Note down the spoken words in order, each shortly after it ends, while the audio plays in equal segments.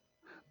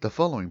The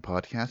following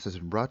podcast has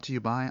been brought to you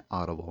by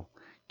Audible.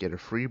 Get a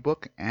free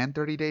book and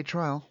 30-day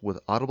trial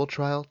with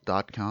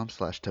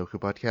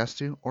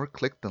audibletrial.com/tokupodcast2 or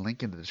click the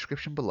link in the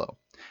description below.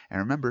 And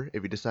remember,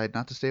 if you decide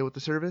not to stay with the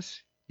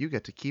service, you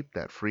get to keep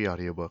that free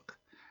audiobook.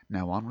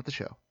 Now on with the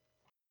show.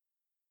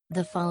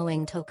 The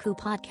following Toku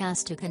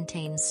podcast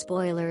contains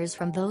spoilers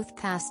from both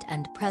past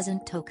and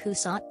present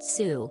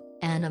tokusatsu,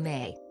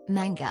 anime,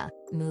 manga,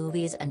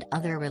 movies and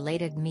other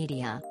related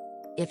media.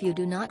 If you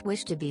do not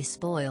wish to be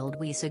spoiled,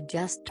 we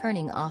suggest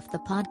turning off the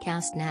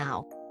podcast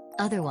now.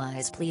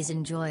 Otherwise, please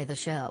enjoy the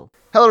show.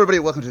 Hello everybody,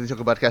 welcome to the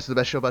Toku Podcast, the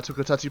best show about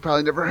tokusatsu you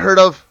probably never heard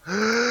of.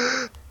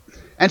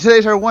 And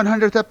today's our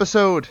 100th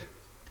episode.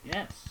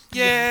 Yes.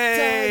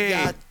 Yay!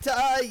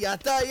 Yatta,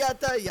 yatta,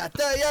 yatta,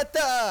 yatta,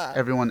 yatta.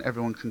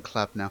 Everyone can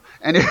clap now.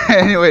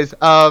 Anyways,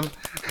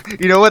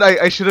 you know what?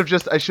 I should have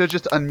just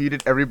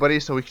unmuted everybody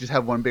so we could just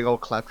have one big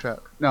old clap track.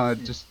 No,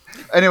 just.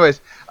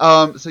 Anyways,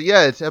 so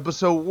yeah, it's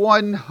episode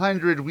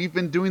 100. We've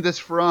been doing this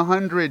for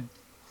 100.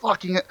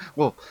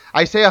 Well,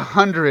 I say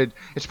 100.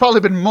 It's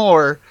probably been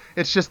more.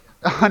 It's just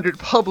 100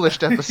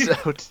 published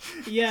episodes.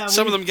 Yeah.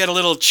 Some of them get a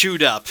little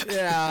chewed up.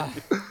 Yeah.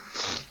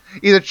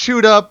 Either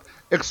chewed up,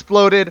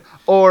 exploded,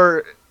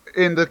 or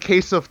in the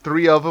case of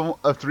three of them,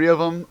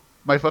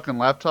 my fucking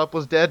laptop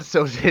was dead,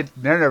 so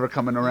they're never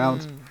coming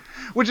around.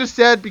 Which is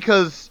sad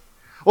because,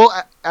 well,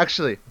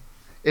 actually,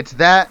 it's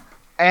that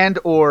and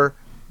or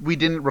we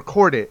didn't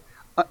record it.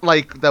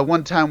 Like that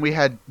one time we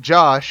had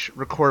Josh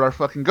record our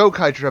fucking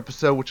Gokaiger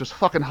episode, which was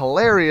fucking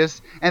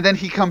hilarious, and then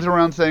he comes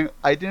around saying,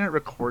 I didn't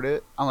record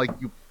it. I'm like,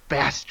 you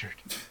bastard.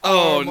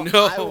 Oh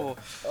no.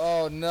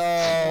 Oh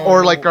no.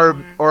 Or like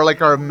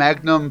our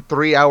Magnum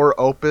 3-hour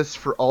opus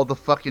for all the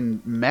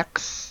fucking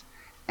mechs,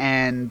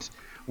 and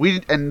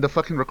the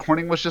fucking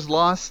recording was just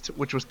lost,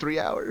 which was 3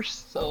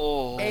 hours. So.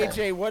 Oh.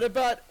 AJ, what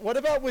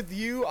about with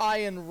you, I,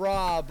 and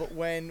Rob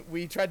when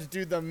we tried to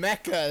do the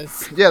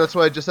mechas? Yeah, that's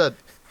what I just said.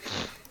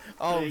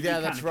 Oh Yeah, yeah,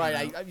 you that's kinda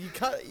right.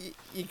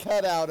 You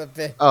cut out a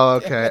bit. Oh,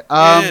 okay.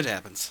 It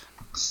happens.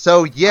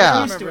 So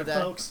yeah, Used to remember it,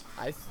 that. folks.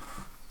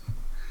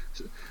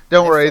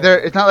 don't worry.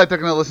 It's not like they're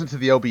gonna listen to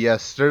the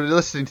OBS. They're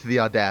listening to the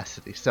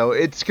Audacity, so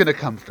it's gonna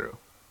come through.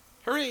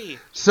 Hooray!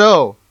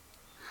 So,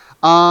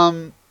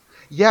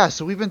 yeah.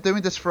 So we've been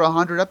doing this for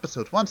 100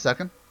 episodes. 1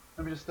 second.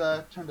 Let me just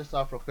turn this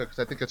off real quick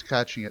because I think it's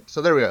catching it.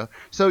 So there we go.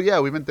 So yeah,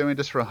 we've been doing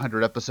this for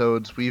 100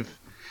 episodes.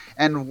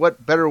 And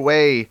what better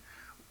way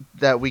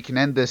that we can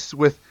end this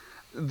with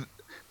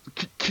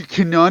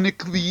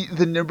canonically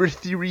the number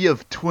theory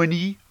of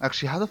 20.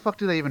 Actually, how the fuck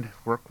do they even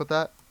work with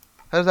that?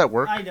 How does that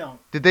work? I don't.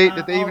 Did they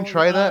even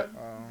try that?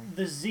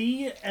 The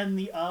Z and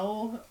the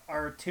O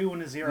are a 2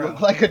 and a 0.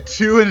 Look like a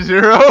 2 and a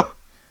 0?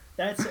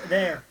 That's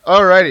there.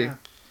 Alrighty. Yeah.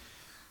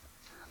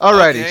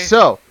 Alrighty, Okay.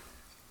 so,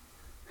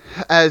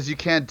 as you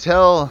can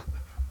tell,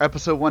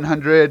 episode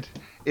 100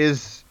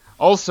 is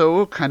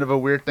also kind of a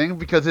weird thing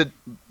because it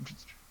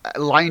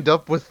lined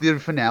up with the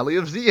finale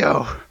of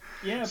Zio.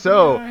 Yeah.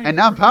 So, but, and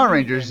not Power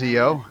Rangers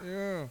Zio,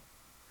 Yeah.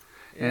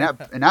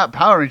 and not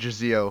Power Rangers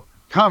Zio,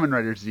 Kamen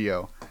Rider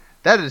Zio.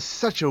 That is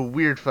such a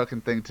weird fucking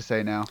thing to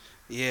say now.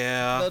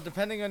 Yeah. So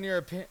depending on your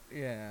opinion,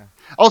 yeah.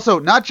 Also,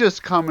 not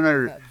just Kamen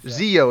Rider That's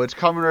Zio, it's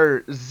Kamen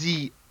Rider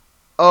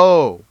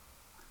Z-O.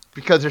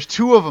 Because there's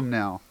two of them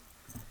now.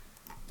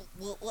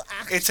 Well,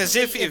 It's as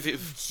if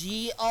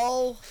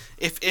G-O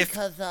if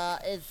because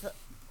it's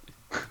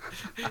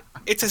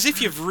it's as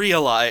if you've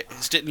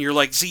realized it and you're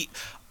like,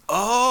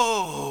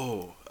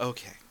 oh,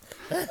 okay.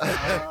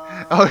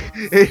 Oh,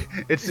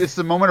 it's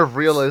the moment of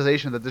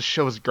realization that this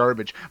show is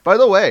garbage. By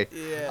the way,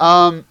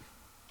 yeah.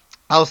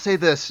 I'll say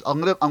this.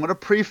 I'm gonna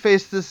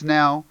preface this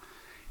now.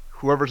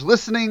 Whoever's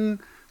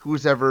listening,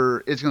 who's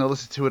ever is gonna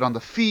listen to it on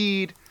the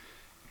feed,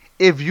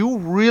 if you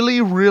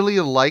really, really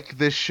like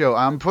this show,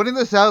 I'm putting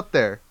this out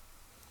there.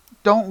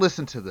 Don't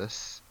listen to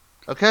this,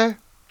 okay?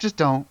 Just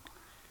don't,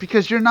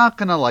 because you're not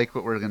gonna like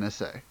what we're gonna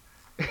say.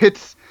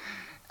 It's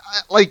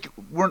like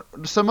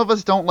some of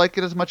us don't like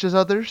it as much as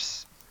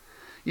others,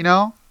 you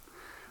know,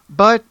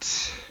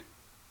 but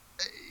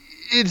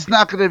it's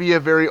not going to be a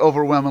very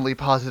overwhelmingly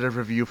positive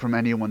review from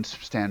anyone's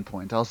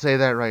standpoint. I'll say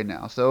that right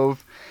now. So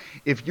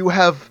if you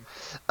have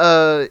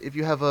a,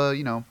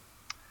 you know,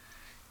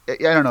 I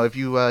don't know, if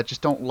you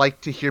just don't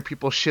like to hear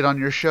people shit on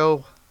your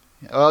show,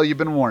 well, you've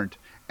been warned.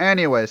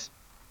 Anyways,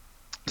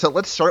 so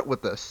let's start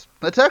with this.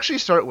 Let's actually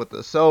start with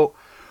this. So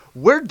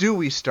where do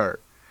we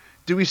start?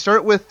 Do we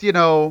start with, you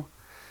know,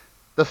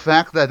 the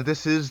fact that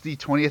this is the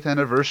 20th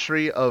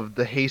anniversary of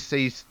the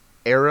Heisei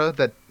era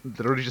that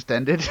literally just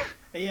ended?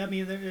 Yeah, I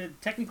mean,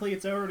 technically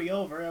it's already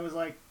over. It was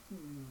like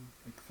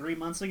 3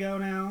 months ago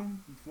now,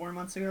 4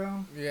 months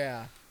ago.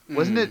 Yeah.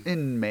 Wasn't it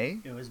in May?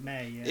 It was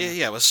May. Yeah.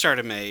 Yeah, it was start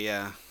of May.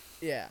 Yeah.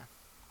 Yeah.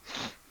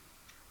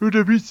 Would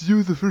I meet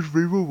you the first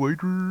Rainbow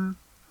Wider?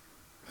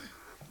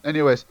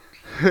 Anyways,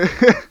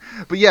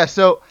 but yeah,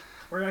 so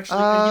We're actually,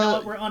 you know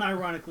what? We're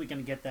unironically going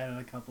to get that in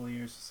a couple of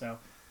years, so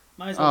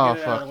might as well oh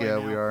get it out of fuck the way yeah,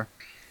 now. we are.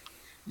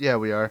 Yeah,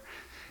 we are.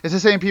 It's the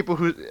same people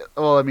who.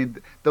 Well, I mean,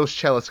 those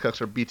cellist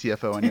cucks are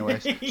BTFO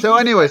anyways. So,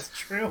 anyways, That's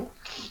true.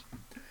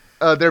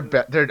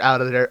 they're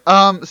out of there.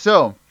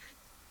 So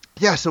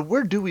yeah, so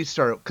where do we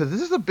start? Because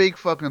this is a big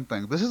fucking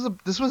thing.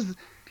 This was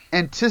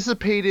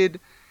anticipated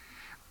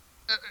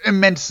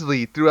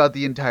immensely throughout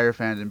the entire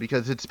fandom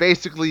because this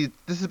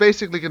is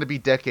basically going to be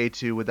Decade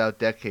 2 without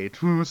Decade.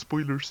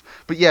 Spoilers.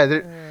 But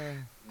yeah,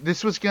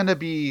 this was going to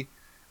be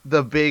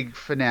the big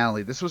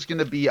finale. This was going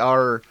to be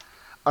our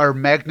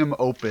magnum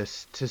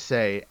opus, to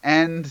say.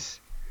 And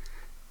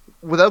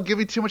without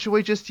giving too much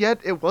away just yet,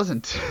 it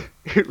wasn't.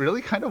 It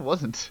really kind of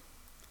wasn't.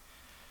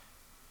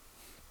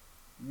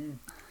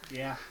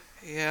 Yeah.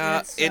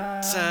 Yeah,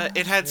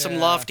 it had some Yeah.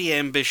 lofty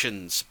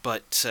ambitions,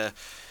 but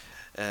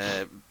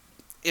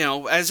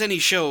as any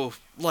show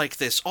like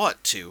this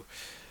ought to.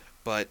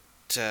 But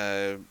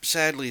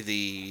sadly,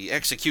 the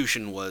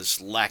execution was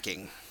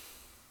lacking.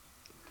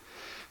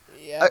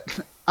 Yeah.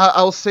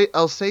 I'll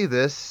say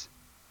this.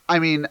 I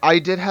mean, I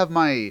had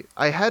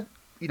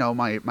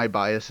my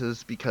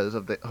biases because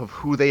of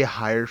who they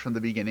hired from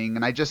the beginning,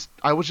 and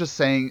I was just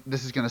saying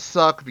this is gonna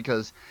suck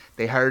because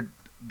they hired.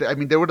 I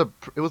mean, it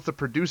was the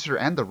producer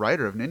and the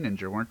writer of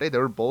Ninja, weren't they? They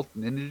were both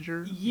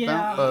Ninja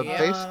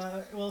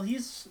based. Well,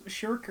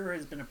 Shurker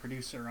has been a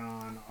producer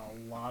on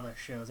a lot of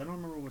shows. I don't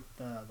remember what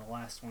the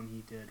last one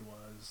he did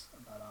was,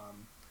 but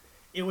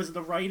it was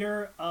the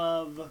writer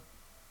of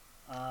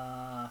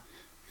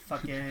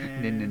fucking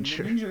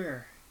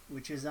Ninja,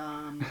 which is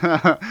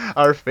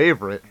Our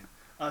favorite.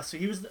 So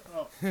he was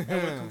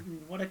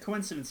what a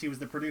coincidence. He was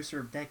the producer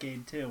of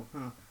Decade 2,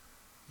 huh?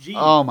 Gee,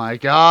 Oh my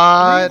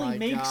god. really my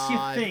makes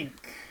God. you think.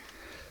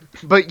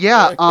 But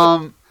yeah,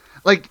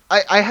 like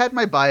I had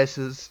my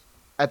biases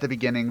at the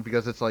beginning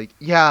because it's like,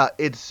 yeah,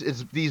 it's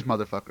these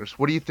motherfuckers.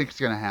 What do you think is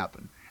gonna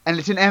happen? And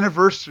it's an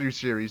anniversary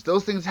series.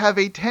 Those things have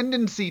a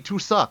tendency to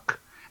suck,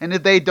 and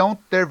if they don't,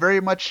 they're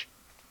very much,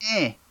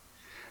 eh.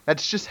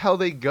 That's just how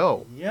they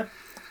go. Yep.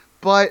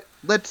 But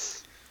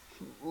let's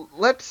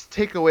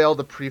take away all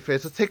the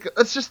preface.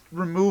 Let's just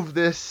remove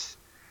this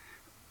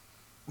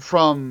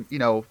from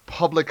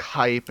public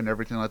hype and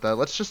everything like that.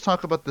 Let's just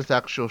talk about this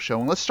actual show,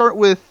 and let's start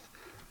with.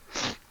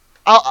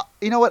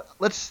 You know what?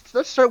 Let's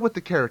start with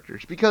the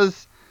characters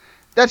because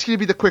that's gonna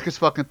be the quickest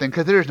fucking thing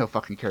because there is no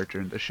fucking character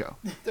in this show.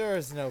 There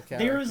is no character.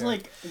 There is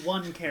like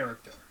one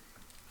character.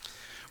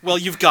 Well,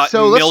 you've got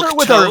So let's Milk start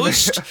with our-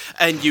 Toast,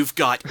 and you've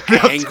got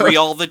Angry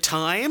all the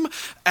time,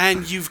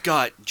 and you've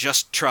got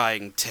Just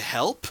Trying to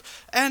Help,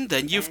 and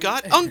then you've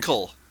got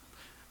Uncle.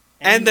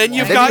 And then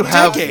you've Then got you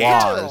have Decade.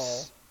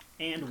 Waz.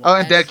 And Oh, and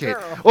And Decade.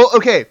 Cheryl. Well,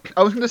 okay.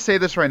 I was gonna say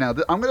this right now.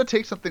 I'm gonna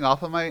take something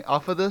off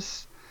of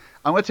this.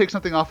 I'm gonna take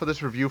something off of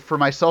this review for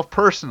myself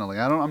personally.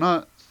 I'm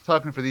not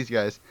talking for these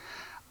guys.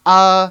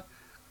 I'm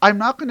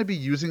not gonna be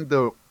using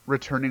the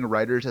returning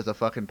writers as a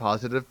fucking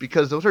positive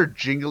because those are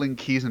jingling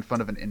keys in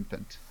front of an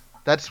infant.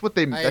 That's what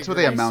they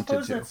agree. I amounted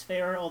suppose to. that's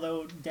fair,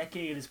 although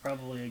Decade is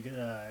probably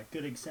a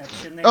good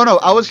exception there. Oh no,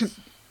 I was because-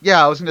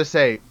 gonna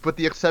say, with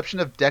the exception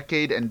of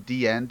Decade and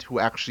D End, who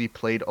actually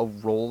played a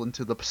role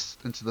into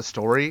the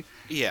story,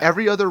 Yeah.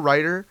 every other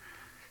writer,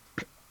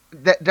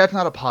 that's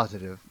not a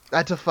positive.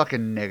 That's a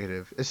fucking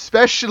negative,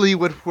 especially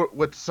with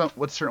what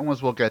certain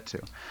ones we'll get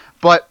to.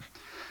 But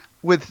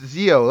with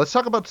Zio, let's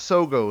talk about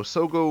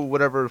Sogo,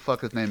 whatever the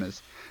fuck his name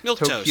is. Milk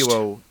Toast.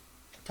 Tokyo.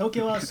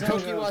 Tokyo Tokyo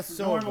Sogo,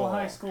 normal Sogo.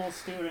 high school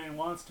student,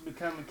 wants to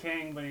become a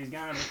king, but he's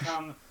gonna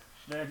become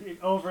the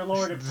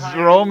overlord of time.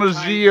 Roma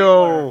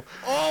Zio,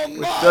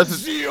 Oh,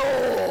 doesn't-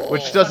 Mazio!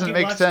 which doesn't Fucking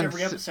make watched sense.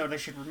 Every episode, I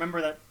should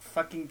remember that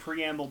fucking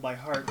preamble by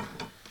heart.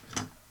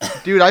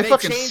 Dude, I They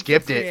fucking changed the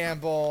skipped it.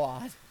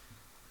 preamble.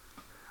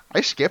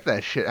 I skipped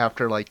that shit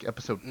after like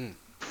episode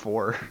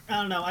 4. I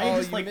don't know. I Oh,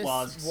 just you like missed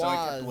Waz, so I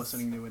kept Waz.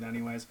 listening to it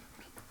anyways.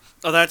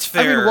 Oh, that's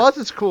I fair. mean, Waz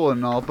is cool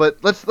and all, but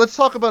let's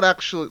talk about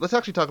let's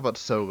actually talk about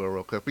Sogo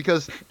real quick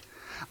because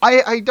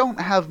I don't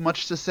have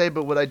much to say,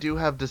 but what I do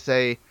have to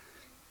say,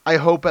 I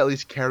hope at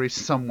least carries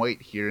some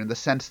weight here in the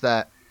sense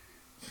that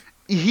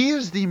he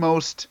is the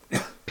most,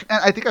 and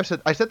I think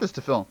I said this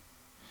to Phil.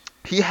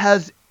 He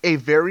has a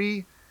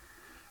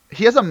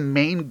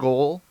main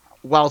goal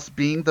whilst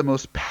being the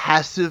most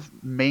passive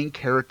main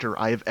character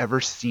I have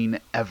ever seen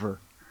ever.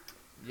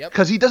 Yep.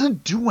 Because he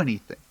doesn't do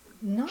anything.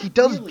 Not He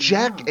does really,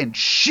 jack no. and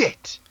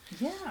shit.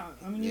 Yeah,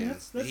 I mean Yeah,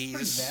 that's pretty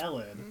he's-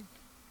 valid.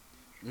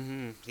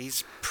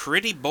 He's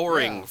pretty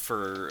boring Yeah.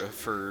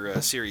 for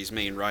a series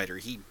main writer.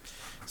 He's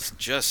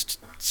just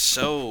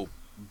so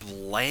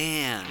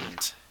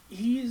bland.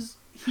 He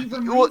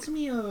reminds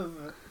me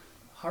of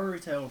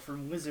Haruto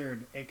from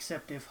Wizard,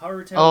 except if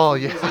Haruto Oh,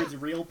 from yeah. Wizard's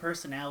real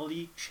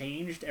personality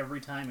changed every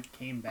time it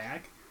came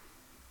back,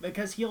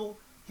 because he'll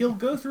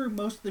go through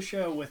most of the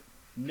show with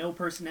no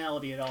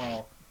personality at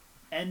all,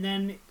 and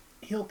then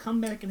he'll come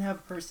back and have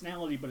a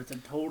personality, but it's a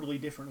totally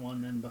different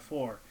one than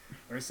before.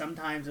 Or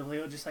sometimes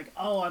he'll just like,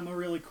 oh, I'm a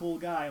really cool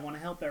guy, I want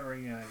to help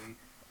everybody,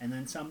 and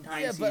then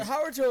sometimes Yeah, but he's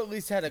Haruto at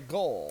least had a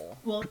goal.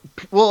 well,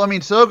 Well, I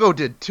mean, Sogo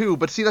did too,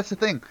 but see, that's the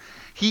thing.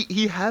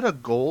 He had a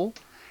goal,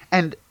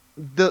 and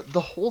the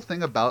whole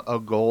thing about a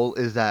goal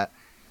is that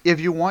if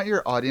you want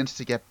your audience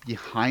to get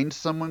behind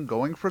someone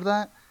going for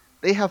that,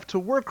 they have to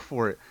work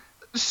for it.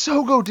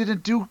 Sogo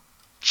didn't do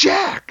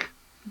jack.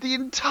 the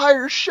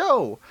entire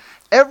show.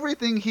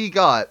 Everything he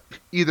got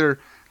either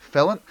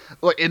fell in,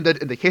 well, in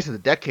the case of the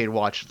Decade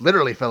Watch,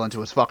 literally fell into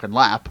his fucking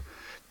lap,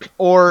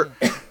 or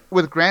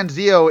with Grand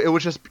Zeo, it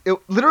was just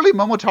literally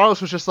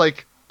Momotaros was just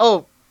like,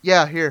 oh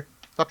yeah, here,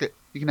 fuck it,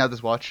 you can have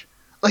this watch.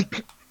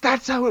 Like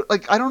that's how it,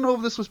 like I don't know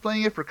if this was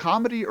playing it for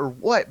comedy or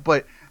what,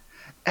 but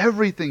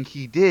everything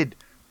he did,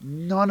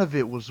 none of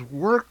it was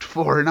worked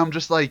for, and I'm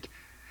just like,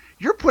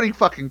 you're putting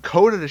fucking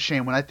Coda to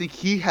shame when I think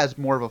he has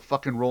more of a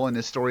fucking role in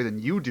this story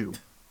than you do.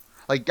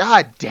 Like,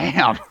 god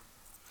damn.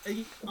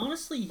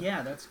 Honestly,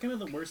 yeah, that's kind of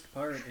the worst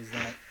part, is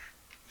that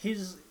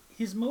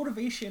his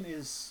motivation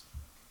is,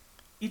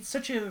 it's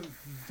such a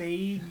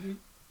vague,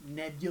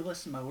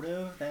 nebulous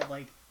motive that,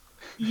 like,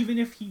 even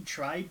if he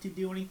tried to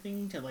do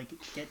anything to, like,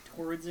 get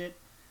towards it,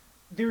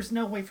 there's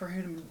no way for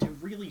him to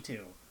really to.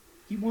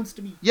 He wants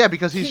to be Yeah,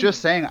 because he's king,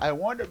 just saying, I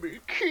want to be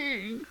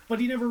king. but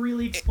he never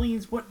really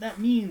explains what that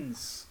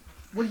means.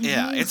 What he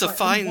Yeah, means it's a by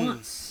fine-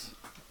 wants.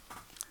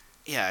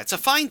 Yeah, it's a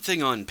fine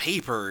thing on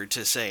paper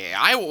to say,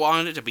 I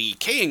wanted to be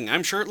king.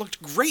 I'm sure it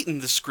looked great in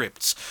the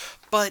scripts.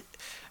 But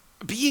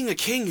being a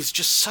king is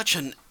just such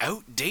an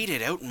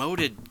outdated,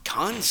 outmoded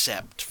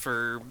concept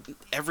for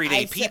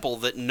everyday people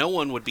that no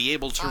one would be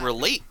able to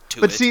relate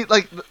to But it. see,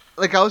 like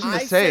I was gonna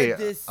say, said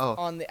this oh,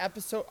 on the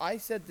episode. I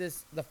said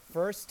this the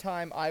first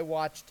time I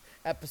watched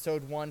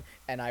episode 1,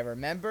 and I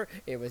remember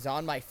it was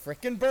on my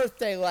frickin'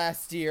 birthday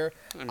last year.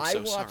 I'm I so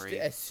watched sorry.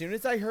 it as soon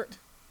as I heard.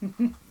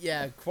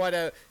 Yeah, quite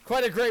a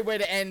great way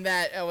to end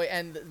that.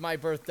 End my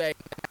birthday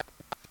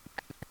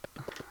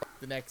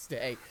the next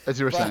day. as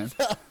you were saying,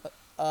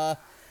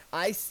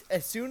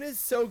 As soon as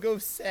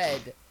Sogo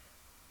said,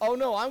 "Oh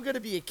no, I'm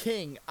gonna be a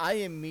king," I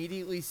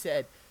immediately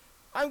said,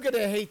 "I'm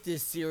gonna hate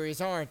this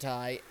series, aren't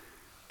I?"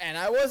 And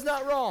I was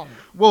not wrong.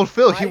 well,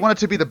 Phil, he I- wanted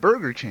to be the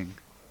Burger King.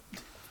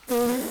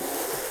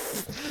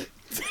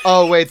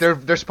 Oh wait,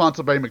 they're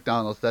sponsored by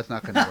McDonald's. That's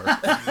not gonna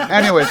work.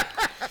 Anyways,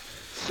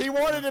 He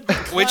wanted to be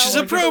Which is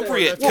clown before,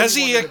 appropriate, that's what because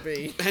he wanted to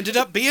be. ended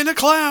up being a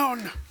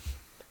clown.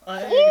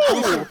 It's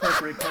also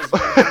appropriate because he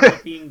ended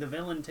up being the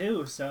villain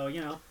too. So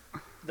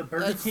the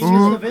Burger That's King is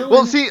true. the villain.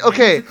 well, see, and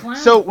okay, he's a clown.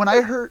 so when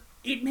I heard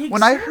it makes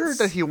when I sense. heard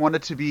that he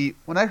wanted to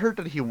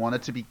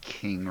be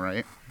king,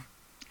 right?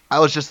 I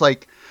was just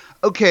like,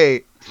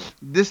 okay,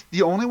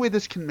 the only way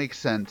this can make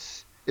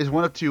sense is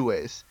one of two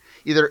ways.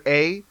 Either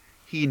A,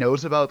 he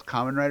knows about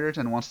Kamen Riders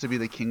and wants to be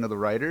the king of the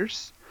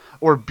writers,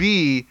 or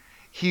B,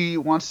 he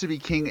wants to be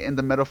king in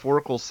the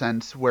metaphorical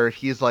sense where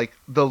he's like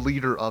the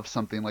leader of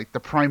something, like the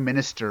prime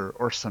minister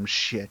or some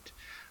shit.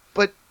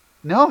 But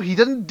no, he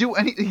doesn't do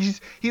any.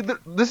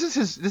 This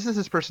is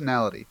his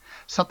personality.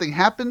 Something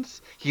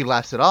happens, he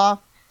laughs it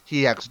off,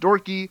 he acts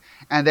dorky,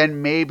 and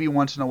then maybe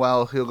once in a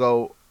while he'll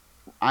go,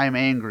 "I'm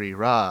angry,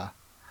 rah."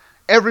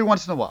 Every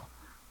once in a while,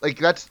 like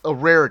that's a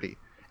rarity,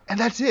 and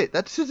that's it.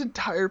 That's his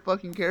entire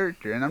fucking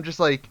character, and I'm just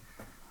like,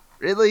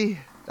 really?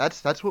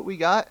 That's what we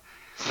got?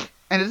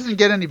 And it doesn't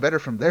get any better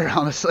from there,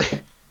 honestly.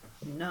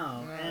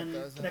 No, No, it and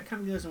doesn't. that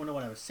kind of goes into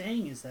what I was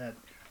saying, is that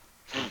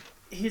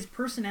his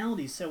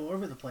personality is so all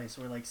over the place,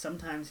 where like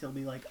sometimes he'll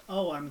be like,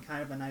 "Oh, I'm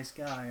kind of a nice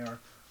guy," or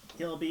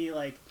he'll be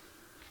like,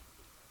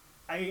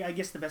 I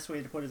guess the best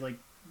way to put it is like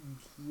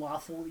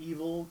lawful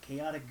evil,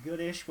 chaotic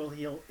goodish. Well,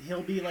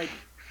 he'll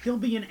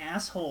be an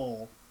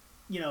asshole,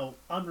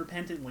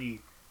 unrepentantly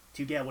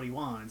to get what he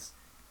wants.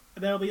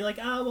 And then he'll be like,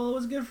 well, it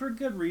was good for a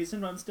good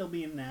reason, but I'm still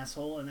being an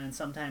asshole. And then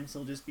sometimes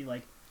he'll just be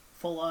like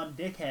full on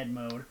dickhead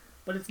mode,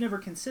 but it's never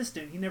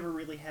consistent. He never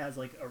really has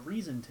like a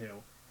reason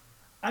to.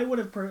 I would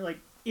have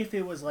if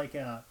it was like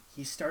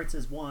he starts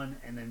as one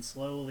and then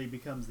slowly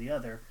becomes the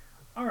other.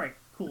 All right,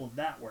 cool,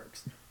 that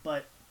works.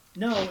 But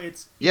no,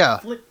 it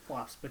flip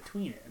flops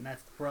between it, and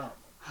that's the problem.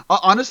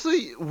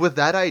 Honestly, with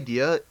that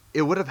idea,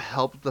 it would have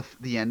helped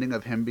the ending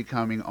of him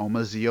becoming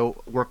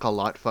Omazeo work a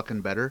lot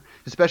fucking better.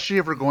 Especially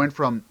if we're going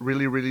from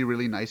really, really,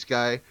 really nice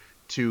guy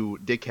to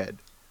dickhead.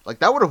 Like,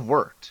 that would have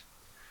worked.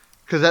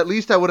 Because at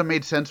least that would have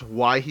made sense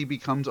why he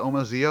becomes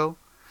Omazeo.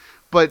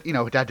 But,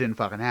 that didn't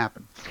fucking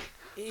happen.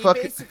 He Fuck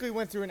it. basically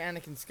went through an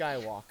Anakin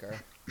Skywalker.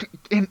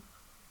 In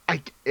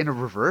a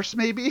reverse,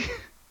 maybe?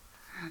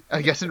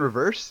 I guess in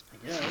reverse?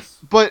 I guess.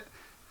 But,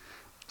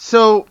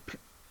 so...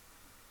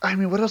 I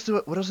mean, what else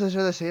is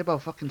there to say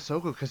about fucking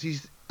Sogo? Because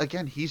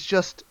he's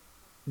just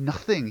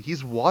nothing.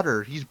 He's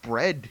water. He's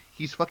bread.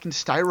 He's fucking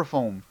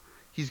styrofoam.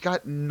 He's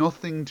got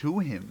nothing to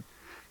him.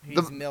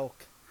 He's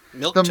milk.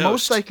 Milk The toast.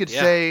 most I could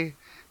yeah. say,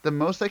 the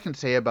most I can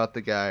say about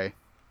the guy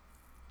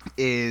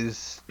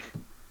is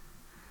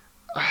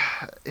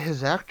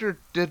his actor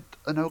did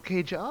an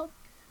okay job.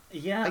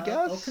 Yeah, I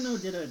guess.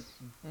 Okino did a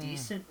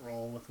decent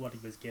role with what he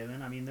was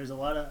given. I mean, there's a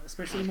lot of,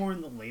 especially more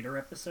in the later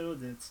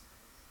episodes, it's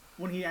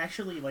when he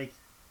actually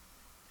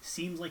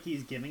seems like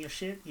he's giving a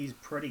shit, he's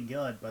pretty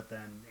good, but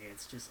then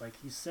it's just like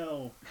he's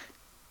so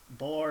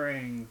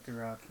boring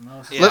throughout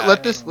most Yeah.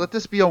 Let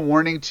this be a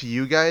warning to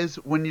you guys.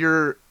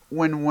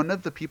 When one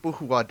of the people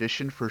who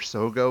auditioned for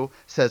Sogo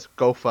says,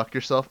 "Go fuck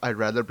yourself, I'd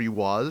rather be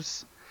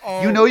Waz,"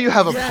 you know you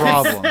have a yes.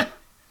 problem.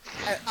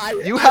 I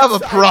You have a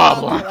saw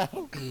problem.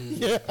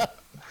 that.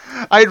 Yeah.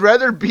 I'd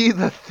rather be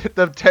the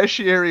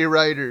tertiary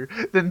writer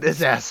than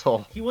this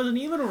asshole. He wasn't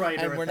even a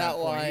writer And at we're that not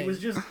point. He lying. was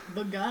just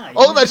the guy.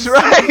 Oh, He was that's just the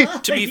right. guy.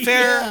 To be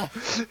fair,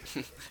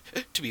 Yeah.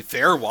 to be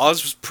fair,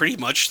 Woz was pretty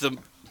much the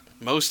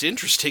most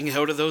interesting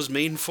out of those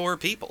main four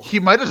people. He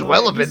might as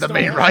well have He been the stole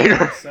main it,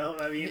 writer. So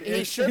I mean, He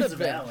it, should it's have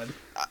been. valid.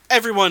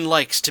 Everyone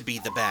likes to be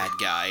the bad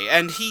guy,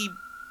 and he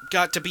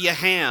got to be a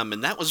ham,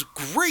 and that was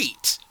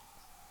great.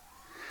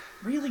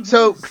 Really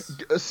So,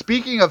 was.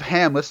 speaking of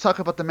Ham, let's talk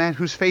about the man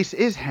whose face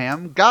is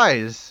Ham,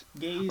 Guys.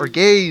 Gaze, Or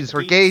Gaze,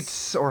 or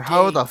Gates, or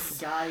how the...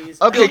 Gates.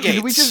 guys. Okay, Bill can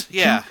we Gates, just...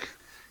 yeah.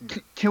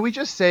 Can we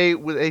just say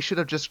they should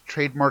have just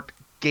trademarked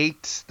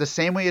Gates the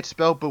same way it's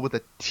spelled, but with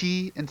a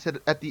T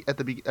instead at the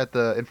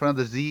in front of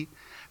the Z,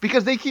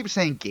 because they keep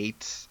saying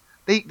Gates.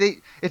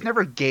 It's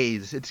never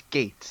Gaze, it's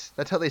Gates.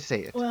 That's how they say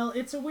it. Well,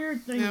 it's a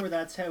weird thing Yeah. where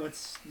that's how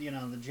it's,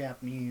 the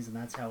Japanese, and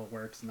that's how it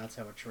works, and that's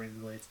how it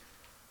translates.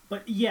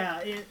 But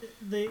yeah,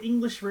 the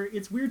English,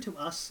 it's weird to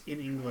us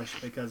in English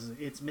because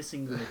it's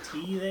missing the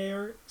T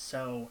there,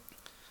 so...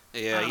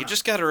 Yeah, you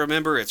just gotta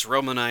remember it's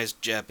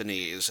Romanized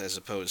Japanese as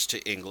opposed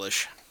to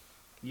English.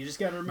 You just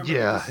gotta remember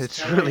Yeah, that this it's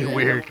is how really they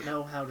weird. don't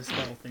know how to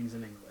spell things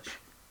in English.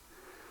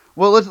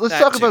 Well, let's That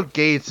talk too. about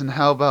Gates and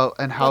how But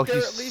they're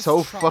he's at least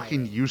so trying.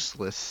 fucking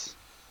useless.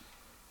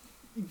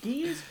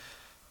 Gaze,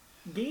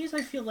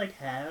 I feel like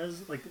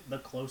has like the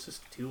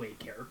closest to a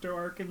character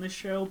arc in this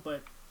show,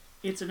 but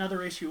it's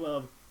another issue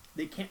of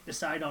they can't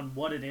decide on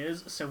what it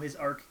is, so his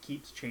arc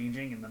keeps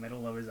changing in the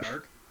middle of his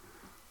arc.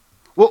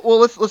 Well,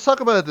 let's talk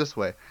about it this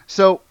way.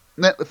 So,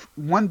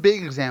 one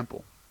big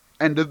example,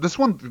 and this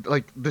one,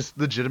 this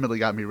legitimately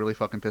got me really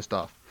fucking pissed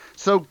off.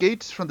 So,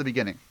 Gates from the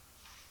beginning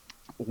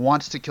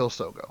wants to kill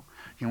Sogo.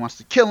 He wants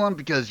to kill him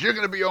because you're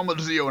gonna be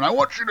Omazeo, and I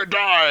want you to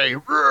die.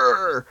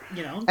 Roar!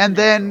 And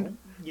then-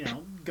 go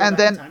and back in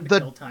then time to the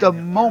kill Time the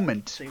Hitler,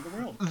 moment save the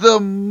world.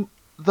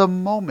 the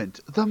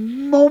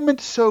moment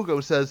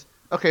Sogo says,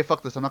 "Okay,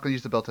 fuck this. I'm not gonna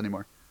use the belt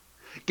anymore."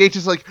 Gates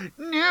is like,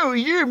 "No,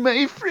 you're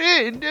my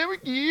friend.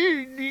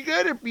 You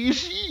gotta be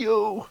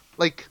Zeo."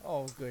 Like,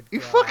 Oh, good you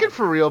God. fucking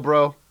for real,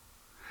 bro?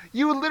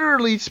 You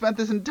literally spent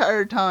this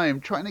entire time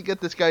trying to get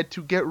this guy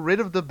to get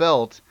rid of the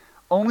belt,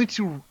 only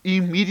to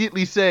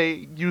immediately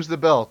say, "Use the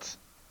belt."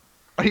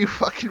 Are you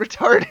fucking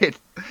retarded?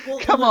 Well,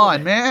 Come a little on,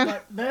 bit, man.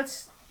 But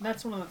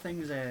that's one of the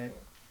things that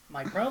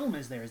my problem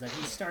is there is that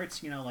he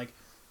starts, like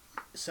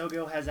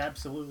Sogo has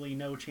absolutely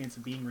no chance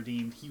of being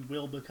redeemed. He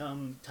will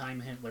become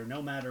Time Hitler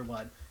no matter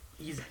what.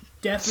 He's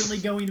definitely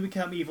going to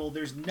become evil.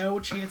 There's no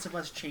chance of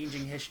us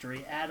changing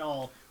history at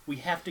all. We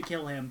have to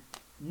kill him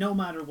no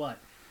matter what.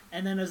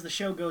 And then as the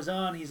show goes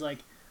on, he's like,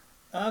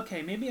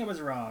 okay, maybe I was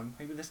wrong.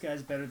 Maybe this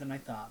guy's better than I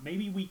thought.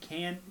 Maybe we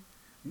can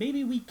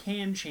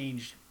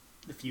change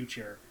the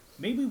future.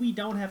 Maybe we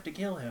don't have to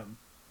kill him.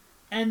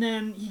 And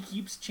then he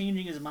keeps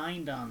changing his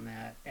mind on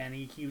that, and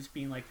he keeps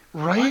being like,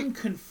 Right? I'm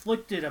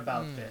conflicted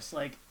about this.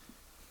 Like,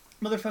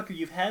 motherfucker,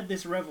 you've had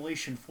this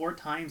revelation 4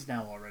 times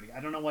now already.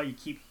 I don't know why you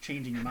keep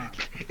changing your mind.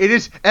 It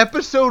is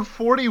episode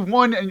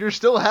 41, and you're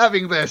still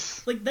having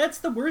this. Like, that's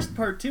the worst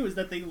part, too, is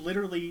that they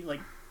literally,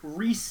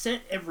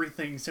 reset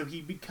everything so he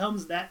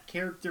becomes that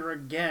character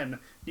again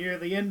near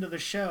the end of the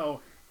show,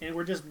 and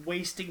we're just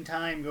wasting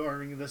time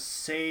going the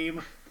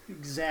same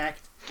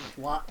exact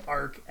plot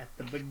arc at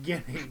the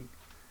beginning.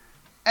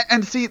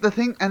 And see, the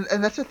thing, and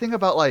that's the thing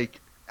about,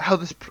 how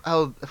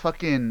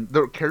fucking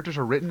the characters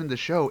are written in the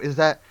show, is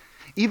that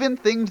even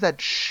things that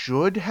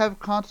should have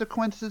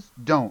consequences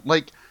don't.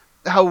 Like,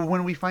 how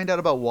when we find out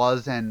about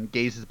Woz and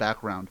Gaze's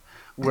background,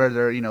 where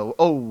they're,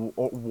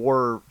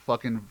 war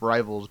fucking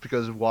rivals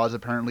because Woz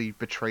apparently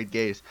betrayed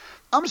Gaze.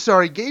 I'm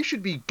sorry, Gaze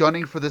should be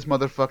gunning for this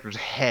motherfucker's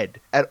head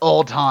at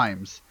all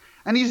times.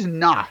 And he's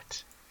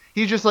not.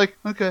 He's just like,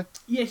 okay.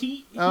 Yeah,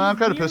 he I'm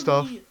kinda pissed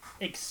off. weirdly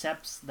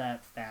accepts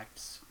that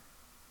fact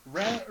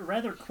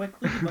rather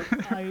quickly,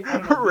 but I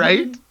don't know.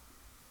 Right?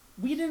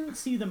 We didn't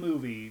see the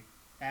movie,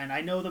 and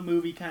I know the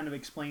movie kind of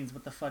explains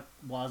what the fuck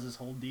Woz's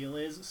whole deal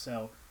is,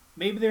 so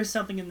maybe there's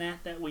something in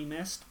that we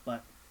missed,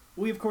 but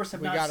we of course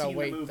have We not gotta seen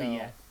wait, the movie though.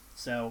 yet.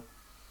 So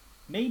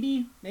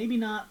maybe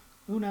not.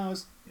 Who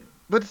knows?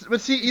 But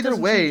see, either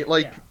doesn't way, change it,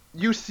 like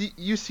yeah.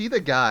 you see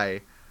the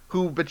guy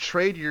who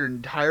betrayed your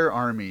entire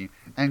army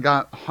and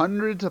got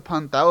hundreds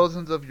upon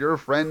thousands of your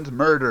friends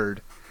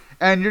murdered,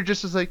 and you're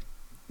just like,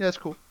 yeah, that's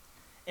cool.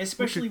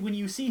 Especially when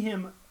you see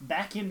him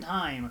back in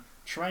time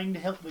trying to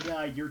help the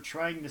guy you're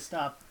trying to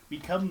stop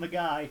become the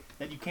guy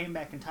that you came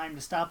back in time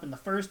to stop in the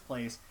first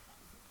place.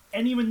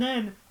 And even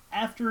then,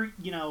 after,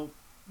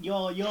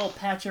 y'all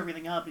patch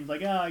everything up, and he's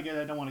like, I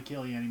don't want to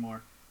kill you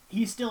anymore.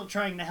 He's still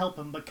trying to help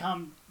him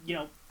become,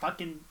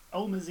 fucking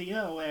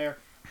Omazeo there.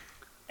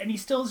 And he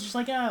still is just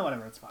like,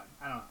 whatever, it's fine.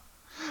 I don't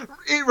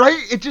know.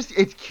 Right?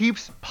 It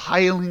keeps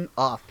piling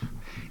up.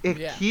 It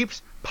Yeah.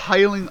 keeps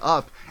piling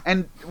up,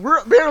 and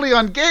we're barely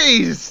on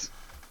Gaze.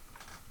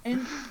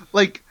 And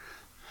Like,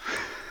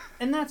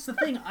 And that's the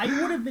thing. I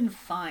would have been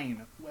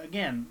fine.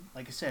 Again,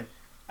 like I said,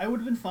 I would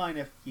have been fine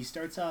if he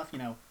starts off,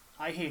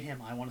 I hate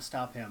him, I want to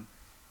stop him.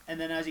 And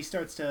then as he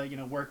starts to,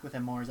 work with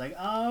him more, he's like,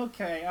 oh,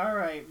 okay, all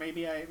right,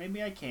 maybe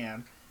I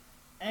can.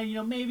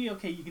 And, maybe,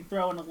 okay, you can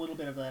throw in a little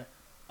bit of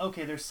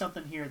okay, there's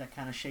something here that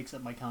kind of shakes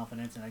up my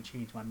confidence and I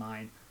change my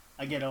mind.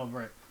 I get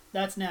over it.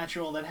 That's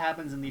natural. That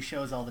happens in these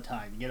shows all the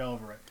time. You get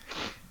over it.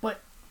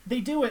 But they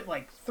do it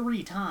like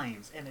 3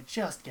 times and it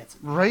just gets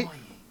annoying. Right?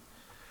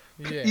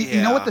 Yeah.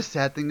 You know what the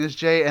sad thing is,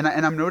 Jay? And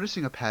I'm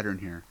noticing a pattern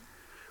here.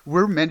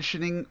 We're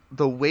mentioning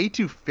the way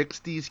to fix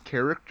these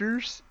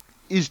characters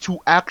is to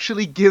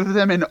actually give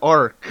them an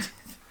arc.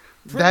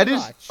 That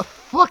is much.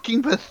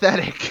 fucking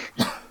pathetic.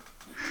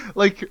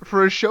 Like,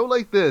 for a show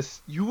like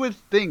this, you would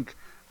think,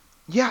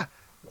 yeah,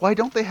 why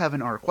don't they have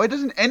an arc? Why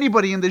doesn't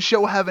anybody in this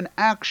show have an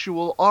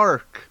actual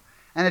arc?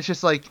 And it's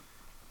just like,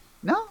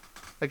 no,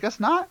 I guess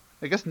not.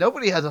 I guess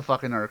nobody has a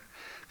fucking arc.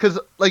 Because,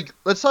 like,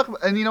 let's talk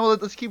about, and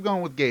let's keep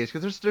going with gays,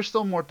 because there's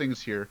still more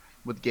things here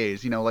with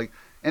gays, like,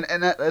 and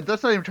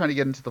that's not even trying to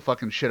get into the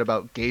fucking shit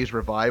about Gays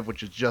Revive,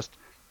 which is just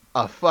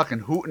a fucking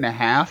hoot and a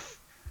half.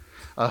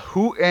 A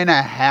hoot and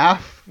a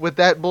half with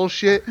that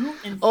bullshit.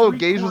 Oh,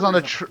 Gaze was on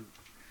a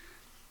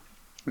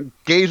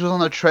Gaze was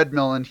on a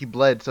treadmill and he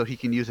bled, so he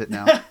can use it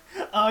now.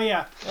 Oh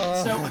yeah.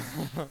 So,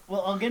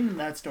 well, I'll get into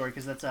that story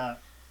because that's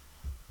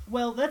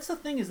well, that's the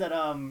thing is that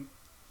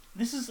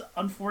this is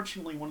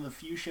unfortunately one of the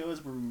few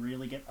shows where we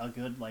really get a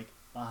good like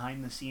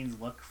behind the scenes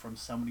look from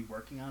somebody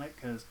working on it,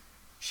 because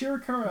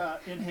Shirakura,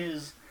 in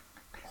his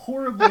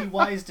horribly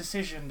wise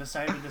decision,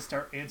 decided to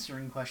start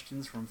answering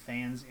questions from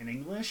fans in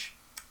English,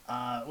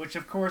 which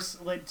of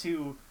course led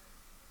to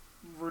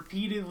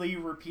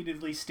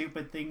repeatedly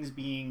stupid things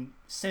being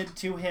said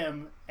to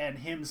him and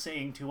him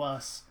saying to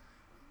us.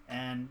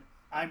 And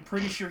I'm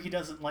pretty sure he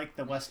doesn't like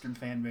the Western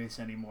fan base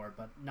anymore,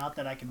 but not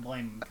that I can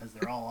blame him because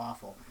they're all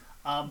awful.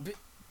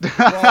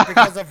 Well,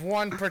 because of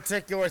one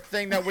particular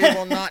thing that we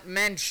will not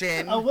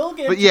mention. We'll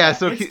get But to yeah, that.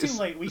 so it's too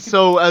late.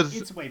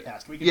 it's way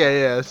past. We can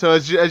yeah. So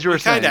as you were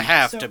saying, Kind of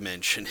have So- to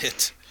mention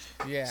it.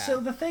 Yeah. So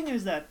the thing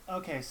is that,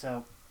 okay,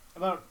 so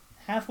about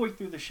halfway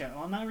through the show,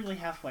 well, not really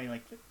halfway,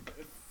 like the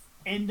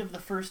end of the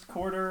first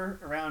quarter,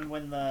 around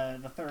when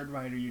the third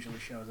writer usually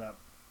shows up.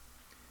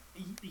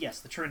 Yes,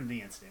 the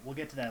Trinity incident. We'll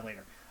get to that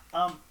later.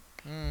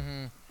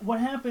 What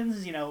happens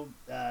is,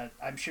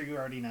 I'm sure you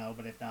already know,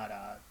 but if not,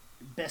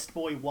 Best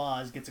Boy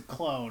Waz gets a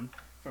clone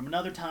from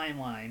another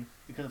timeline,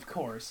 because of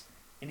course,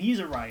 and he's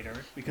a writer,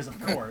 because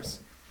of course.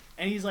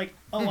 And he's like,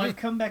 oh, I've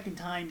come back in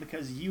time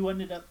because you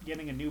ended up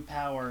getting a new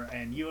power,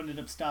 and you ended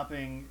up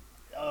stopping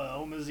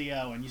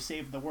Omazeo, and you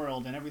saved the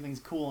world, and everything's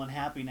cool and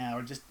happy now.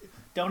 Or just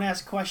don't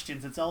ask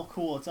questions. It's all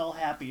cool. It's all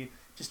happy.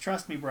 Just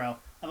trust me, bro.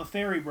 I'm a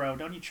fairy, bro.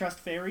 Don't you trust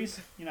fairies?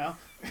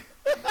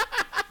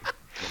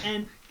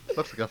 And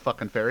looks like a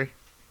fucking fairy.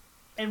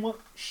 and what?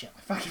 Shit,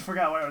 I fucking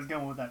forgot where I was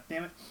going with that.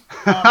 Damn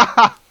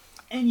it.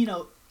 And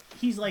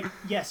he's like,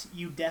 yes,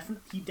 he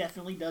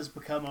definitely does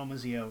become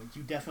Omazeo.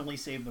 You definitely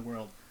save the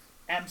world.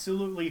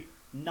 Absolutely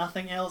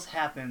nothing else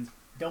happens.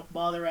 Don't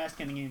bother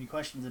asking any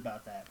questions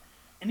about that.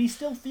 And he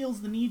still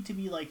feels the need to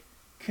be like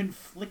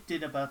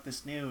conflicted about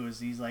this news.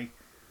 He's like,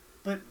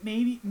 but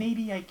maybe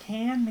I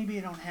can, maybe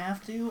I don't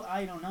have to.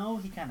 I don't know.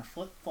 He kind of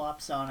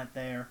flip-flops on it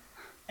there.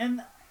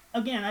 And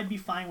again, I'd be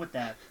fine with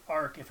that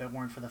arc if it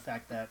weren't for the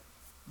fact that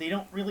they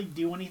don't really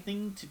do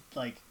anything to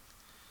like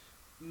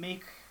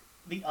make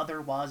the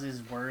other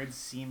Waz's words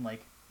seem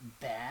like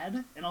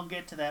bad. And I'll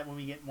get to that when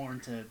we get more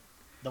into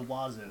the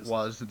Waz's.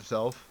 Waz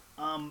himself.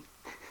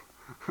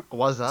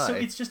 Was I? So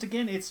it's just,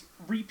 again, it's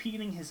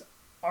repeating his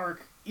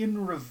arc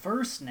in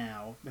reverse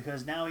now,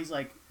 because now he's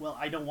like, well,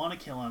 I don't want to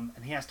kill him,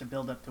 and he has to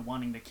build up to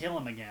wanting to kill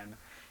him again.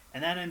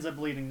 And that ends up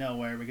leading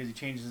nowhere because he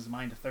changes his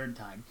mind a third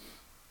time.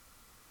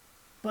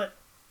 But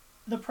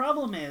the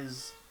problem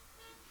is,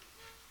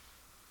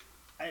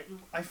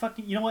 I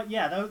fucking, you know what?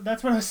 Yeah,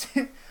 that's what I was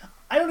saying.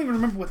 I don't even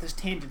remember what this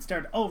tangent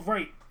started. Oh,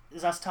 right.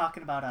 Is us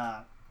talking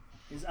about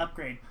his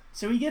upgrade.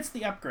 So he gets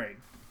the upgrade,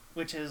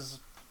 which is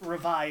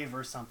Revive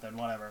or something,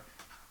 whatever.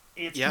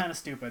 It's kind of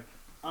stupid.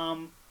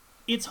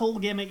 Its whole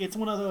gimmick, it's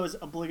one of those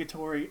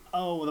obligatory,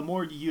 the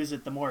more you use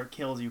it, the more it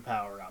kills you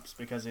power-ups,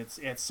 because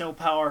it's so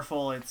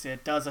powerful,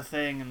 it does a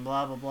thing, and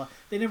blah, blah, blah.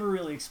 They never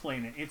really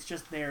explain it. It's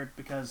just there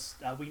because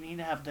we need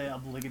to have the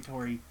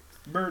obligatory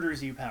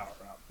murders you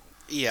power-up.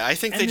 Yeah, I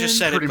think And they just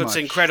then- said it Pretty puts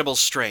much. incredible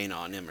strain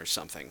on him or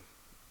something.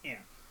 Yeah.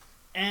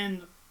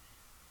 And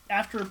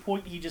after a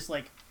point, he just,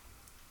 like,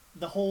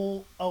 the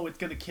whole, it's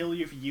going to kill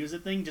you if you use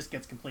it thing just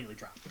gets completely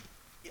dropped.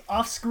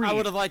 Off-screen. I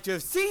would have liked to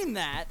have seen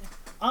that.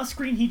 Off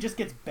screen, he just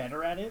gets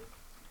better at it.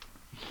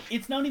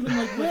 It's not even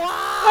like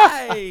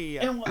Why?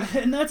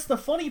 and that's the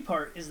funny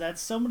part, is that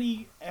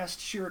somebody asked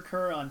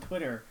Shirakura on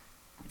Twitter.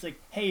 It's like,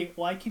 hey,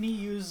 why can he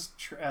use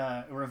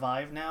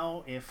Revive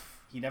now if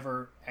he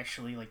never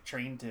actually like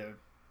trained to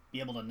be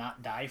able to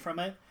not die from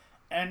it?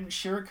 And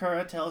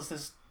Shirakura tells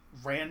this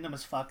random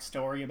as fuck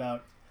story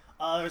about,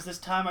 there was this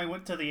time I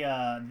went to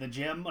the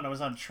gym when I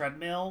was on a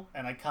treadmill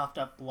and I coughed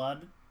up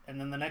blood. And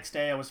then the next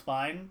day I was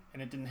fine,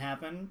 and it didn't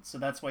happen. So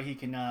that's why he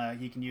can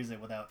use it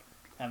without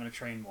having to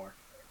train more.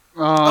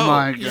 Oh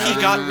my he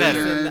god. got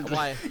better.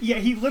 Why? Yeah,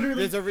 he literally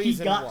There's a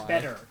reason got why.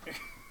 better.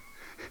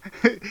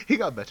 He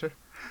got better.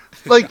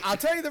 Like, I'll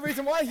tell you the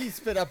reason why he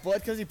spit up blood,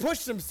 because he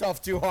pushed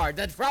himself too hard.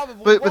 That's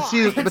probably but why.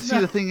 see,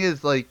 the thing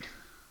is, like,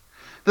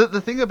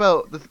 the thing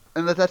about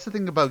and that's the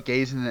thing about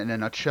gays in a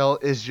nutshell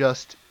is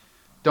just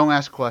don't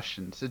ask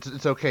questions.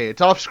 It's okay.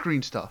 It's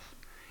off-screen stuff.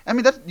 I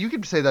mean, you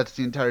could say that's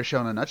the entire show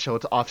in a nutshell.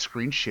 It's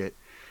off-screen shit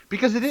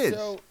because it is.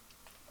 So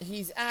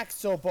he's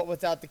Axel, but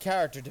without the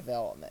character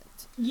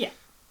development. Yeah.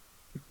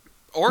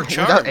 Or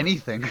charm. Without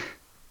anything.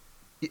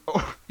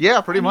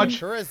 Yeah, pretty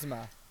much.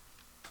 Charisma.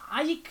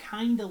 I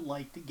kind of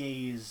liked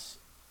Gaze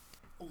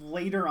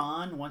later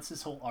on, once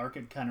this whole arc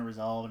had kind of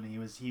resolved, and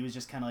he was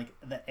just kind of like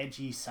the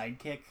edgy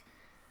sidekick.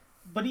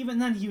 But even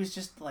then, he was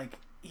just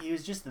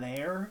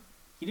there.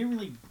 He didn't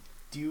really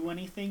do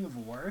anything of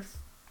worth.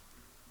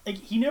 Like,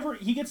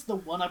 he gets the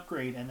one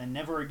upgrade and then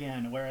never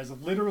again, whereas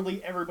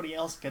literally everybody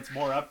else gets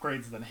more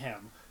upgrades than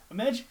him.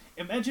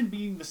 Imagine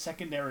being the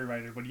secondary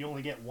writer, but you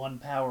only get one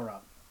power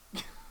up.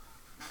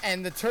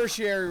 And the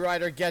tertiary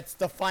writer gets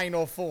the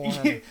final form.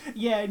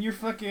 Yeah, and your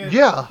fucking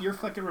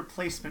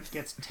replacement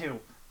gets 2.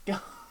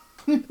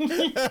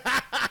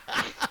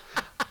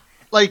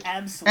 Like,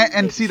 Absolutely.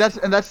 and see that's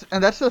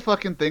the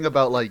fucking thing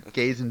about like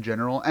gays in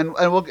general, and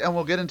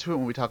we'll get into it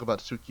when we talk about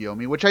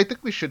Tsukiyomi, which I think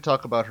we should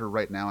talk about her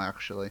right now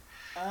actually,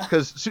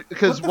 because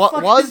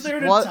what is there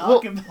to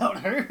talk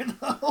about her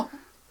though?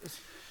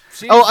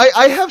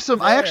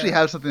 I actually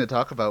have something to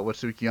talk about with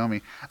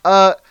Tsukiyomi.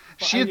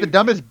 She is the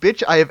dumbest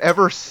bitch I have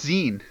ever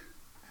seen.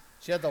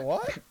 She had the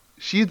what?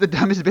 She's the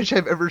dumbest bitch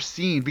I've ever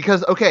seen.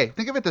 Because, okay,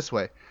 think of it this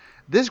way.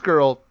 This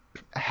girl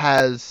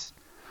has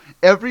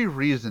every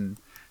reason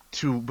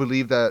to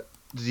believe that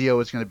Zio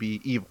is going to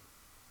be evil.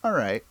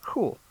 Alright,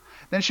 cool.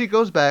 Then she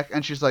goes back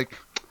and she's like,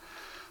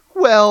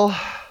 well,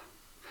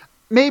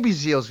 maybe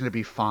Zio's going to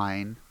be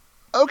fine.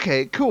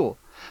 Okay, cool.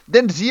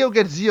 Then Zio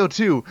gets Zio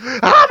too.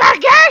 Oh my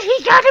god,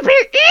 he's going to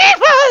be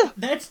evil!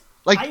 That's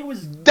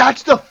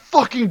the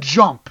fucking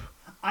jump.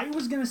 I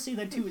was gonna say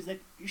that too, is that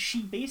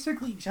she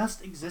basically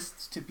just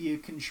exists to be a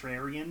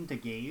contrarian to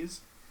gays.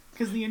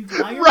 Because the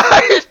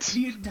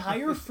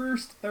entire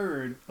first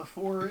third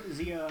before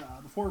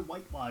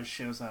Whitewash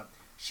shows up,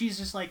 she's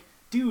just like,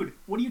 dude,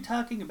 what are you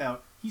talking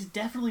about? He's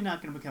definitely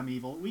not gonna become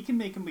evil. We can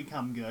make him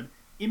become good.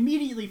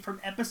 Immediately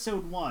from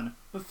episode 1,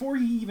 before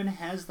he even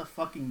has the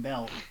fucking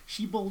belt,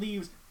 she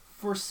believes,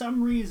 for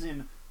some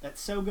reason, that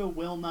Sogo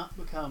will not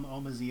become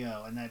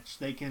Omazeo, and that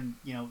they can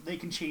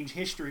change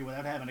history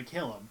without having to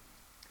kill him.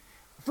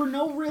 For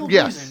no real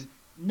reason,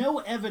 no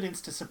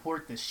evidence to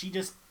support this. She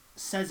just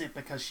says it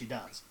because she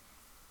does.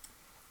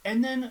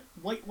 And then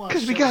Whitewash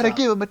shows up. Because we gotta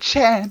give him a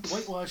chance.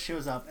 Whitewash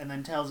shows up and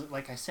then tells it,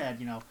 like I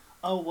said,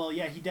 oh, well,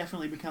 yeah, he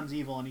definitely becomes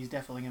evil and he's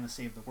definitely going to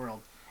save the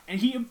world.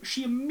 And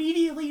she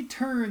immediately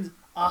turns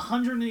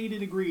 180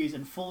 degrees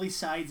and fully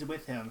sides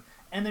with him.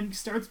 And then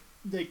starts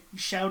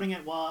shouting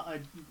at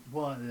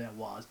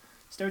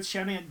starts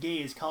shouting at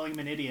Gaze, calling him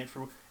an idiot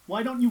for...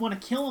 Why don't you want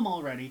to kill him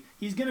already?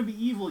 He's gonna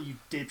be evil, you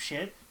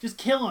dipshit. Just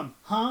kill him,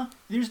 huh?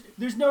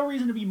 There's no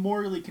reason to be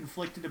morally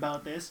conflicted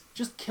about this.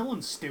 Just kill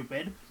him,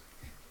 stupid.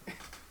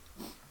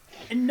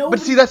 And nobody,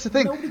 but see, that's the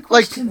thing. Nobody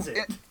questions it.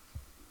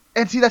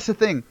 And see, that's the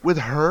thing with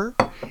her.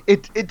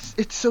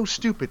 It's so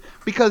stupid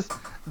because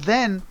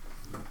then,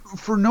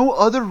 for no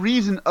other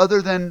reason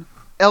other than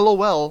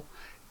LOL,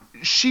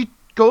 she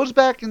goes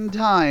back in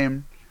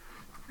time.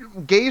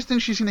 Gaze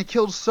thinks she's gonna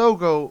kill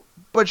Sogo,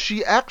 but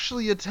she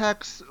actually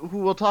attacks, who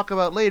we'll talk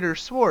about later,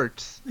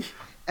 Swartz.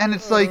 And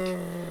it's like,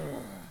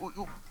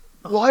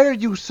 why are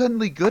you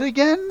suddenly good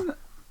again?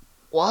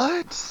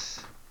 What?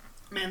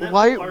 Man,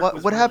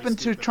 what happened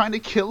to trying to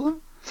kill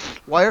him?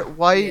 Why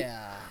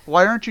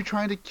aren't you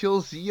trying to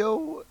kill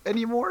Zio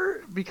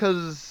anymore?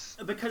 Because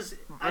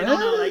I don't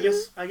know.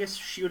 I guess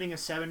shooting a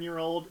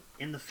 7-year-old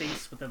in the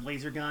face with a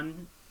laser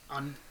gun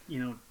on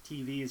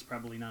TV is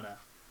probably not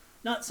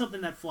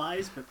something that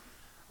flies, but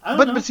I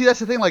don't know. But see, that's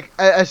the thing. Like,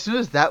 as soon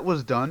as that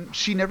was done,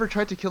 she never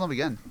tried to kill him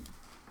again.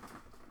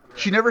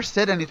 She never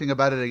said anything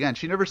about it again.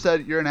 She never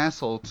said you're an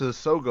asshole to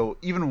Sogo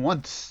even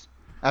once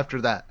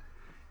after that.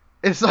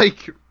 It's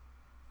like,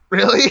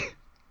 really?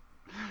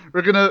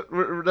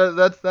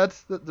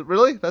 That's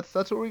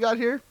what we got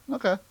here?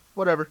 Okay,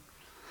 whatever.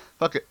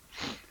 Fuck it.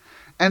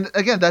 And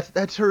again,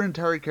 that's her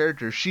entire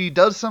character. She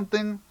does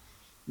something,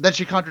 then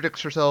she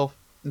contradicts herself.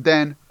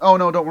 Then, oh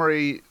no, don't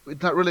worry,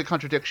 it's not really a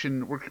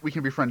contradiction. We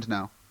can be friends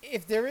now.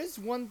 If there is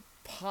one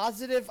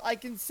positive I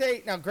can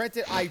say, now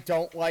granted, I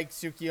don't like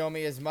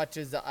Tsukiyomi as much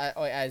as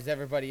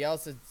everybody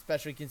else,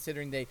 especially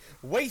considering they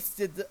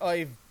wasted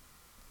a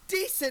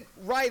decent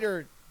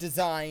writer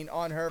design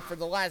on her for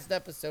the last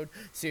episode.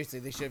 Seriously,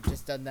 they should have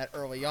just done that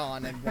early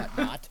on and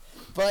whatnot.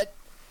 But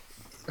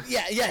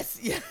yeah, yes,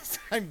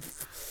 I'm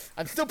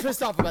still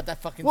pissed off about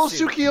that fucking. Well,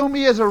 suit.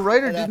 Tsukiyomi as a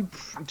writer didn't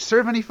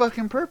serve any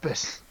fucking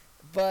purpose.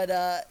 But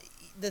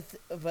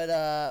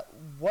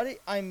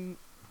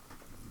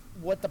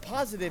what the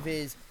positive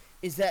is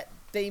that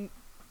they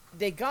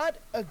got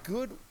a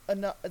good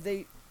enough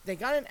they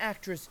got an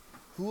actress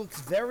who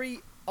looks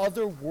very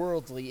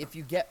otherworldly, if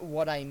you get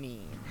what I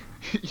mean.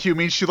 You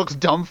mean she looks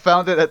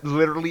dumbfounded at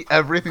literally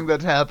everything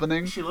that's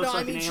happening? She looks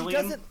like an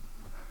alien.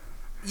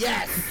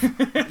 Yes.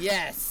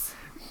 Yes.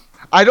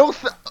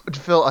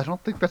 Phil. I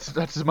don't think that's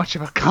as much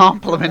of a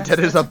compliment as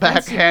it is a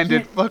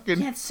backhanded fucking.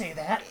 You can't say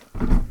that.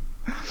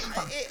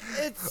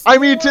 It's I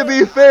mean, to be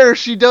more- fair,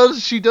 she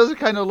does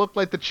kind of look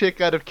like the chick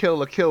out of Kill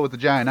la Kill with the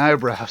giant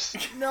eyebrows.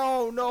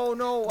 No.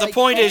 The Like,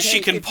 point is, okay, she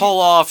can if pull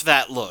off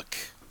that look.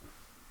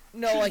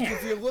 No, like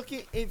if you're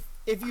looking, if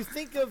you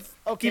think of,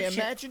 okay, Dipshit.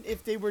 imagine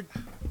if they were.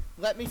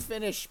 Let me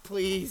finish,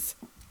 please.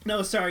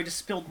 No, sorry, just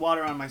spilled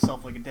water on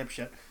myself like a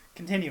dipshit.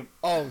 Continue.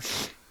 Oh,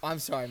 I'm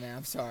sorry, man.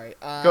 I'm sorry.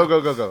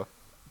 Go.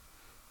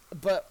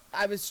 But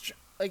I was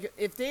like,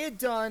 if they had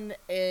done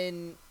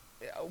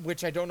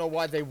which I don't know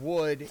why they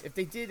would, if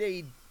they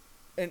did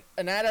an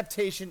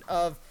adaptation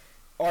of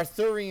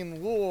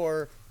Arthurian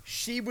lore,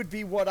 she would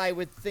be what I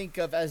would think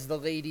of as the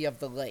Lady of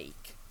the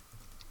Lake.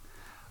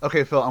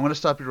 Okay, Phil, I'm gonna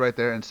stop you right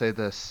there and say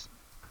this.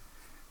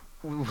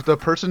 The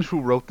person who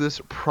wrote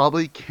this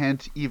probably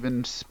can't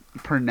even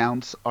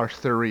pronounce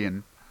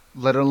Arthurian,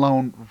 let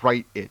alone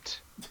write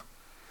it.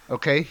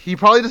 Okay? He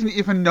probably doesn't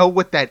even know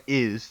what that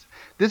is.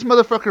 This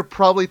motherfucker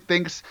probably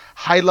thinks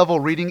high-level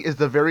reading is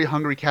the very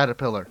hungry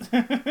caterpillar.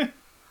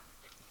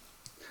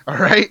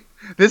 Alright?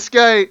 This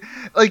guy,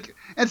 like,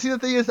 and see the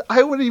thing is,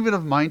 I wouldn't even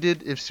have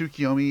minded if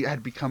Tsukiyomi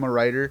had become a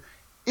writer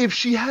if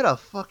she had a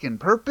fucking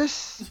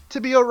purpose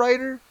to be a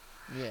writer.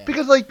 Yeah.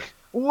 Because, like,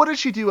 what did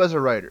she do as a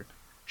writer?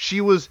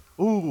 She was,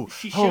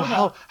 She showed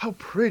up. how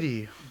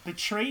pretty.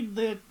 Betrayed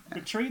the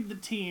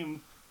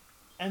team,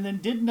 and then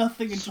did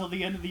nothing until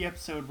the end of the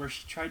episode where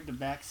she tried to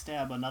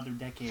backstab another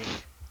decade,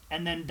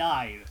 and then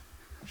died.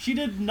 She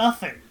did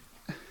nothing.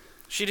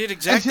 She did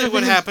exactly the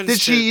what thing is, happens did to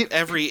she-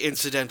 every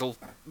incidental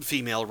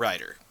female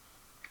writer.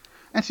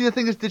 And see, the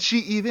thing is, did she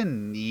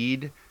even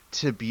need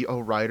to be a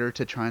writer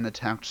to try and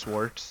attack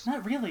Swartz?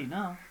 Not really,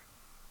 no.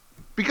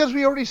 Because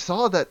we already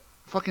saw that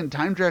fucking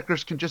time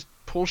trackers can just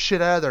pull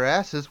shit out of their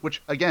asses,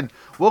 which, again,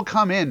 we'll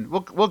come in.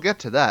 We'll get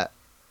to that.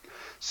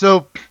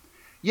 So,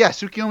 yeah,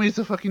 Tsukiyomi's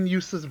a fucking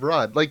useless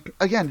broad. Like,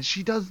 again,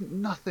 she does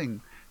nothing.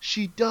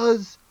 She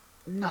does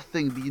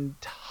nothing. The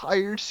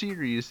entire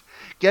series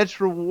gets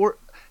reward.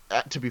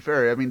 To be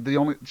fair, I mean,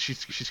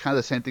 she's kind of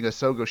the same thing as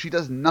Sogo. She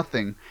does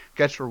nothing,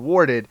 gets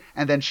rewarded,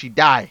 and then she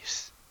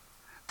dies.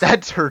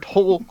 That's her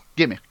whole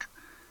gimmick.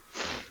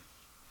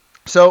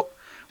 So,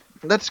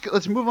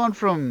 let's move on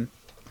from.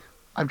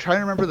 I'm trying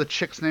to remember the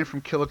chick's name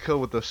from Kill la Kill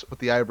with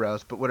the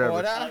eyebrows, but whatever.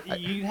 Ora?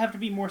 You have to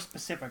be more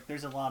specific.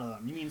 There's a lot of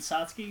them. You mean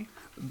Satsuki?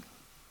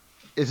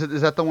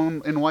 Is that the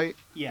one in white?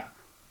 Yeah.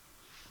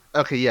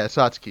 Okay, yeah,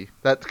 Satsuki.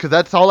 Because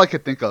that's all I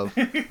could think of,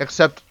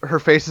 except her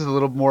face is a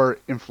little more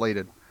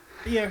inflated.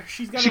 Yeah,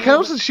 she's got. She kind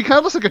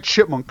of looks like a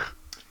chipmunk.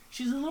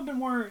 She's a little bit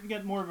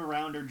got more of a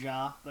rounder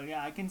jaw, but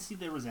yeah, I can see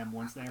the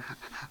resemblance there.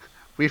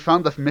 We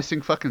found the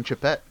missing fucking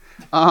chipette.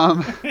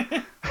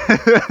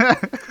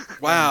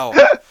 Wow.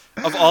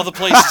 Of all the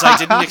places I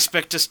didn't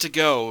expect us to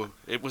go,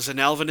 it was an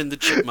Alvin and the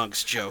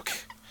Chipmunks joke.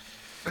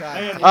 I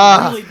am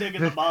Ah. really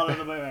digging the bottom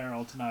of the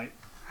barrel tonight.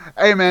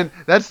 Hey man,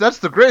 that's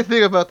the great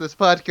thing about this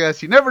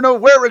podcast. You never know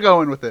where we're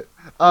going with it.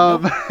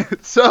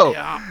 So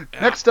Yeah.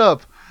 next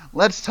up,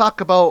 let's talk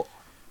about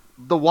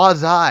the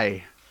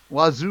Wazai,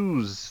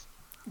 Wazoos,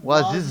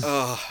 Waziz,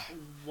 Ugh.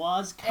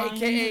 Was kind.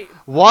 AKA,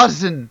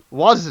 Wazins.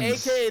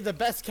 AKA the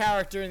best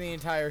character in the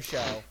entire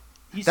show.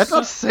 He's That's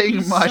not saying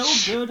he's much.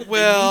 So good,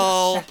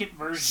 Well, they need a second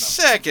version of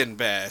second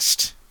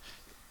best. him.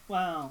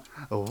 Wow.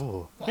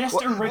 Oh, Best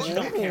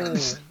original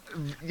character.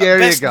 there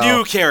Best you go.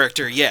 new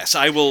character, yes.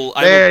 I will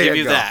There give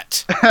you you go.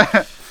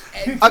 that.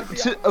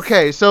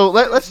 Okay, so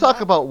let's talk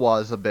about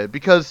Waz a bit,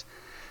 because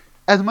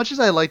as much as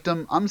I liked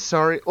him, I'm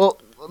sorry. Well,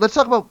 let's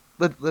talk about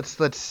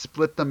let's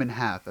split them in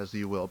half, as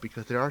you will,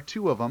 because there are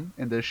two of them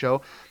in this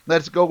show.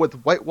 Let's go with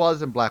White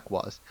Waz and Black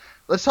Waz.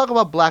 Let's talk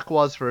about Black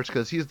Waz first,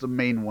 because he's the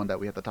main one that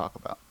we have to talk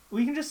about.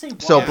 We can just say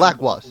So, Waz Black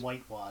and Waz.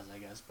 White Waz, I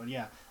guess, but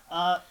yeah.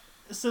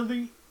 So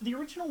the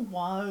original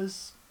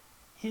Waz,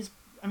 he's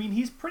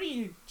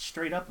pretty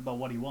straight up about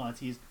what he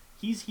wants.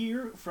 He's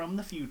here from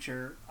the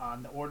future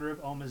on the order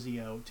of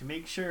Omazeo to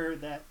make sure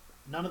that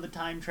none of the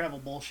time travel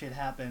bullshit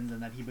happens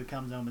and that he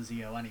becomes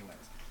Omazeo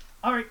anyways.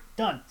 All right,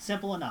 done.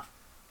 Simple enough.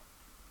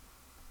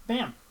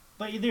 Bam.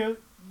 But there.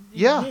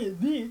 Yeah.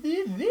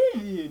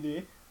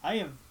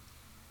 I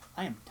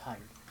am tired.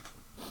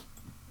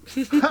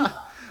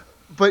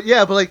 But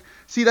yeah, but like,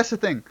 see, that's the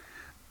thing.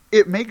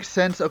 It makes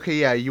sense. Okay,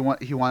 yeah, he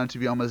wanted to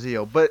be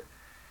Omazeo, but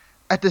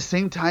at the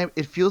same time,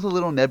 it feels a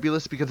little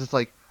nebulous, because it's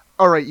like,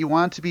 all right, you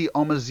want it to be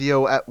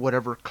Omazeo at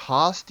whatever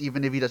cost,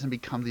 even if he doesn't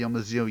become the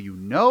Omazeo you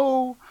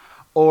know,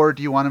 or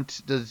do you want him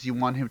to? Does you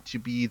want him to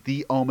be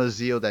the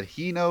Omazeo that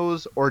he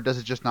knows, or does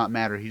it just not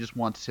matter? He just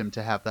wants him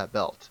to have that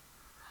belt.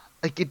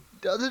 Like, it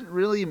doesn't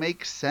really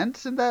make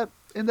sense in that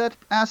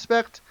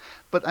aspect.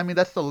 But I mean,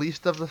 that's the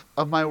least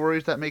of my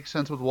worries that makes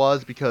sense with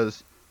Waz,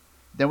 because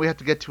then we have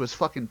to get to his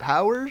fucking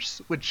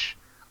powers, which,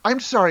 I'm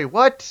sorry,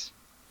 what?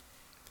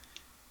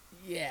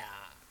 Yeah.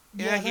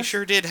 Yeah, he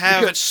sure did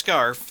have a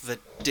scarf that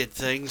did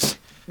things.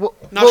 Well,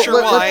 Not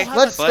sure why,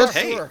 let's but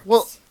hey.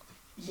 well,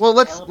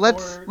 let's Teleport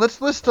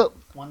list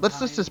one list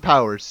his time.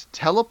 powers.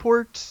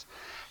 Teleport,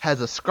 has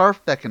a scarf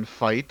that can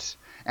fight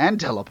and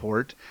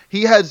teleport.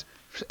 He has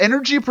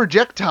energy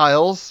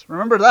projectiles.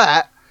 Remember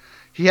that.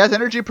 He has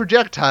energy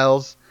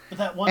projectiles, But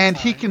that one and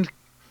time,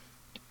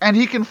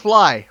 he can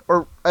fly,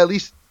 or at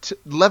least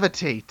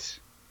levitate.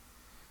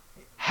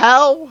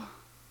 How?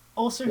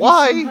 Also,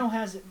 Why? he somehow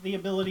has the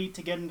ability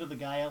to get into the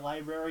Gaia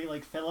library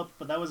like Philip,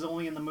 but that was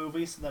only in the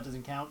movie, so that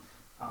doesn't count.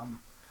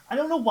 I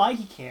don't know why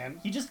he can.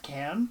 He just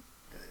can.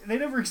 They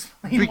never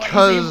explain why he's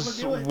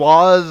Because able to do it.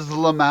 was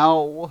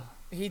Lamau.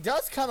 He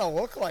does kind of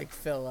look like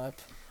Philip.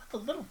 A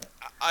little bit.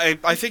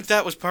 I think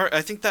that was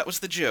I think that was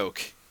the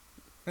joke.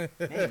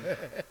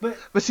 But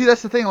But see,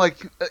 that's the thing. Like,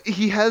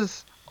 he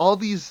has all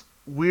these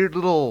weird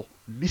little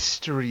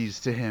mysteries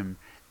to him.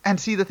 And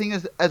see, the thing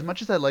is, as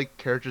much as I like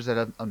characters that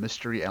have a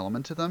mystery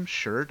element to them,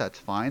 sure, that's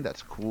fine,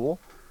 that's cool.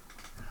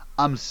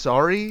 I'm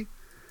sorry,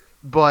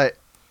 but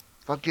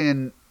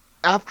fucking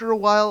after a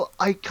while,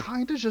 I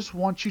kind of just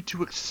want you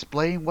to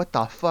explain what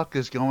the fuck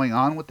is going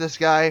on with this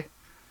guy.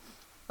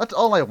 That's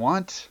all I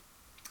want.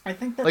 I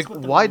think that's Like,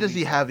 what the why does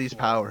he movies have are these for.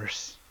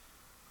 powers?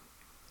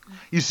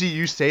 You see,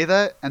 you say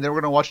that, and then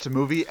we're gonna watch the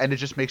movie, and it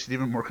just makes it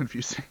even more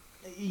confusing.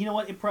 You know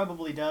what? It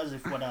probably does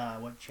if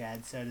what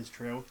Chad said is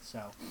true.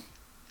 So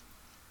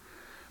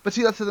But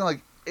see, that's the thing.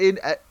 Like in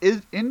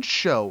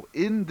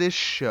this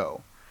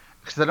show,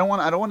 because I don't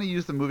want to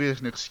use the movie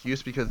as an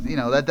excuse because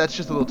that's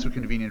just a little too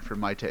convenient for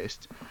my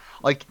taste.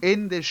 Like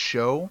in this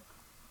show,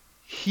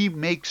 he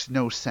makes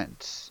no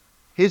sense.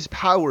 His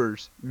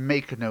powers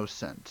make no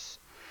sense.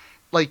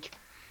 Like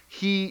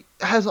he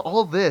has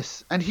all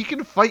this, and he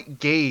can fight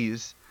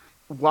gays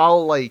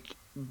while like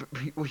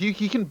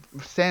he can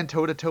stand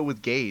toe to toe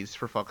with gays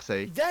for fuck's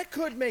sake. That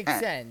could make Eh.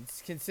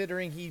 sense,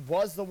 considering he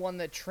was the one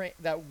that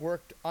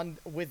worked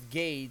with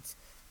Gates,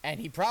 and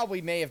he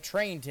probably may have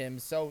trained him.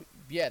 So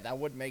yeah, that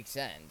would make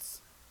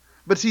sense.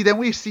 But see, then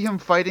we see him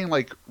fighting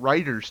like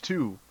riders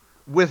too,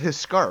 with his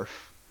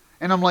scarf,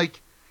 and I'm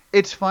like,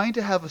 it's fine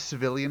to have a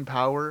civilian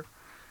power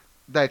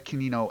that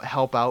can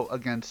help out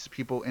against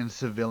people in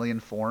civilian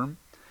form,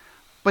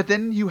 but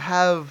then you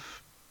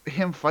have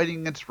him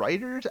fighting against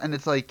riders, and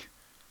it's like,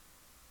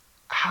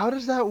 how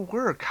does that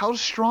work? How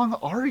strong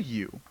are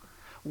you?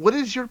 What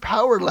is your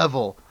power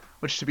level?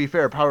 Which, to be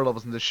fair, power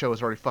levels in this show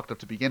is already fucked up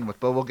to begin with,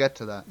 but we'll get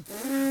to that.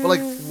 But,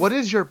 like, what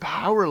is your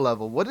power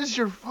level? What is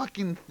your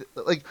fucking...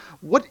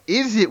 what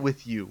is it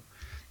with you?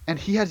 And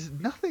he has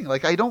nothing.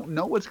 Like, I don't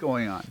know what's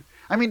going on.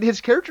 I mean, his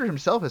character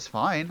himself is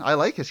fine. I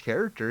like his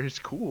character. He's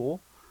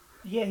cool.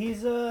 yeah,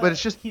 he's But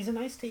it's just... he's a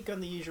nice take on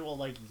the usual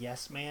like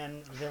yes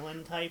man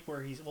villain type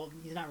where he's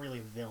not really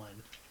a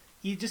villain.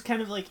 He just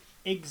kind of like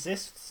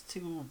exists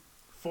to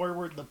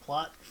forward the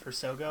plot for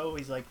Sogo.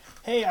 He's like,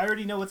 hey, I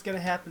already know what's gonna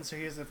happen, so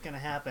here's what's gonna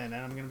happen, and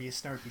I'm gonna be a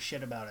snarky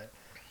shit about it.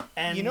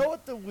 And You know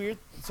what the weird?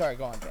 Sorry,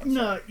 go on, James.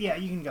 No, yeah,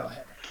 you can go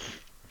ahead.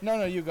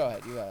 No, you go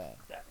ahead. You go ahead.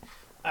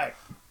 All right.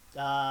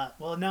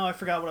 Well, now I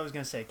forgot what I was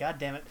gonna say. God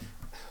damn it.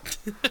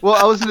 Well,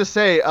 I was gonna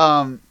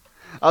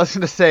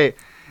say,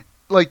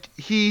 like,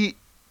 he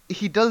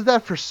does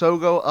that for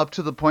Sogo up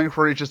to the point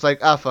where he's just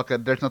like, fuck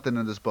it, there's nothing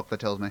in this book that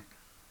tells me.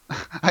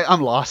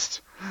 I'm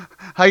lost.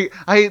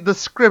 The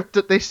script,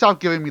 they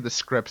stopped giving me the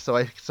script, so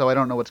I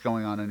don't know what's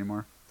going on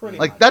anymore. Pretty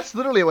Like, much. that's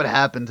literally what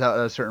happens at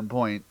a certain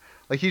point.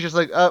 Like, he's just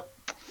like,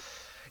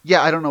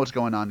 yeah, I don't know what's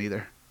going on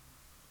either.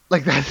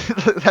 Like,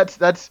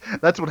 that's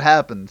what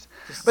happens.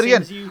 Just But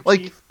again, seems you,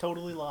 like, Chief,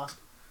 totally lost.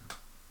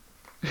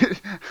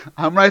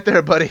 I'm right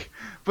there, buddy.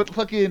 But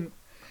fucking,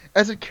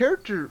 as a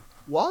character,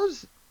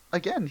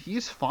 again,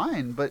 he's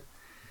fine, but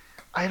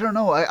I don't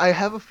know. I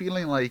have a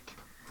feeling like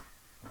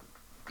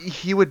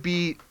he would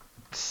be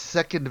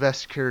second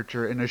best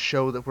character in a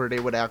show where they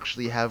would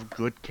actually have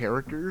good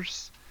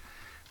characters.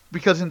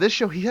 Because in this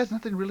show, he has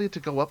nothing really to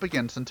go up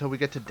against until we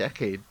get to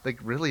Decade. Like,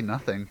 really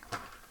nothing.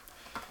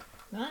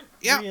 Not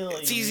Yeah, really.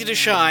 it's easy to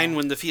shine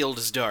when the field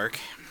is dark.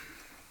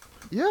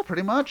 Yeah,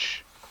 pretty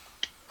much.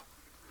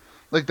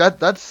 Like,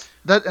 that's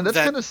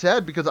kind of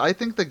sad because I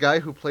think the guy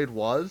who played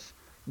Waz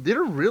did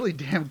a really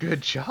damn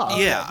good job.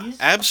 Yeah, he's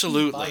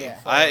absolutely. by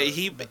far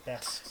He the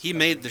best he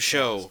made the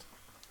show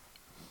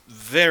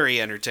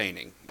very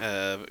entertaining.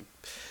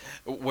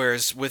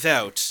 Whereas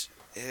without,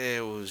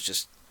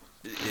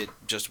 it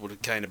just would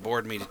have kind of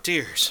bored me to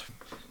tears.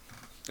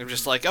 I'm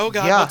just like, oh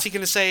god, Yeah. what's he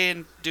gonna say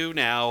and do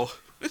now?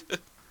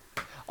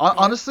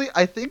 Honestly,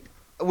 I think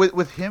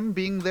with him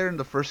being there in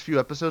the first few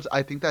episodes,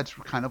 I think that's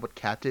kind of what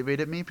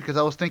captivated me because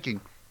I was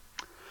thinking,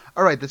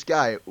 all right, this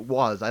guy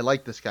I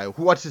like this guy.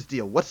 What's his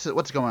deal? What's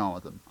going on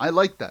with him? I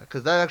like that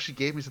because that actually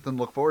gave me something to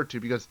look forward to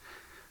because,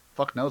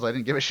 fuck knows, I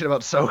didn't give a shit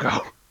about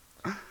Sogo.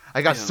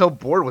 I got Yeah. so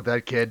bored with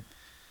that kid.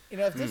 You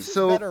know, if this was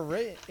So- better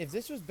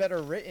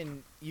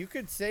written, you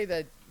could say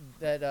that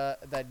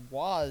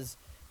Waz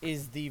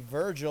is the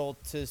Virgil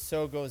to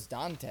Sogo's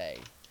Dante.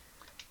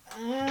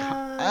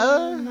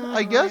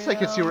 I guess I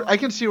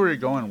can see where you're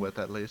going with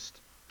at least.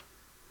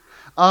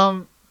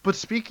 But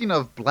speaking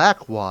of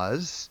Black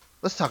Waz,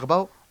 let's talk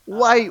about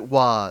White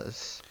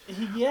Waz.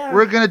 Yeah.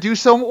 We're gonna do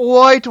some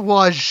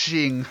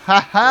whitewashing.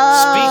 Ha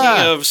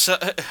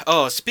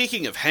ha.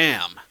 Speaking of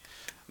ham,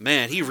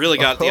 Man, he really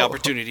got the Oh.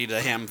 opportunity to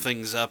ham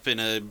things up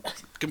in a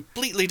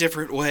completely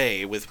different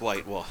way with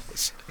White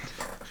Walls.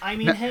 I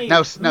mean, Now- hey, now-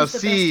 who's now the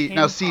see- best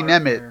now hand see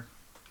partner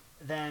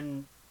Nemeth.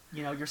 Than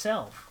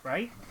yourself,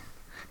 right?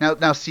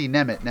 Now see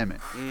Nemeth.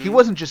 He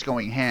wasn't just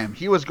going ham.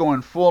 He was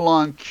going full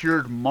on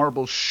cured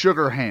marble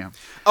sugar ham.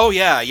 Oh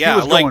yeah,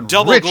 was like going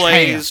double rich ham.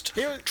 glazed,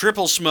 He was-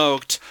 triple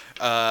smoked,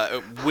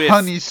 with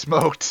Honey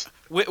smoked.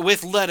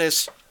 with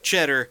lettuce,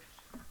 cheddar,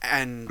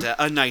 and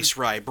a nice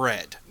rye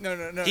bread. No.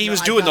 He no,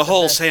 was I doing got the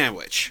whole best.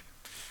 sandwich.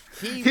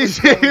 He He's was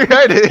going,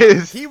 right. It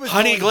is. he was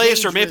Honey going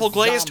glazed or dangerous maple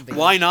glazed? zombie.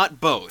 Why not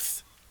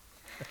both?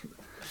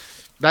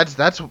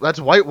 That's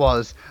White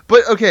Walls.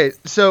 But okay,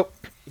 so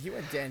He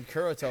went Dan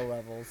Kuroto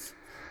levels.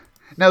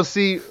 now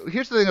see,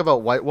 here's the thing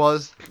about White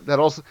Walls that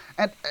also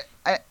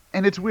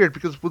and it's weird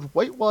because with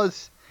White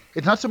Walls,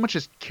 it's not so much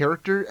his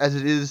character as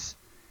it is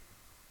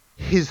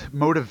his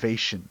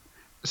motivation.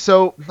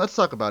 So let's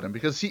talk about him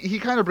because he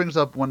kind of brings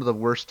up one of the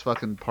worst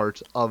fucking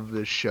parts of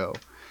this show,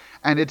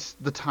 and it's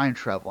the time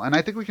travel. And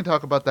I think we can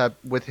talk about that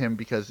with him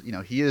because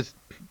he is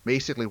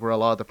basically where a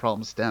lot of the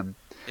problems stem.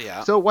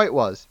 Yeah. So White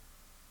was.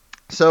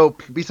 So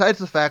besides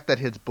the fact that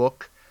his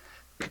book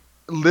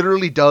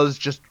literally does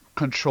just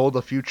control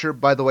the future.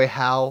 By the way,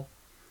 how?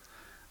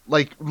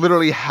 Like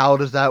literally, how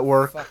does that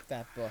work? Fuck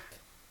that book.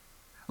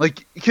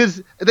 Like,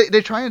 because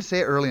they try and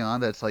say early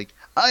on that it's like,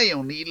 I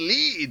only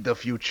lead the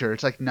future.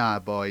 It's like, nah,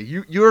 boy,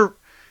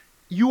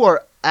 you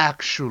are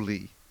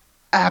actually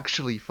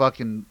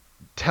fucking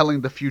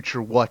telling the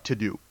future what to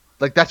do.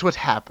 Like, that's what's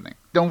happening.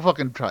 Don't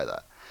fucking try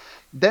that.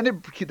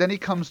 Then he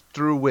comes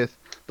through with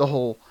the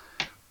whole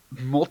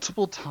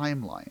multiple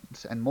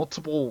timelines and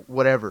multiple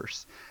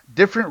whatevers,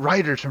 different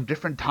writers from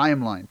different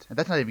timelines, and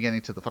that's not even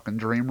getting to the fucking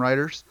dream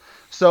writers.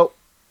 So,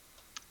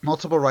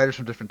 multiple writers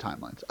from different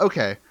timelines.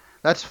 Okay,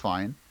 that's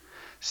fine.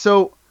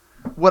 So,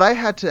 what I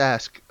had to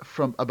ask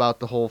about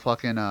the whole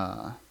fucking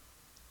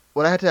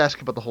what I had to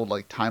ask about the whole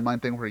like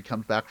timeline thing where he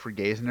comes back for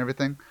gays and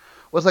everything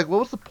was like, what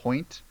was the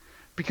point?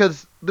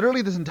 Because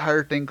literally this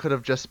entire thing could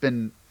have just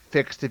been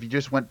fixed if you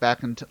just went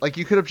back into like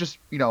you could have just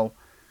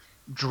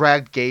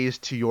dragged gays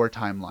to your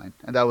timeline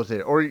and that was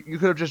it, or you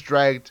could have just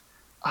dragged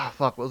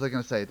what was I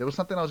gonna say? There was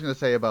something I was gonna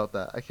say about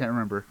that. I can't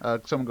remember.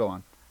 Someone go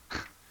on.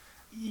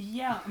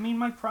 Yeah, I mean,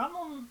 my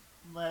problem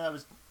that I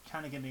was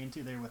kind of getting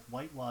into there with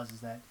White Walls is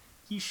that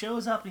he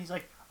shows up and he's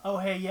like, oh,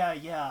 hey,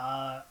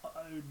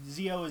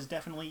 Zio is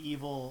definitely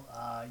evil.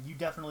 You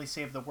definitely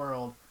saved the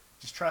world.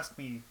 Just trust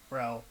me,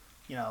 bro.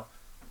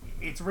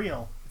 It's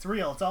real. It's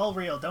real. It's all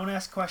real. Don't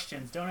ask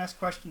questions. Don't ask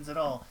questions at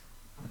all.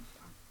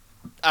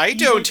 I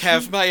don't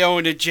have my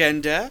own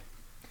agenda.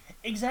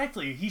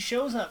 Exactly. He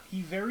shows up.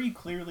 He very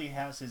clearly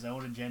has his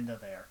own agenda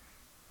there.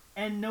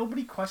 And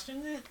nobody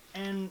questions it.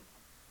 And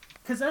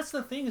because that's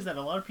the thing is that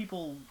a lot of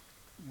people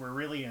were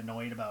really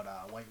annoyed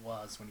about White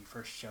Walls when he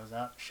first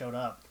showed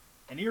up.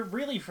 And you're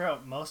really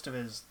throughout most of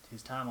his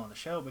time on the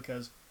show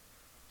because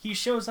he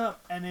shows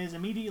up and is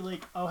immediately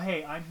like, oh,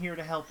 hey, I'm here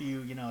to help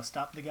you,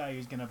 stop the guy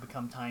who's going to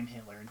become Time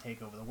Hitler and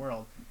take over the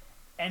world.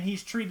 And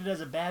he's treated as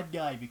a bad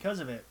guy because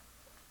of it.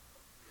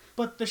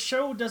 But the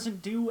show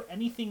doesn't do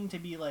anything to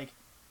be like,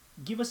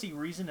 give us a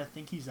reason to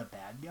think he's a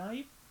bad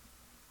guy.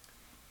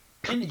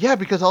 And Yeah,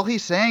 because all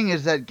he's saying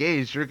is that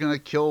gays, you're gonna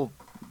kill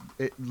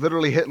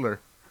literally Hitler.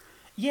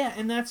 yeah,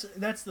 and that's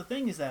the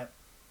thing is that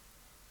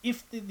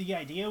if the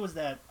idea was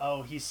that,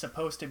 oh, he's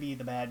supposed to be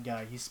the bad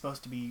guy, he's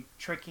supposed to be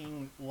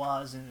tricking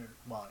Waz,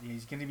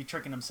 he's going to be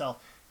tricking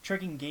himself,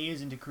 tricking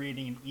gays into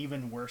creating an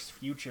even worse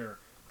future,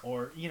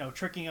 or,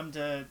 tricking them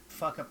to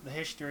fuck up the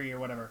history or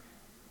whatever.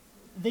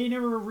 They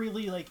never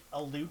really,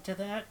 allude to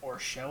that or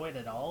show it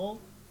at all.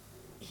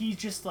 He's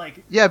just,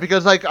 Yeah,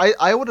 because,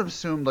 I would have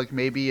assumed,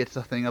 maybe it's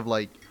a thing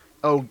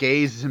of,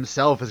 Gaze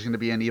himself is going to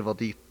be an evil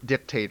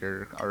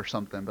dictator or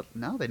something. But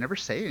no, they never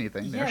say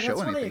anything. They yeah, never that's show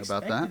what I anything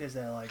about expected that. is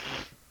that,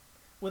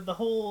 with the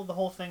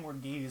whole thing where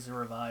Gaze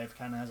Revive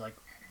kind of has,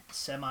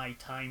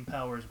 semi-time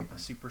powers with the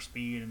super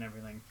speed and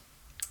everything.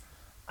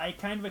 I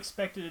kind of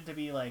expected it to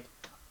be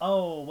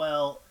oh,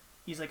 well,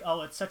 he's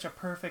oh, it's such a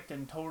perfect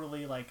and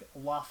totally,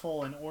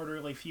 lawful and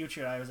orderly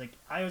future.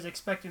 I was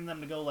expecting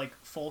them to go,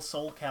 full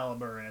Soul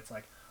Calibur, and it's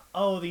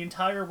oh, the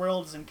entire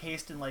world is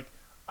encased in,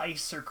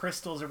 ice or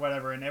crystals or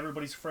whatever, and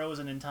everybody's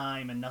frozen in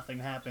time and nothing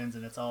happens,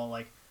 and it's all,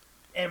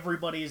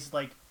 everybody's,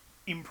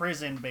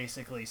 imprisoned,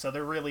 basically, so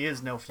there really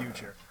is no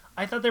future.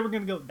 I thought they were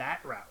going to go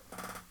that route.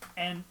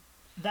 And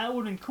that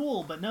would have been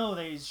cool, but no,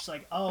 they just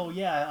oh,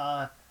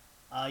 yeah,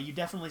 you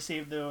definitely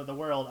saved the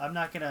world. I'm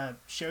not going to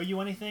show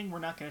you anything. We're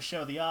not going to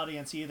show the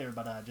audience either,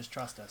 but just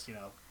trust us,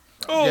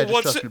 Oh, Yeah,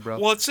 just trust me, bro.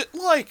 what's it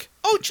like?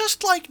 Oh,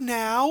 just like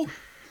now.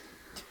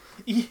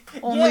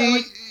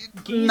 Only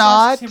Gaze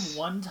not. asks him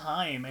one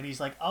time, and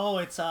he's oh,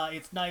 it's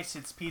nice,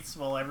 it's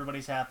peaceful,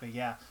 everybody's happy,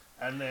 yeah.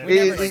 And then We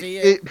never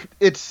see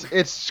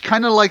It's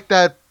kind of like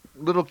that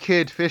little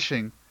kid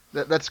fishing.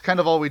 That's kind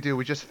of all we do.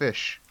 We just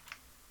fish.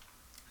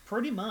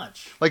 pretty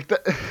much. Okay,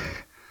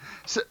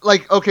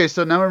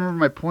 so now I remember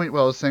my point.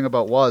 What I was saying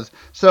about was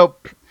so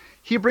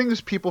he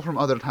brings people from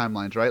other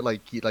timelines,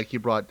 right? He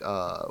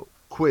brought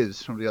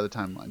Quiz from the other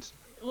timelines.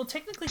 Well,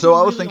 technically, So he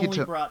I was really thinking only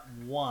to- brought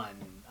one.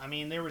 I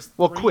mean, there was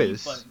Well, three,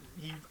 Quiz. but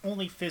he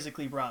only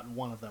physically brought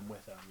one of them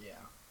with him. Yeah.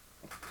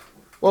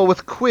 Well,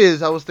 with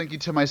Quiz, I was thinking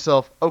to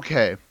myself,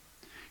 okay,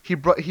 he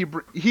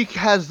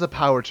has the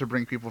power to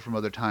bring people from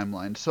other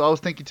timelines. So I was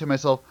thinking to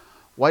myself,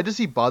 why does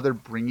he bother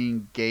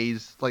bringing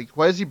gays? Like,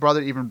 why does he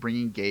bother even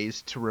bringing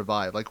gays to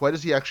revive? Like, why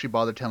does he actually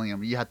bother telling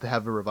him you have to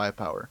have the revive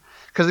power?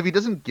 Because if he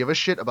doesn't give a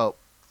shit about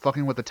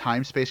fucking with the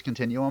time-space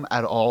continuum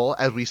at all,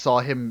 as we saw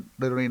him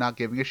literally not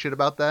giving a shit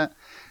about that,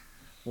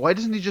 why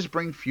doesn't he just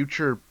bring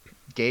future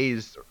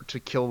gays to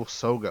kill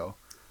Sogo?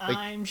 Like,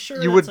 I'm sure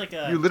you that's would- like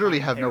a you literally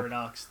time have no-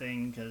 paradox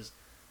thing, because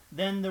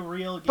then the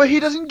real gays... But he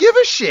doesn't give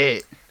a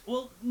shit.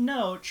 Well,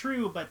 no,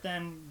 true, but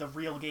then the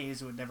real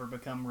gays would never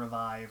become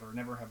revive or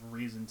never have a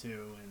reason to,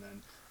 and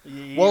then...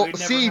 you Well, would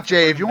never see, have to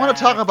Jay, bring if you them want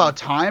to talk back about and-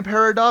 time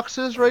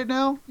paradoxes right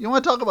now, you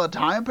want to talk about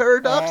time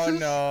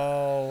paradoxes?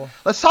 Oh no.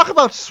 Let's talk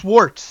about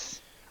Swartz.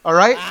 All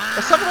right,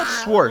 let's talk about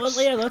Swartz.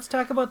 Well, yeah, let's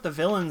talk about the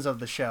villains of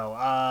the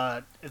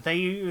show.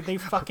 They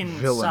fucking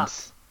Villains.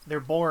 suck.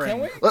 They're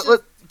boring.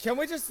 Can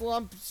we just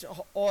lump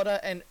Oda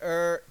and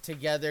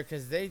together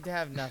because they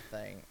have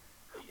nothing?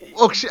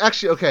 Oh,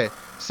 actually, okay.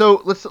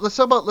 So let's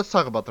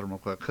talk about them real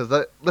quick, because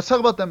let's talk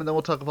about them, and then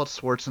we'll talk about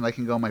Swartz, and I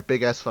can go on my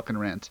big ass fucking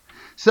rant.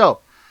 So,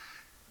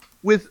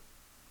 with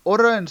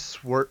Oda and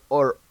Swartz,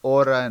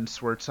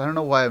 I don't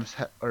know why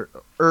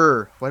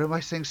why am I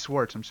saying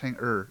Swartz? I'm saying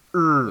At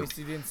least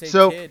you didn't say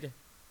So- kid.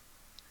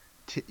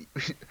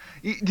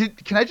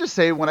 Can I just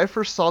say, when I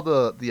first saw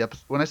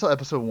when I saw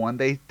episode 1,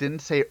 they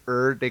didn't say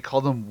they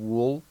called them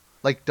Wool,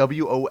 like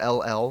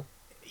Woll.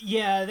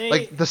 Yeah, they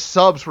Like the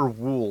subs were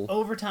Wool.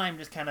 over time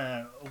just kind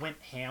of went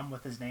ham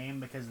with his name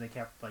because they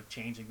kept like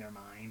changing their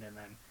mind, and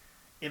then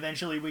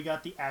eventually we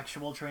got the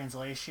actual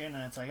translation,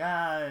 and it's like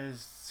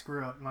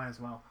screw it, might as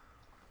well.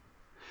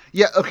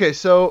 Yeah, okay,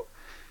 so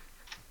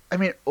I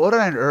mean, Oda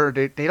and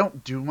they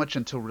don't do much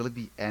until really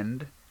the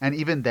end, and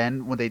even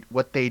then,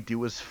 what they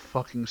do is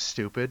fucking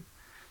stupid.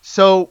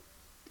 So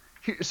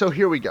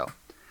here we go.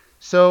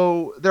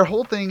 So their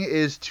whole thing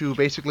is to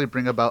basically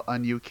bring about a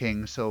new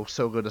king, so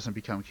Sogo doesn't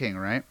become king,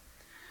 right?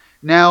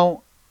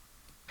 Now,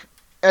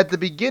 at the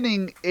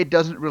beginning, it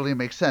doesn't really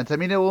make sense. I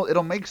mean,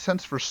 it'll make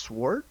sense for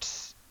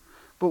Swartz,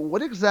 but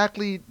what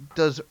exactly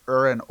does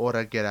and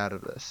Oda get out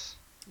of this?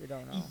 We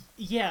don't know.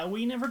 Yeah,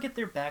 we never get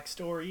their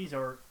backstories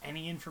or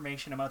any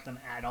information about them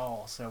at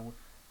all. So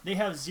they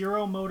have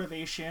zero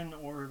motivation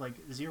or like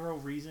zero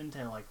reason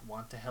to like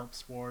want to help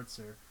Swartz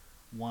or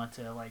want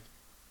to like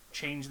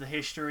change the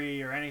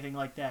history or anything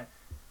like that.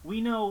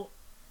 We know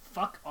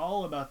fuck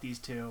all about these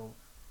two.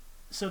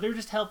 So they're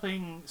just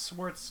helping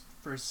Swartz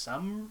for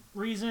some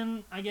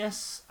reason, I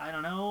guess. I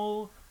don't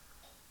know.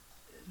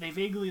 They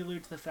vaguely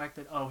allude to the fact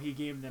that he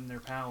gave them their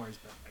powers,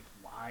 but like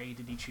why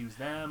did he choose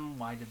them?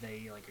 Why did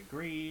they like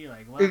agree?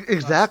 Like what the fuck's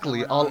Exactly.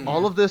 going All on all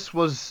here? of this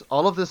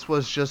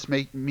was just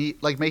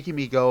making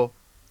me go,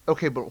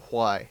 okay, but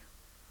why?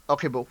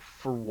 Okay, but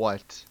for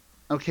what?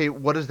 Okay,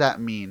 what does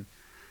that mean?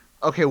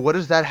 Okay, what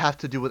does that have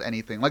to do with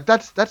anything? Like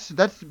that's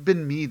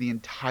been me the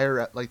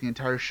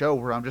entire show,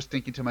 where I'm just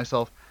thinking to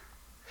myself,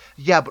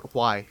 yeah, but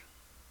why?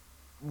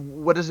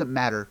 What does it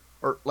matter?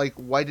 Or like,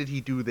 why did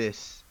he do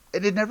this?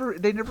 And they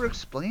never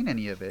explain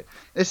any of it,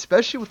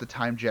 especially with the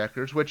time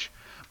jackers. Which,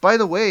 by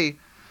the way,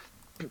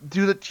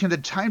 can the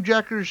time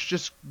jackers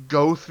just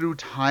go through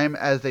time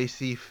as they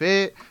see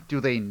fit? Do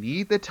they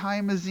need the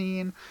time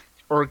machine,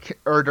 or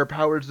are their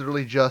powers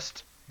literally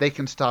just they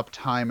can stop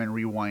time and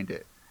rewind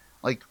it?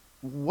 Like,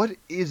 what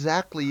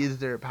exactly is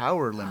their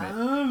power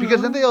limit?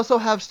 Because then they also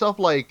have stuff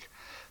like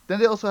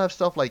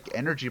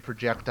energy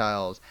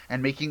projectiles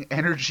and making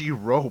energy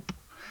rope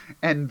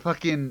and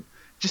fucking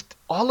just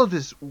all of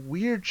this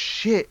weird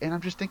shit. And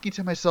I'm just thinking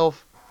to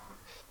myself,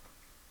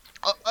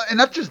 and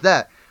not just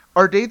that,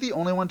 are they the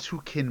only ones who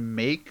can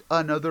make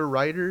another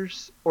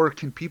writers, or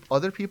can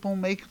other people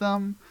make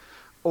them,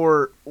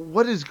 or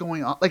what is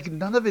going on? Like,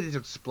 none of it is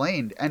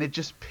explained, and it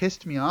just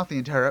pissed me off the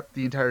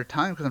entire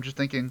time, because I'm just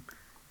thinking,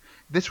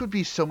 this would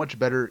be so much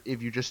better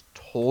if you just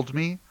told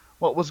me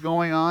what was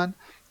going on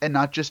and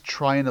not just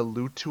try and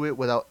allude to it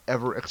without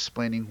ever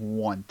explaining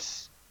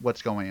once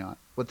what's going on,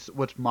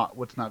 what's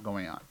not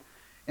going on.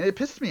 And it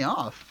pissed me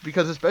off,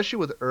 because especially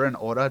with and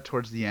Oda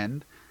towards the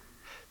end,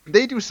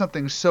 they do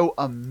something so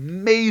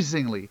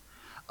amazingly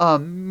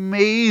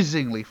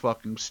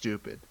fucking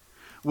stupid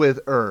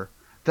with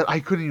that I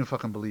couldn't even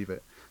fucking believe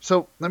it.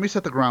 So let me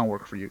set the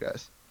groundwork for you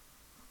guys.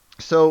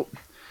 So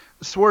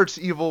Swartz,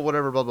 evil,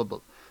 whatever, blah blah blah.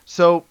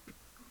 So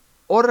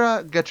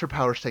Oda gets her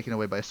powers taken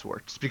away by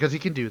Swartz, because he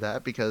can do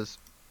that, because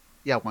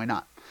yeah, why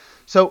not?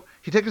 So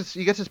he gets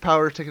his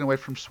powers taken away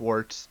from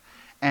Swartz,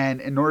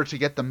 and in order to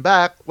get them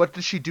back, what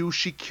does she do?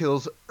 She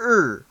kills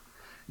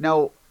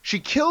Now, she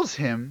kills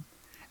him,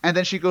 and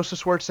then she goes to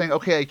Swartz saying,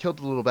 okay, I killed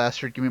the little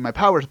bastard, give me my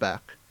powers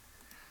back.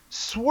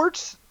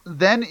 Swartz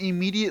then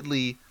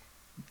immediately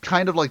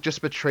kind of like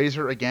just betrays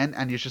her again,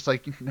 and he's just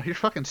like, no, you're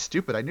fucking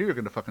stupid, I knew you were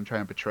going to fucking try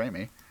and betray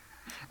me.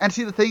 And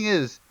see, the thing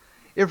is,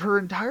 if her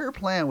entire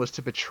plan was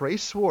to betray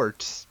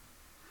Swartz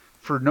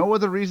for no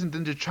other reason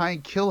than to try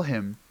and kill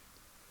him,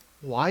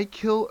 why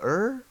kill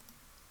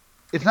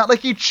It's not like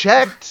he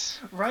checked.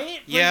 Right?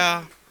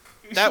 Yeah,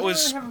 Like, that she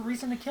was doesn't have a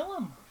reason to kill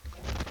him.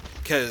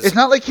 because It's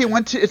not like he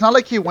went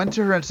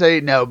to her and say,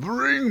 "Now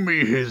bring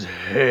me his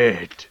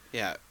head."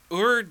 yeah,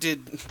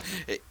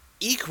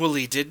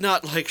 equally did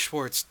not like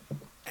Schwartz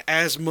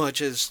as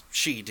much as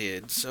she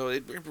did, so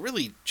it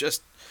really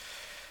just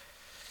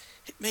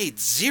it made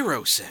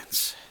zero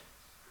sense.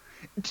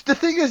 The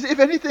thing is, if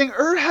anything,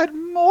 had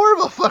more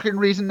of a fucking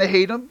reason to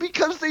hate him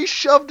because they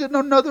shoved in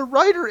another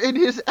writer in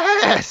his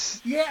ass.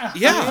 Yeah.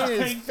 Yeah,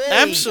 Like,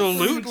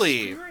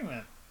 absolutely.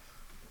 experiment.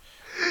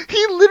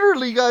 He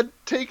literally got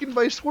taken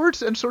by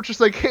Schwartz, and Schwartz just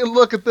like, "Hey,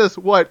 look at this.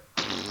 What?"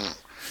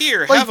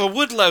 Here, Like- have a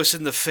woodlouse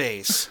in the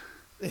face.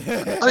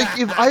 Like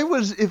if I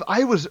was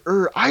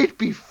I'd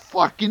be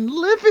fucking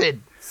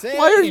livid.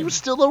 Why are you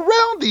still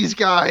around these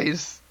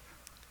guys?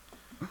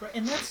 Right,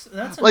 and that's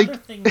Like- another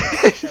thing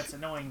that's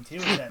annoying too,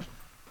 is that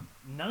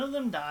none of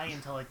them die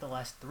until like the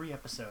last 3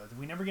 episodes.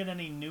 We never get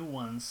any new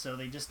ones, so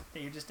they just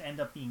end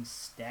up being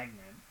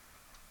stagnant.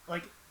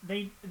 Like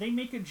they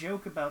make a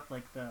joke about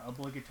like the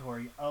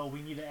obligatory, oh,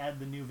 we need to add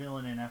the new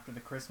villain in after the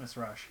Christmas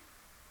rush,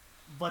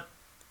 but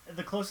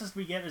the closest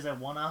we get is a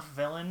one-off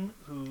villain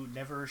who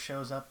never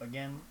shows up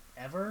again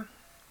ever.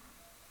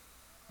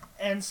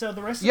 And so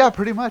the rest Yeah, of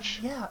pretty much.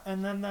 yeah,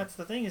 and then that's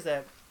the thing, is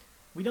that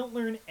we don't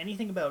learn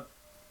anything about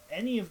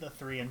any of the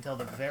 3 until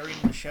the very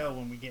end of the show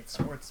when we get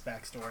Swartz's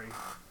backstory.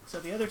 So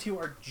the other 2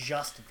 are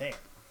just there.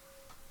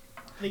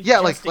 They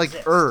Yeah, just like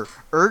exist.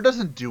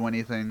 doesn't do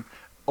anything.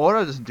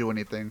 Aura doesn't do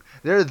anything.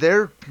 They're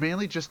there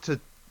mainly just to.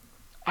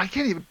 I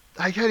can't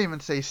even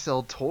say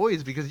sell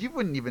toys, because you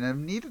wouldn't even have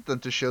needed them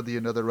to show the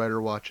another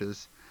writer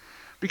watches,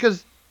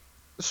 because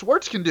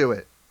Schwartz can do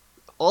it.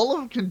 All of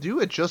them can do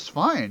it just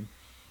fine.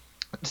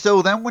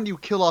 So then when you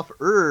kill off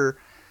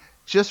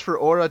just for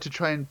Aura to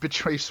try and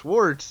betray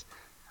Schwartz,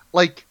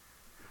 like,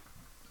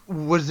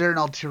 was there an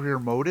ulterior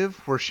motive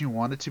where she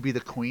wanted to be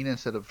the queen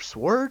instead of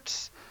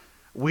Schwartz?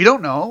 We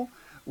don't know.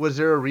 Was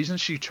there a reason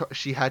she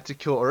had to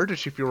kill Did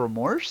she feel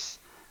remorse?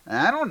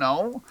 I don't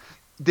know.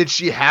 Did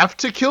she have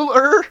to kill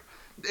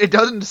It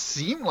doesn't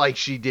seem like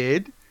she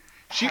did.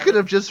 She could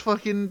have just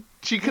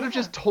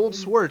just told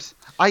Schwartz,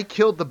 "I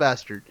killed the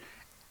bastard."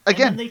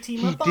 Again, and then they team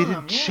he up on didn't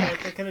him. Yeah, check.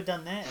 like they could have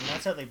done that, and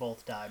that's how they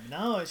both died. But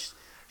no,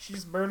 she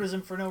just murders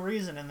him for no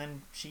reason, and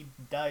then she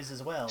dies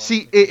as well.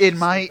 See, It's in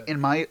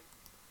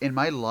stupid.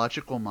 my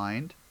logical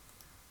mind,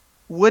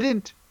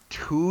 wouldn't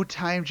 2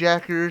 time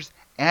jackers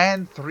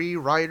and 3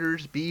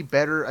 writers be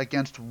better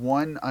against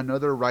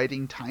another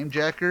writing time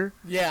jacker?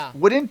 Yeah.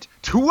 Wouldn't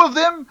 2 of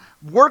them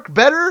work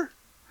better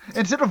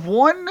instead of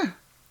 1?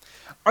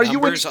 Are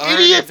Numbers you are an an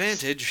idiot?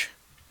 advantage.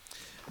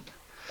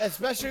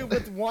 Especially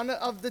with one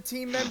of the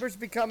team members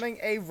becoming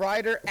a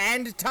rider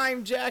and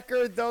time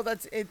jacker, though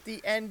that's at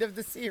the end of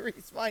the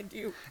series, mind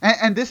you.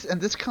 And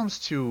this comes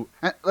to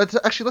let's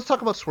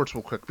talk about Schwartz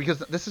real quick, because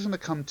this is going to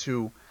come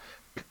to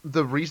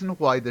the reason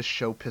why this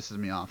show pisses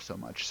me off so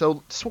much.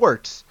 So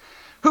Schwartz,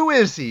 who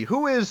is he?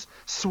 Who is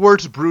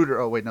Schwartz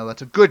Bruder? Oh wait, no,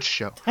 that's a good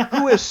show.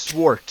 Who is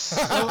Schwartz?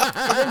 Well, it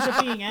ends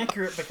up being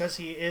accurate because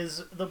he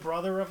is the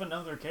brother of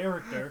another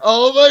character.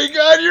 Oh my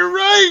God, you're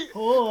right.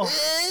 Oh,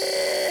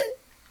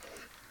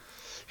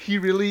 He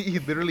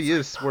literally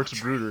is Schwartz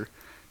Bruder.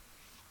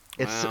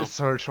 It's Wow. it's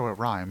sort of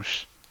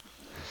rhymes.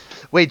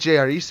 Wait, Jay,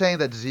 are you saying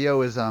that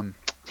Zio is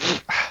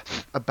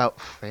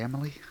about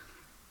family?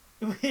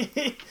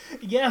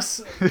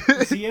 yes,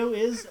 Zio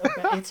is.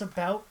 It's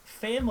about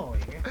family.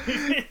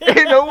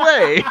 In a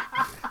way.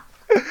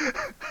 Once,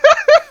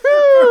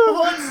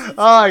 Oh,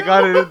 I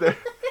got it in there.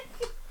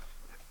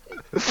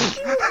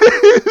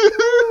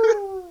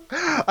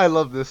 I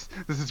love this.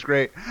 This is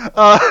great.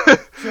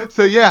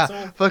 So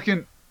yeah,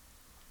 fucking.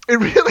 It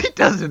really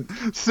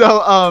doesn't.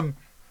 So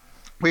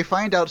we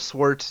find out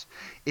Schwartz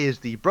is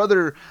the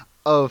brother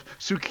of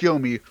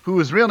Tsukiyomi,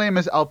 whose real name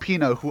is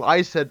Alpina, who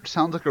I said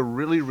sounds like a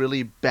really,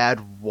 really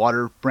bad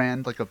water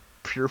brand, like a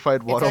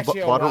purified It's water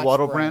actually a watch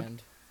water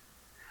brand.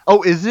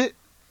 Oh, is it?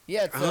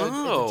 Yeah, it's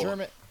Oh. a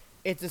German.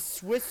 It's a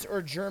Swiss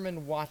or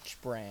German watch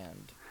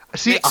brand.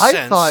 See, Makes I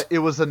sense. thought it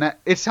was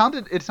it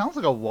sounds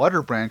like a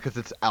water brand because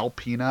it's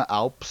Alpina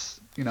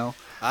Alps, whatever.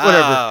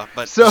 Ah,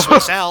 but So-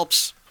 Swiss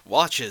Alps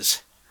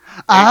watches.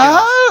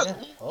 Ah,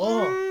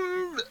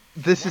 Oh.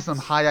 this is some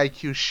high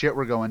IQ shit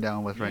we're going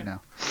down with right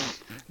now.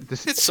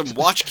 This It's some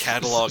watch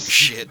catalog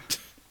shit.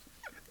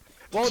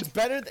 Well, it's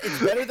better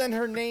than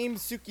her name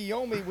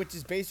Tsukiyomi, which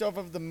is based off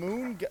of the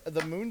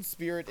moon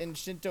spirit in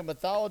Shinto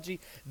mythology.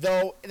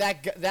 Though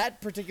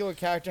that particular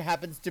character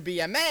happens to be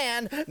a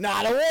man,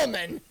 not a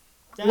woman.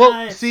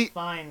 Well, It's see,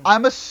 fine.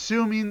 I'm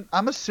assuming.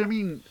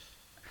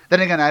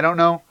 Then again, I don't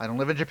know. I don't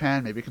live in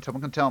Japan. Maybe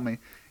someone can tell me.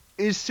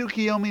 Is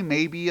Tsukiyomi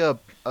maybe a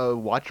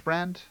watch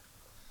brand?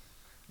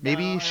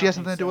 Maybe No, I she don't has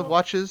something to think do with so.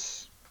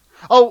 watches.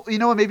 Oh, you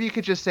know what? Maybe you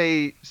could just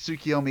say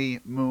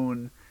Tsukiyomi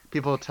moon.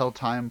 People tell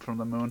time from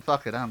the moon.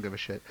 Fuck it, I don't give a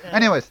shit. Yeah.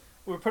 Anyways,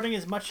 We're putting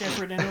as much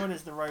effort into it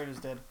as the writers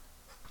did.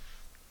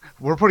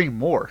 we're putting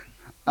more.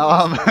 They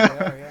are,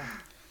 yeah.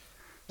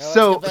 Now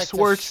So, let's get back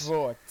Schwartz- to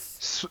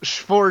Schwartz.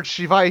 Schwartz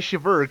Shivai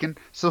Shivergan.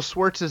 So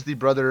Schwartz is the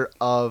brother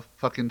of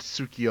fucking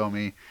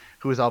Tsukiyomi,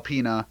 who is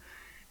Alpina,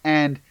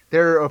 and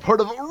they're a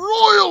part of a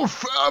royal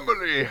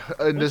family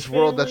in this Which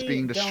world that's family?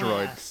 being Don't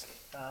destroyed. ask.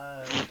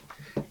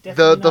 The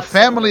Definitely not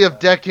family of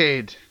Silverado.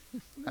 Decade.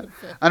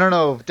 I don't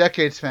know,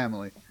 Decade's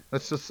family.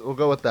 We'll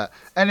go with that.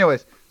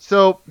 Anyways,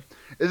 so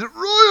is it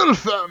royal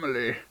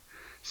family?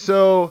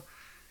 So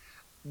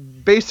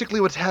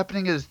basically what's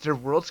happening is their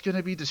world's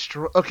gonna be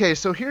destroyed. Okay,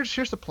 so here's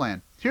the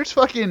plan. Here's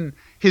fucking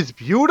his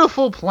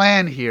beautiful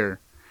plan here.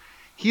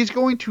 He's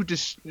going to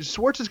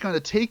Schwartz is going to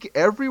take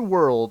every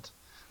world,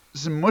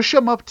 mush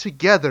them up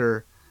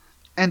together,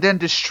 and then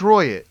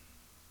destroy it.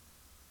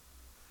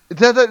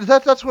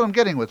 That's what I'm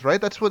getting with,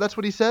 right? That's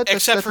what he said.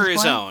 Except That's for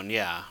his plan? own,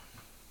 yeah.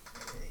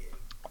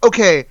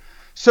 Okay,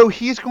 so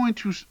he's going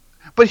to,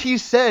 but he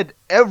said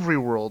every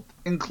world,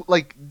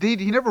 he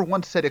never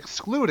once said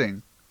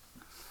excluding.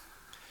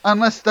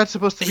 Unless that's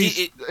supposed to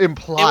be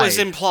implied. It was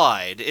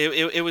implied.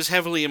 It was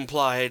heavily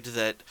implied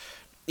that,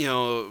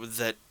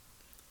 that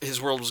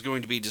his world was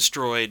going to be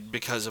destroyed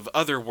because of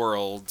other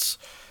worlds.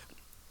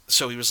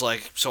 So he was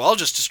like, so I'll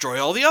just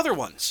destroy all the other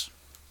ones.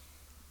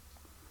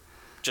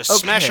 Just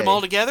smash them Okay.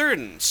 all together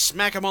and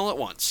smack them all at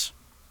once.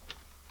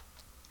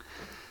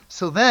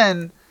 So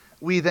then,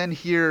 we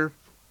hear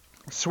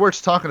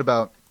Schwartz talking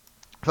about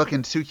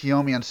fucking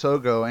Tsukiyomi and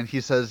Sogo, and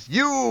he says,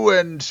 "You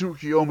and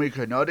Tsukiyomi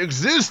cannot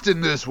exist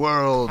in this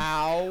world."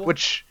 How?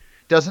 Which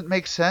doesn't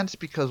make sense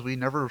because we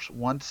never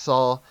once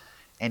saw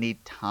any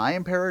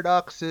time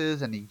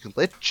paradoxes, any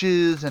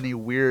glitches, any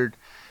weird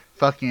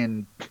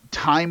fucking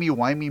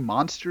timey-wimey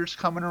monsters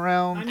coming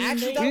around. I mean,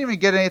 Actually, We didn't even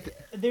get anything.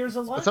 there's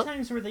a lot What's of up?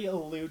 times where they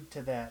allude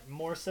to that,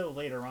 more so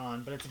later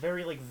on, but it's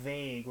very like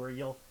vague. Where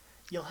you'll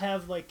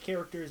have like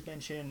characters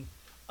mention,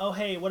 "Oh,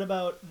 hey, what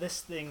about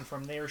this thing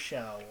from their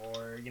show?"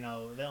 Or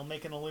they'll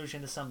make an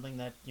allusion to something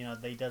that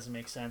they doesn't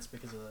make sense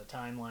because of the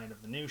timeline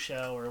of the new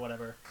show or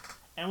whatever.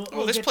 And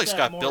we'll This get place that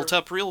got more- built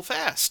up real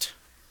fast.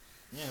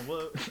 Yeah,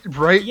 well,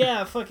 Right?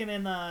 yeah, fucking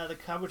in the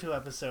Kabuto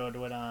episode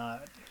when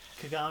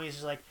Kagami's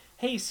just like,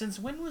 "Hey, since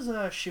when was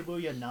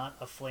Shibuya not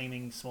a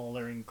flaming,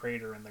 smoldering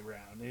crater in the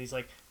ground?" And he's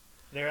like,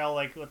 they're all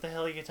like, "What the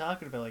hell are you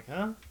talking about?" Like,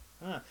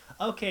 huh?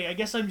 Okay, I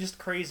guess I'm just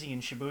crazy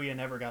and Shibuya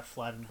never got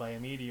flattened by a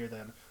meteor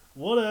then.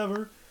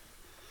 Whatever.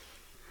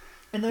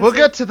 And that's We'll it.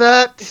 get to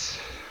that.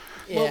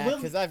 Yeah, we'll-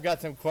 because I've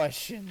got some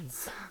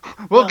questions.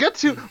 We'll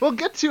Well-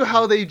 get to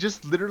how they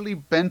just literally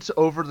bent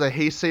over the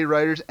Heisei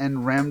riders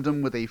and rammed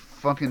them with a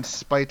fucking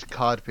spiked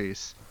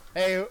codpiece.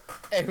 Hey,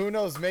 who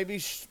knows?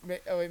 Maybe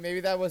maybe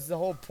that was the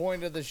whole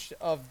point of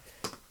of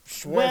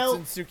Schwartz Well-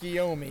 and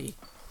Tsukiyomi.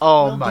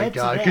 Oh We'll my get to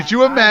god! that. Could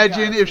you I've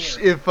imagine got a if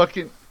theory.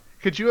 fucking?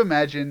 Could you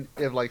imagine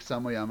if like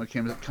Samoyama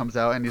comes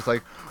out and he's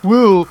like,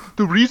 "Well,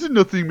 the reason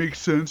nothing makes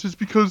sense is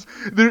because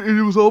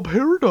it was all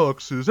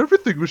paradoxes.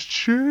 Everything was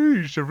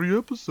changed every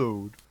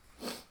episode."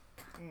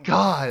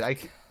 God,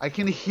 I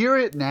can hear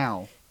it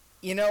now.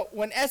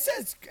 When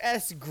SS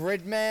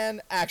Gridman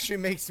actually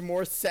makes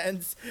more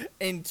sense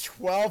in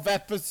 12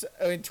 episodes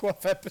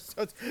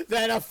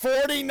than a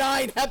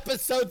 49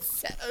 episode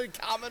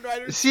Kamen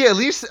Rider. See, at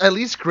least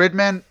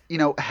Gridman,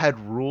 had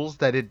rules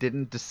that it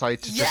didn't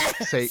decide to just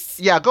Yes! say,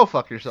 "Yeah, go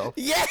fuck yourself."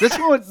 Yes! This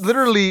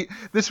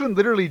one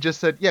literally just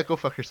said, "Yeah, go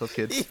fuck yourself,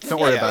 kids. Don't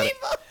worry about it.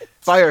 Pretty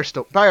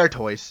much. Buy our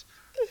toys."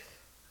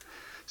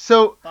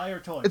 So Buy your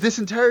toys.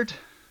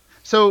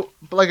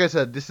 like I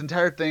said, this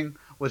entire thing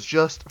was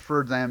just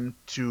for them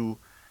to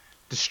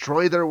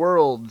destroy their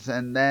worlds,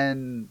 and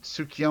then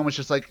Tsukiyomi's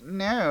just like,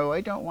 "No,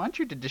 I don't want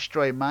you to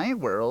destroy my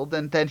world,"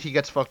 and then he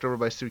gets fucked over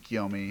by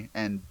Tsukiyomi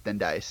and then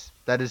dies.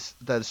 That is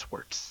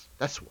Schwartz.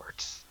 That's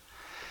Schwartz.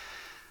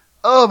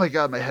 Oh my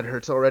god, my head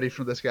hurts already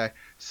from this guy.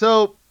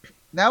 So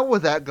now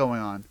with that going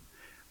on,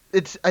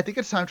 I think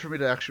it's time for me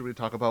to actually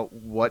talk about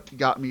what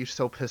got me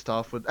so pissed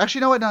off with.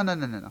 Actually, no,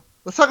 no.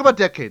 Let's talk about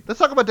Decade. Let's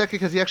talk about Decade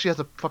because he actually has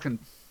a fucking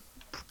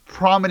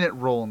prominent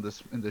role in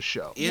this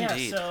show.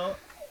 Indeed. Yeah, so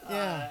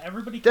Yeah.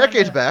 everybody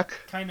Decade's back.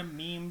 kind of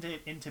memed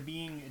it into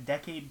being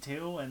Decade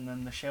 2, and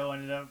then the show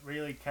ended up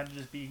really kind of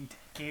just being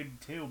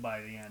Decade 2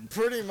 by the end.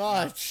 Pretty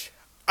much.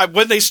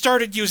 When they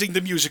started using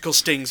the musical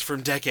stings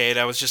from Decade,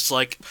 I was just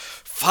like,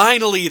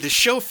 finally, the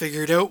show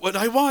figured out what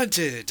I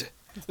wanted.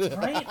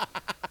 Right?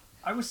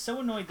 I was so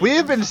annoyed. that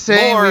We've they- been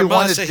saying More we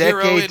want a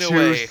Masahiro Decade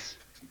Inoue. 2.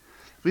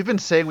 We've been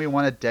saying we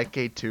want a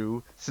Decade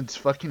 2 since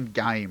fucking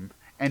Gaim,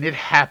 and it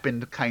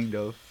happened kind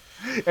of.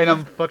 And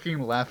I'm fucking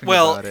laughing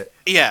Well, about it.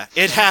 yeah,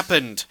 it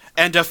happened,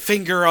 and a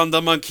finger on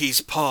the monkey's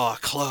paw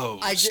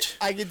closed.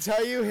 I can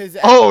tell you his.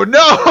 Oh no!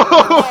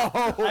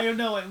 I don't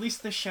know. At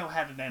least this show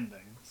had an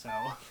ending. So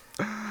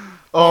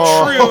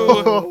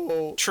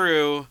Oh.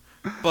 True,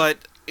 but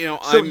So,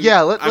 I'm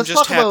yeah, let's I'm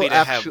just talk happy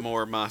about to actu- have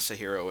more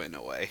Masahiro in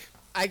a way.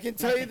 I can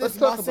tell you this, Let's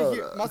talk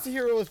about,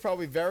 Masahiro was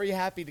probably very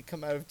happy to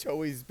come out of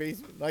Toei's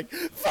basement. Like,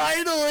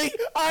 finally,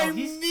 I'm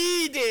he's-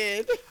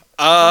 needed.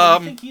 I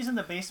think he's in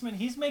the basement.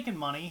 He's making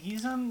money.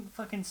 He's on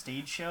fucking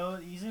stage show.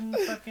 He's in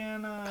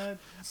fucking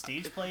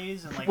stage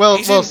plays and like. Well,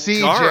 He's well, in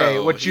CJ,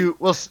 Garo. what you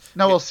well, s-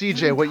 no, well,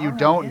 CJ, what you Garo,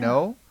 don't yeah.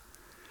 know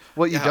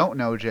What you Yeah. don't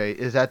know, Jay,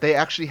 is that they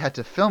actually had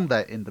to film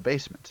that in the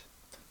basement.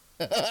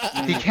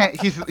 He can't.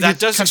 He's That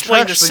does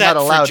explain the contractually set not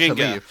for allowed to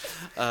Jenga.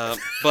 leave.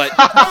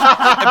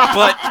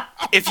 But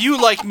if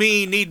you, like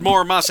me, need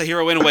more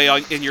Masahiro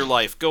Inoue in your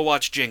life, go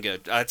watch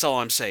Jenga. That's all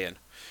I'm saying.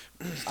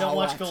 Just don't I'll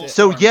watch watch Gold it.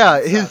 So Storm. yeah,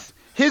 It sucks.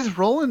 his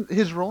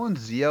role in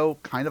Zio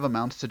kind of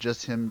amounts to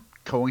just him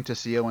going to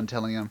Zio and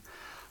telling him,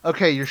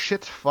 "Okay, your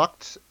shit's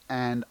fucked,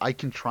 and I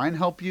can try and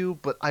help you,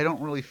 but I don't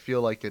really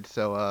feel like it.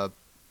 So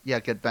yeah,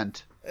 get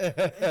bent."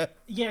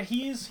 Yeah,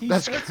 he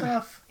That's starts good.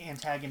 off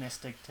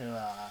antagonistic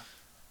to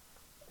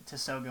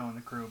Sogo and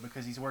the crew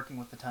because he's working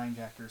with the Time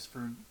Jackers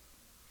for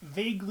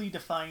vaguely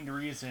defined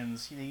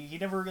reasons. He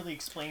never really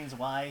explains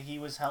why he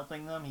was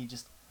helping them. He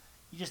just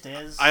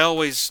is. I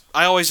always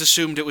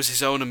assumed it was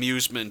his own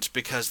amusement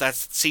because that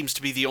seems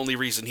to be the only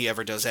reason he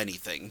ever does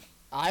anything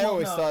I Well,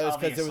 always no, thought it was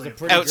because it was a obviously.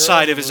 pretty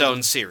outside girl of his room.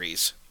 own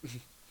series.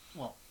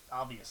 Well,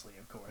 obviously,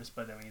 of course,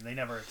 but I mean, they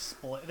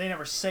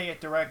never say it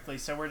directly,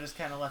 so we're just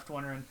kind of left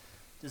wondering,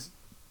 does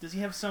he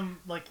have some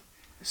like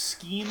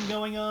scheme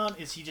going on?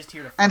 Is he just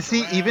here to fuck And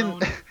see,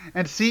 around?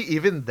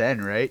 even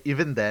then, right?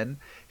 Even then,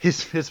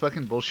 his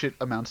fucking bullshit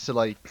amounts to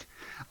like,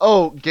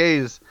 "Oh,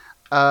 gays,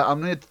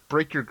 I'm gonna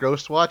break your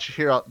ghost watch.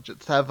 Here, I'll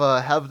just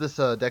have this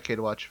decade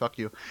watch. Fuck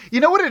you."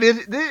 You know what it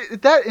is?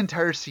 That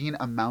entire scene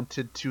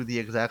amounted to the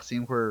exact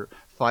scene where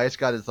Fias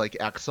got his like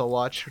Axel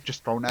watch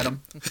just thrown at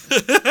him.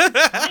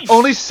 Nice.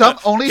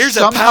 only Here's a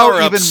somehow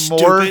power-up, even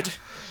more. stupid.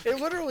 It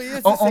literally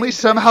is. The Only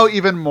same somehow thing.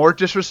 even more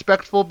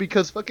disrespectful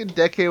because fucking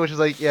Decade was just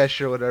like, "Yeah,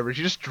 sure, whatever."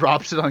 She just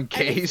drops it on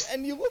case.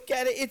 And you look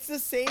at it, it's the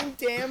same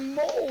damn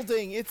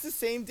molding. It's the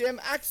same damn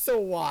Axo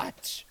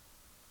watch.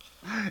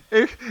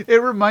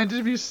 It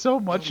reminded me so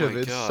much Oh of my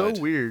it. It's God.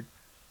 so weird,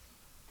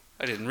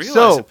 I didn't realize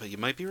So- it, but you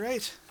might be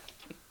right.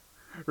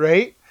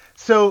 right?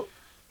 So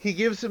he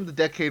gives him the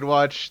Decade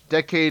watch.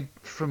 Decade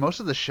for most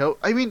of the show.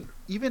 I mean,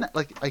 even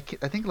like I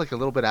think like a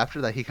little bit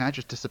after that, he kind of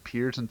just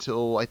disappears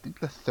until I think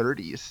the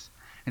 30s,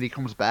 and he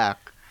comes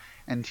back,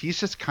 and he's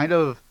just kind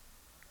of,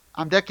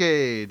 "I'm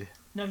Decade."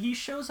 No, he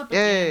shows up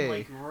Yay. again,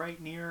 like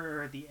right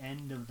near the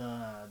end of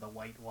the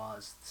White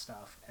Waz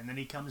stuff, and then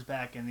he comes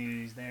back and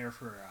he's there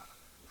for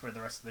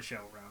the rest of the show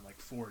around like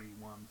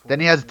 41.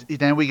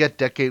 Then we get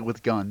Decade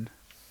with gun,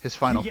 his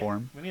final Yeah,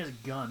 form. when he has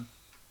a gun.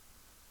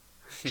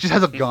 He just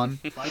has a gun.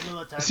 Final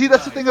attack See,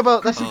 that's the guy. thing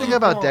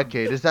about Oh.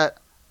 Decade is that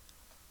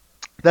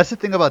that's the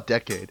thing about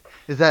Decade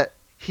is that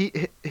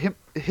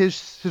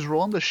his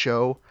role in the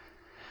show,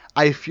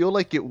 I feel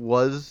like it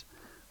was,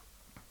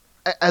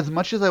 as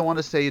much as I want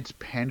to say it's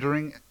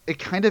pandering, it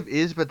kind of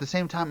is, but at the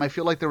same time I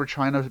feel like they were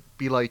trying to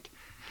be like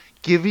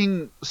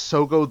giving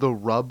Sogo the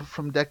rub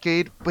from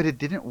Decade, but it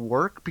didn't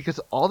work because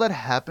all that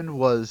happened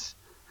was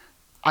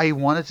I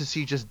wanted to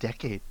see just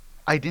Decade.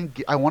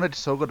 I wanted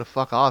Sogo to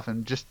fuck off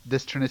and just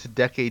this turn into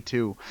Decade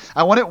 2.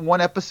 I wanted one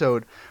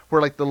episode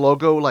where like the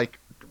logo like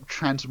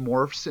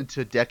transmorphs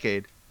into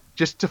Decade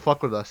just to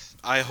fuck with us.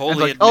 I And wholly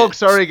like, admit. "Oh,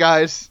 sorry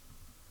guys."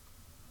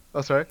 Oh,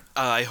 sorry.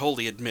 I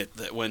wholly admit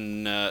that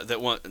when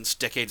once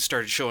Decade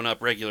started showing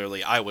up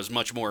regularly, I was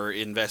much more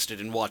invested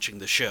in watching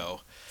the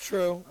show.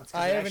 True. That's 'cause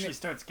I it haven't. actually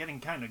starts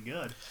getting kind of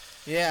good.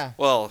 Yeah.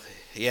 Well,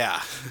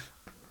 yeah.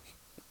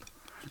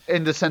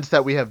 In the sense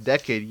that we have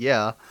Decade,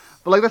 yeah.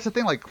 But like that's the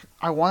thing, like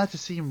I wanted to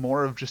see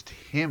more of just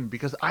him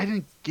because I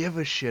didn't give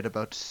a shit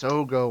about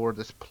Sogo or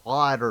this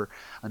plot or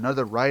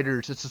another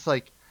writers. It's just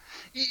like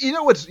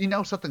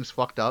something's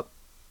fucked up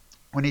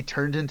when he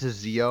turned into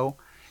Zio,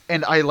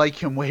 and I like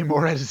him way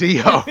more as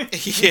Zio.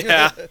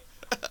 Yeah.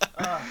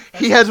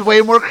 He has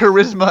way more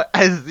charisma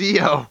as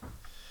Zio.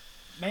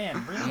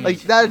 Man, really?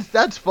 Like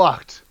that's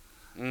fucked.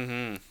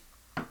 Mm-hmm.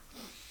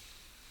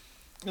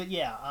 But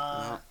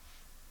yeah,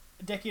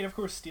 Decade of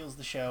course steals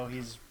the show.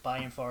 He's by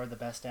and far the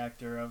best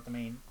actor of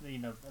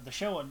the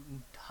show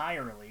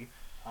entirely.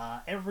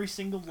 Every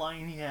single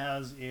line he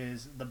has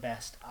is the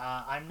best.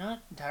 I'm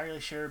not entirely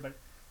sure, but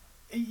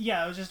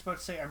yeah, I was just about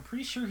to say I'm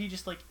pretty sure he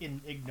just like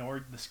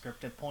ignored the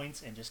script at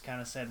points and just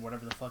kind of said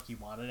whatever the fuck he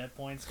wanted at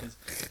points. Because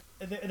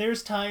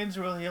there's times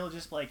where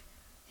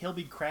he'll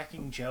be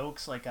cracking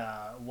jokes like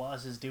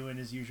Waz is doing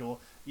his usual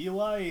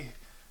UI,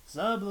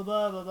 blah blah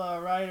blah blah blah,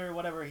 writer,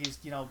 whatever. He's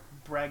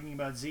bragging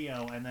about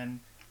Zio, and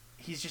then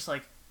he's just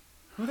like,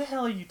 "Who the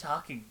hell are you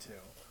talking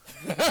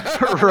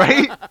to?"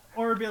 Right?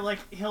 Or be like,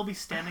 he'll be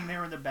standing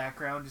there in the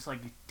background, just like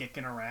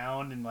dicking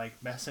around and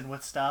like messing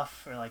with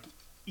stuff, or like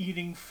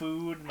eating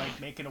food and like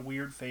making a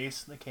weird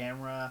face in the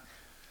camera.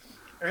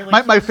 Or,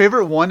 like, My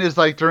favorite one is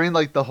like during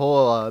like the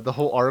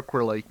whole arc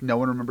where like no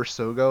one remembers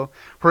Sogo,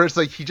 where it's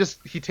like he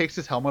takes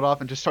his helmet off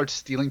and just starts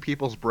stealing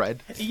people's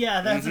bread.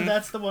 Yeah,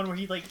 that's the one where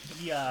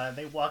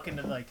they walk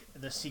into like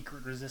the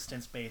secret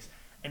resistance base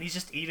and he's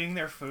just eating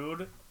their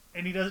food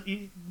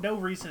and no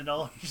reason at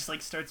all. He just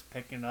like starts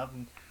picking it up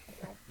and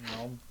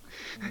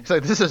It's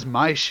like, this is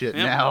my shit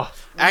Yep. now.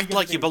 Act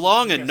like you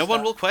belong You and gotta no one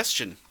stop. will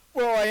question.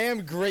 Well, I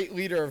am great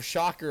leader of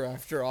Shocker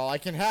after all. I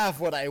can have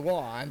what I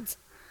want.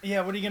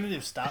 yeah. What are you gonna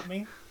do? Stop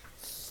me?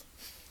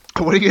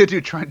 What are you gonna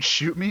do? Try and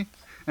shoot me?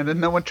 and then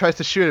no one tries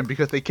to shoot him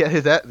because they get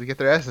they get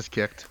their asses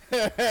kicked.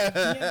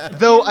 Yeah,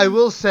 Though I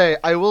will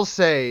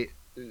say,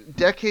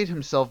 Decade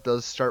himself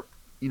does start,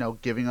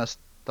 giving us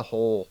the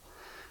whole,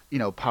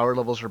 power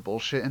levels are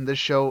bullshit in this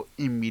show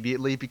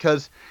immediately,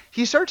 because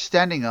he starts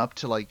standing up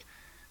to like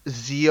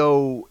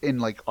Zeo in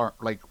like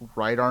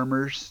ride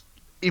armors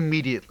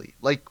immediately,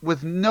 like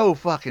with no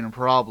fucking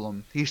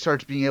problem. He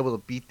starts being able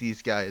to beat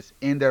these guys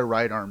in their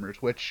ride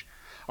armors, which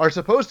are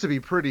supposed to be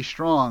pretty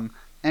strong,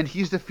 and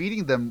he's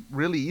defeating them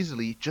really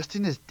easily just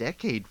in his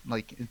decade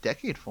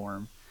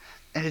form.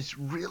 And it's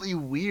really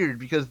weird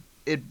because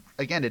it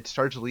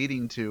starts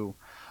leading to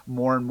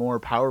more and more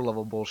power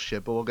level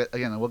bullshit. But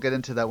we'll get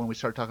into that when we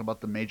start talking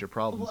about the major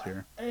problems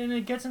here. And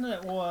it gets into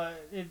that. Well,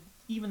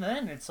 even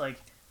then, it's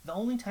like the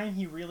only time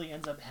he really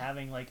ends up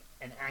having like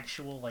an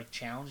actual like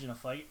challenge in a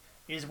fight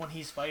is when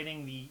he's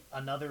fighting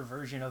another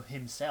version of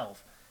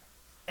himself.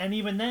 And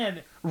even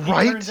then, it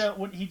turns out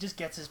when he just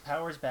gets his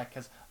powers back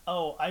because,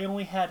 I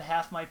only had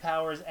half my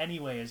powers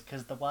anyways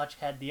because the watch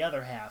had the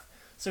other half.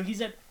 So he's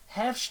at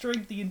half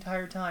strength the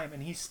entire time,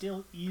 and he's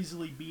still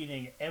easily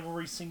beating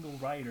every single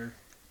rider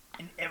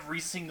and every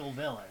single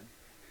villain.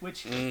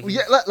 Which Well,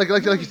 yeah, like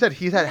you said,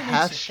 he's at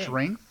half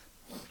strength.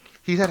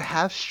 He's at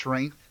half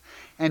strength,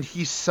 and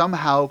he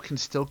somehow can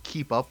still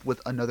keep up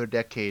with another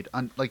Decade,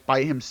 like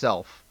by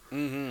himself.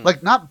 Mm-hmm.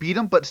 Like not beat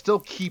him, but still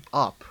keep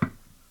up.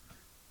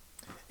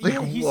 Like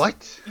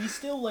what? He's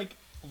still like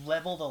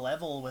level to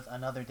level with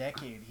another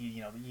Decade.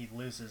 He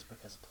loses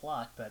because of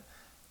plot, but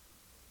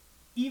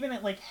even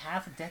at like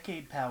half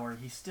Decade power,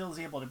 he still is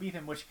able to beat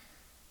him, which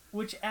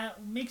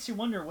makes you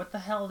wonder what the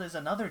hell does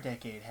another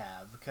Decade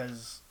have?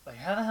 Because like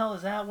how the hell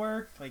does that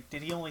work? Like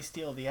did he only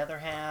steal the other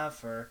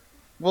half or?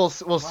 We'll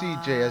see,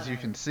 Jay, as you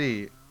can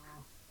see.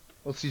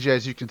 Well, CJ,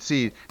 as you can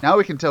see, now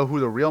we can tell who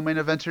the real main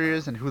eventer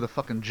is and who the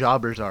fucking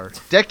jobbers are.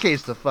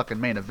 Decade's the fucking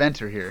main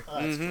eventer here.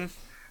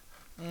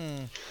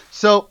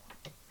 So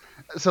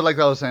like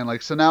I was saying,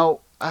 like, so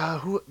now,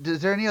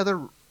 is there any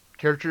other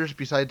characters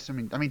besides, I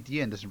mean,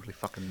 Dian doesn't really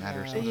fucking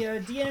matter. So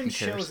Dian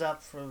shows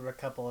up for a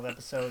couple of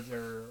episodes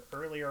or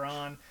earlier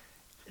on.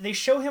 They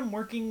show him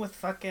working with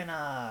fucking,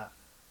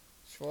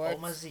 Schwartz.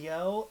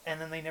 Omazeo, and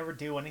then they never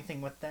do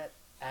anything with that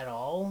at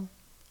all.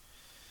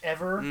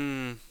 Ever.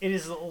 It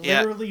is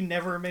literally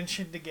never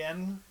mentioned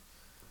again.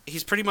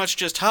 He's pretty much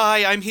just,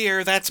 hi, I'm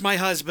here, that's my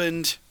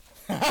husband.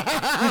 We're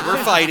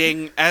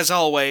fighting, as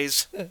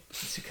always.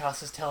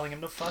 Tsukasa's telling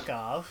him to fuck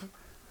off.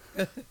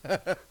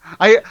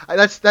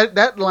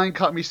 That line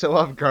caught me so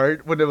off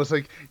guard when it was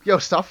like, yo,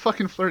 stop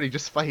fucking flirting,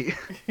 just fight.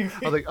 I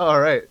was like, oh, all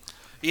right.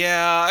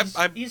 Yeah,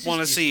 I He's want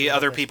to just see used to it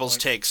other at this people's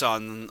point. takes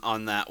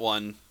on that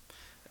one.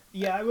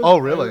 Yeah, I was. Oh,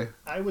 really?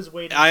 I was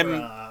waiting I'm-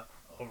 for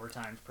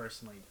overtimes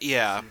personally.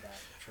 Yeah. To see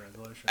that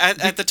resolution.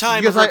 At the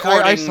time Because of I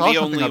recording, saw the something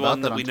only about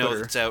one that that we on know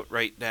Twitter. that's out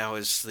right now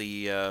is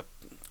the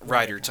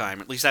Rider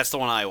Time. At least that's the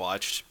one I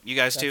watched. You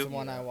guys That's too? the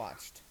one I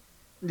watched.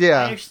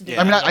 Yeah. I actually did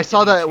I mean, not I like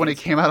saw getting a that when it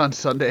chance came out on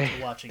Sunday.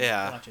 to watch it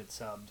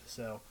subbed.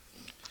 So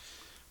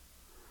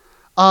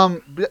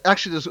But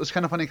actually, it was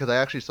kind of funny because I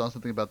actually saw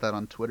something about that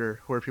on Twitter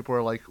where people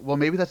were like, well,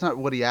 maybe that's not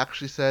what he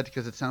actually said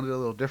because it sounded a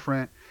little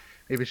different.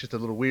 Maybe it's just a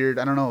little weird.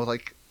 I don't know.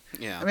 Like,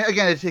 Yeah. I mean,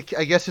 again,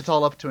 I guess it's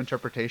all up to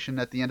interpretation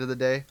at the end of the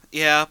day.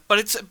 Yeah, but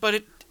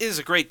it is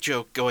a great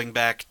joke going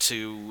back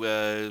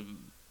to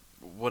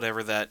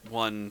whatever that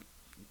one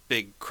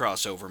big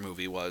crossover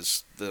movie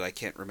was that I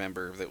can't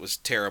remember that was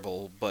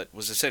terrible, but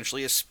was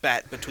essentially a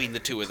spat between the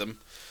two of them.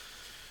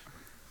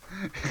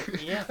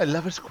 yeah. A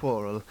lover's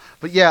quarrel.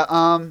 But yeah,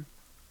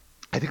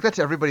 I think that's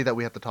everybody that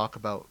we have to talk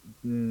about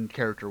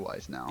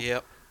character-wise now.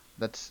 Yep.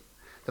 That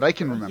I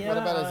can remember. What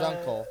about his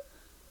uncle?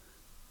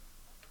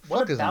 What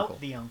Fuck his about uncle.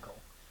 the uncle?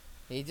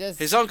 He just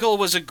His uncle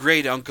was a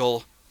great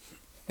uncle.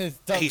 his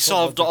He uncle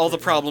solved was a all the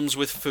great problems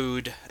with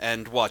food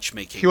and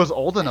watchmaking. He was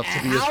old enough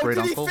to be his How great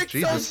did he uncle. fix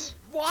Jesus. those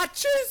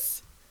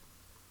watches?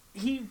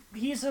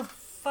 He's a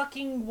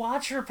fucking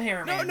watch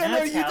repairman. No,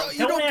 That's you how. don't-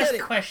 you don't ask get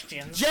it.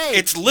 questions. Jay,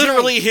 It's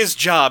literally Jay, his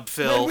job,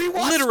 when Phil. we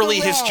watched Literally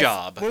the his Raws-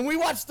 job. When we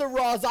watched the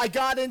Raws, I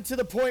got into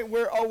the point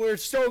where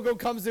Shogo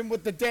comes in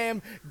with the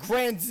damn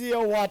Grand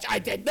Zeo watch. I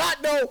did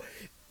not know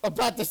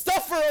about the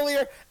stuff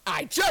earlier.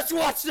 I just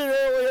watched it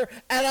earlier,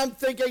 and I'm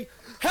thinking,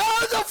 how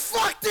the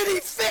fuck did he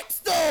fix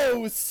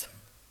those?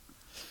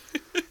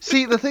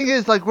 See, the thing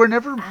is, like, we're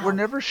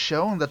never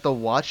shown that the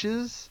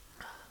watches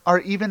are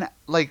even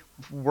like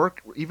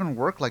work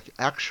like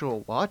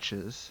actual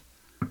watches.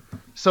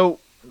 So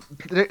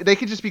they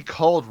could just be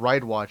called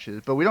ride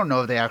watches, but we don't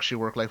know if they actually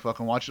work like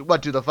fucking watches.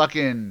 What do the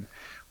fucking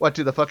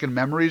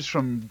memories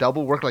from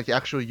Double work like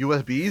actual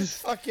USBs?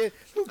 Fuck it.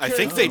 Who I cares?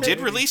 think they may- did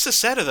release a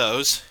set of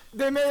those.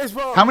 They may as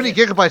well. How many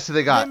gigabytes do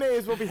they They got? may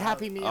as well be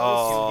Happy Meals.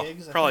 Oh,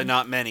 gigs, I probably think.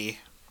 not many.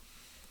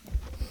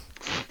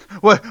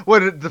 What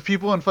did the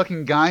people in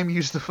fucking Gaim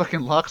use the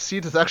fucking lock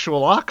seat as actual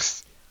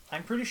locks?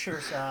 I'm pretty sure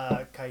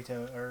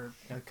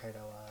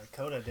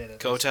Kota did it.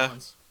 Kota?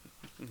 once.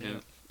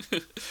 Yeah.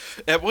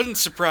 That wouldn't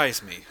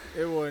surprise me.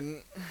 It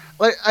wouldn't.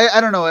 Like I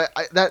don't know.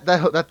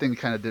 That thing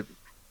kind of did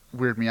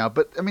weird me out.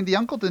 But I mean, the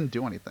uncle didn't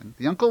do anything.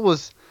 The uncle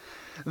was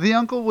The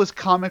uncle was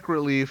comic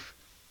relief,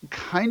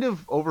 kind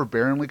of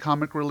overbearingly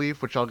comic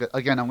relief, which I'll get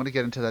again. I'm going to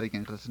get into that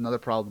again because it's another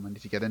problem I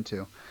need to get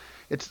into.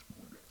 It's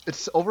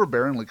it's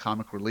overbearingly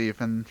comic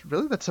relief, and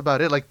really that's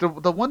about it. Like the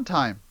one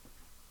time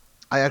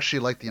I actually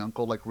liked the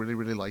uncle, like really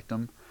really liked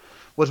him,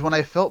 was when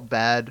I felt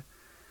bad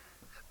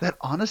that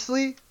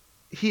honestly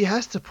he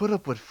has to put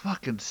up with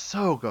fucking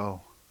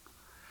Sogo.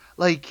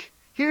 Like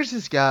here's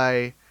this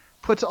guy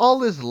puts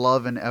all his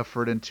love and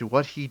effort into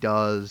what he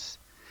does,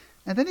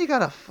 and then you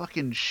got a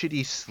fucking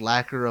shitty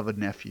slacker of a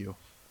nephew.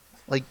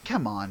 Like,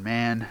 come on,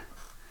 man.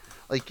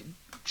 Like,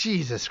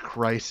 Jesus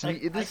Christ.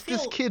 Like,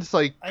 This kid's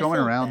like I going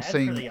feel around bad for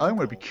saying, the I'm going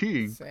to uncle. be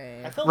king.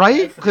 Same. I felt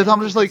Right? bad for Because the I'm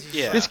uncle just like, he's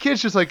Yeah. this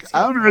kid's just like, he's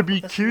got I'm going to be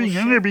this king. I'm little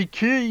going to shit. be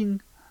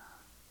king.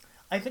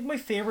 I think my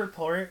favorite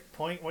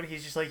point when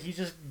he's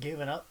just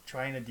given up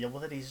trying to deal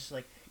with it. He's just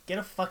like, get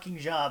a fucking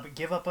job,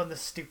 give up on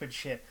this stupid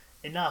shit.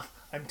 Enough.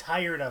 I'm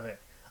tired of it.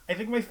 I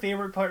think my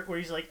favorite part where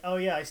he's like, oh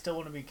yeah, I still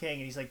want to be king,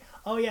 and he's like,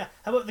 oh yeah,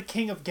 how about the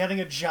king of getting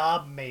a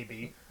job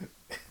maybe?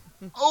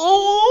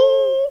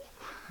 Oh!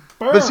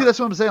 Burn. But see, that's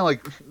what I'm saying.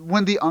 Like,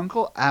 when the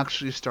uncle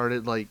actually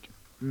started, like,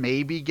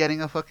 maybe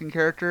getting a fucking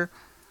character,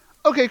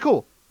 okay,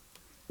 cool.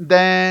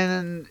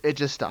 Then it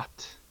just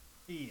stopped.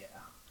 Yeah.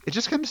 It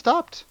just kind of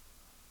stopped.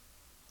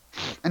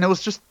 And it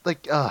was just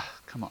like,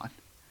 come on.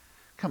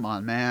 Come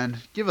on, man.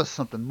 Give us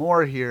something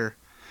more here.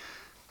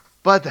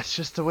 But that's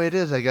just the way it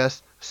is, I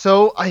guess.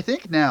 So I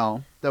think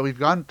now that we've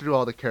gone through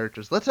all the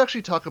characters, let's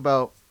actually talk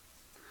about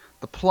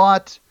the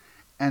plot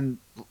and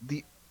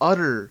the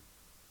utter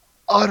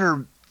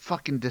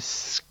fucking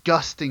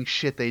disgusting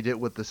shit they did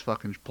with this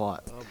fucking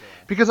plot. Oh boy.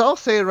 Because I'll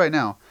say it right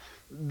now.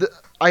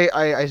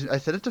 I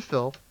said it to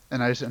Phil,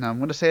 and I'm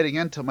going to say it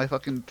again till my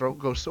fucking throat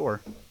goes sore.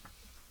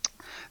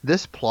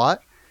 This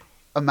plot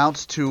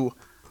amounts to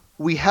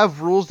we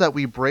have rules that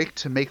we break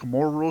to make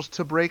more rules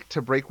to break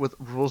with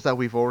rules that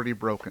we've already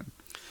broken.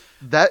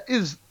 That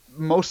is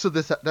most of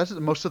this. That's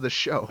most of the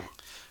show.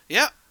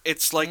 Yeah,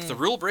 it's like the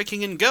rule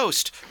breaking in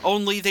Ghost,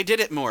 only they did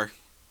it more.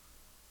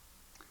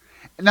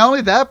 Not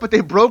only that, but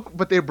they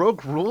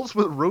broke rules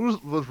with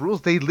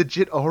rules they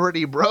legit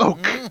already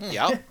broke.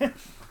 Yep.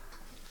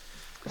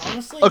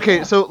 Honestly, Okay,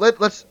 yeah. so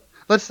let's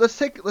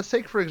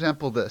take for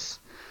example this.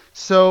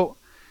 So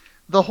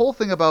the whole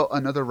thing about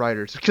Another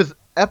Writers, because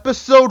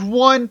episode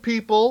 1,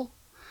 people,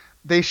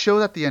 they show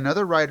that the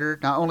Another Writer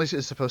not only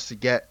is supposed to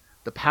get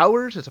the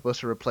powers, it's supposed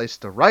to replace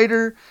the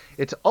writer,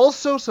 it's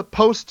also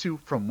supposed to,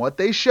 from what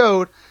they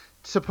showed,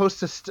 supposed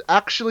to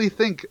actually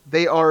think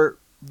they are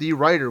the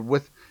writer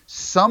with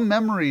some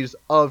memories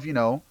of,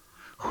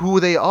 who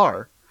they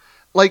are.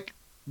 Like,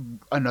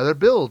 another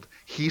build,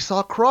 he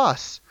saw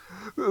Cross.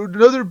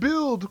 Another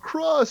build,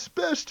 Cross,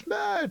 best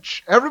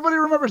match. Everybody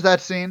remembers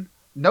that scene.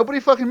 Nobody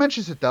fucking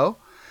mentions it, though.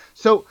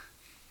 So,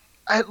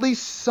 at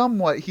least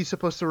somewhat, he's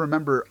supposed to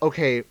remember,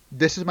 okay,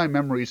 this is my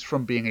memories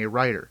from being a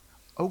writer.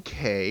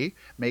 Okay,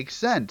 makes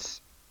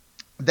sense.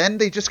 Then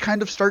they just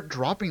kind of start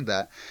dropping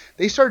that.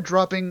 They start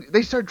dropping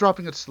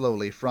it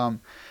slowly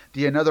from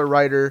the Another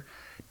Writer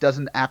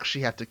doesn't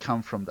actually have to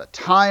come from the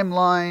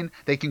timeline.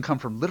 They can come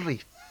from literally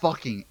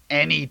fucking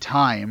any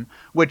time,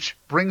 which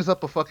brings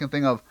up a fucking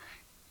thing of,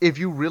 if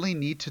you really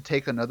need to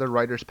take Another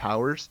Writer's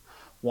powers,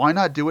 why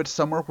not do it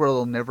somewhere where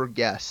they'll never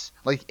guess,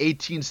 like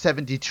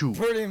 1872?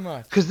 Pretty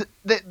much. Because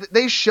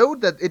they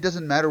showed that it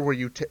doesn't matter where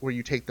you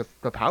take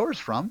the powers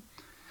from,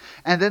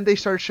 and then they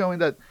start showing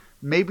that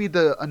maybe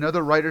the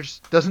Another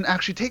Writers doesn't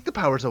actually take the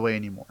powers away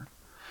anymore,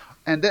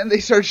 and then they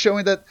start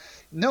showing that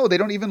no, they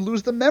don't even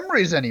lose the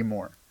memories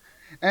anymore,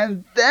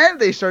 and then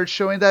they start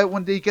showing that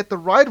when they get the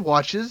ride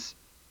watches,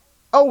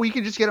 oh, we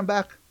can just get them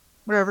back,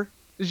 whatever.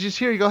 It's just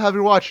here you go, have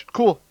your watch,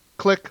 cool,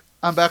 click,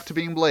 I'm back to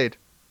being Blade.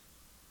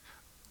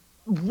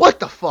 What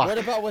the fuck? What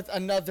about with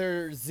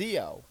Another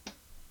Zeo?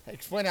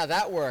 Explain how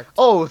that worked.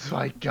 Oh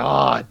my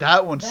god,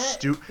 that one's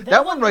stupid.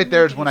 That one right didn't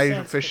there make is when any I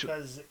sense officially.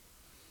 because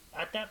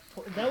at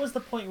that was the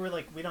point where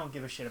like we don't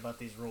give a shit about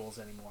these rules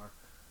anymore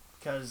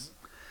because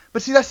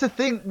But see, that's the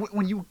thing.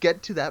 When you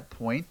get to that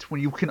point,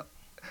 when you can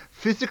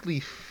physically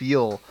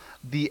feel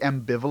the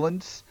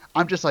ambivalence,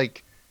 I'm just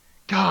like,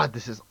 God,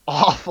 this is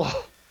awful.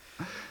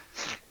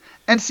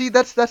 And see,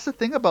 that's the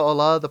thing about a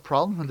lot of the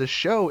problems in this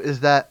show is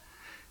that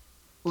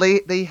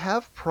they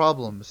have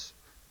problems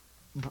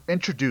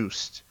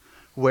introduced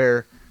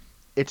where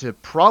it's a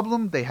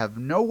problem they have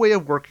no way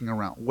of working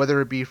around,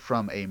 whether it be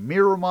from a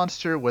mirror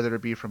monster, whether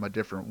it be from a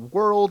different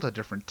world, a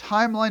different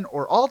timeline,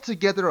 or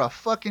altogether a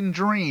fucking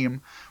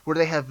dream where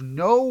they have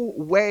no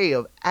way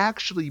of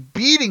actually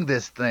beating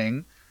this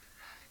thing,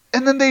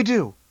 and then they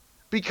do.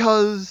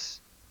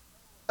 Because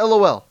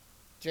LOL.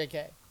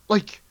 JK.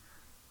 Like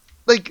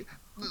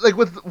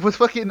with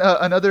fucking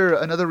another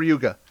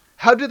Ryuga.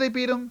 How do they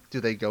beat him? Do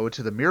they go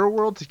to the mirror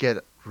world to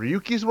get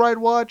Ryuki's ride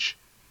watch?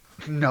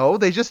 No,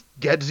 they just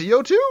get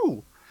Zeo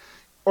too.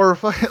 Or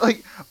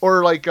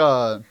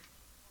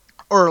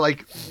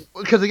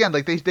because again,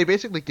 like they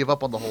basically give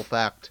up on the whole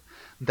fact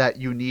that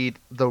you need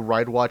the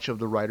ride watch of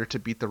the rider to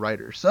beat the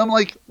rider. So I'm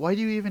like, why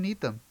do you even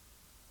need them?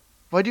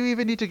 Why do you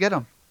even need to get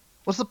them?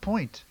 What's the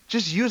point?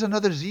 Just use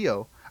another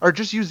Zeo. Or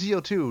just use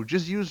ZO2.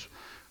 Just use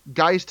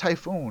Guy's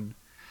Typhoon.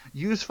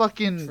 Use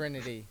fucking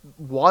Trinity.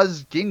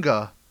 Waz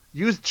Ginga.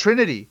 Use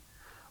Trinity.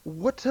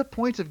 What's the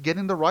point of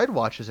getting the ride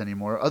watches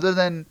anymore other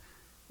than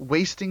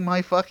wasting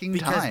my fucking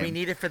Because time? we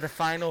need it for the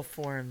final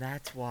form,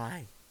 that's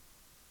why.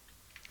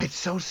 It's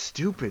so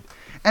stupid.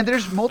 And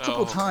there's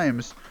multiple Oh.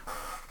 times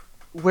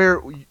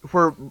where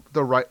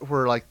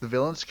like the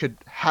villains could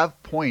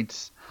have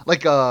points.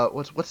 Like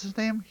what's his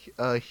name?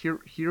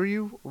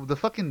 Hiryu, the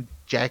fucking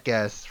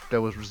jackass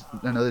that was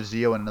another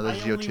Zio and another I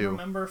Zio only 2.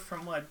 remember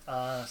from what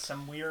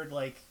some weird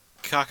like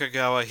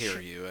Kakagawa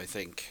Hiryu, I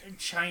think.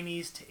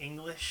 Chinese to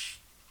English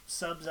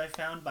subs I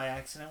found by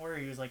accident where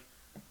he was like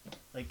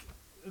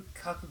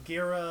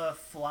Kakugira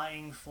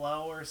Flying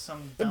Flow or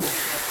some dumb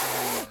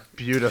shit.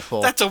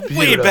 Beautiful. That's a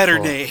way better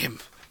Beautiful. name.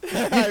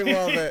 I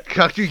love it.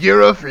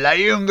 Kakugira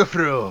flying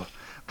through.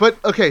 But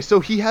okay, so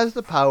he has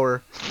the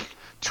power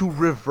to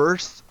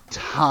reverse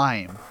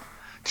time.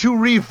 To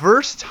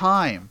reverse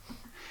time.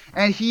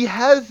 And he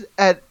has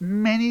at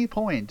many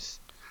points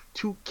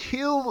to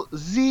kill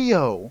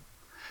Zio.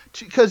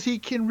 Because he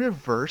can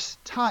reverse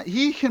time.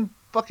 He can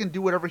fucking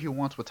do whatever he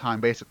wants with time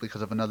basically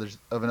because of another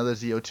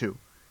Zio2.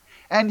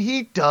 And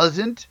he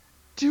doesn't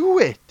do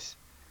it.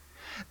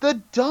 The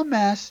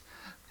dumbass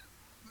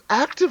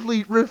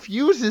actively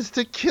refuses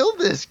to kill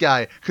this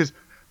guy because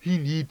he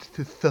needs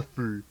to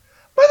suffer.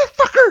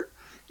 Motherfucker!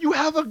 You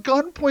have a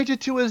gun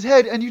pointed to his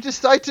head and you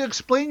decide to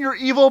explain your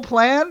evil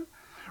plan?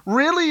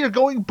 Really? You're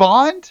going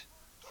Bond?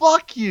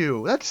 Fuck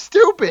you. That's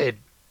stupid.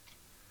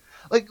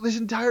 Like, this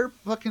entire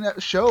fucking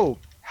show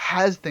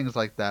has things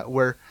like that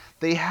where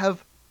they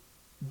have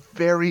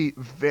very,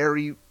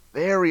 very,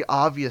 very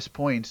obvious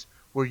points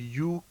where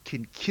you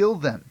can kill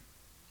them.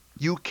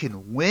 You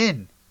can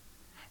win.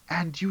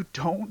 And you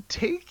don't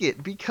take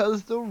it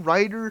because the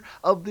writer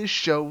of this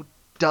show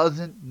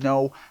doesn't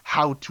know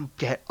how to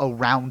get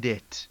around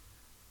it.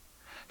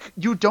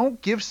 You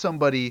don't give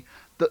somebody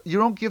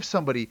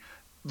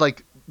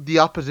like the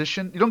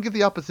opposition. You don't give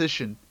the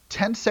opposition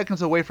 10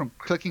 seconds away from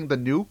clicking the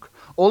nuke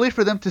only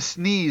for them to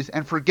sneeze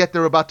and forget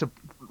they're about to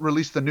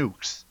release the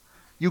nukes.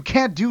 You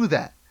can't do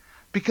that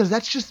because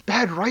that's just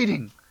bad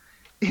writing.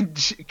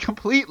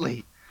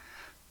 Completely.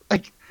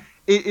 Like,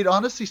 it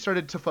honestly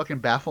started to fucking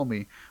baffle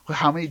me with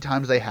how many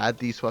times they had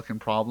these fucking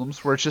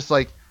problems where it's just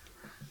like,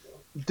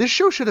 this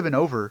show should have been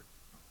over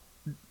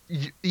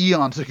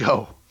eons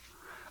ago.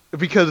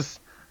 Because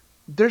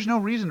there's no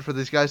reason for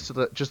these guys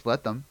to just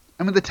let them.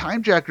 I mean, the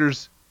Time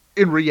Jackers,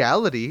 in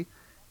reality,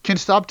 can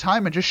stop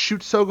time and just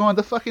shoot Sogo on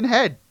the fucking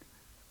head.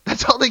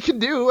 That's all they can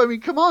do. I mean,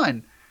 come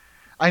on.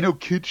 I know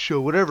kids show,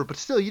 whatever, but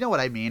still, you know what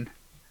I mean.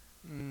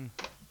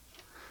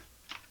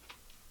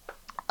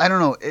 I don't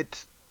know.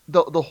 It's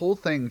the whole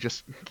thing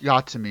just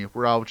got to me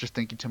where I was just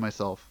thinking to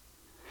myself,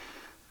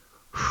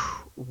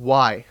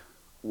 why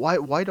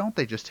don't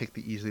they just take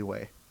the easy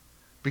way?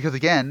 Because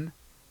again,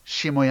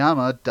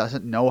 Shimoyama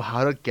doesn't know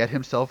how to get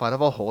himself out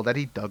of a hole that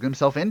he dug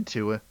himself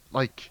into,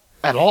 like,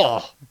 at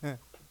all.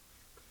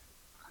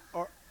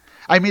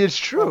 I mean, it's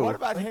true. Well, what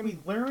about Like him? we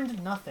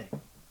learned nothing.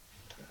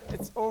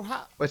 It's or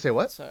how? Wait, say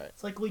what? Sorry.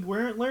 It's like we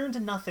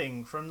learned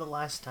nothing from the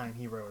last time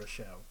he wrote a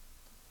show.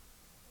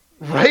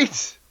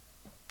 Right?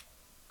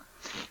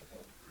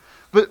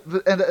 But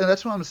and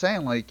that's what I'm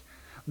saying. Like,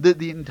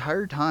 the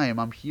entire time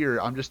I'm here,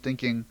 I'm just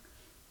thinking,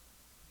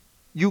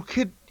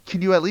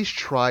 can you at least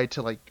try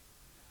to, like,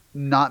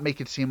 not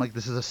make it seem like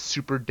this is a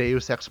super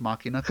Deus Ex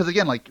Machina? Because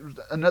again, like,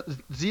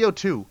 Zio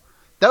 2,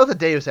 that was a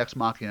Deus Ex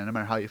Machina, no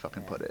matter how you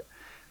fucking put it,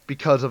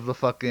 because of the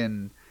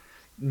fucking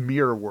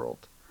mirror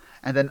world.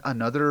 And then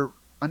another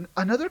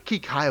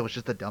Kikai was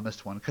just the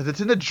dumbest one, because it's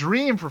in a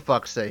dream, for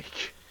fuck's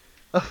sake.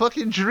 A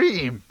fucking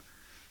dream.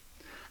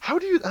 How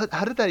did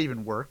that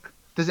even work?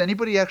 Does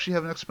anybody actually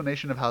have an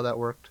explanation of how that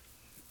worked?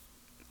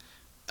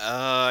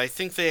 I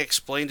think they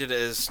explained it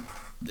as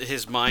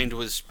his mind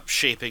was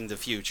shaping the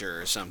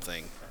future or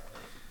something.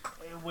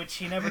 Which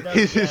he never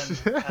does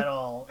again at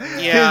all.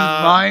 Yeah.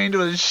 His mind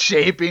was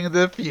shaping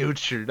the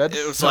future. That's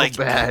It was so like-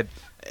 bad.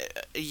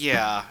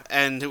 Yeah,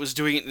 and it was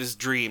doing it in his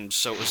dreams,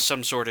 so it was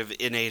some sort of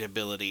innate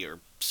ability or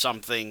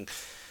something.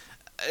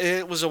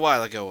 It was a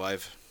while ago.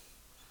 I've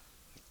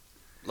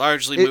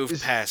largely It moved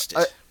is- past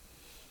it.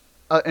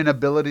 An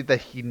ability that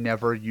he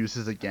never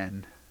uses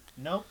again.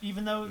 Nope.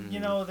 Even though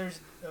there's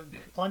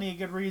plenty of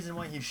good reason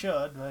why he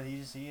should, but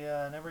he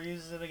never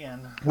uses it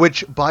again.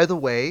 Which, by the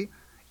way,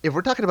 if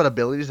we're talking about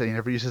abilities that he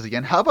never uses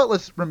again, how about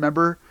let's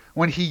remember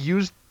when he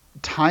used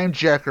Time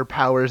Jacker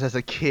powers as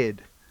a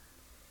kid?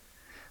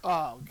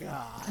 Oh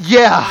God.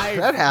 Yeah,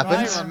 that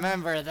happens. I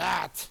remember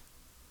that.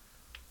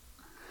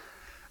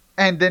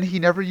 And then he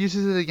never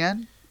uses it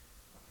again?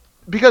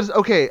 Because,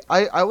 okay,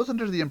 I was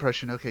under the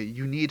impression, okay,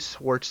 you need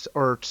Swartz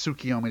or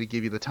Tsukiyomi to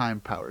give you the time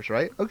powers,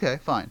 right? Okay,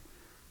 fine.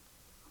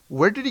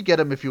 Where did he get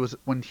them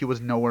when he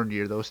was nowhere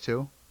near those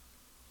two?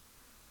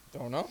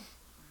 Don't know.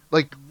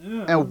 Like,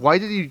 Yeah. and why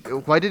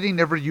did he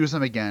never use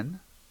them again?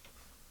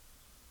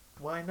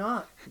 Why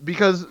not?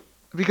 Because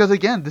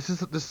again,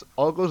 this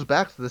all goes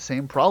back to the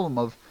same problem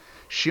of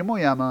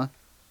Shimoyama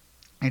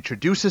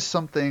introduces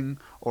something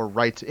or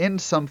writes in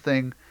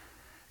something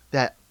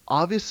that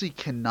obviously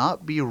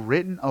cannot be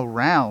written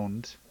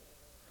around,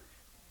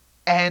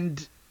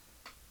 and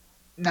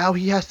now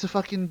he has to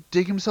fucking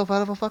dig himself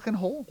out of a fucking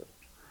hole.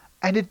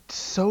 And it's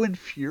so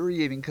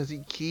infuriating because he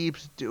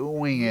keeps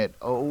doing it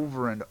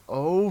over and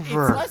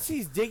over. It's less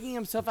he's digging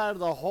himself out of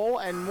the hole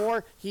and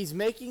more he's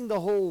making the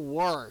hole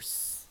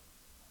worse.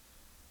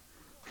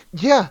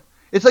 Yeah,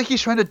 it's like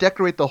he's trying to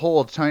decorate the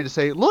hole, trying to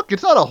say, "Look,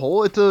 it's not a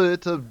hole; it's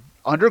a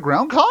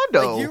underground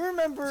condo." Like, you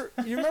remember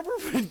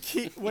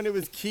when it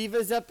was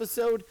Kiva's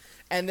episode,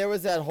 and there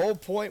was that whole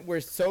point where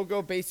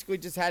Sogo basically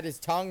just had his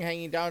tongue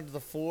hanging down to the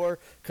floor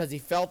because he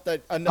felt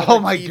that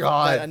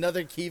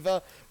another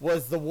Kiva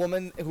was the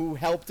woman who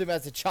helped him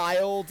as a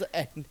child,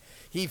 and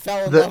he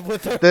fell in love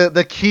with her.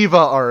 The Kiva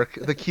arc,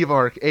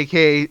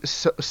 aka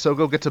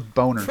Sogo gets a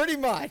boner. Pretty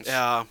much.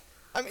 Yeah.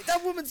 I mean,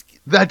 that woman's.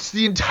 That's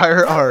the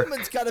entire arc. That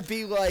woman's got to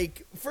be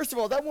like. First of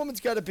all, that woman's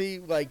got to be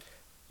like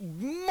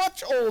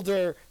much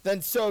older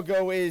than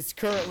Sogo is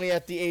currently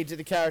at the age of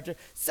the character.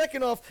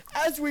 Second off,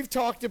 as we've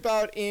talked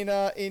about in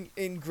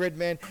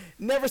Gridman,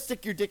 never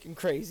stick your dick in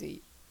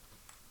crazy.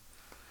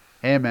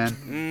 Hey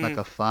man, like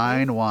a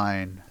fine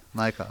wine,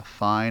 I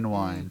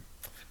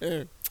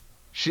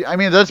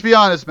mean, let's be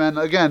honest, man.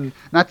 Again,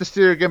 not to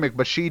steal your gimmick,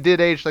 but she did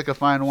age like a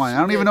fine wine. I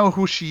don't even know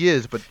who she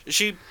is, but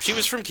She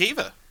was from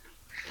Kiva.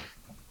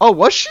 oh,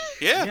 was she?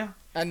 Yeah.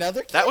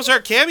 Another. That was our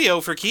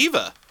cameo for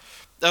Kiva.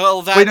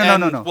 Well, that Wait,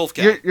 no.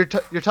 Wolfgang. You're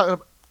talking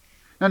about.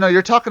 No,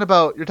 you're talking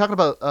about.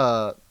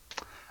 Now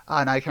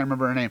I can't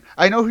remember her name.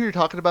 I know who you're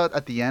talking about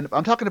at the end.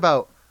 I'm talking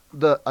about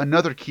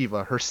another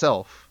Kiva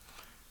herself.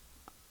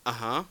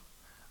 Uh-huh.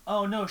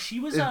 Oh no, she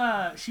was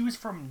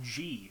from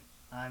G.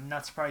 I'm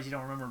not surprised you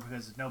don't remember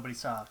because nobody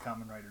saw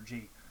Kamen Rider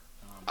G.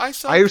 I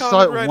saw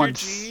saw it Kamen Rider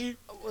once. G. It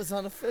was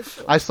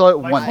unofficial. I saw it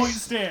My once. point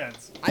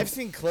stands. I've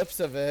seen clips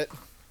of it.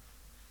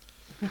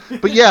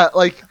 But yeah,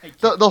 like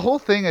the whole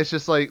thing is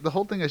just like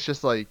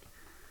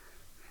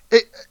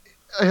it.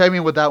 I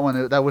mean, with that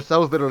one, that was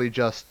literally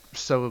just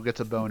Sogo gets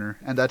a boner,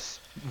 and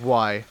that's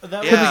why.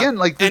 That Because Yeah. again,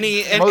 like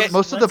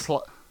most of the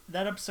plot.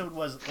 That episode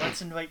was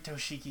let's invite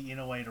Toshiki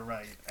Inoue to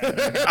write.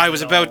 I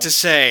was about to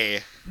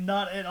say.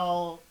 Not at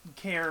all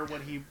care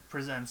what he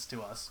presents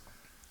to us,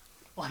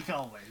 like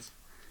always.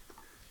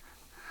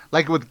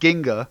 Like with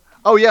Ginga.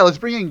 Oh yeah, let's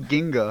bring in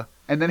Ginga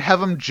and then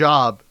have him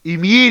job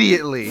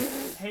immediately.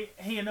 Hey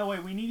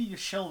Inoue, we need you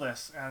to shill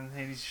this, and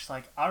he's just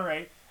like, all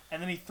right,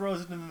 and then he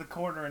throws it into the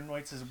corner and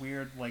writes his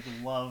weird like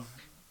love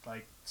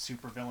like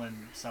supervillain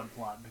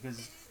subplot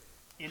because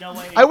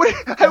Inoue.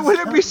 I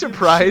wouldn't be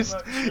surprised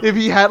if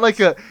he had like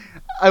a.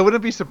 I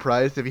wouldn't be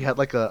surprised if he had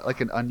like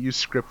an unused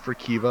script for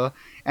Kiva,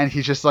 and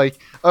he's just like,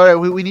 all right,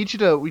 we need you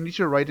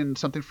to write in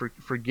something for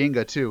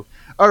Ginga too.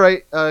 All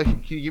right,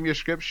 can you give me a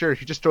script? Sure.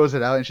 He just throws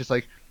it out and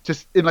it's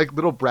just in like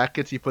little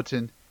brackets he puts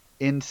in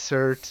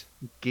insert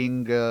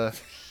Ginga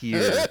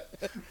here.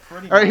 All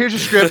right, here's your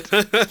script.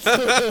 Have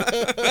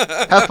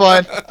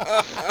fun.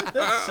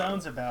 That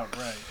sounds about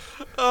right.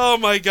 Oh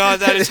my god,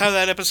 that is how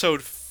that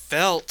episode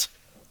felt.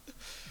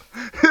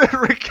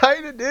 It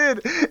kind of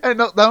did, and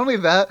not only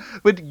that,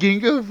 but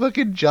Ginga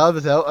fucking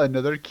jobs out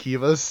another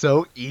Kiva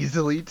so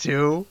easily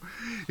too.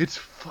 It's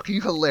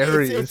fucking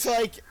hilarious. It's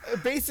like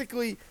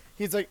basically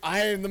he's like, I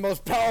am the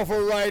most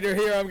powerful rider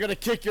here. I'm gonna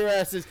kick your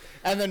asses,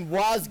 and then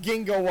Waz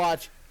Ginga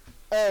watch.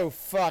 Oh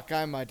fuck!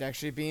 I might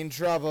actually be in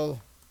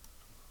trouble.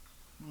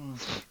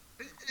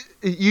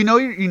 You know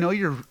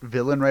your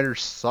villain writer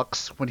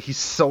sucks when he's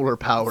solar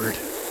powered.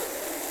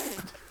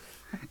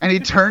 And he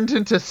turns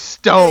into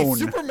stone.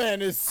 Hey,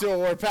 Superman is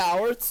solar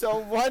powered, so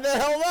why the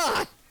hell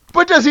not?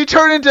 But does he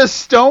turn into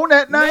stone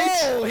at night?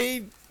 No,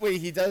 he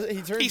does.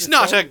 He turns. He's to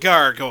not stone. a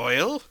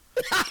gargoyle.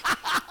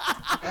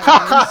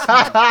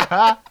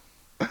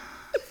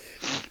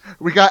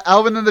 We got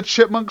Alvin and the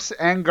Chipmunks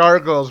and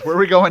Gargoyles. Where are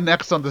we going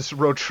next on this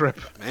road trip?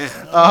 Man.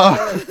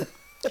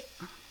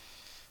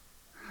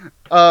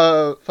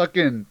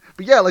 Fucking.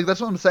 But yeah, like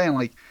that's what I'm saying.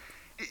 Like,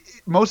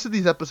 most of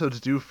these episodes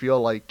do feel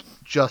like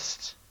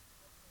just.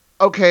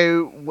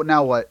 Okay,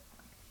 now what?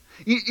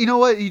 You know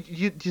what?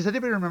 Does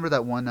anybody remember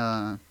that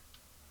one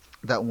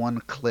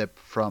clip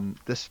from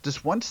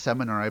this one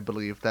seminar, I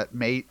believe, that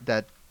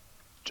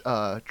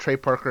Trey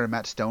Parker and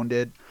Matt Stone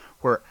did,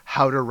 where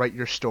how to write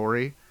your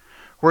story,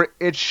 where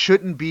it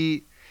shouldn't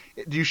be,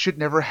 you should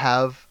never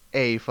have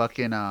a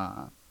fucking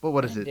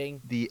what is Ending.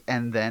 it? The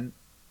and then.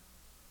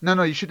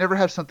 No, you should never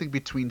have something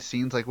between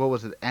scenes. Like, what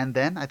was it? And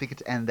then? I think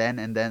it's and then,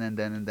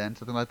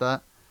 something like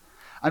that.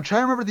 I'm trying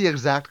to remember the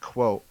exact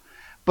quote.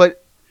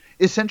 But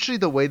essentially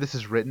the way this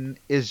is written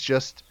is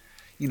just,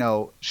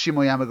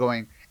 Shimoyama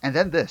going, and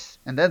then this,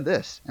 and then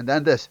this, and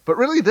then this, but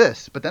really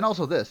this, but then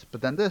also this,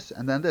 but then this,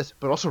 and then this,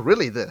 but also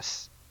really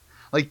this.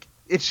 Like,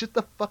 it's just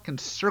the fucking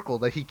circle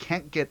that he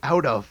can't get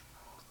out of.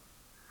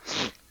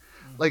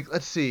 Like,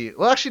 let's see.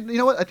 Well, actually, you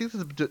know what? I think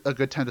this is a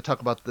good time to talk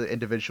about the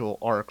individual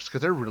arcs,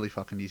 because they're really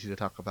fucking easy to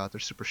talk about. They're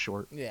super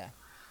short. Yeah.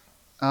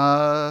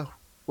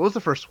 What was the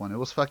first one? It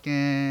was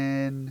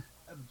fucking...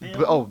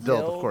 Build,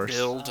 Build, of course.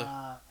 Build.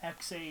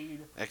 X-Aid.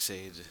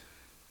 X-Aid.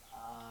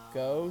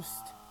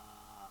 Ghost?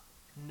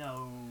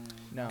 No.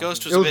 No.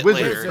 Ghost was It a was bit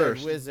Wizard later.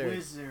 first.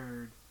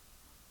 Wizard.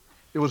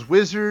 It was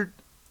Wizard,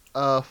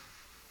 Forza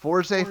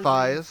Forza and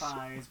 5.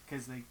 Fives,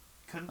 because they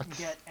couldn't That's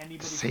get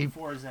anybody same-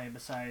 from Forza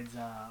besides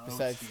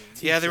Besides-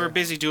 Oakstein. Yeah, they were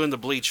busy doing the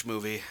Bleach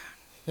movie.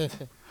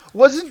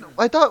 Wasn't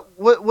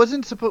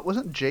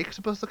Jake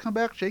supposed to come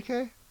back?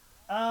 JK?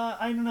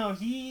 I don't know.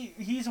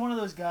 He's one of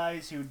those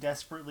guys who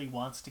desperately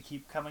wants to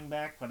keep coming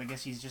back, but I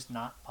guess he's just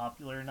not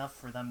popular enough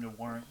for them to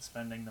warrant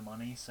spending the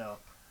money. So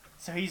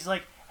he's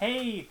like,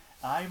 "Hey,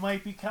 I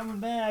might be coming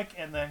back,"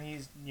 and then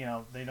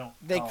they don't.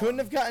 They call couldn't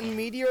him. have gotten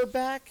Meteor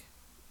back?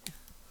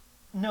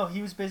 No,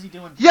 he was busy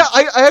doing. Yeah,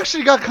 I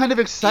actually got kind of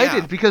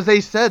excited Yeah. because they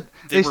said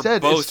They were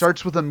it both-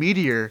 starts with a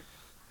meteor.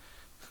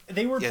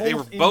 They were Yeah, both they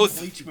were in both-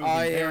 the Bleach movie. Oh,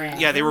 very- yeah.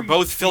 Yeah, they were very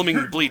both filming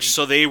weirdly. Bleach,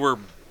 so they were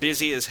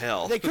busy as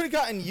hell. They could have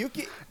gotten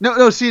Yuki.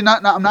 No, see,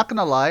 I'm not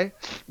gonna lie.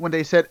 When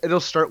they said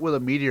it'll start with a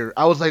meteor,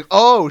 I was like,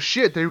 oh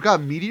shit, they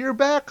got Meteor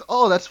back?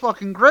 Oh, that's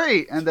fucking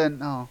great. And then,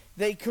 no.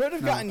 They could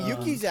have No. gotten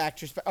Yuki's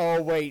actress back. Oh,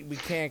 wait, we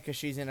can't because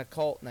she's in a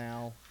cult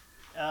now.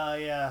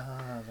 Yeah,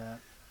 that.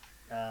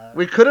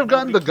 We could have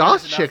gotten Nobody the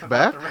goth cares enough chick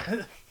about back. the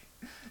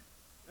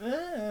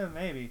rest-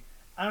 maybe.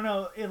 I don't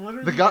know. It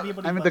literally. The goth,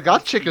 anybody I mean, but the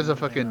goth Oakstein chick is a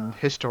would've been, fucking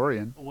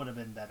historian. would have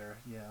been better.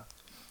 Yeah.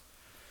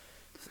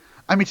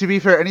 I mean, to be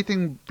fair,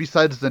 anything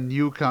besides the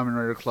new Kamen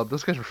Rider Club,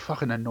 those guys were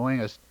fucking annoying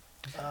as.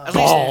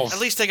 At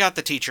least they got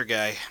the teacher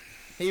guy.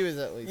 He was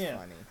at least Yeah.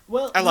 funny.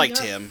 Well, I we liked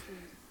got- him.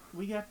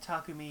 We got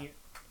Takumi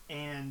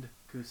and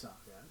Kusaka,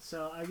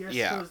 so I guess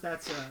Yeah.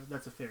 that's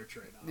a fair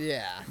trade-off.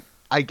 Yeah.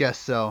 I guess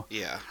so.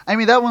 Yeah. I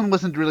mean, that one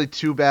wasn't really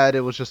too bad.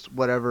 It was just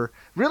whatever.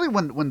 Really,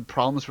 when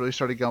problems really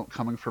started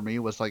coming for me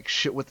was like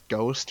shit with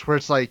Ghost, where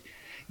it's like,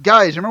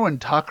 guys, remember when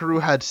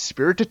Takaru had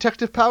spirit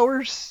detective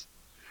powers?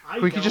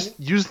 We could just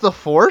use the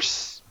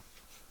Force?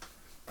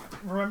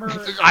 remember.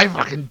 I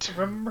fucking.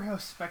 Remember how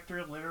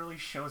Spectre literally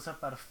shows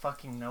up out of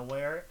fucking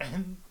nowhere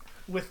and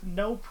with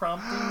no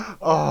prompting? Or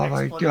Oh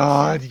my explanation,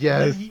 God, then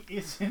yes. he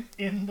isn't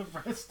in the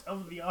rest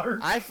of the arc.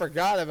 I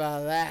forgot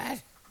about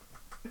that.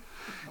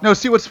 No,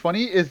 see, what's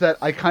funny is that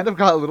I kind of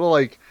got a little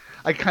like.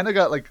 I kind of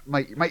got like.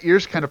 My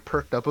ears kind of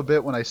perked up a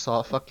bit when I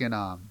saw fucking.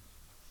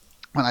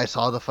 When I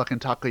saw the fucking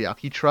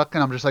takoyaki truck,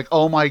 and I'm just like,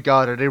 oh my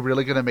god, are they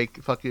really gonna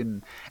make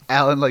fucking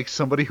Alan like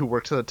somebody who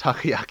works at a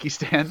takoyaki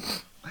stand?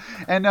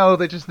 And no,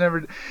 they just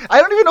never. I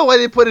don't even know why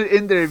they put it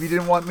in there if you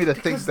didn't want me to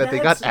think Because that they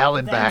got that's-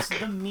 Alan that's back.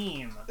 the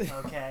meme,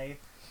 okay?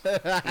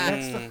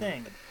 That's the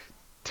thing.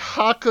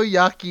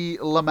 Takoyaki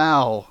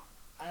Lamau.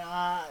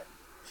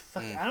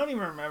 Fuck, I don't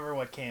even remember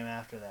what came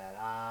after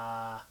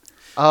that.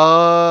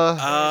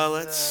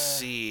 Let's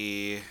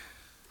see.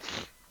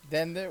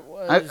 Then there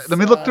was. Let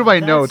me look through my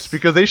that's- notes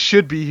because they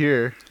should be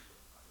here.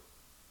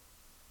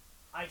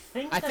 I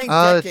think. I think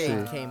let's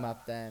Decade see. came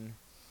up then.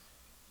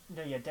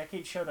 No, yeah,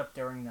 Decade showed up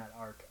during that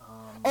arc.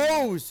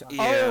 O's!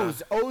 Yeah.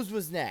 O's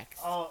was next.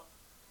 Oh,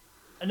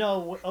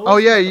 no. Oh,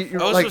 yeah, was you're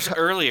before- Oz like- was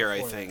earlier, I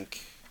before that.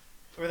 think.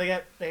 Where they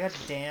got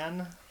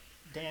Dan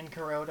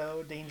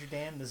Kuroto, Danger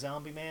Dan, the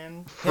Zombie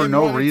Man. For Him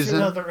no wanting to- reason.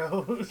 Another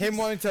O's. Him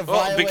wanting to Well,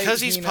 violate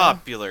because he's Hina.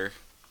 popular.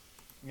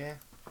 Yeah,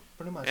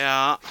 pretty much.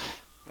 Yeah.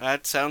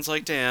 That sounds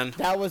like Dan.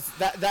 That was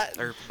that.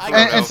 Or I Kuroto.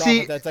 got And some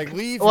see- of that's like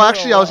leave. Well, her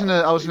actually, I was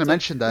alone. gonna It's like,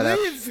 mention that.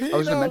 Leave I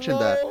was gonna Hina mention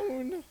that.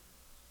 alone.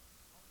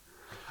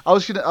 I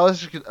was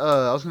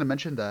gonna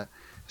mention that.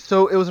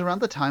 So it was around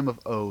the time of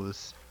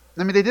O's.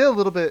 I mean, they did a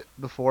little bit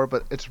before,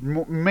 but it's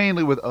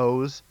mainly with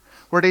O's,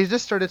 where they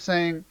just started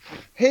saying,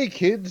 "Hey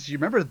kids, you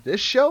remember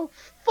this show?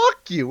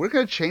 Fuck you, we're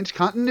gonna change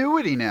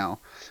continuity now."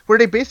 Where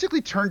they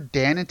basically turned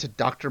Dan into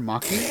Dr.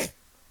 Maki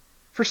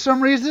for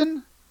some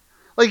reason.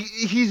 Like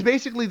he's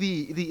basically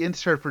the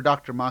insert for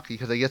Dr. Maki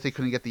because I guess they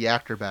couldn't get the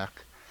actor back.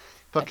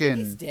 I think he's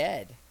Fucking,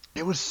 dead.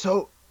 it was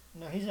so.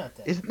 No, he's not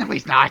dead. No,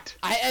 he's not.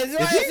 As Is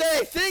he?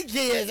 I think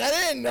he is. I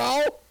didn't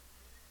know.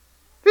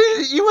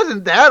 He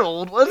wasn't that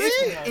old, was he?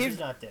 No, if- he's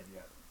not dead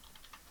yet.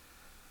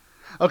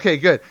 Okay,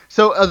 good.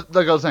 So,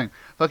 like I was saying,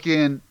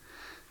 fucking.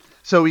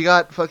 So we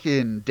got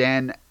fucking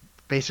Dan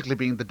basically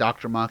being the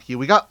Dr. Maki.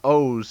 We got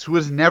O's, who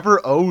is never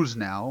O's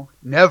now.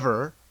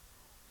 Never.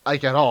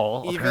 Like at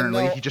all,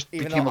 apparently. He just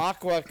became a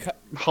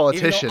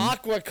politician. Even though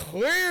Aqua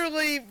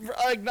clearly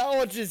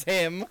acknowledges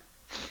him.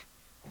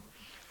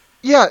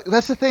 Yeah,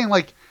 that's the thing.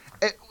 Like,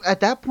 at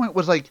that point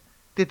was like,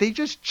 did they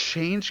just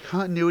change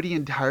continuity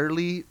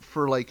entirely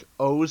for, like,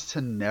 O's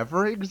to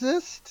never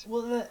exist?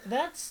 Well,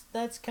 that's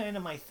kind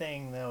of my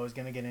thing that I was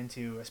gonna get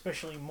into,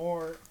 especially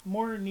more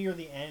near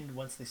the end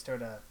once they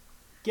start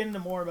get into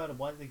more about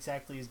what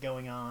exactly is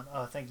going on.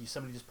 Oh, thank you.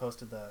 Somebody just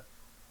posted the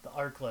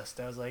arc list.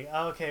 I was like,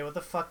 oh, okay, what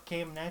the fuck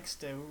came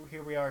next?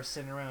 Here we are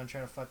sitting around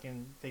trying to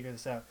fucking figure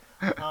this out.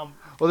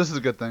 Well, this is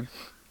a good thing.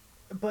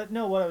 But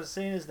no, what I was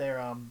saying is there.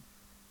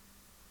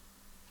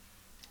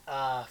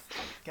 God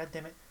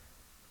damn it.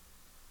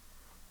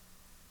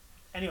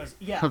 Anyways,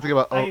 yeah. Something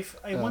about-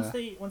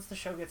 once the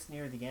show gets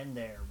near the end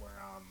there, where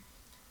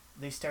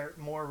they start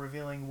more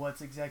revealing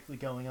what's exactly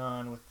going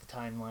on with the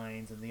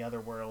timelines and the other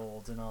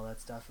worlds and all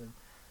that stuff, and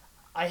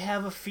I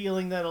have a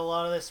feeling that a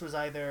lot of this was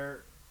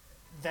either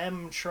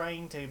them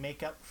trying to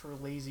make up for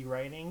lazy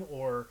writing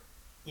or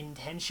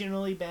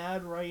intentionally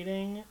bad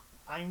writing.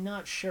 I'm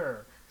not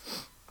sure.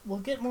 We'll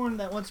get more into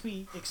that once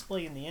we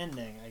explain the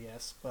ending, I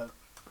guess, but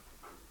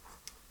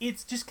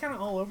it's just kind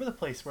of all over the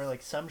place where,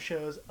 like, some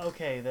shows,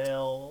 okay,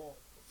 they'll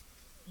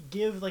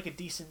give, like, a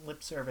decent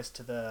lip service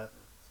to the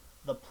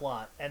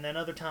plot, and then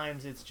other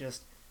times it's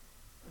just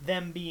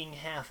them being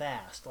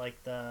half-assed,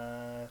 like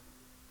the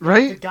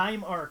Right?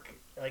 Gaim arc.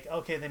 Like,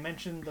 okay, they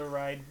mentioned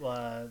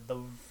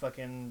the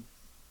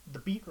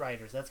Beat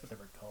Riders, that's what they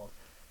were called.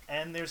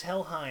 And there's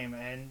Helheim,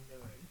 and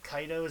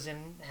Kaido's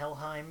in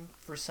Helheim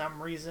for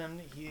some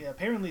reason. He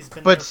apparently has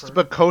been there for...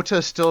 But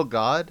Kota's still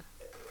God?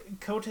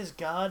 Kota's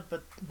God,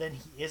 but then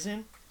he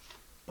isn't.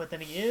 But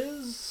then he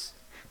is.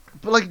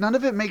 But, like, none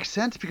of it makes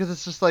sense because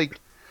it's just like,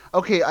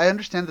 okay, I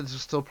understand that this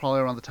is still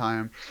probably around the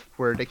time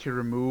where they could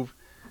remove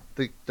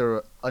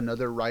the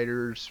another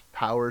writer's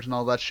powers and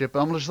all that shit,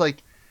 but I'm just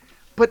like,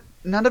 but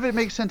none of it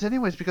makes sense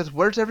anyways because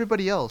where's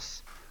everybody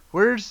else?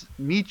 Where's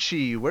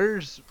Michi?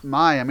 Where's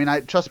Mai? I mean,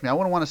 trust me, I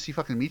wouldn't want to see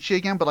fucking Michi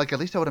again, but, like, at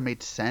least that would have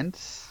made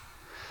sense.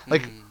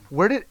 Like,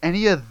 where did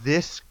any of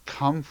this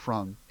come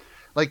from?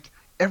 Like,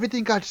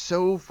 everything got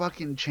so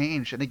fucking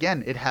changed. And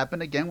again, it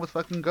happened again with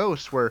fucking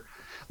Ghost, where,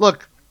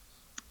 look,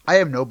 I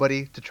am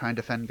nobody to try and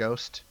defend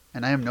Ghost,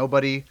 and I am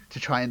nobody to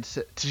try and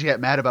to get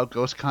mad about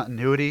Ghost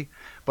continuity.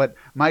 But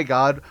my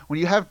God, when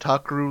you have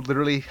Takeru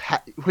literally,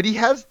 when he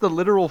has the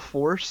literal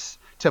force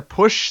to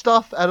push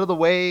stuff out of the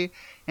way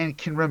and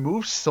can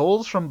remove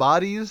souls from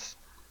bodies,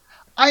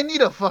 I need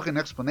a fucking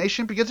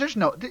explanation because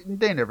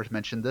they never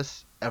mentioned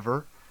this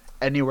ever.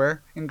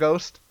 Anywhere in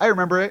Ghost. I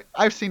remember it.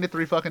 I've seen it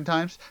 3 fucking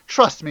times.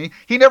 Trust me,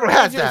 he never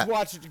had that. He's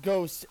watched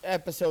Ghost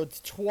episodes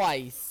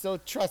twice, so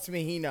trust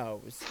me, he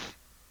knows.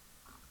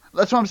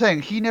 That's what I'm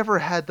saying. He never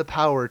had the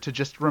power to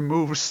just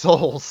remove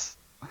souls.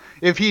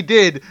 If he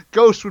did,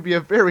 Ghost would be a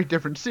very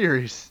different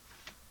series.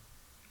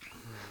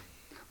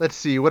 Let's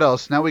see, what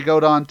else? Now we go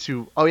on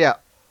to... Oh, yeah.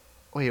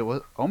 Wait,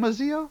 what?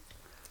 Omazeo?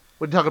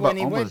 What are you talking about? When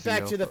he went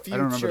back to the I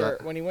don't remember future,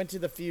 that. when he went to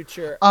the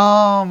future...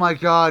 Oh, my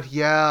God,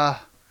 yeah.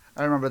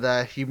 I remember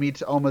that. He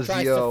meets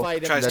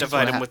Omazeo. Tries to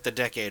fight him with with the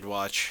Decade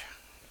Watch.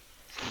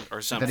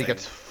 Or something. Then he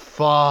gets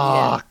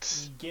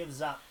fucked. He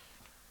gives up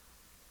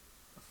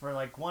for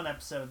like one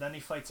episode, then he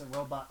fights a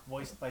robot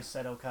voiced by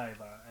Seto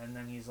Kaiba, and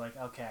then he's like,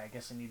 okay, I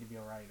guess I need to be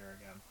a writer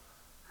again.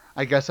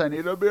 I guess I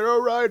need to be a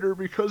writer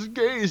because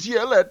gays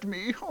yell at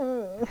me.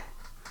 Oh.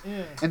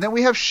 Yeah. And then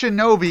we have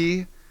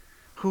Shinobi,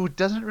 who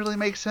doesn't really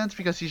make sense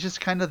because he's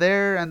just kind of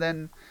there, and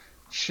then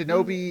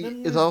Shinobi Then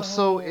is there's the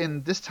also whole-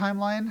 in this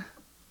timeline.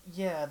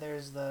 Yeah,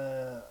 there's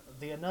the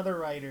another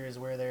writers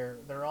where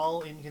they're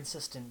all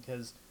inconsistent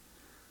because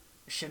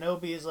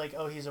Shinobi is like,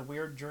 oh, he's a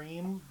weird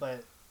dream,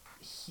 but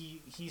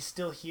he's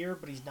still here,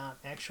 but he's not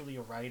actually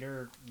a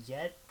writer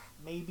yet,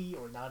 maybe,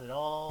 or not at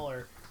all,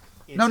 or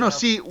it's No, out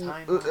see, of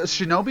timeline.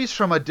 Shinobi's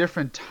from a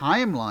different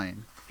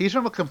timeline. He's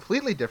from a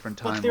completely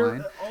different But they're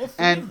timeline. all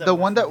three And of them the are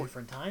one from that-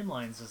 different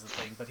timelines is the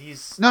thing, but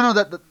he's No,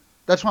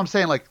 that's what I'm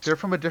saying. Like, they're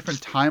from a different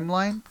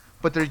timeline,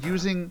 but they're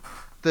using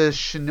the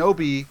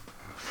Shinobi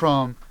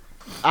from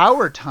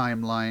our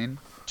timeline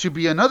to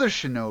be another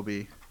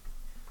Shinobi.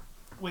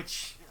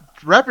 which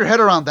Wrap your head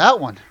around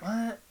that one.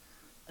 what?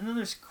 And then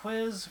there's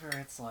Quiz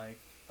where it's like,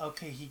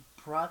 okay, he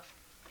brought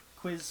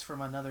Quiz from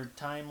another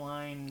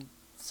timeline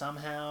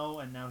somehow,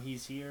 and now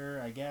he's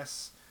here, I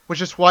guess.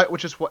 Which is why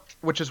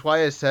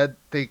I said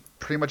they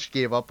pretty much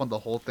gave up on the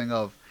whole thing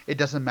of it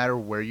doesn't matter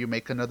where you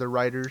make another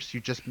writers,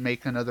 you just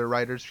make another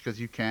writers because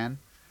you can.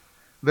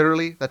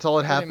 Literally, that's all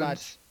it Pretty happens.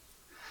 much.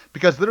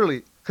 Because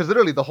literally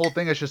the whole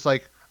thing is just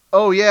like,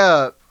 oh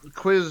yeah,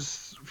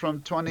 Quiz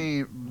from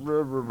 20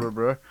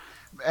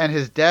 and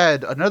his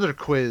dad another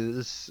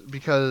Quiz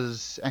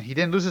and he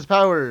didn't lose his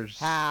powers.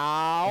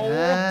 How?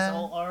 Yeah. This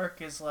whole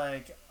arc is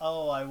like,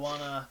 oh, I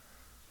wanna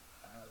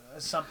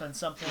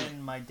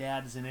something. My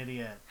dad's an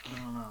idiot. I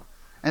don't know.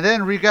 And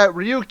then we got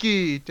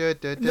Ryuki.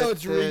 No,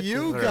 it's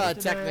Ryuga,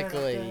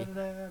 technically.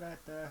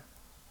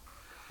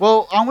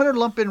 Well, I'm gonna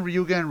lump in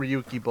Ryuga and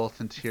Ryuki both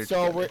into here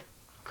So together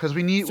because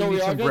we need we are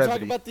some going to talk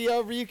brevity. about the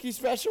Ryuki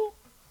special?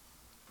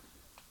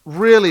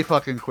 Really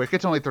fucking quick.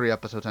 It's only 3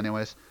 episodes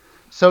anyways.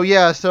 So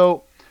yeah,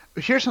 so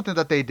here's something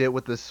that they did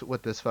with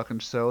this fucking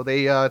show.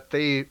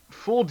 They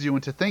fooled you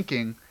into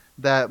thinking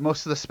that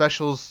most of the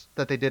specials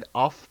that they did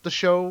off the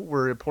show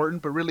were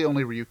important, but really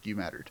only Ryuki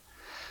mattered.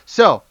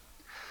 So,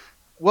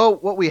 well,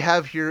 what we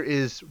have here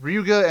is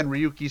Ryuga and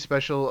Ryuki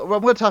special. Well,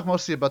 I'm going to talk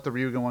mostly about the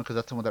Ryuga one because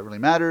that's the one that really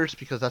matters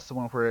because that's the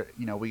one where,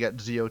 you know, we get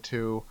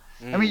Zio2.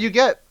 I mean, you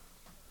get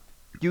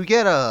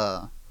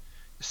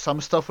some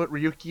stuff with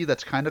Ryuki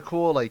that's kind of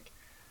cool, like,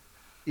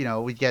 you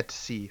know, we get to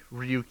see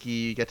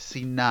Ryuki, we get to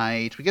see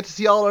Knight, we get to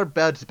see all our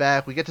beds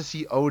back, we get to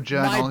see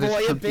Oja My and all his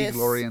boy chunky Abyss.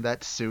 glory in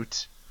that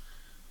suit.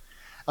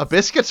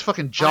 Abyss gets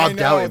fucking I jobbed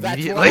know, out that's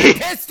immediately. what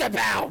I'm pissed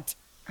about!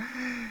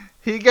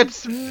 He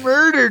gets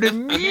murdered You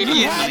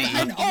immediately.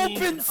 have an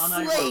open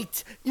Unironic.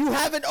 slate! You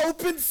have an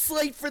open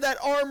slate for that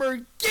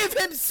armor! Give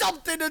him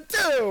something to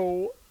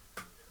do!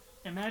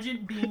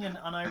 Imagine being an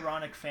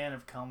unironic fan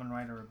of Kamen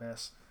Rider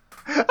Abyss.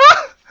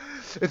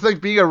 It's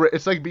like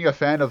being a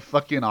fan of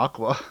fucking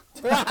Aqua.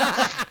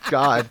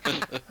 God.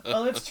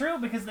 Well, it's true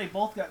because they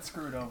both got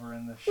screwed over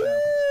in this show.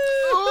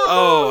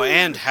 Oh,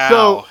 and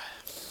how?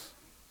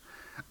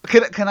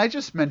 Can I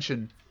just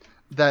mention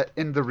that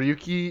in the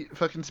Ryuki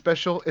fucking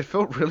special, it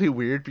felt really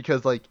weird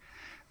because like,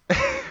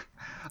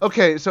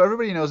 okay, so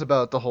everybody knows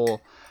about the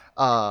whole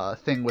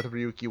thing with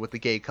Ryuki with the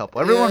gay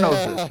couple. Everyone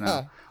knows this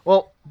now.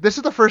 Well, this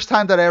is the first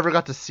time that I ever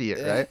got to see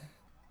it, right?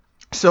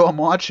 So I'm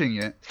watching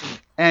it,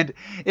 and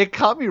it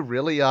caught me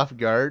really off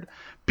guard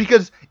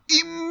because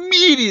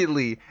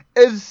immediately,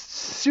 as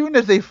soon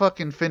as they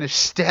fucking finish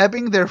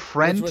stabbing their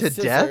friend to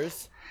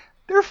death,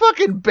 they're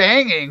fucking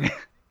banging.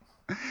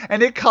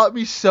 And it caught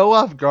me so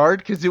off guard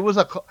because it was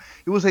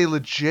a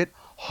legit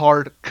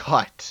hard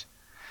cut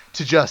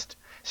to just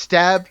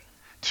stab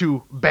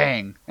to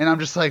bang, and I'm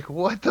just like,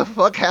 what the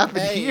fuck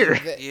happened here?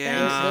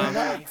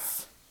 Yeah.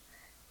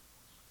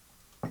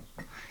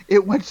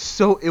 It was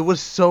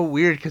so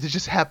weird because it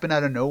just happened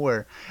out of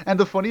nowhere. And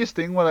the funniest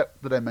thing that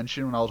I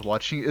mentioned when I was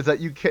watching is that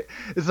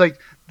it's like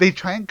they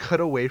try and cut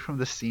away from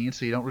the scene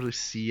so you don't really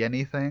see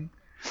anything.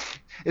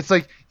 It's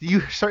like you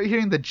start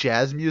hearing the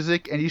jazz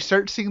music and you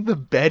start seeing the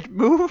bed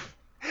move,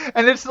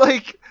 and it's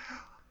like,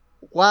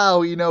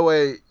 wow,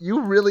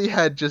 you really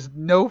had just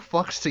no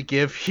fucks to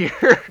give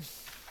here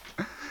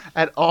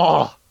at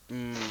all.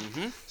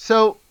 Mm-hmm.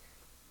 So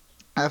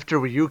after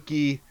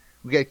Ryuki,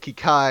 we get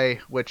Kikai,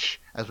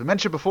 which, as we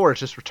mentioned before, is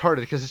just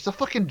retarded because it's a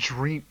fucking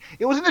dream.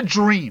 It wasn't a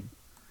dream.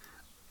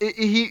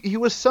 He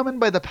was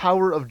summoned by the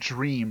power of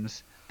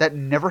dreams that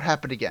never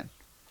happened again.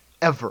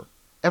 Ever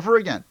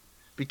again.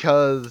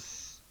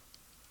 Because...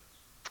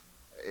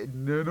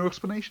 No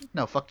explanation?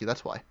 No, fuck you,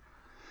 that's why.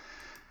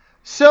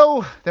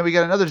 So, then we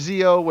got another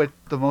Zio with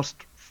the most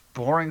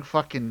boring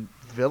fucking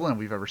villain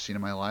we've ever seen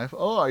in my life.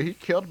 Oh, he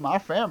killed my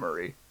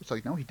family. It's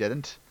like, no, he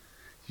didn't.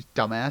 You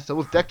dumbass. That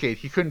was Decade.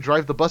 He couldn't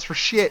drive the bus for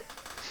shit.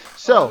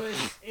 So... Well,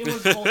 it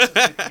was also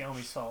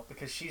Tsukuyomi's fault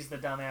because she's the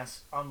dumbass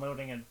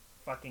unloading a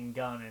fucking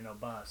gun in a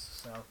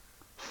bus, so...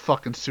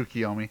 Fucking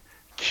Tsukuyomi.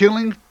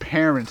 Killing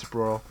parents,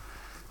 bro.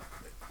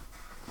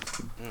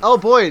 Oh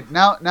boy,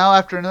 now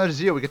after another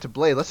Zio we get to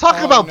Blade. Let's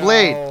talk about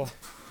Blade.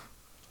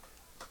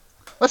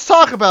 Let's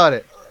talk about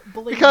it.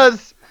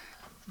 Because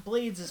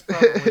Blades is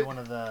probably one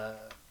of the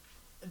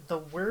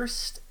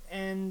worst,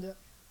 and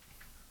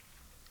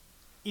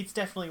it's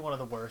definitely one of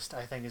the worst,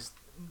 I think, is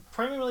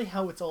primarily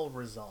how it's all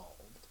resolved.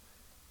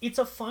 It's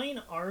a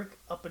fine arc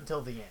up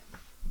until the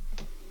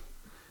end.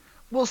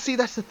 Well, see,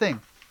 that's the thing.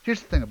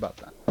 Here's the thing about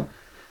that.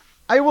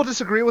 I will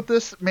disagree with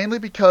this mainly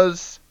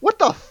because what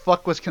the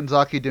fuck was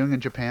Kanzaki doing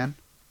in Japan?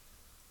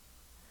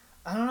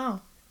 I don't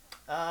know.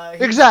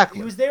 Exactly.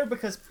 He was there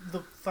because the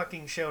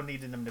fucking show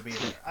needed him to be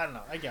there. I don't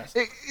know. I guess.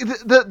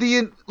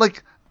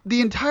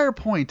 The entire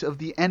point of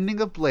the ending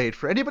of Blade,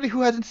 for anybody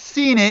who hasn't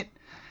seen it,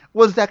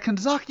 was that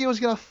Kanzaki was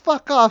gonna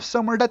fuck off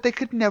somewhere that they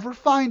could never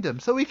find him,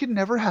 so he could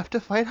never have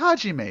to fight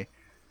Hajime.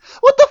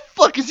 What the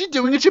fuck is he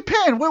doing in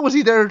Japan? Where was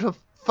he there to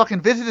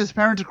fucking visit his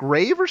parents'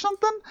 grave or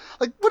something?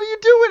 Like, what are you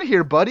doing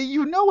here, buddy?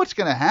 You know what's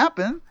gonna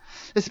happen.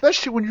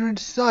 Especially when you're in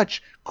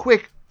such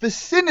quick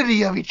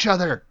vicinity of each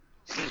other.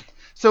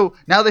 So,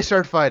 now they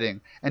start fighting.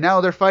 And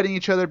now they're fighting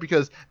each other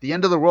because the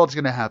end of the world's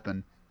gonna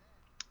happen.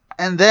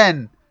 And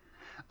then,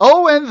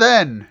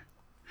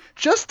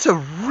 just to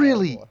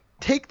really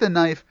take the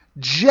knife,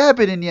 jab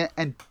it in you,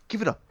 and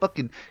give it a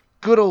fucking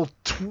good old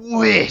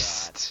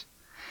twist,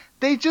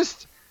 they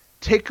just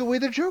take away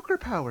their Joker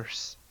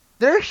powers.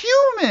 They're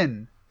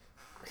human.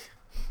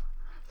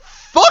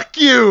 Fuck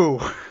you.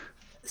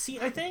 See,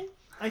 I think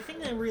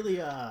that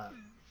really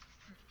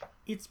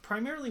it's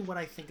primarily what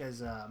I think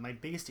is my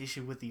biggest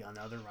issue with the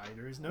other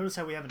writers. Notice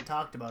how we haven't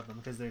talked about them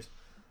because there's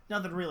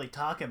nothing to really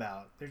talk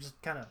about. They're just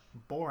kind of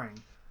boring.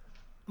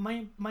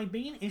 My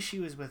main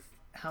issue is with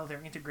how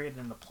they're integrated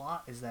in the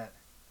plot is that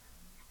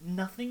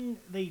nothing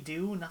they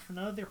do,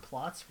 none of their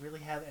plots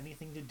really have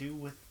anything to do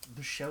with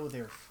the show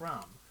they're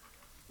from.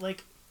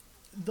 Like,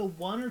 the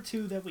one or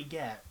two that we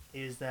get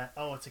is that,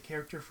 oh, it's a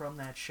character from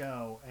that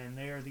show, and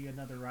they're the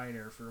another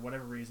writer for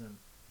whatever reason.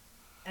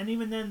 And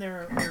even then,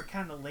 they're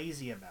kind of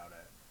lazy about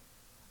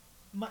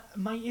it.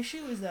 My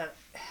issue is that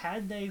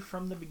had they,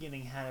 from the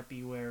beginning, had it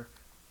be where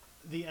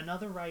the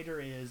another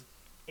writer is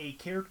a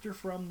character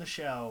from the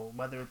show,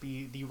 whether it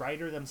be the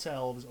writer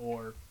themselves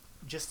or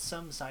just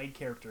some side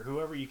character,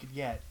 whoever you could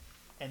get,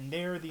 and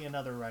they're the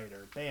another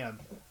writer, bam.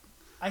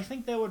 I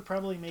think that would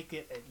probably make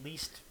it at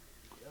least,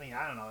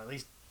 at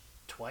least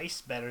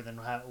twice better than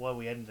what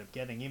we ended up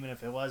getting, even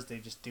if it was they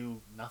just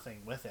do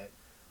nothing with it.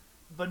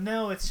 But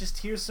no, it's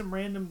just here's some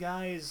random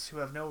guys who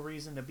have no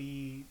reason to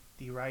be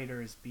the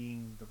writers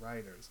being the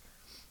writers.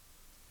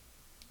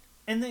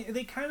 And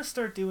they kind of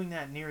start doing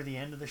that near the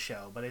end of the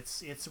show, but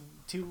it's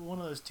one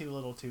of those too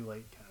little too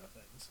late kind of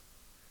things.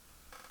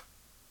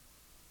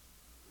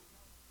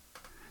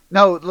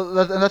 No,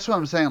 that's what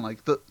I'm saying.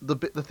 Like the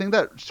thing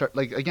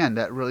that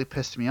that really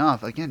pissed me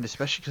off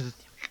especially because,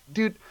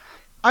 dude,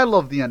 I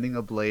love the ending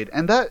of Blade,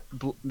 and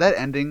that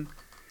ending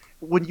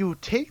when you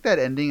take that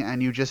ending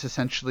and you just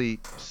essentially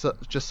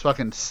just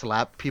fucking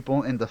slap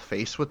people in the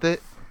face with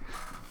it,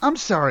 I'm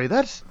sorry,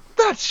 that's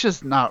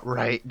just not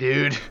right,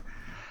 dude.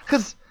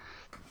 Because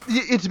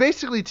it's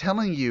basically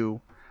telling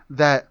you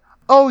that,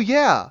 oh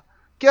yeah,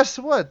 guess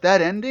what?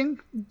 That ending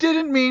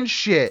didn't mean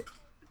shit.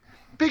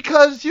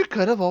 Because you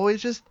could have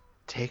always just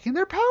taken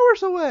their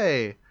powers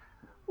away.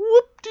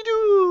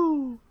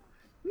 Whoop-de-doo.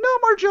 No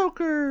more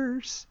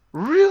Jokers.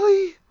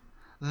 Really?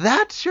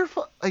 That's your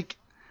like.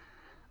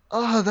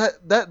 Oh,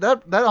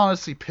 that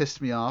honestly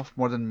pissed me off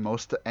more than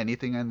most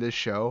anything in this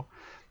show,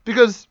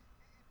 because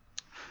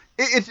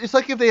it's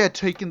like if they had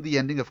taken the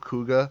ending of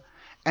Kuga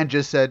and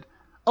just said,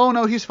 "Oh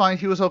no, he's fine.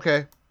 He was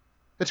okay.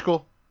 It's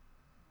cool.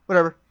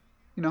 Whatever."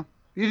 You know,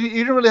 you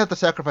didn't really have to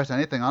sacrifice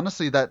anything.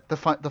 Honestly, that the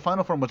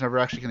final form was never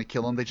actually going to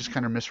kill him. They just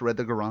kind of misread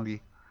the Garangi.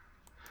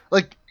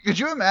 Like, could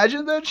you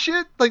imagine that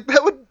shit? Like,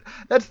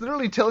 that's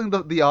literally telling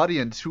the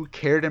audience who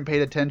cared and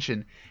paid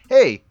attention,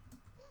 hey,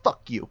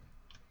 fuck you.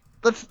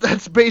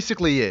 That's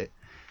basically it.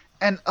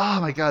 And oh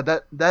my god,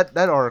 that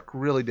arc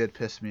really did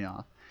piss me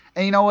off.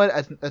 And you know what?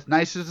 As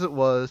nice as it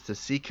was to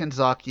see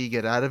Kenzaki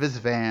get out of his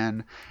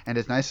van, and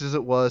as nice as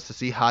it was to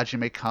see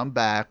Hajime come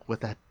back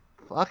with that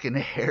fucking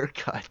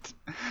haircut,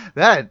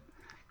 that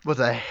was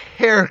a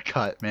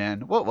haircut,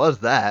 man. What was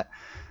that?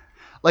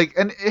 Like,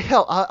 and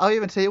hell, I'll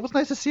even say it was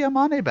nice to see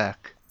Amane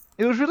back.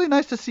 It was really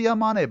nice to see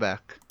Amane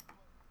back.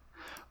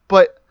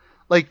 But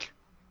like,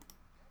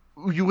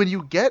 when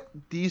you get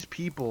these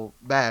people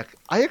back,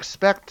 I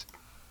expect,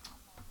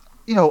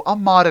 a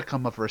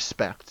modicum of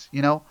respect,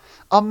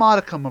 a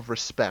modicum of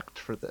respect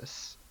for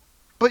this.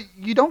 But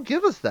you don't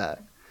give us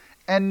that.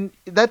 And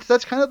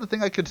that's kind of the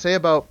thing I could say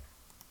about,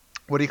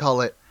 what do you call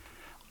it,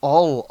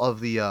 all of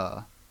the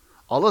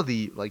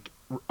like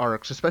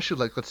arcs, especially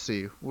like, let's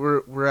see,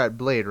 we're at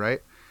Blade,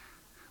 right?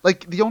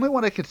 Like, the only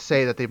one I could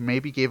say that they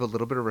maybe gave a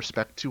little bit of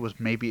respect to was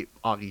maybe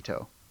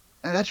Agito.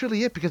 And that's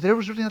really it, because there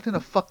was really nothing to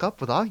fuck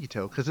up with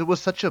Agito, because it was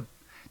such a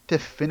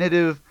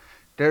definitive,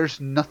 there's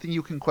nothing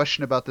you can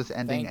question about this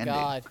ending. Thank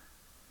God.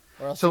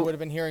 Or else you would have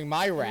been hearing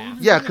my rap.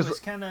 Yeah, because it was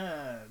kind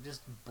of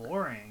just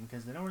boring,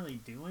 because they don't really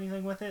do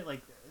anything with it.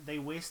 Like, they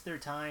waste their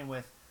time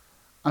with...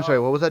 I'm sorry,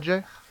 what was that,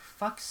 Jay?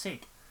 For fuck's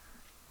sake.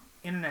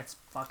 Internet's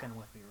fucking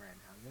with me right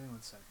now. Give me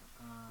 1 second.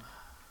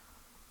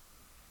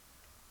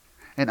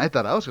 And I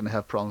thought I was going to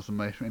have problems with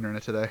my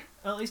internet today.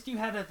 Well, at least you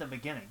had it at the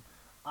beginning.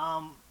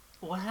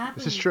 What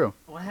happens? This is true.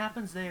 What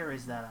happens there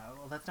is that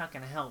that's not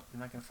going to help.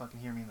 You're not going to fucking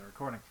hear me in the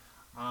recording.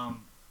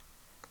 Damn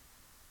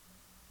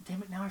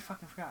it! Now I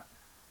fucking forgot.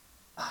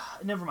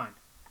 Never mind.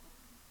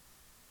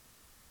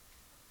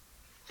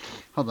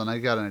 Hold on, I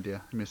got an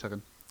idea. Give me a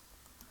second.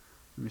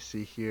 Let me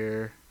see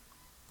here.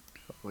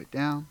 All the way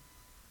down.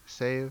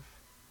 Save.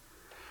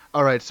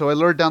 All right, so I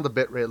lowered down the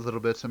bitrate a little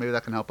bit, so maybe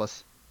that can help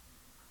us.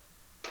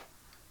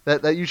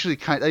 That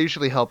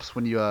usually helps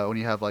when you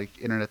have like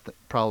internet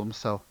problems.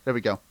 So there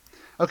we go.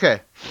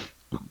 Okay.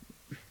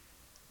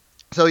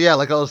 So yeah,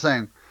 like I was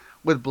saying,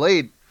 with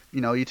Blade,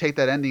 you take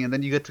that ending and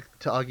then you get to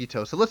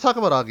Agito. So let's talk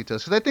about Agito,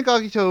 because I think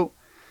Agito,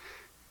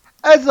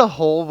 as a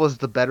whole, was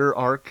the better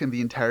arc in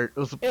the entire. It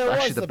was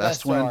actually the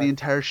best one in the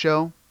entire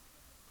show.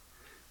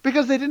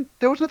 Because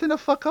there was nothing to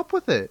fuck up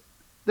with it.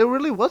 There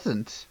really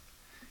wasn't.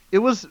 It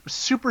was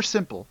super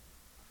simple,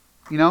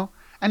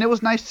 And it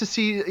was nice to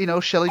see,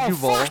 Shelley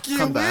Duvall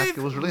come back. It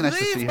was really nice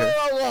to see her. Leave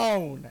her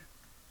alone.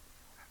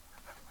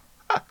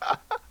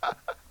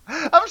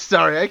 I'm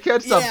sorry, I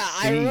can't stop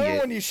seeing it. Yeah, I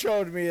remember when you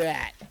showed me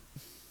that.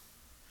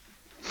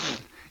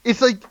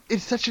 It's like,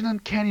 it's such an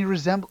uncanny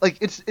resemblance. Like,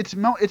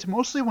 it's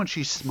mostly when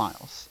she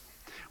smiles.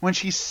 When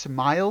she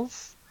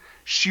smiles,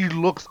 she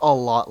looks a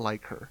lot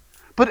like her.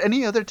 But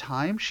any other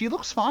time, she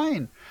looks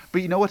fine.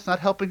 But you know what's not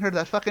helping her?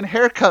 That fucking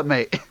haircut,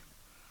 mate.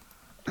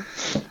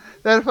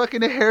 That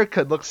fucking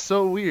haircut looks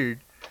so weird.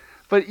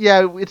 But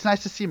yeah, it's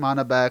nice to see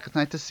Mana back. It's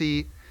nice to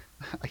see...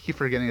 I keep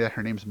forgetting that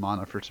her name's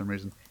Mana for some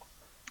reason.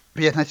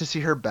 But yeah, it's nice to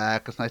see her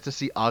back. It's nice to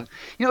see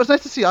it's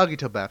nice to see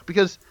Agito back,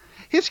 because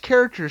his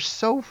character is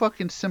so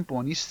fucking simple,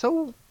 and he's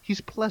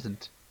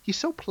pleasant. He's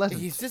so pleasant.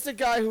 He's just a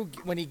guy who,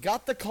 when he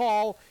got the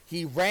call,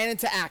 he ran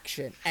into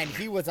action, and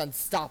he was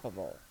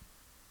unstoppable.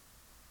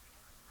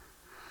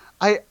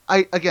 I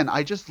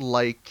just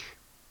like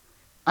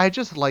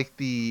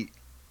the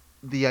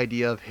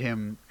idea of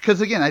him, because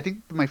again, I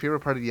think my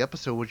favorite part of the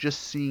episode was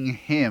just seeing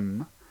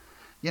him,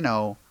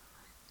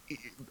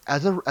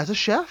 as a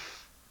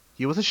chef.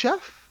 He was a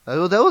chef. That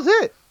was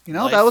it.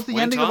 That was the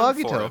ending of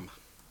Agito.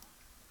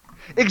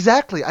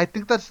 Exactly. I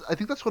think that's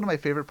one of my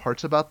favorite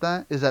parts about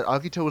that, is that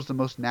Agito was the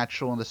most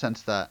natural in the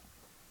sense that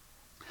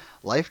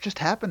life just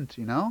happened.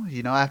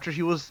 After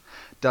he was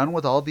done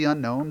with all the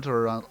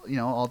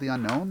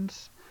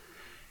unknowns,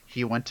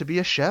 he went to be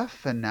a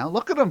chef, and now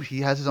look at him.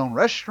 He has his own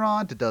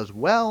restaurant. It does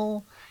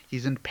well.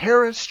 He's in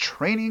Paris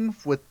training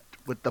with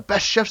the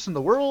best chefs in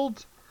the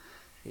world.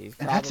 He's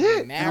and that's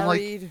it. Married. And I'm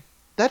like,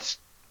 that's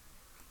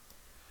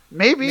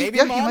maybe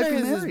yeah, Mana he might be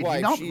is his married.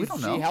 wife. We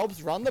don't know. She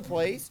helps run the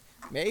place.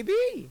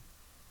 Maybe.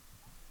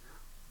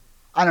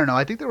 I don't know.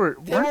 I think they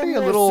weren't They were they a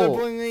more little?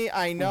 siblingly.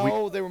 I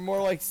know they were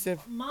more like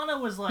Mana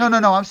was like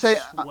No. I'm saying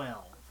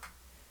 12.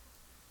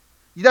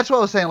 that's what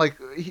I was saying. Like,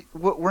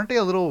 weren't they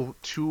a little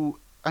too?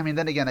 I mean,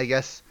 then again, I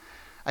guess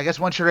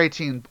once you're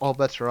 18, all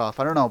bets are off.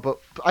 I don't know, but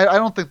I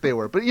don't think they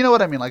were. But you know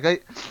what I mean?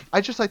 Like,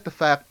 I just like the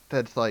fact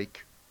that it's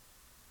like,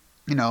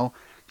 you know,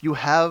 you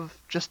have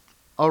just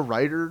a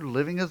writer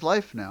living his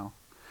life now.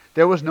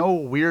 There was no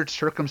weird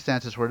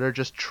circumstances where they're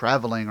just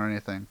traveling or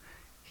anything.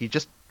 He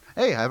just,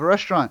 hey, I have a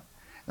restaurant.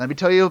 Let me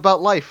tell you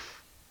about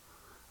life.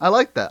 I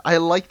like that. I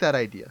like that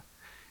idea.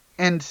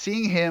 And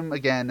seeing him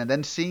again, and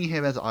then seeing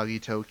him as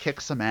Agito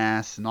kick some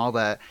ass and all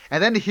that,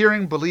 and then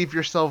hearing "Believe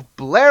Yourself"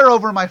 blare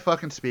over my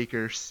fucking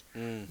speakers,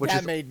 which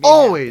That is made me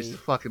always happy.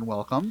 fucking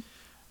welcome.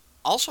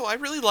 Also, I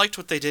really liked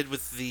what they did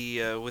with the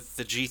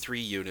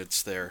G3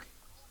 units there.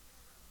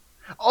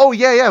 Oh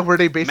yeah, where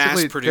they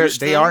basically Mass-produced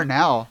they them? are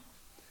now.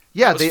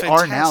 Yeah, That was they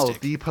are now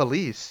fantastic. the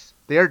police.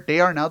 They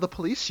are now the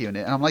police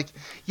unit, and I'm like,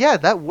 yeah,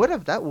 that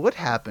would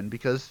happen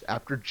because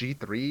after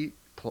G3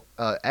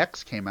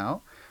 X came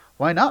out,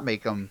 why not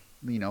make them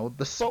the But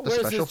the where's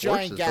special his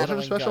giant forces? Those are the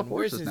Gatling special gun?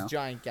 Where's forces his now.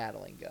 giant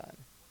Gatling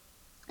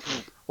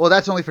gun? Well,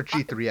 that's only for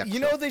G3X. You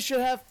know they should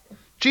have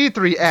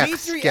G3X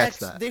G3X. gets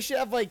that. They should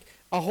have like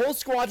a whole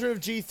squadron of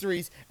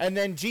G3s, and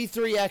then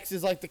G3X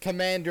is like the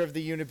commander of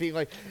the unit, being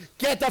like,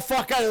 "Get the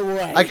fuck out of the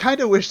way." I kind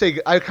of wish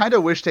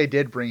they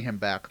did bring him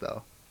back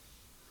though.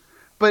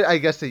 But I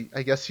guess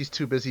he's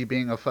too busy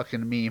being a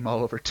fucking meme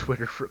all over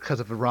Twitter because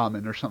of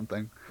ramen or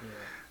something.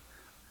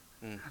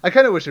 Yeah. I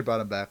kind of wish they brought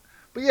him back.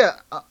 But yeah,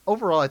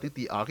 overall, I think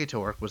the Agito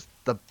arc was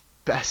the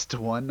best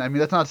one. I mean,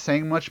 that's not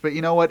saying much, but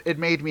you know what? It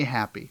made me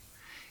happy.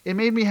 It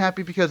made me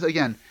happy because,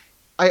 again,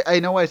 I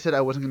know I said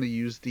I wasn't going to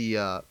use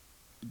the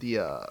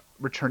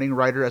returning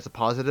writer as a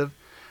positive,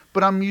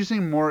 but I'm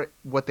using more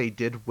what they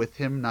did with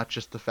him, not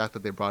just the fact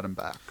that they brought him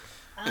back.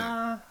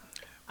 I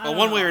Well, don't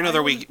one way know, or I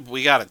another, wouldn't-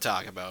 we got to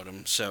talk about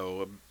them.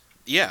 So,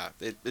 yeah,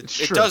 it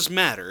Sure. does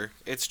matter.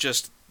 It's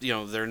just,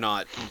 they're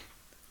not,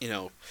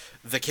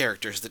 the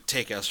characters that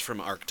take us from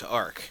arc to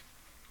arc.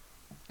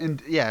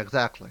 And yeah,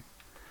 exactly.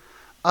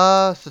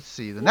 Let's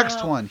see. The next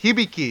Well- one,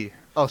 Hibiki.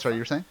 Oh, sorry,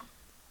 you were saying?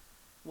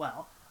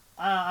 Well,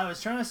 I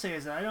was trying to say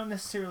is that I don't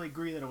necessarily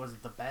agree that it was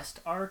the best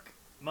arc,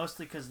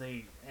 mostly because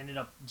they ended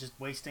up just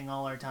wasting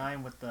all our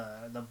time with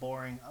the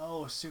boring,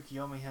 oh,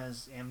 Tsukiyomi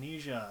has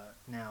amnesia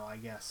now, I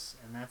guess,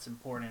 and that's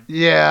important.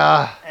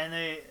 Yeah. And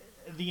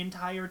the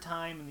entire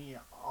time and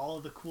all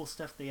of the cool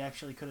stuff they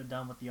actually could have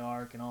done with the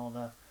arc and all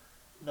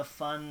the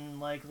fun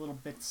like little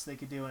bits they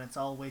could do, and it's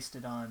all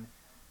wasted on,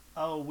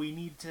 oh, we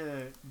need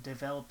to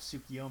develop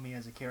Tsukiyomi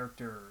as a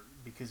character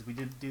because we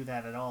didn't do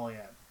that at all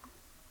yet.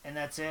 And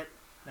that's it.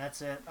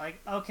 That's it. Like,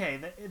 okay,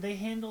 they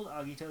handled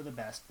Agito the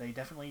best. They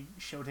definitely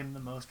showed him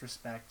the most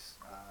respect.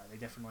 They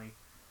definitely...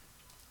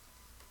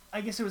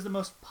 I guess it was the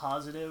most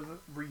positive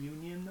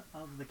reunion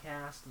of the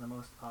cast and the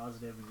most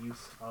positive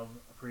use of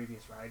a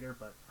previous writer,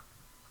 but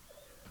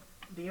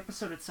the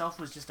episode itself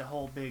was just a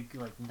whole big,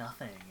 like,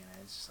 nothing,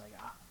 and it's just like,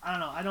 I don't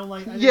know, I don't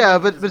like... I didn't Yeah,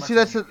 like it as but much see,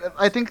 as that's you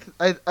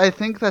guys. I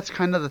think that's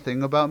kind of the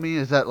thing about me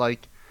is that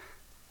like,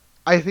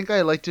 I think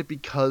I liked it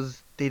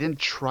because they didn't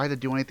try to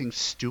do anything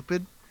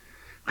stupid.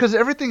 Because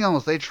everything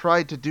else they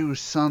tried to do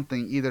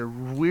something either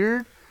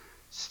weird,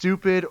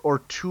 stupid, or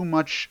too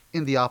much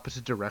in the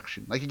opposite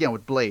direction. Like again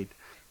with Blade,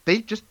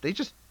 they just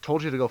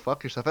told you to go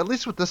fuck yourself. At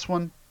least with this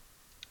one,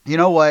 you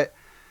know what?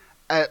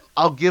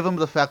 I'll give them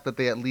the fact that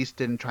they at least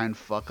didn't try and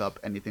fuck up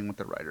anything with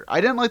the writer.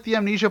 I didn't like the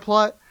amnesia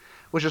plot,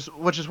 which is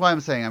why I'm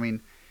saying. I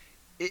mean,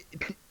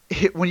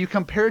 when you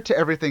compare it to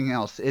everything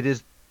else, it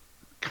is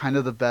kind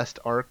of the best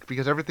arc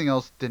because everything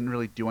else didn't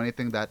really do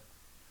anything that.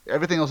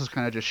 Everything else is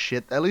kind of just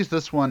shit. At least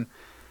this one,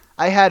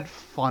 I had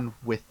fun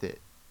with it,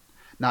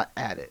 not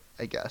at it.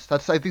 I guess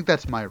I think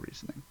that's my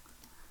reasoning.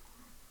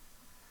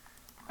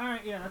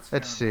 Alright, yeah, that's fair.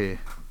 Let's see.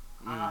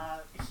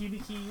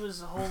 Hibiki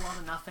was a whole lot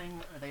of nothing.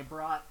 They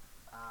brought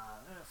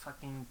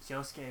fucking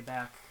Kyosuke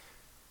back,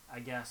 I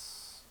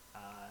guess.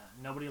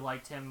 Nobody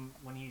liked him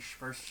when he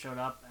first showed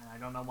up, and I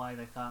don't know why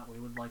they thought we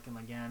would like him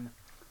again.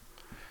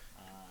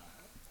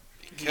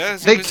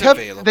 Because They it was kept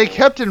available.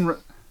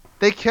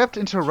 they kept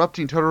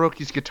interrupting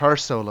Todoroki's guitar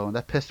solo, and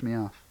that pissed me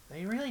off.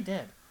 They really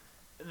did.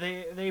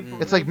 They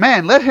It's like,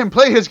 man, let him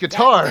play his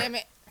guitar. God damn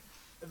it.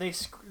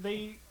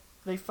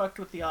 they fucked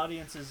with the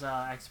audience's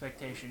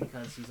expectation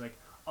because he's like,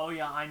 oh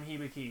yeah, I'm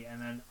Hibiki,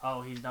 and then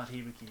oh he's not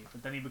Hibiki,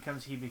 but then he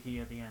becomes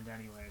Hibiki at the end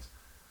anyways.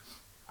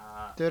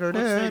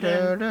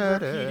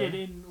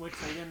 Which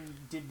they then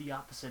did the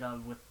opposite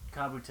of with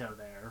Kabuto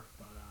there.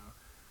 But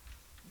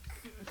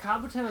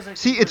Kabuto is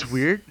See, it's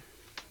weird.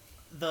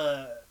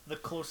 The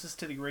closest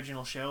to the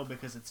original show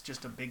because it's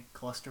just a big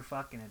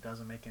clusterfuck and it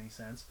doesn't make any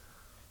sense.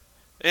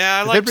 Yeah, I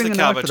Did they liked the bring an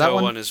arc for that Kabuto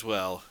one? one as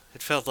well.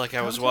 It felt like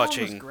I was Kabuto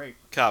watching great.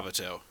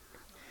 Kabuto.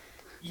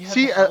 You have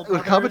See, the Hell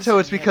with Brothers Kabuto,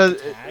 it's and you have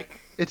because Attack.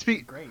 it's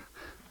Great.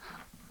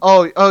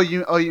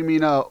 you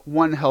mean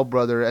one Hell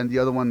Brother and the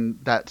other one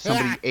that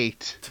somebody Ah.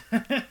 ate.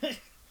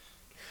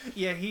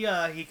 Yeah,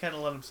 he kind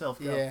of let himself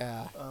go.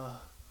 Yeah.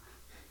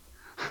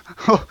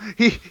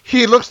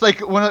 he looks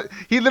like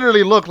he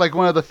literally looked like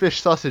one of the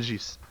fish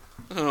sausages.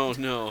 Oh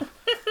no.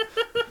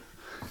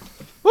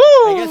 Woo!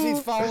 I guess he's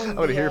following I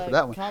would've the here for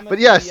that one. comment But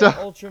yeah, the, so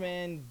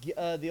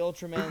the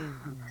Ultraman,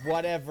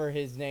 whatever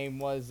his name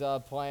was,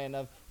 plan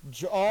of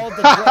all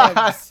the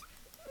drugs.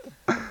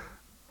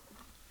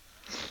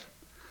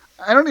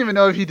 I don't even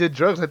know if he did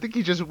drugs. I think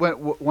he just went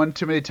one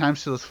too many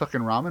times to those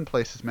fucking ramen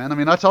places, man. I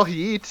mean, that's all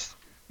he eats.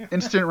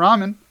 Instant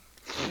ramen.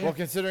 Well,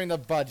 considering the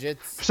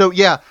budgets. So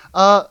yeah,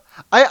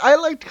 I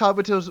liked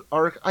Kabuto's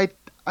arc.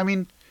 I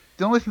mean,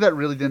 the only thing that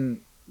really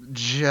didn't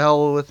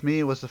gel with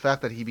me was the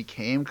fact that he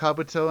became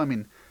Kabuto. I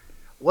mean,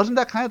 wasn't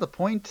that kind of the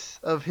point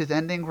of his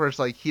ending, where it's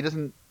like he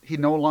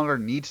no longer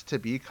needs to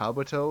be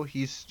Kabuto.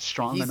 He's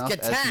strong He's enough as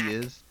Gattack. he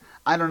is.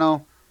 I don't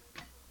know.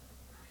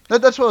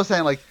 That's what I was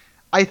saying. Like,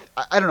 I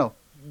don't know.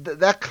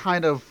 That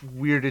kind of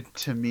weirded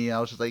to me. I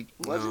was just like,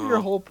 wasn't your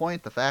No. whole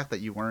point the fact that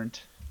you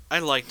weren't? I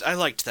liked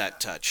that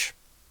touch.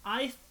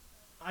 I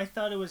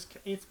thought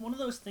it's one of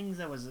those things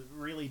that was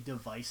really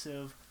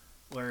divisive,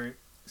 where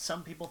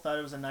some people thought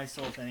it was a nice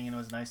little thing and it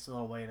was a nice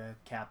little way to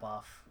cap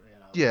off,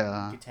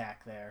 Yeah.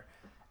 attack there,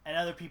 and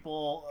other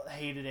people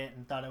hated it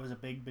and thought it was a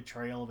big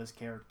betrayal of his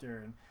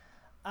character. And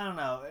I don't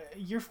know,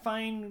 you're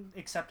fine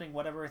accepting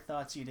whatever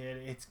thoughts you did.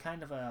 It's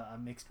kind of a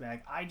mixed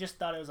bag. I just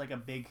thought it was like a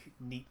big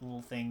neat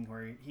little thing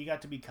where he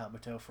got to be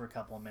Kabuto for a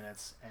couple of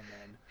minutes and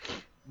then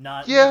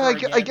not. Yeah, never I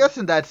again. guess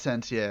in that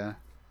sense, yeah.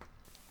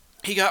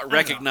 He got know.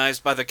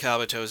 recognized by the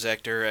Kabuto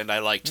sector, and I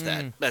liked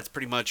that. Mm. That's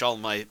pretty much all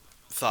my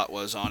thought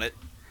was on it.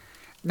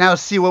 Now,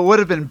 see, what would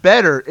have been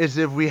better is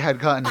if we had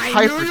gotten I knew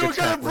Hyper you were gonna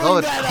Attack with bring all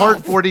its that up.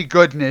 cardboardy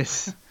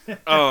goodness.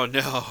 Oh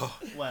no,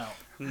 Well,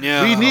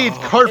 no. We need Is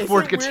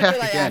cardboard it weird attack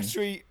that I again.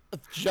 actually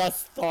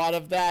just thought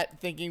of that,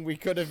 thinking we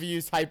could have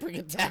used Hyper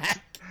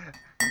Attack?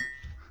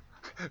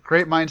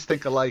 Great minds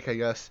think alike, I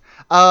guess.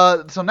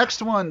 So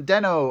next one,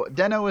 Den-O.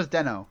 Den-O is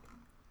Den-O.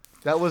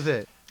 That was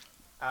it.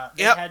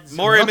 they Yep, had some-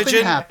 more Nothing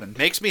Imogen happened.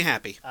 makes me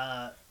happy.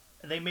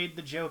 They made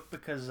the joke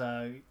because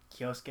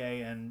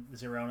Kyosuke and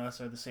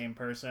Zeronos are the same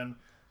person.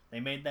 They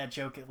made that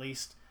joke at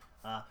least.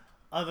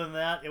 Other than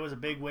that, it was a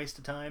big waste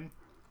of time.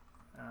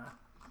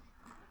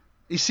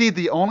 You see,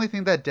 the only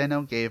thing that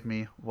Den-O gave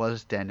me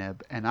was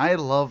Deneb, and I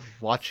love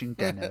watching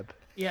Deneb.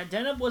 Yeah,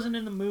 Deneb wasn't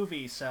in the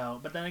movie,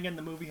 but then again,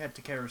 the movie had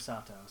Takeru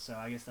Sato, so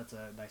I guess that's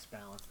a nice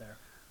balance there.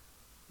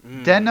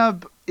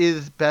 Deneb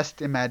is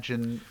best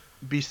imagined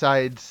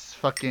besides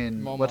fucking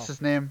Momo. what's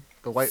his name?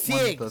 The white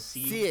Sieg. one.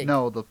 Sieg.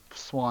 No, the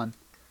swan.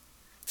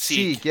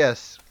 Sieg. Sieg,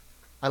 yes.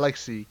 I like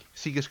Sieg.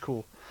 Sieg is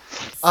cool.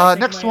 I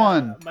think Next my,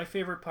 one. My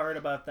favorite part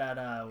about that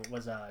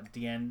was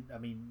the end.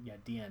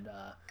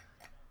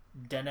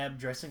 Deneb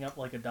dressing up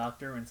like a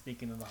doctor and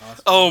sneaking in the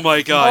hospital. Oh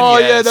my god, Oh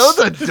yeah, yes.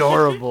 that was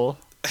adorable.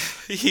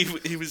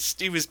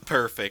 he was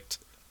perfect.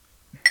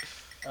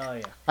 Oh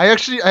yeah. I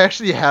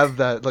actually have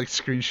that like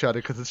screenshotted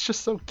because it's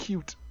just so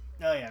cute.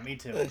 Oh yeah, me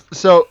too.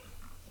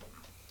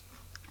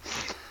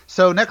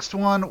 So next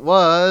one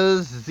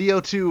was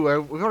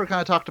ZO2. We've already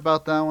kind of talked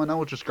about that one. That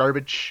was just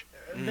garbage.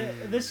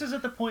 This is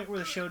at the point where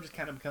the show just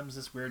kind of becomes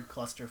this weird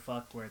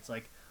clusterfuck where it's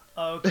like,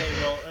 oh, okay,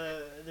 well,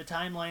 the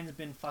timeline's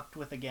been fucked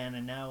with again,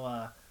 and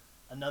now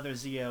another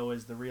Zio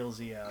is the real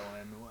Zio,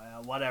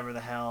 and whatever the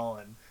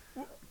hell,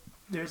 and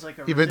there's like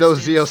a Even though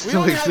resistance. Zio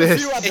still only have a few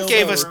exists. episodes. It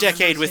gave us Remembers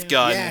Decade with him.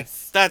 Gun.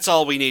 Yes. That's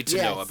all we need to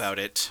know Yes. about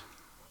it.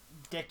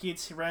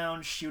 Decades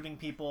around shooting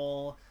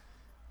people.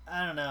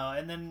 I don't know,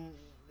 and then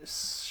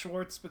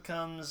Schwartz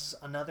becomes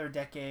another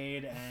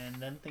Decade, and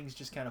then things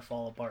just kind of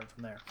fall apart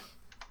from there.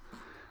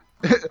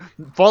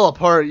 Fall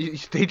apart.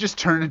 They just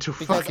turn into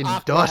Because fucking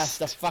Aqua has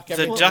dust. to fuck The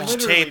everything Well, duct up.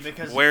 literally, tape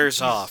because wears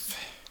he's-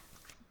 off.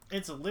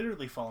 It's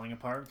literally falling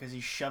apart because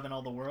he's shoving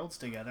all the worlds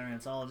together, and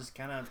it's all just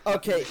kind of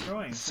Okay.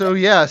 destroying. So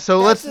yeah, That's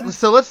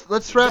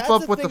let's wrap that's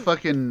up the with the thing.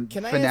 fucking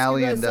Can I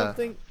finale ask you guys and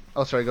something?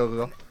 oh sorry,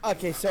 go.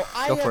 Okay, so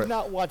I Go for have it.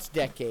 not watched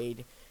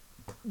Decade.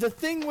 The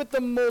thing with the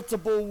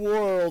multiple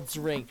worlds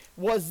ring,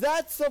 was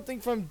that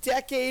something from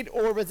Decade,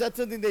 or was that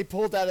something they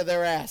pulled out of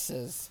their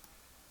asses?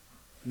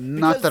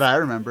 Not Because- that I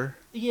remember.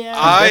 Yeah,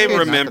 I Decade's not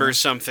remember gonna-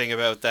 something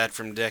about that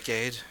from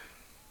Decade.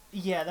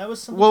 yeah, that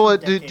was something Well,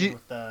 from do- Decade do-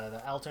 with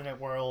the alternate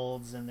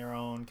worlds and their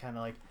own kind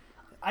of like.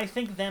 I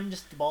think them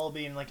just all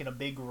being like in a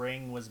big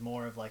ring was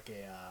more of like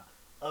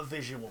a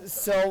visual. thing.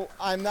 So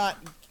I'm not.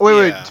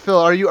 Wait, Yeah. Phil,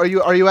 are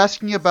you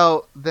asking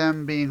about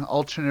them being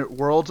alternate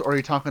worlds, or are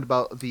you talking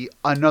about the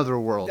another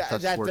world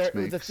that Schwartz they're-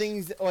 makes? the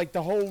things like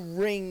the whole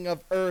ring of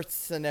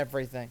Earths and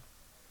everything.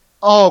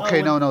 Oh,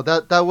 okay, Oh, no,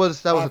 that was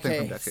a thing Okay,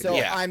 from Decade. so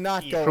Yeah. I'm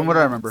not Yeah. going. From what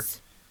I remember.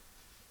 nuts.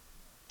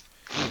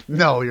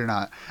 No, you're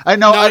not. I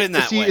know. Not in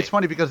that see, way. it's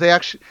funny because I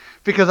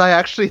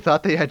actually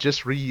thought they had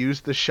just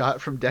reused the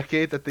shot from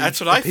Decade that they. That's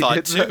what that I they thought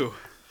did. too.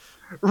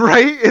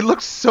 Right? It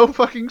looks so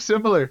fucking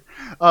similar.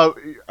 I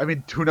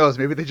mean, who knows?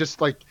 Maybe they just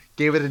like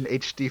gave it an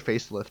HD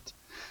facelift.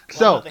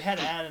 Well, So, they had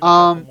to add in a couple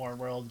um, more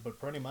worlds, but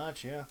pretty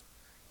much, yeah.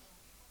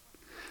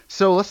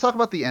 so let's talk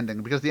about the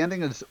ending because the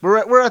ending is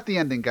we're at the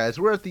ending, guys.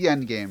 We're at the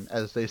end game,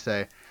 as they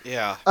say.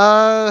 Yeah.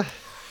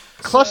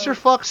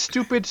 Clusterfuck,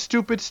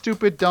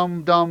 stupid,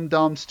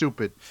 dumb,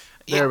 stupid.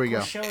 There we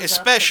go. Shows up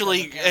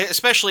Especially, and doesn't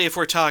especially if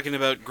we're talking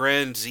about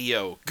Grand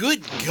Zeo.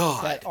 Good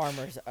God, That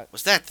armor's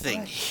was that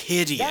thing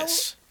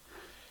hideous?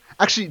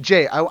 Actually,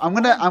 Jay,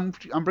 I'm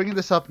bringing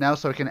this up now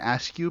so I can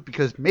ask you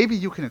because maybe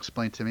you can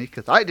explain to me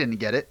because I didn't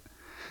get it.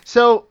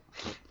 So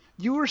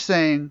you were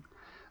saying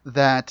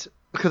that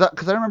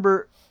because I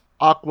remember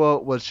Aqua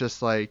was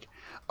just like,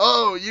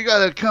 oh, you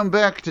gotta come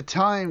back to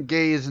time,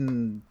 Gaze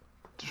and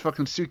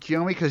fucking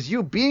Tsukiyomi, because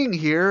you being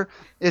here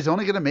is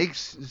only gonna make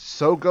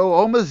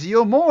Sogo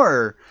Omazeo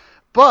more,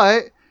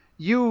 but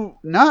you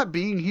not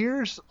being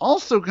here is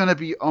also gonna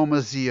be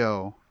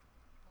Omazeo.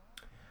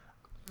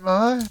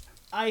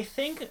 I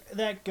think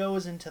that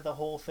goes into the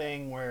whole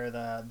thing where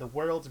the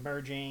world's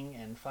merging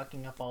and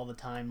fucking up all the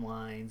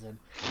timelines and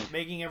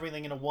making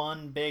everything into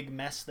one big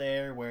mess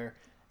there where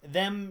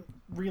them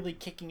really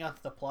kicking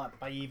off the plot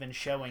by even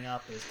showing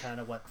up is kind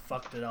of what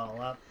fucked it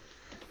all up.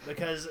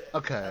 Because,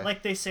 Okay.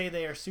 like they say,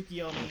 they are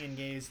Tsukiyomi and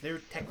Gaze. They're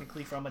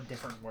technically from a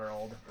different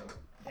world.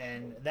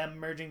 And them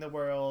merging the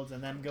worlds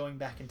and them going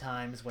back in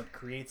time is what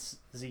creates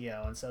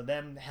Zeo. And so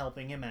them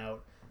helping him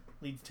out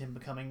leads to him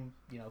becoming,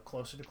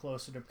 closer to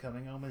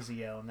becoming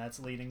Omazeo, and that's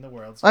leading the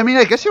world. I mean,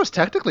 I guess he was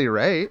technically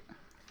right.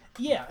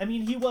 Yeah, I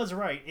mean, he was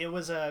right. It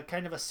was a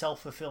kind of a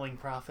self-fulfilling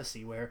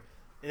prophecy where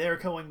they're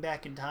going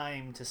back in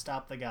time to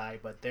stop the guy,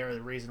 but they're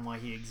the reason why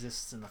he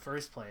exists in the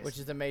first place. which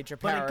is a major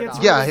But it paradox.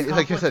 gets Yeah, really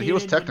like I said, he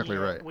was complicated technically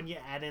when right. when you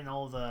add in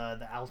all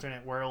the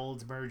alternate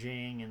worlds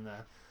merging and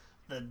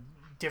the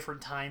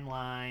different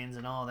timelines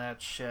and all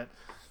that shit.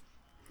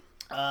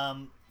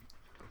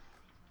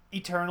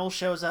 Eternal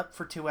shows up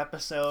for 2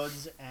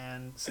 episodes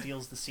and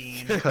steals the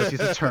scene. Because he's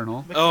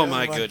eternal. Oh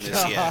my my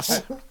goodness, God.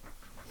 yes.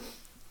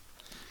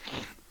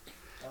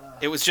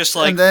 It was just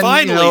like, And then,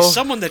 finally,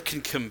 someone that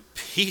can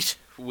compete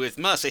with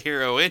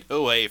Masahiro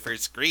Inoue for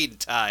screen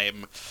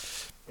time.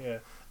 Yeah.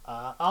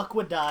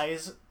 Aqua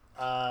dies.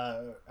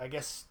 I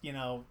guess,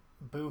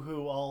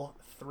 boo-hoo all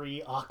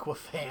 3 Aqua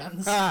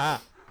fans.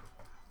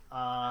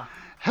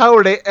 How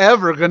are they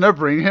ever gonna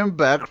bring him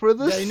back for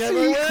the They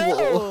never sequel?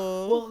 will.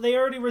 Well, they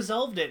already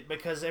resolved it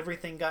because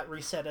everything got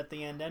reset at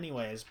the end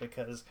anyways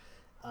because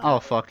Oh,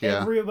 fuck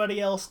yeah.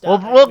 everybody else We'll,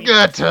 died. we'll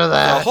get to The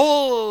that.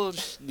 whole...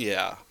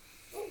 yeah.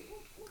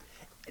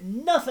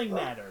 Nothing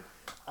mattered.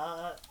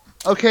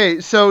 Okay,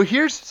 so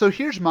here's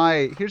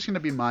gonna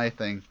be my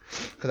thing,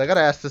 because I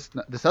gotta ask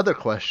this other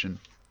question.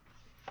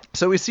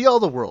 So we see all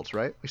the worlds,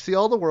 right? We see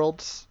all the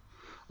worlds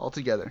all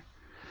together.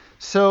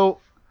 So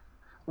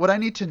what I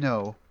need to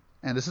know,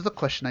 and this is the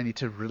question I need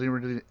to really,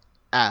 really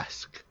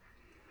ask: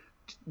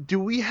 do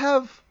we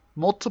have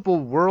multiple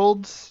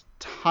worlds,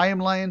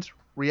 timelines,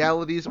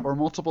 realities, or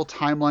multiple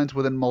timelines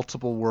within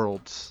multiple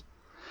worlds?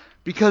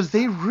 Because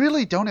they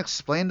really don't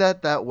explain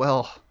that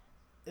well.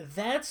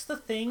 That's the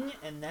thing,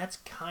 and that's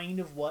kind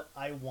of what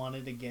I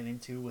wanted to get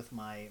into with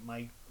my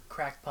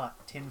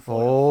crackpot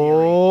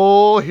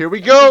tinfoil Oh, here we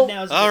theory. go.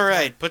 Now's a good All time.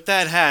 right, put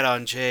that hat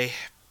on, Jay.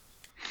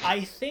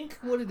 I think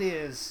what it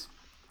is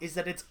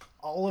that it's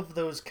all of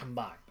those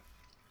combined.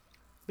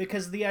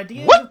 Because the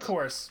idea What? of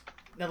course...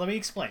 Now, let me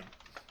explain.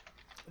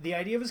 The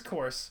idea of his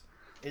course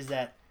is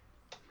that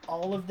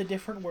all of the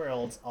different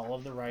worlds, all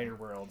of the writer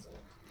worlds,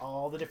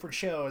 all the different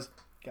shows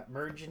got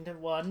merged into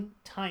one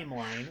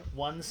timeline,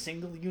 one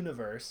single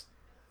universe,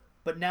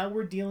 but now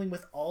we're dealing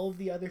with all of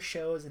the other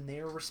shows and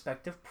their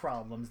respective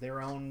problems,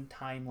 their own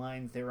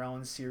timelines, their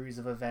own series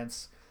of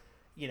events.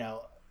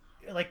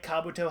 Like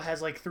Kabuto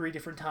has like 3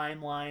 different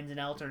timelines and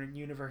alternate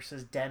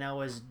universes.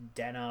 Den-O is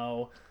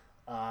Den-O.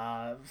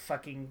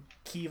 Fucking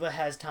Kiva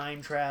has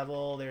time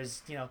travel.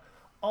 There's,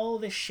 all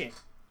this shit.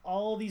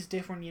 All these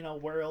different,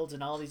 worlds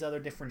and all these other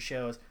different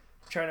shows.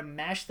 Try to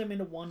mash them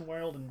into one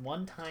world and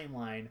one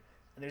timeline.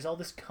 And there's all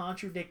this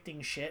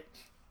contradicting shit.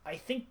 I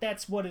think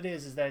that's what it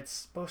is that it's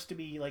supposed to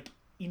be, like,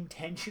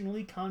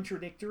 intentionally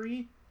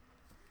contradictory.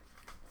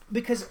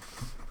 Because,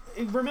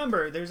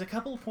 remember, there's a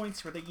couple of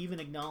points where they even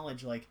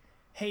acknowledge, like,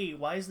 hey,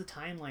 why is the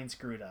timeline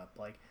screwed up?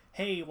 Like,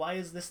 hey, why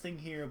is this thing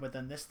here, but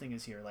then this thing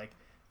is here? Like,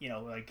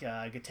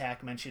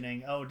 Gatak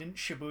mentioning, oh, didn't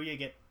Shibuya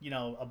get,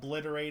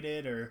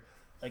 obliterated? Or,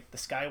 like, the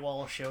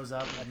Skywall shows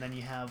up, and then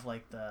you have,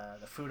 like, the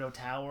Fudo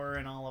Tower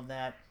and all of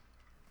that.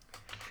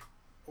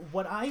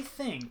 What I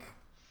think,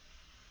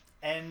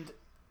 and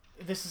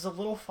this is a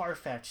little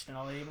far-fetched, and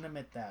I'll even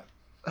admit that,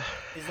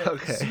 is that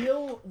Okay.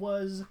 Zeo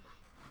was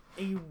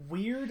a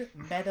weird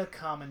meta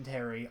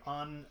commentary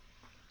on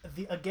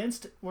it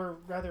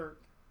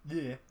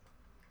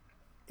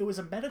was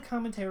a meta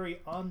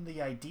commentary on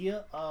the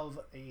idea of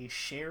a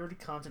shared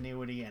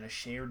continuity and a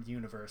shared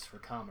universe for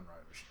Kamen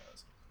Rider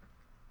shows.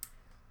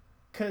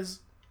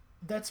 Because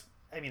that's,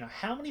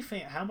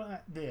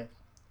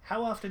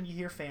 how often you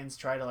hear fans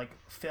try to like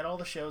fit all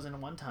the shows into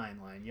one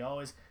timeline? You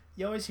always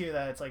hear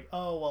that it's like,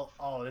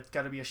 it's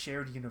got to be a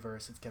shared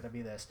universe. It's got to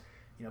be this.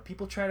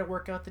 People try to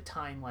work out the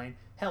timeline.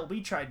 Hell,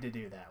 we tried to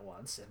do that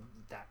once, and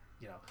that,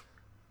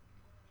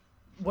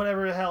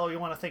 whatever the hell you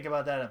want to think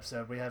about that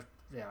episode, we have,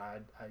 I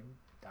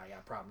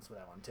got problems with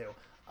that one too.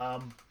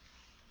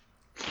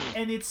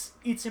 And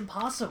it's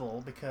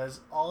impossible because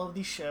all of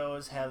these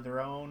shows have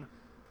their own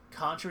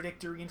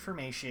contradictory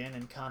information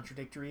and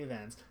contradictory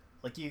events.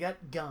 Like, you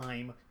got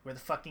Gaim, where the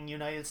fucking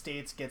United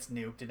States gets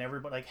nuked and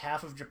everybody, like,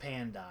 half of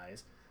Japan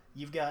dies.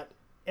 You've got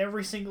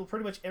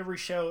pretty much every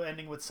show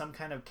ending with some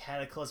kind of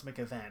cataclysmic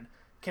event.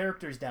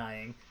 Characters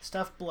dying,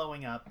 stuff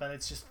blowing up, but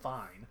it's just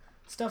fine.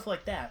 Stuff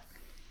like that.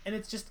 And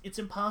it's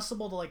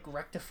impossible to, like,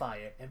 rectify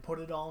it and put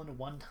it all into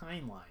one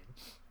timeline.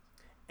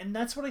 And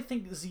that's what I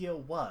think Zeo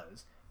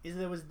was. Is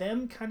it was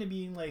them kind of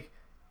being like,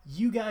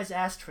 you guys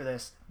asked for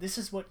this, this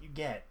is what you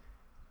get.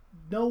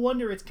 No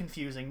wonder it's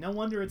confusing, no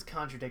wonder it's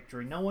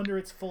contradictory, no wonder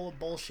it's full of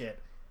bullshit.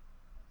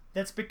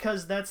 That's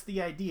because that's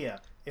the idea.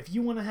 If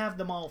you want to have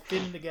them all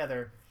fitting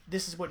together,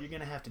 this is what you're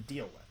going to have to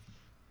deal with.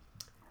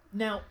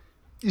 Now,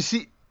 You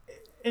see,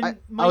 and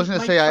I was going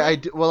to say,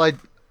 okay,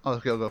 I'll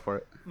go for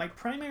it. My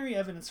primary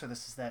evidence for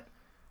this is that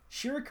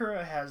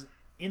Shirakura has,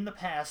 in the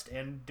past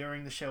and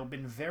during the show,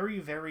 been very,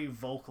 very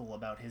vocal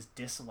about his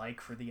dislike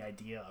for the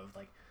idea of,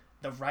 like,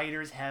 the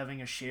writers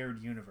having a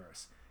shared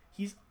universe.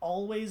 He's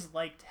always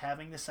liked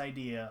having this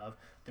idea of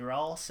they're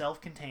all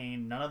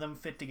self-contained, none of them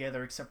fit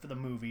together except for the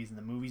movies, and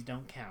the movies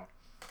don't count.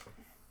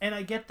 And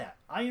I get that.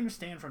 I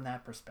understand from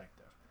that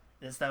perspective.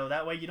 As though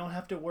that way you don't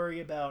have to worry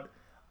about,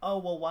 oh,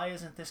 well, why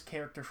isn't this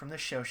character from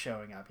this show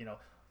showing up? You know,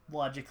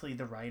 logically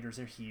the writers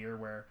are here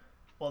where,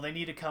 well, they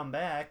need to come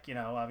back, you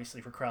know,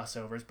 obviously for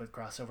crossovers, but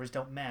crossovers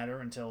don't matter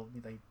until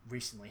they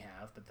recently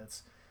have, but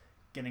that's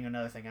getting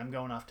another thing. I'm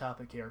going off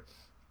topic here.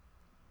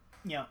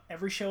 You know,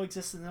 every show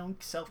exists in their own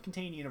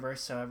self-contained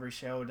universe, so every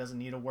show doesn't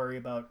need to worry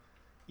about,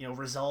 you know,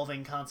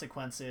 resolving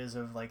consequences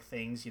of, like,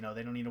 things. You know,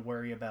 they don't need to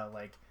worry about,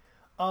 like,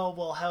 oh,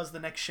 well, how's the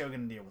next show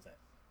going to deal with it?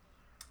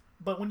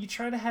 But when you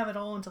try to have it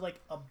all into,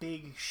 like, a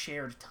big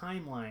shared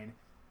timeline,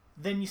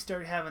 then you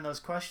start having those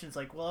questions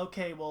like, well,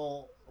 okay,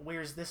 well,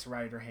 where's this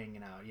writer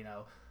hanging out, you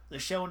know? The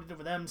show ended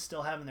with them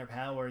still having their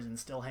powers and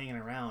still hanging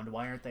around.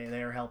 Why aren't they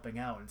there helping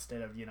out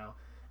instead of, you know...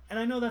 And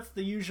I know that's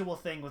the usual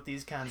thing with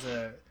these kinds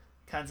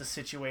of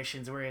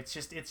situations where it's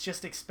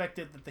just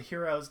expected that the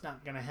hero's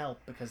not going to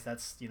help because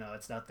that's, you know,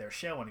 it's not their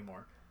show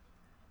anymore.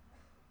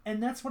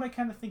 And that's what I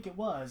kind of think it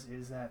was,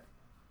 is that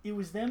it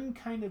was them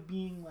kind of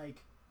being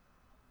like,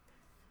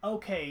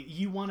 okay,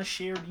 you want a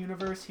shared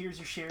universe? Here's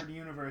your shared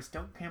universe.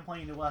 Don't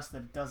complain to us that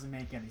it doesn't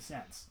make any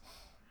sense.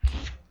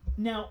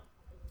 Now,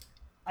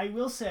 I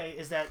will say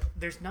is that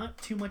there's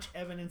not too much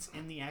evidence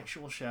in the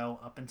actual show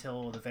up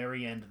until the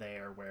very end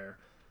there where,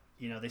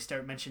 you know, they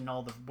start mentioning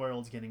all the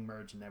worlds getting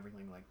merged and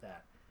everything like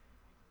that.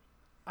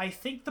 I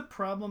think the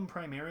problem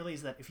primarily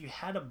is that if you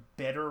had a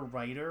better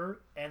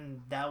writer,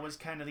 and that was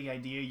kind of the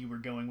idea you were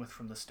going with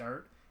from the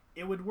start,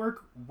 it would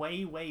work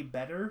way, way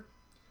better.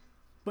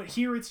 But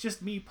here it's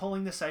just me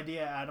pulling this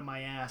idea out of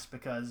my ass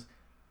because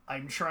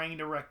I'm trying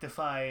to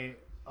rectify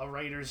a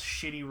writer's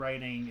shitty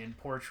writing and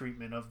poor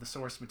treatment of the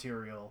source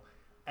material.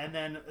 And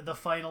then the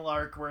final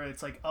arc where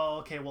it's like, oh,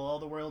 okay, well, all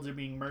the worlds are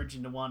being merged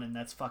into one and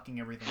that's fucking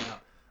everything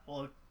up.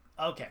 Well,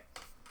 okay.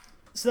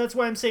 So that's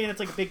why I'm saying it's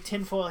like a big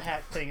tinfoil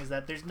hat thing, is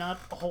that there's not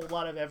a whole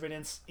lot of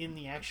evidence in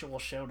the actual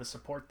show to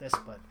support this,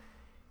 but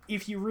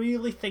if you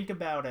really think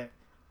about it,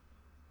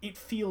 it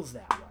feels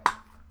that way.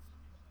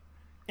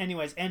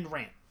 Anyways, end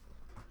rant.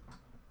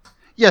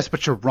 Yes,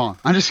 but you're wrong.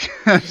 I'm just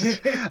kidding.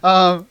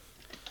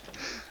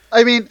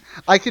 I mean,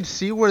 I could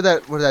see where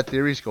that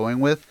theory's going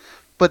with,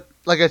 but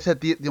like I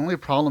said, the only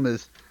problem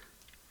is,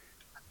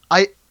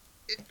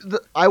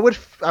 I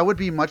would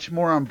be much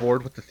more on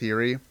board with the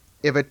theory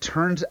if it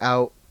turns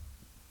out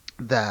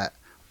that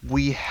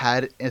we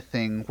had a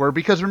thing where,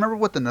 because remember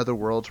with the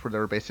Netherworlds where they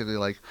were basically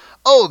like,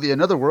 oh, the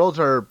Netherworlds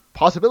are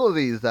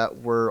possibilities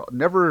that were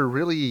never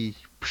really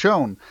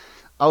shown.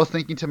 I was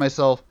thinking to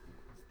myself,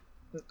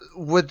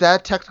 would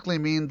that technically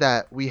mean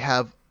that we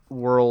have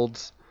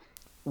worlds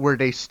where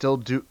they still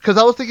do... Because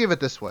I was thinking of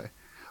it this way.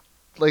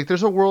 Like,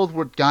 there's a world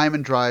where Gaim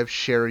and Drive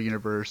share a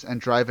universe,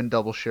 and Drive and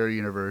Double share a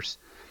universe.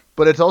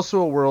 But it's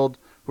also a world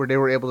where they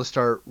were able to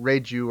start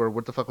Reiju, or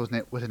what the fuck was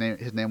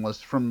his name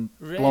was, from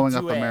blowing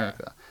up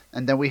America.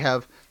 And then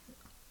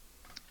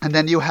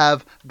you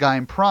have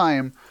Gaim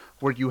Prime,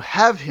 where you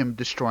have him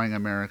destroying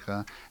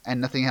America, and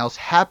nothing else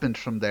happens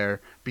from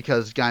there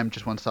because Gaim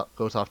just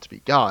goes off to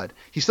be God.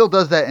 He still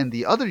does that in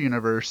the other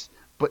universe,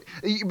 but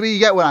you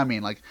get what I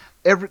mean. Like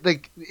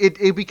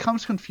it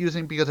becomes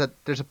confusing because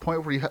there's a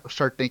point where you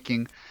start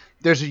thinking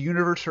there's a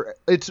universe, or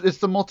it's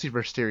the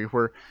multiverse theory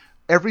where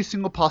every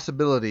single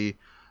possibility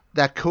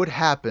that could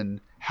happen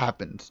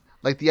happens.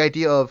 Like the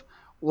idea of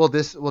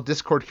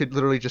Discord could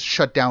literally just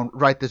shut down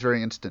right this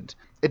very instant.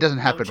 It doesn't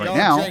happen right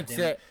now.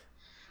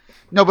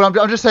 No, but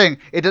I'm just saying,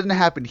 it doesn't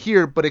happen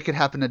here, but it could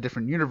happen in a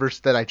different universe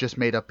that I just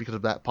made up because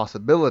of that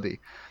possibility.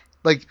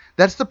 Like,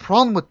 that is the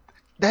problem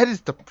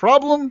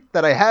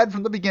that I had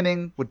from the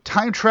beginning with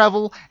time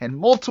travel and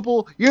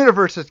multiple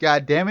universes,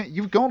 God damn it.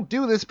 You don't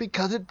do this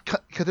because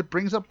it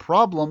brings up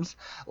problems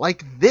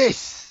like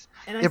this.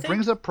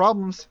 Brings up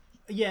problems.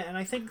 Yeah, and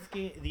I think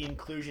the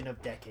inclusion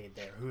of Decade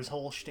there, whose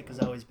whole shtick has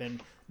always been,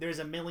 there's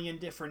a million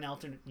different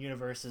alternate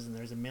universes, and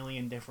there's a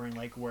million different,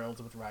 like, worlds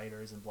with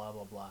writers and blah,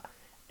 blah, blah.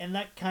 And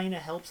that kind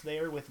of helps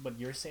there with what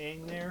you're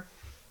saying there.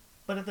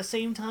 But at the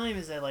same time,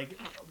 is that like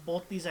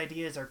both these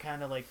ideas are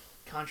kind of like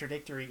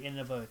contradictory in and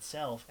of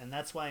itself, and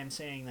that's why I'm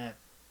saying that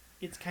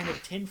it's kind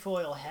of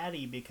tinfoil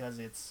hatty because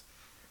it's.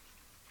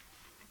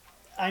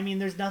 I mean,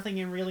 there's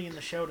nothing really in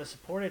the show to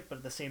support it, but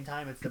at the same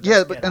time, it's the best.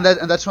 Yeah, but, and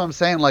that's what I'm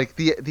saying. Like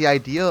the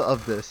idea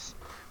of this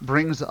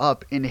brings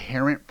up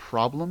inherent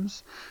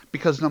problems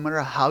because no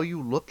matter how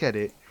you look at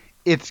it,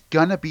 it's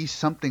gonna be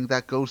something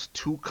that goes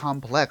too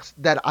complex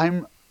that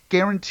I'm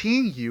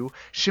guaranteeing you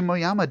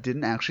Shimoyama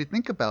didn't actually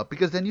think about.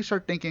 Because then you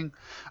start thinking,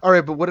 all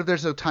right, but what if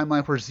there's a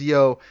timeline where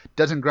Zio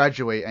doesn't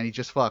graduate and he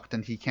just fucked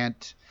and he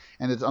can't,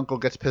 and his uncle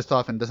gets pissed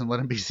off and doesn't let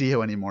him be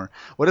Zio anymore?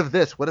 What if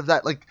this? What if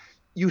that? Like,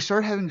 you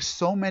start having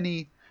so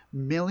many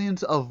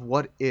millions of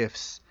what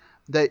ifs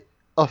that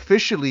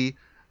officially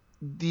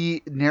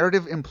the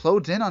narrative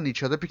implodes in on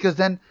each other, because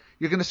then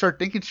you're going to start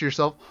thinking to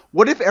yourself,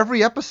 what if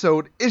every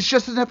episode is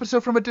just an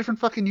episode from a different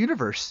fucking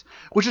universe?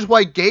 Which is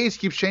why Gaze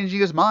keeps changing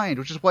his mind,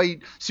 which is why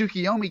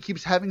Tsukiyomi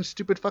keeps having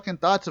stupid fucking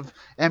thoughts of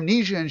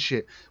amnesia and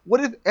shit.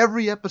 What if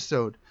every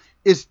episode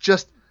is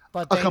just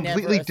But a they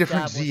completely never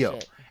different establish Zio?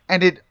 it.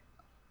 And it,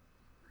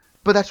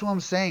 but that's what I'm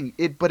saying.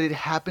 But it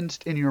happens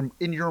in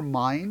your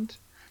mind.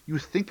 You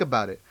think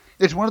about it.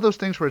 It's one of those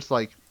things where it's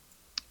like,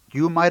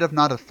 you might have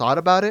not have thought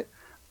about it,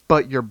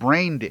 but your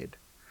brain did,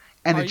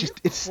 and Are it's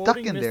stuck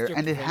quoting in there, Mr.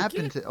 and it Plinkett?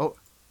 happens. Oh,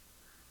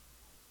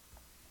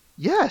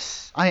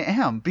 yes, I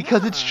am,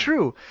 because it's Ah.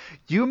 true.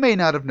 You may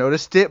not have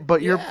noticed it,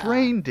 but your Yeah.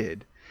 brain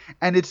did,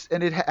 and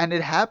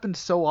it happens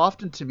so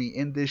often to me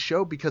in this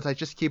show because I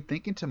just keep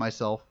thinking to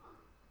myself,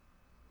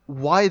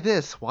 why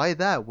this? Why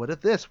that? What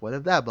if this? What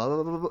if that? Blah,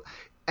 blah, blah, blah.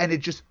 And it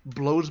just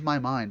blows my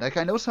mind. Like,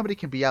 I know somebody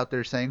can be out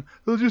there saying,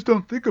 oh, just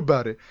don't think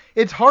about it.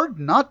 It's hard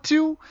not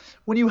to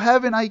when you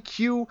have an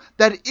IQ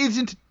that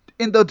isn't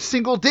in the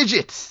single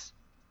digits.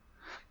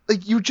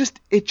 Like,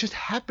 it just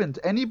happens.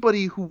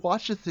 Anybody who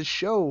watches this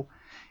show,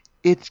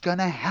 it's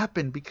gonna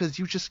happen because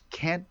you just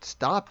can't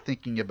stop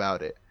thinking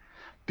about it.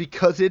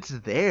 Because it's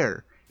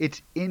there.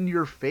 It's in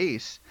your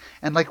face.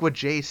 And like what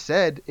Jay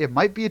said, it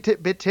might be a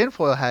bit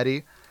tinfoil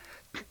hatty,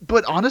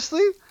 but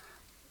honestly,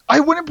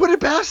 I wouldn't put it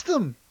past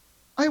them.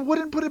 I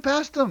wouldn't put it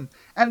past him.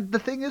 And the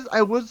thing is,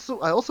 I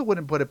also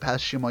wouldn't put it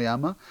past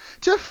Shimoyama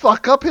to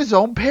fuck up his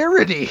own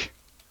parody.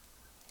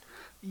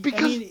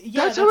 Because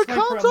that's how it my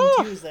comes problem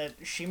off. too, is that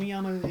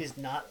Shimiyama is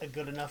not a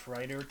good enough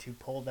writer to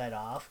pull that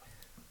off.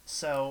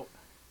 So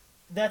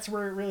that's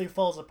where it really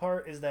falls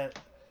apart. Is that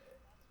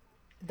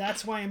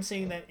that's why I'm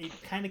saying that it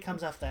kind of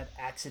comes off that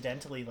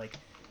accidentally. Like,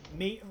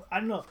 I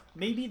don't know.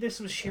 Maybe this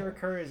was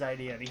Shirakura's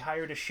idea. And he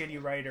hired a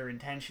shitty writer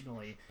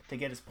intentionally to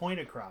get his point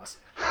across.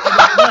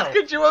 I don't know.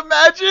 Could you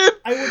imagine?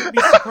 I wouldn't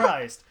be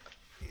surprised.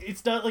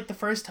 It's not like the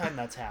first time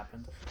that's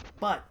happened.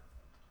 But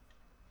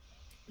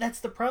that's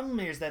the problem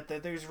here, is that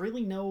there's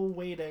really no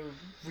way to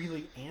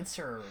really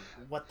answer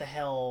what the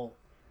hell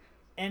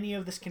any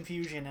of this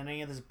confusion and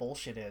any of this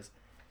bullshit is.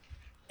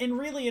 And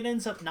really it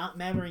ends up not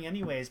mattering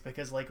anyways,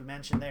 because like we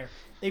mentioned there,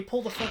 they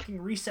pull the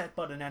fucking reset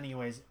button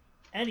anyways.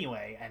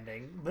 Anyway,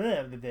 ending.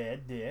 Blah, blah, blah,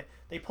 blah.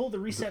 They pulled the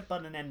reset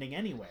button ending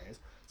anyways.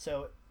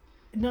 So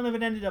none of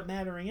it ended up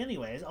mattering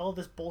anyways. All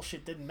this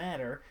bullshit didn't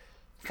matter.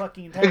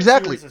 Fucking entire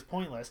Exactly. series was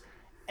pointless.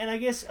 And I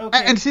guess,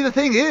 okay. And see, the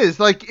thing is,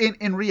 like,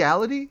 in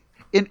reality,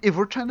 if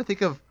we're trying to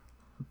think of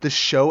the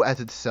show as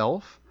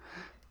itself,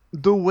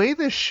 the way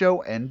this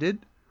show ended,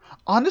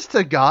 honest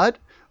to God,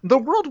 the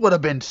world would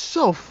have been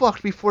so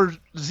fucked before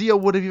Zio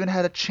would have even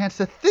had a chance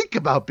to think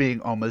about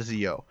being Oma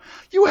Zio.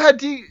 You had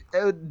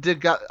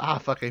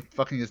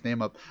fucking his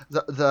name up.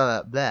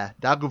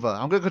 Daguva.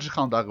 I'm gonna just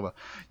call him Daguva.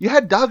 You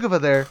had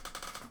Daguva there,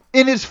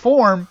 in his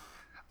form,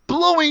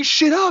 blowing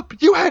shit up.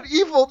 You had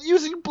Evil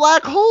using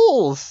black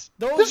holes.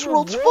 Those This were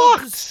world's world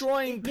fucked.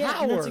 destroying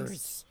Yeah, and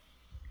powers.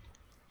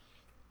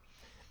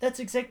 that's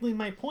exactly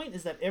my point,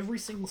 is that every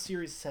single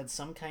series has had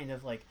some kind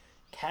of like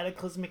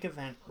cataclysmic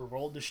event or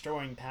world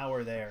destroying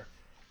power there,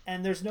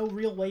 and there's no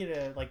real way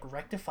to like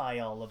rectify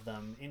all of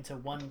them into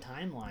one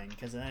timeline,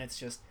 because then it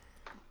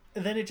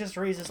just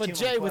raises too But many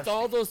Jay, with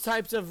all questions. those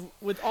types of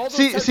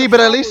See, but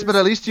at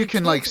least you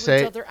can, like, cancel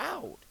say- each other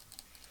out.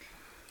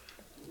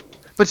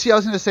 But see, I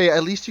was going to say,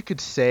 at least you could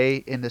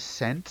say in the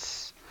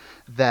sense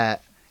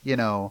that, you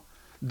know,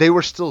 they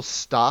were still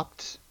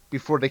stopped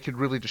before they could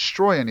really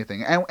destroy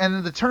anything. And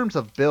in the terms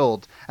of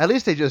build, at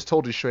least they just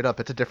told you straight up,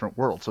 it's a different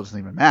world, so it doesn't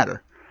even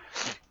matter.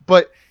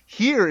 But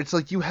here, it's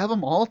like you have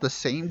them all at the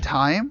same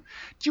time.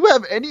 Do you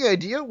have any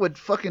idea what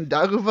fucking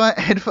Daguva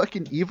and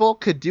fucking Evil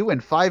could do in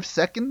 5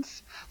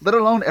 seconds? Let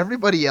alone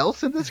everybody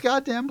else in this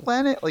goddamn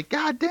planet? Like,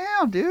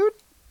 goddamn, dude.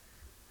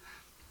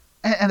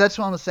 And that's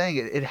what I'm saying.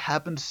 It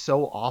happens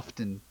so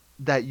often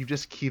that you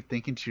just keep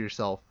thinking to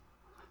yourself,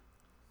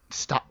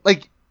 stop.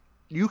 Like,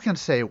 you can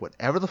say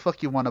whatever the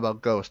fuck you want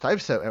about Ghost.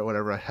 I've said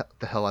whatever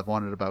the hell I've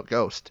wanted about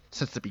Ghost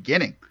since the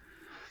beginning.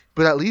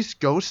 But at least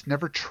Ghost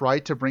never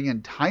tried to bring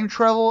in time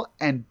travel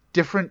and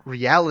different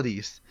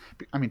realities.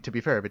 I mean, to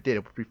be fair, if it did,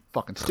 it would be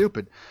fucking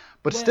stupid.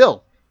 But Well-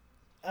 still.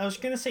 I was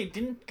gonna say,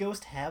 didn't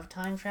Ghost have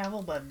time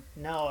travel? But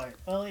no,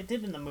 well, it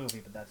did in the movie,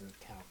 but that doesn't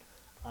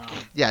count.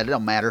 Yeah, it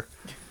don't matter.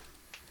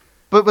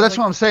 But Well, that's like-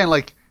 what I'm saying.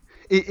 Like,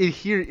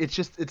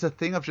 it's a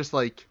thing of just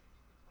like,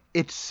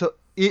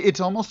 it's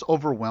almost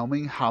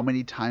overwhelming how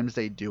many times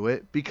they do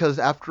it, because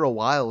after a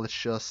while it's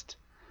just,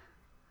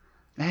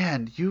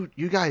 man, you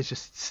guys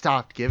just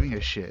stopped giving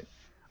a shit,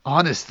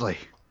 honestly.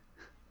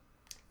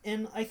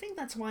 And I think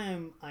that's why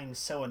I'm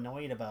so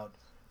annoyed about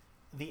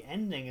the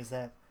ending, is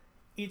that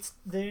it's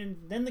then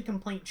the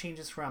complaint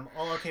changes from,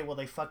 oh, okay, well,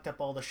 they fucked up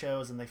all the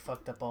shows and they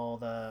fucked up all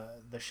the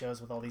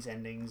shows with all these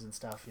endings and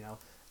stuff, you know.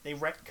 They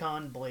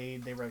retconned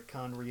Blade, they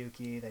retconned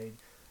Ryuki, they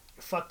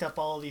fucked up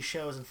all these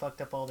shows and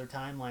fucked up all their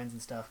timelines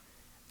and stuff.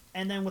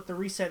 And then with the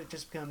reset, it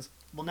just becomes,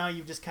 well, now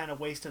you've just kind of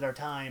wasted our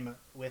time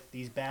with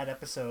these bad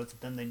episodes,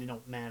 but then they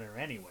don't matter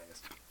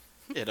anyways.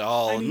 It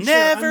all I mean, sure, I'm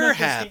never not gonna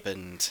say-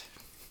 happened.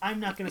 I'm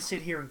not going to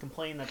sit here and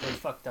complain that they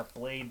fucked up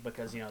Blade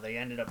because, you know, they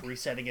ended up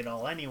resetting it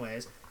all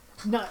anyways.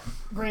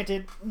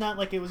 Granted, not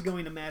like it was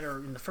going to matter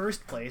in the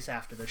first place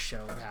after this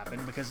show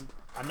happened, because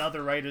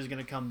another writer's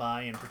going to come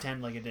by and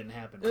pretend like it didn't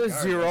happen.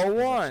 regardless, 0-1. because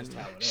that's just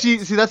how it See,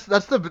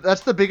 is.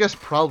 that's the biggest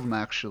problem,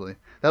 actually.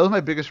 That was my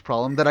biggest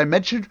problem that I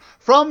mentioned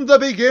from the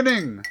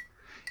beginning,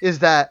 is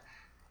that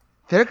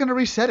they're gonna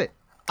reset it.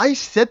 I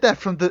said that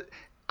from the.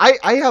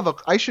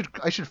 I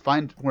should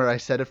find where I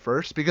said it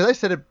first, because I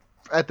said it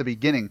at the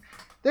beginning.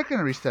 They're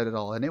gonna reset it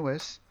all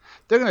anyways.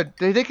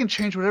 They can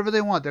change whatever they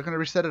want. They're gonna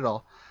reset it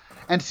all.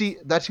 And see,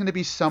 that's gonna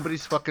be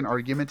somebody's fucking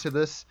argument to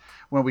this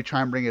when we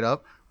try and bring it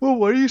up. Well,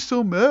 why are you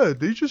so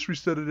mad? They just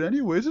reset it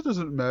anyways. It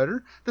doesn't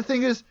matter. The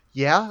thing is,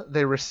 yeah,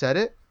 they reset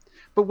it,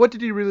 but what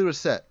did he really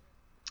reset?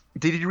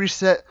 Did he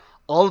reset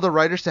all of the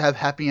writers to have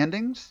happy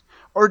endings?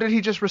 Or did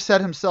he just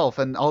reset himself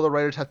and all the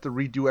writers have to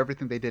redo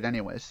everything they did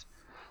anyways?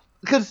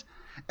 Because,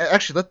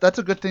 actually, that's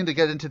a good thing to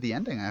get into the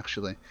ending,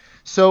 actually.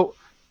 So,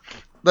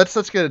 let's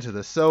get into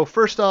this. So,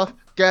 first off,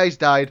 guys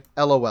died,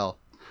 LOL.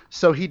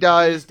 So he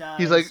dies,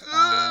 he's like,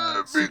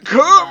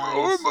 become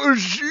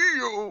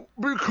Omashio,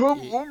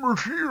 become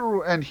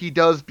Omashio. And he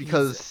does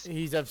because...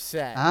 He's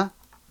upset. Huh?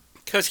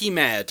 Because he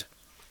mad.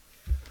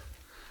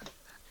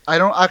 I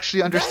don't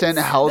actually understand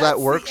how that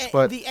works,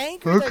 but... the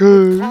anchor that okay.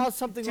 would cause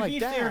something To like be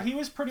that. fair, he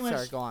was pretty much...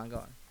 Sorry, go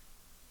on.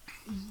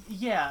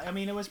 Yeah, I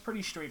mean, it was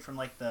pretty straight from,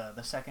 like,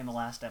 the second to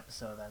last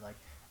episode. That, like,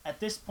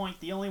 at this point,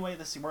 the only way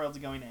this world's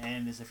going to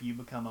end is if you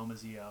become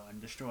Omazeo and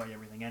destroy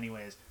everything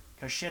anyways,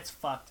 because shit's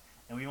fucked,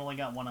 and we've only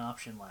got one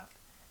option left.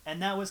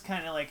 And that was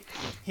kind of like,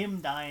 him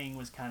dying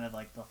was kind of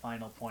like the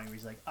final point where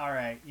he's like,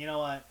 alright, you know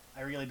what,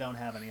 I really don't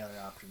have any other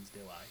options, do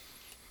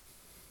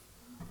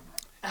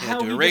I? He had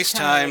to erase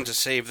time to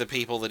save the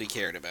people that he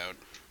cared about.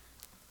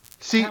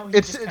 See,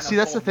 that's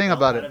the thing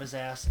about Out of it. his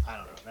ass, I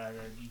don't know.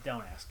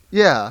 Don't ask.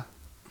 Yeah.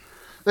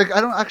 Like,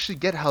 I don't actually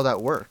get how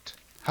that worked.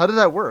 How did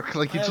that work?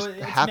 Like, it just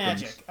It's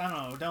happens. magic. I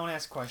don't know. Don't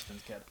ask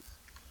questions, kid.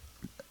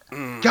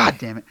 God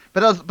damn it!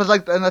 But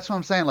like, and that's what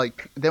I'm saying.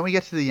 Like, then we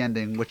get to the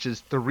ending, which is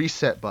the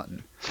reset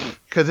button,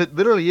 because it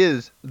literally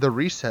is the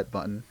reset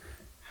button.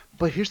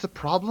 But here's the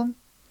problem: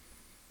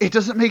 it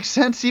doesn't make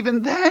sense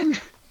even then.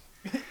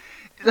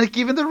 Like,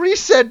 even the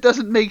reset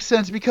doesn't make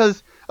sense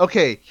because,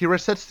 okay, he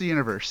resets the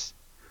universe.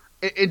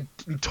 It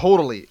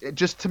totally,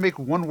 just to make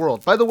one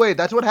world. By the way,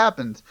 that's what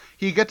happens.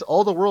 He gets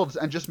all the worlds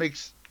and just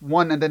makes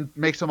one, and then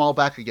makes them all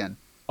back again.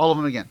 All of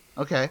them again.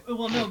 Okay.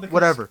 Well, no, because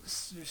Whatever.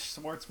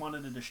 Schwartz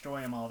wanted to destroy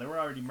them all. They were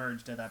already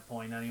merged at that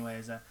point,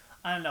 anyways.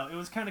 I don't know. It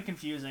was kind of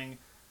confusing.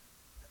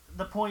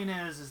 The point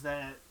is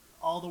that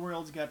all the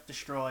worlds got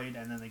destroyed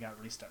and then they got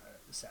restarted.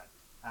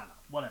 I don't know.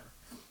 Whatever.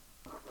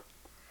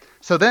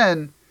 So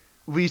then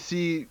we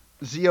see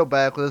Zeo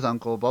back with his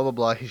uncle. Blah blah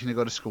blah. He's gonna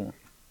go to school.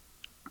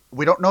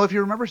 We don't know if he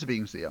remembers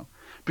being Zeo,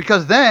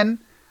 because then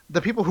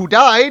the people who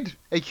died,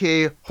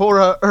 aka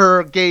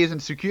Hora, Gaze,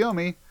 and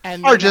Tsukiyomi,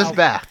 And are they're just now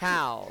back.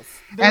 Pals.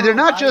 And they're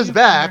not just alive,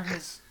 back.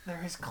 and they're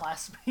his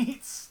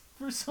classmates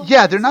for some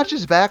Yeah, they're not reason.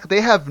 just back. They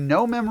have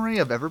no memory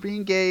of ever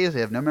being Gaze. They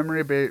have no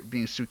memory of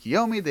being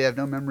Tsukiyomi. They have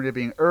no memory of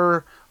being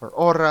or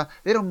Ora.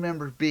 They don't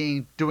remember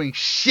doing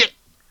shit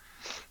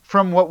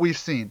from what we've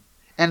seen.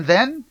 And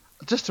then,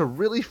 just to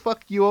really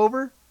fuck you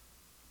over,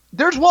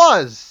 there's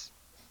Waz.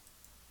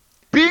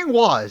 Being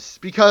Waz,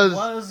 because...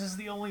 Was is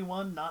the only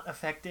one not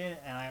affected,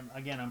 and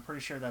I'm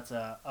pretty sure that's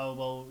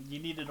you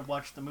needed to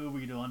watch the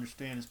movie to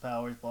understand his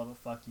powers, blah blah,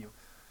 fuck you.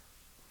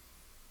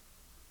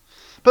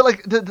 But,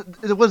 like,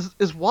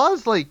 is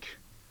Waz, like...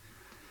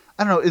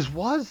 I don't know, is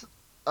Waz,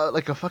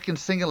 like, a fucking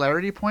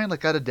singularity point,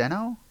 like, out of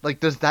Deno? Like,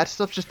 does that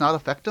stuff just not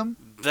affect him?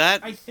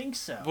 That I think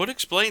so. would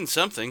explain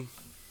something.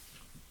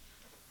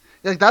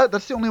 Like,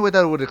 that's the only way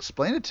that would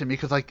explain it to me,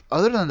 because, like,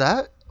 other than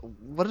that,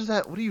 what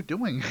are you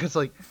doing? It's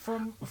like,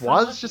 From Waz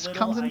what just little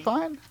comes in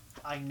fine?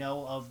 I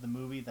know of the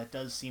movie, that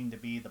does seem to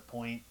be the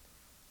point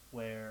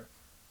where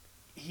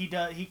he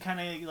kind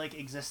of like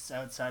exists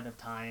outside of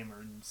time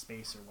or in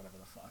space or whatever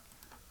the fuck.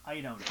 I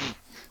don't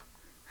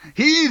know.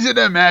 He's an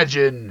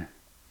Imagine!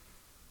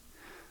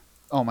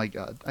 Oh my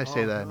god, I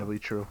say that and it'll be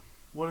true.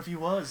 What if he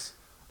was?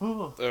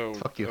 Ooh. Oh,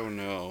 Fuck you. Oh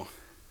no.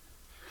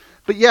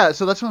 But yeah,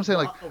 so that's what I'm saying,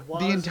 like, Waz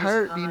the was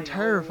entire... high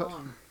all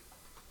along.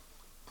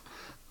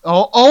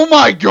 Oh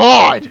my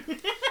god!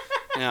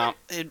 Now,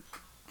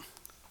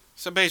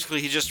 So basically,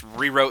 he just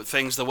rewrote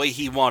things the way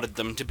he wanted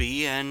them to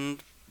be,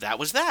 and that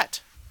was that.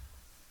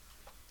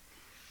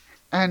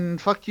 And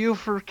fuck you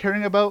for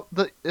caring about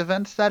the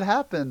events that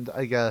happened,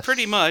 I guess.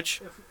 Pretty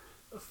much.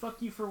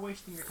 Fuck you for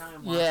wasting your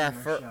time watching Yeah,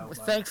 our show. bud.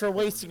 thanks for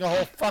wasting a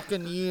whole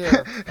fucking year.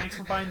 Thanks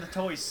for buying the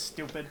toys,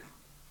 stupid.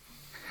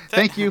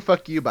 Thank you,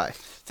 fuck you, bye.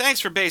 Thanks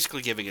for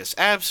basically giving us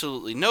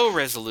absolutely no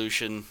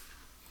resolution.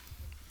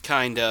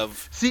 Kind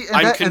of. See, and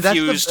I'm that,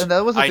 confused. And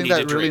that was the I thing need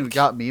that a really drink.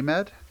 got me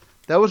mad.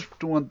 That was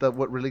the one that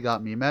what really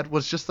got me mad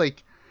was just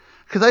like,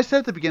 because I said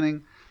at the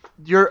beginning,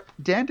 you're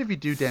damned if you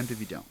do, damned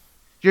if you don't.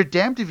 You're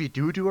damned if you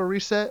do a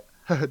reset.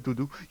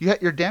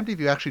 You're damned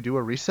if you actually do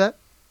a reset,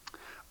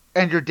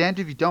 and you're damned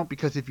if you don't,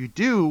 because if you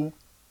do,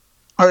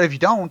 or if you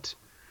don't,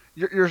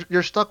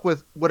 you're stuck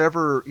with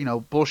whatever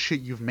bullshit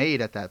you've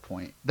made at that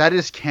point. That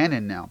is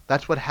canon now.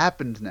 That's what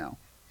happens now.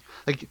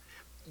 Like,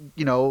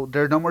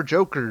 there are no more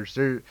Jokers.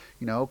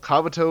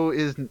 Kabuto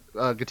is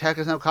Gataka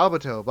is now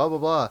Kabuto. Blah blah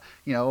blah.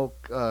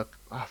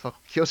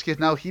 Kyosuke is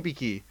now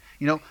Hibiki.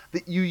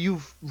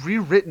 You've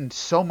rewritten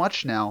so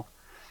much now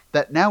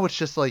that now it's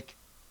just like,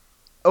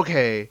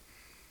 okay,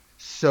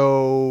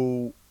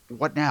 so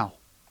what now?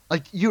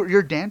 Like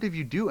you're damned if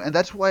you do, and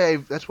that's why I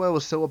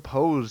was so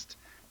opposed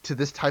to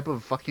this type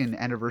of fucking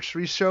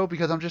anniversary show,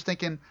 because I'm just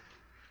thinking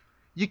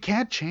you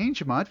can't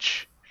change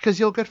much. Because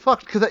you'll get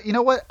fucked. Because you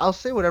know what? I'll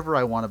say whatever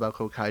I want about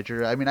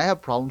Kokaiger. I mean, I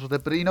have problems with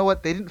it, but you know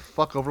what? They didn't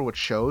fuck over with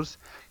shows.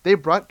 They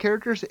brought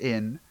characters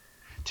in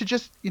to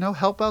just,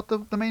 help out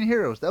the main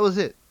heroes. That was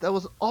it. That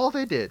was all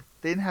they did.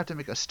 They didn't have to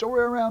make a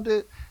story around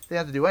it. They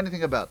didn't have to do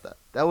anything about that.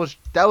 That was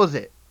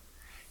it.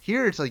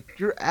 Here, it's like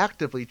you're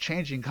actively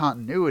changing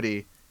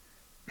continuity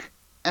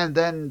and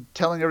then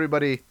telling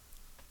everybody,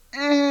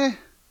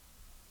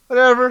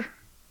 whatever.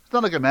 It's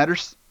not like it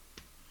matters.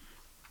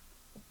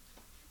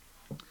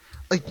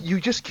 Like, you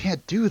just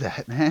can't do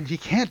that, man. You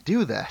can't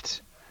do that.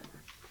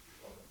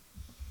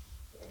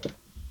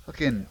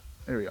 Fucking,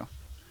 there we go.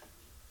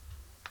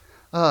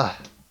 I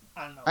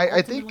don't know.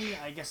 I think. Ultimately,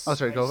 I guess. Oh,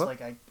 sorry, I go just,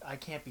 ahead. I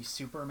can't be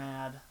super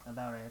mad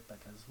about it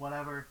because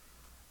whatever.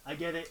 I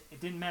get it.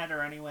 It didn't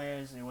matter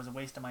anyways. It was a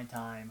waste of my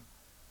time.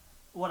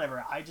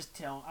 Whatever. I just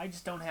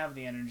don't have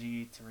the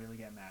energy to really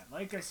get mad.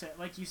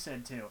 Like you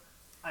said too.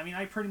 I mean,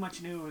 I pretty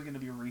much knew it was going to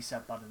be a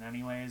reset button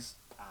anyways.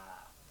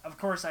 Of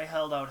course, I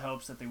held out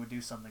hopes that they would do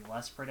something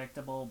less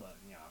predictable, but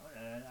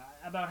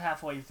about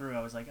halfway through,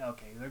 I was like,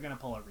 okay, they're gonna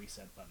pull a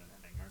reset button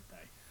ending, aren't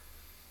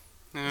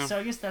they? Yeah. So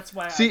I guess that's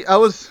why.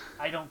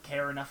 I don't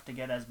care enough to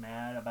get as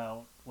mad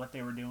about what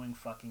they were doing,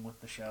 fucking with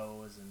the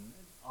shows and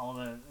all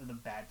the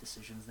bad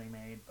decisions they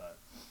made. But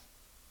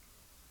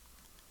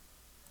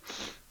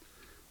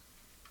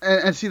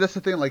And see, that's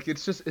the thing. Like,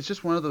 it's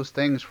just one of those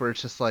things where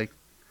it's just like,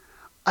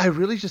 I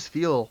really just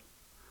feel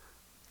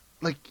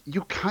like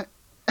you can't.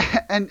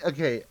 And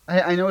okay,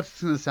 I know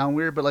it's gonna sound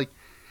weird, but like,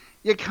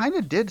 you kind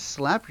of did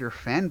slap your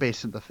fan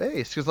base in the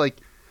face, because like,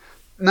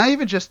 not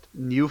even just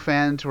new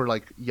fans who are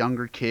like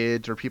younger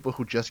kids or people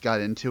who just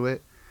got into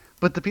it,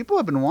 but the people who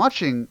have been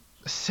watching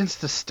since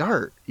the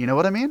start. You know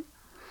what I mean?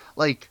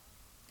 Like,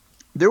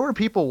 there were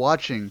people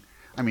watching.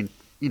 I mean,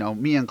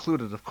 me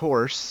included, of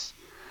course.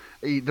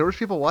 There was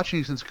people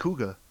watching since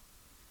Kuga.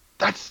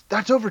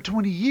 That's over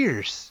 20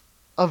 years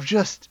of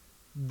just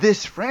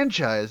this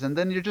franchise, and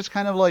then you're just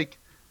kind of like,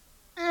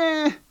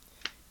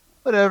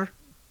 whatever.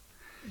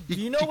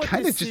 You what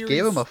kind of this just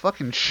gave him a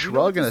fucking you know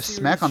shrug what and a this series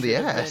smack on the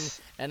should have been?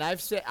 ass. And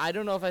I've said, I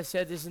don't know if I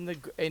said this in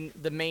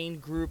the main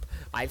group.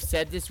 I've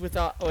said this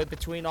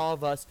between all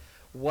of us.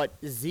 What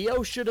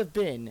Zio should have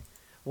been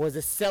was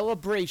a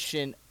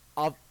celebration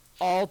of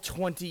all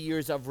 20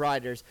 years of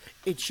Riders.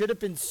 It should have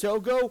been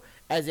Sogo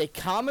as a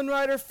Kamen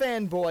Rider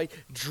fanboy,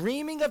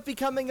 dreaming of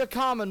becoming a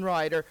Kamen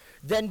Rider,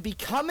 then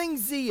becoming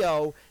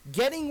Zio,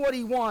 getting what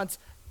he wants,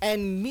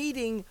 and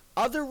meeting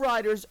other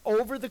riders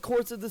over the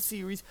course of the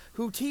series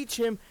who teach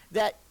him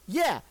that,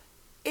 you're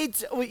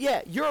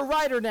a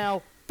rider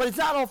now, but it's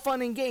not all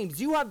fun and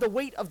games. You have the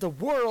weight of the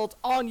world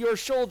on your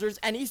shoulders,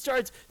 and he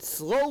starts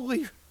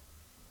slowly.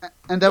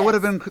 And that would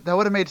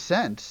have made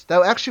sense.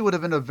 That actually would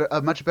have been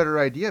a much better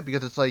idea,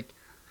 because it's like,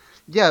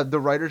 yeah, the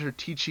writers are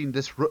teaching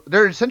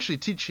they're essentially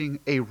teaching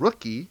a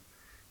rookie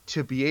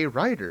to be a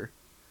writer.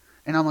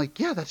 And I'm like,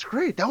 yeah, that's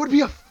great. That would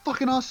be a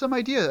fucking awesome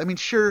idea. I mean,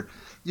 sure,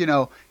 in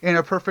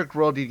a perfect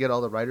world, you get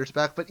all the writers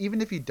back. But even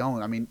if you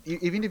don't, I mean,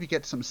 even if you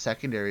get some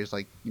secondaries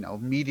like,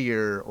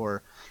 Meteor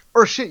or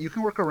shit, you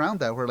can work around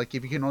that where, like,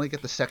 if you can only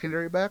get the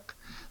secondary back,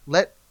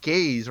 let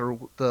Gaze or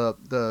the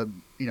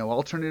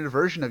alternative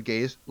version of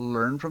Gaze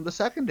learn from the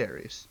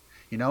secondaries.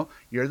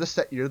 You're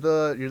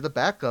the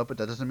backup, but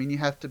that doesn't mean you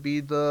have to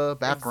be the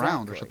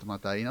background or something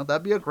like that.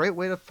 That'd be a great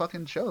way to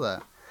fucking show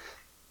that.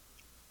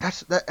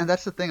 That's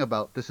the thing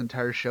about this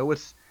entire show.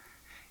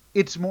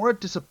 It's more a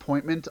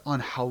disappointment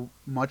on how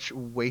much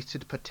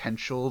wasted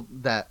potential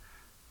that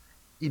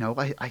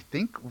I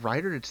think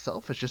Rider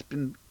itself has just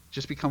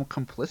become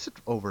complicit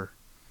over.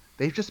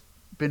 They've just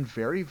been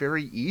very,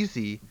 very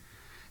easy.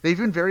 They've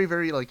been very,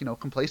 very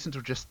complacent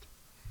of just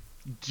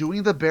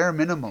doing the bare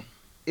minimum,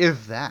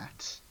 if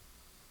that.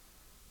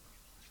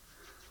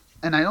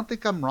 And I don't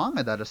think I'm wrong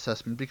in that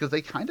assessment because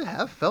they kind of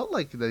have felt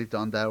like they've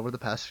done that over the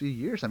past few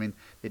years. I mean,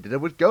 they did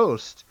it with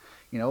Ghost.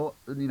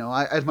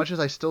 As much as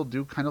I still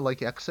do kind of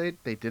like Ex-Aid,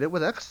 they did it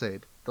with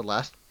Ex-Aid. The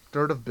last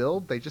third of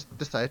Build, they just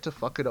decided to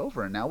fuck it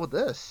over, and now with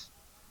this.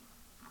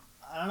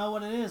 I don't know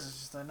what it is. It's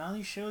just that none of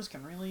these shows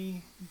can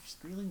really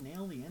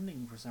nail the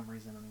ending for some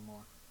reason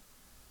anymore.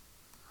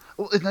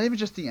 Well, it's not even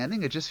just the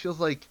ending. It just feels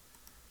like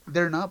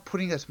they're not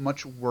putting as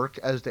much work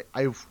as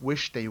I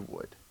wish they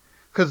would.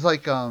 Because,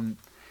 and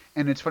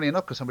it's funny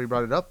enough because somebody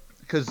brought it up.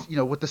 Because,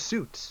 with the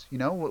suits,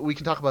 we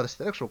can talk about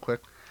aesthetics real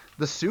quick.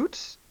 The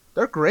suits,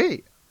 they're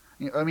great.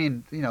 I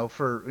mean,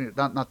 for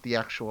not the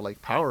actual,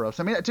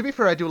 power-ups. I mean, to be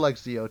fair, I do like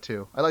Zeo,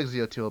 too. I like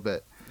Zeo, too, a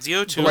bit.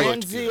 Zeo 2 Grand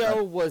looked good.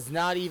 Zeo was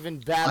not even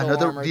battle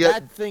armor.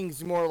 That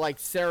thing's more like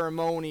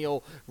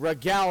ceremonial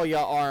regalia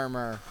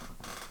armor.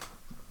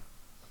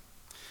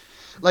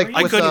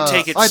 I couldn't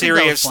take it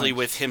seriously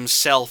with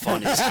himself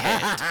on his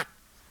head.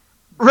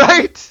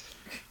 Right?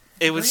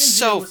 It was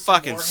so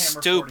fucking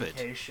stupid.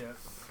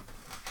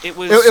 It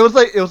was.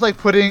 It was like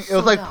putting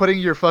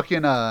your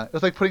fucking it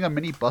was like putting a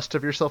mini bust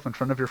of yourself in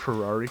front of your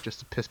Ferrari just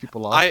to piss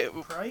people off.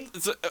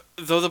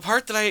 Though the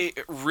part that I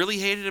really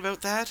hated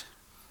about that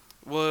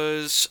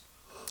was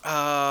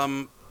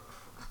that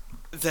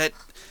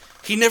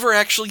he never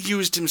actually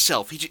used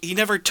himself. He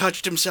never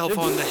touched himself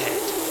on the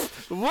head.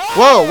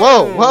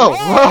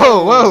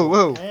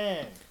 Whoa!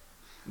 Hey.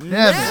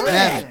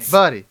 Damn it,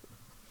 buddy.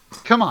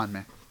 Come on,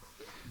 man.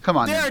 There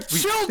are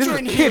children this is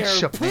a here, kid's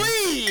show,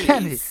 please. Man.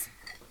 Kenny.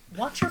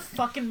 Watch your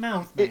fucking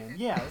mouth, man.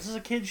 This is a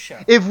kid's show.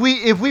 If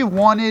we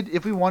wanted a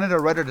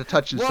writer to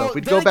touch himself,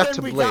 we'd go back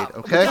to Blade,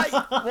 okay?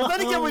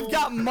 Then again, we've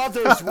got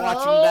mothers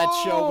watching that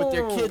show with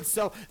their kids,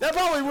 so that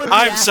probably wouldn't.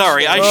 I'm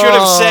sorry. I should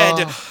have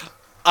said.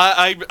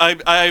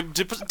 I'm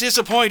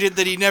disappointed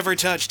that he never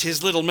touched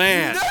his little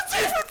man.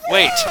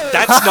 Wait,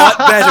 that's not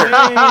better.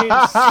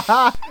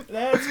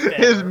 That's better.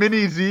 His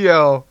mini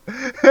Zeo.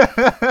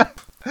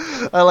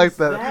 I like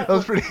that. That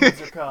was pretty. Kids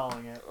are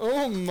calling it.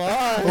 Oh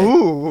my!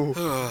 Ooh,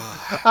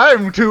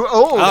 I'm too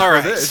old All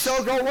right. for this.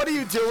 Sogo, what are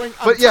you doing?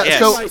 But yeah,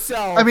 so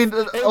myself. I mean,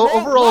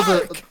 overall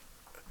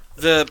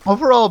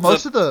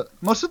most of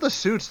the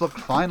suits looked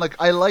fine. Like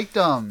I liked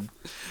I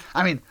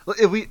mean,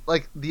 if we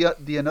like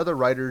the another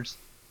writers,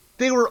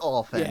 they were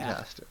all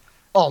fantastic. Yeah.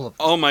 All of them.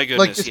 Oh my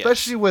goodness! Like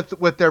especially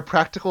with their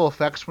practical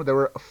effects when they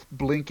were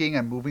blinking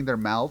and moving their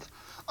mouth.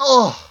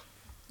 Oh,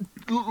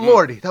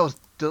 lordy, that was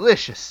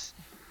delicious.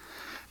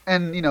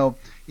 And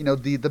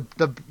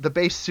the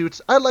base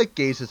suits. I like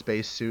Gaze's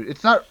base suit.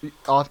 It's not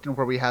often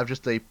where we have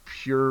just a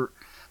pure,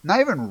 not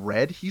even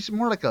red. He's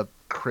more like a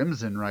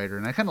crimson rider,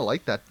 and I kind of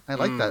like that. I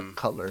like that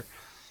color.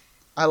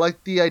 I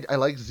like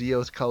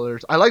Zeo's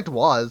colors. I liked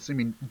Waz. I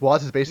mean,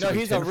 Waz is basically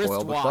he's tinfoil, a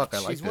wristwatch. but fuck, I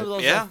like He's one of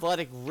those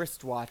athletic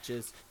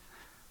wristwatches.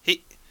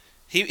 He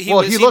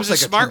looks was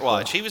like a a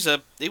smartwatch. He was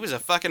a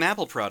fucking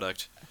Apple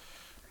product.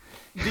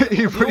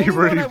 He pretty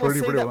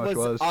much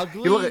was.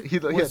 Ugly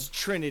was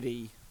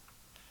Trinity.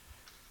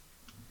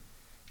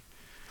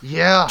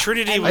 Yeah,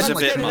 Trinity was a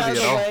bit much.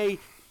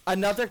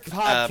 Another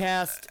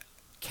podcast,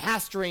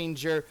 Cast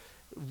Ranger,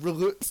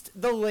 released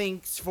the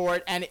links for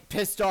it, and it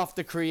pissed off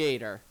the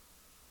creator.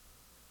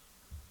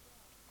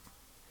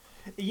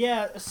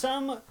 Yeah,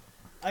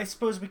 I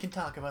suppose we can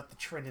talk about the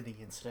Trinity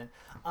incident.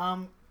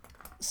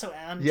 So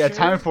I'm sure,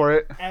 time for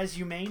it. As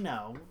you may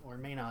know, or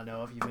may not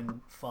know, if you've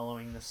been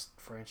following this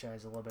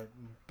franchise a little bit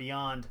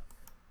beyond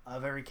a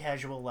very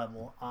casual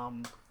level.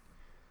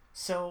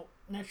 So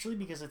naturally,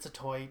 because it's a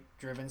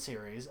toy-driven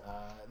series,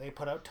 they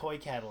put out toy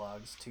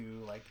catalogs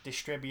to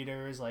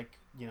distributors, like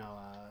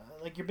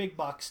your big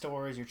box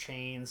stores, your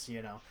chains,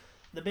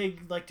 the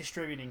big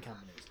distributing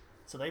companies.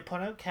 So they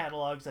put out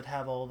catalogs that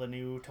have all the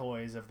new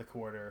toys of the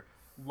quarter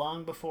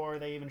long before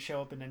they even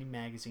show up in any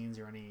magazines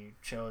or any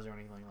shows or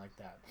anything like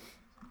that.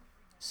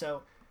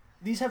 So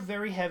these have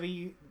very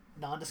heavy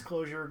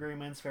non-disclosure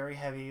agreements, very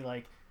heavy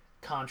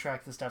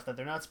contracts and stuff that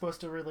they're not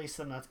supposed to release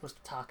them, not supposed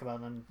to talk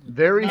about them.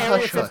 Very Area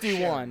hush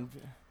 51.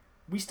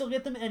 We still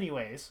get them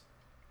anyways.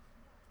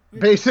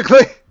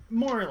 Basically.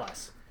 More or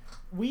less.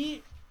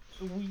 We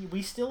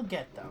still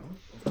get them,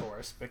 of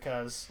course,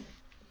 because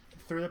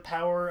through the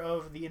power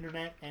of the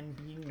internet and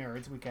being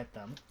nerds, we get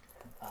them.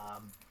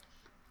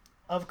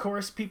 Of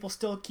course, people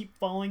still keep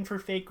falling for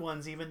fake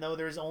ones, even though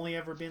there's only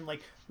ever been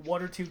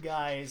one or two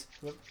guys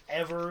who have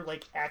ever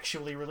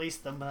actually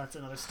released them, but that's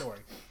another story.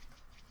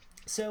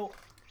 So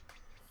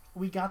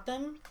we got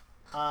them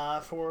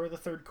for the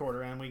third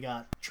quarter, and we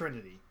got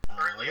Trinity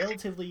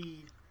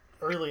relatively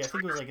early. I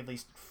think it was at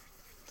least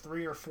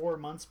 3 or 4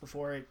 months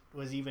before it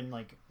was even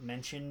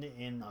mentioned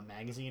in a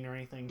magazine or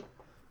anything,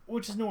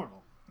 which is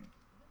normal.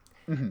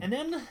 Mm-hmm. And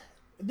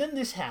then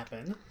this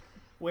happened,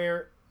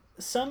 where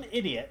some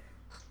idiot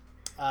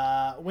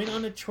went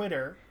on to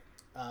Twitter.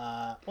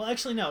 Well,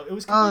 actually, no, it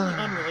was completely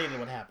unrelated.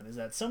 What happened is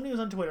that somebody was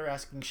on Twitter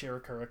asking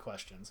Shirakura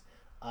questions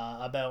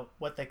about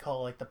what they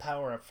call the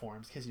power-up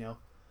forms, because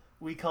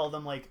we call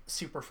them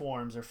super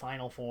forms or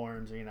final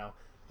forms, or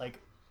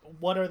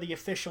what are the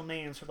official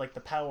names for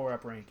the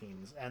power-up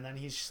rankings. And then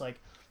he's just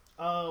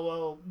oh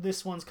well,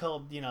 this one's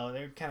called,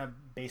 they're kind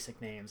of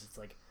basic names. It's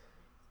like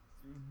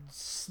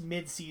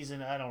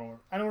mid-season. I don't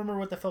remember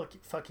what the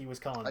fuck he was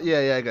calling them.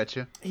 Yeah, I got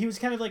you. He was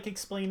kind of like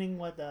explaining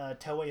what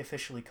Toei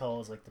officially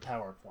calls like the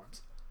power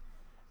forms,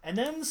 and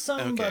then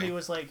somebody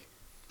was like,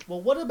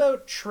 "Well, what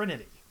about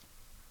Trinity?"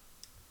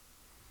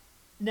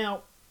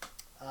 Now,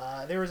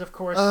 there was of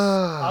course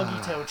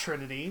Agito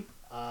Trinity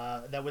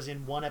that was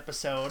in one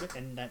episode,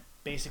 and that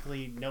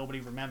basically nobody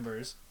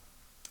remembers.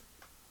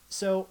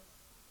 So,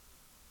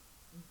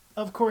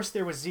 of course,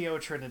 there was Zeo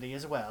Trinity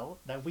as well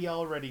that we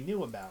already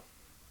knew about.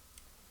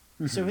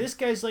 So this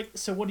guy's like,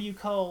 so what do you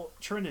call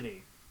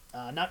Trinity?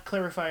 Not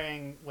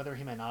clarifying whether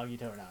he meant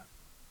Agito or not.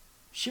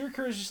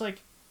 Shirokuro is just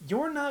like,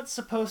 you're not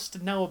supposed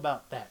to know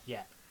about that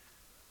yet.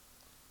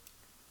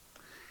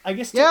 I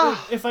guess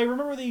if I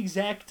remember the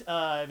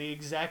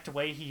exact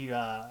way he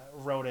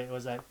wrote it,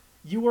 was that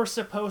you were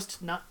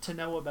supposed not to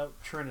know about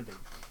Trinity.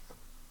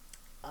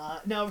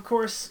 Now, of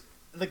course,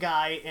 the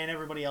guy and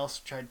everybody else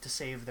tried to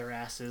save their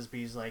asses, but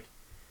he's like,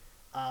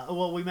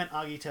 well, we meant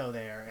Agito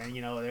there, and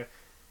they're.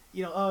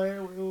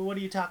 Oh, what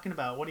are you talking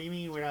about? What do you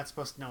mean we're not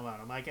supposed to know about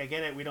them? Like, I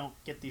get it, we don't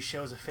get these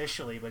shows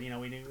officially, but,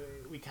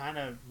 we kind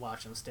of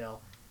watch them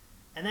still.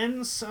 And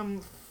then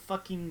some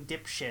fucking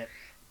dipshit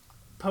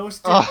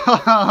posted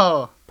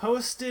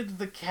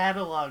the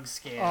catalog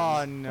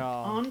scans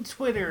on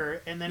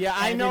Twitter, and then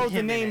I know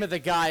the name of the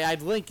guy.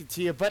 I'd link it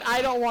to you, but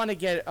I don't want to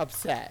get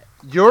upset.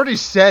 You already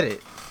said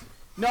it.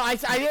 No, I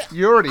didn't.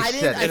 You already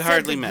said it. It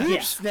hardly matters.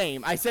 Group's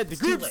name. I said the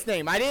group's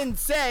name. I didn't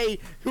say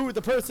who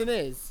the person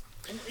is.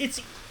 It's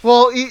be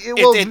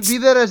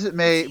that as it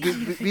may.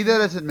 Be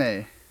that as it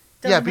may.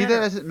 Yeah, be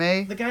that as it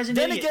may. The guy's an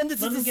then idiot. again,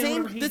 this is the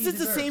same. This is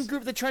the same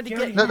group that tried to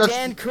get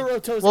Dan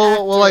Kuroto's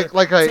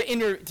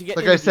actor to get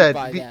interviewed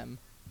by them.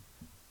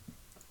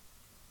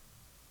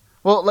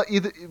 Well,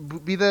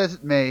 be that as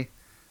it may,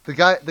 the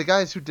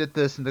guys who did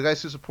this and the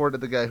guys who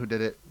supported the guy who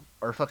did it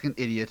are fucking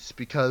idiots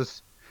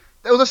because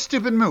that was a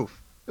stupid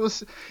move.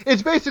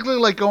 It's basically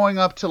like going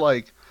up to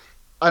like,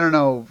 I don't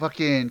know,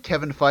 fucking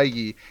Kevin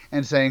Feige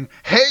and saying,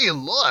 "Hey,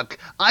 look,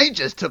 I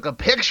just took a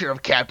picture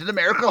of Captain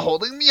America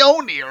holding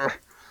Mjolnir."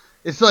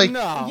 It's like,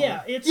 no.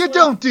 Yeah, it's you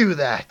don't do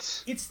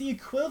that. It's the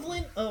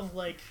equivalent of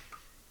like,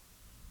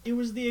 it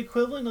was the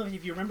equivalent of,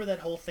 if you remember that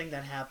whole thing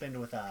that happened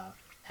with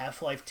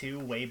Half-Life 2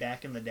 way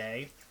back in the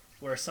day,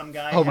 where some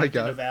guy we're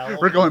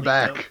going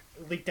back.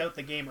 Leaked out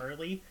the game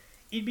early.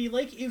 It'd be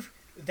like if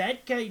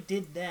that guy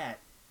did that,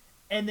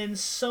 and then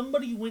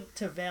somebody went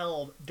to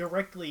Valve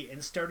directly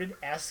and started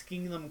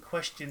asking them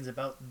questions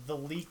about the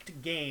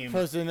leaked game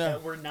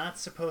that we're not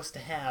supposed to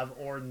have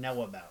or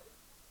know about.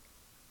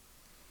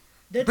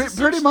 That's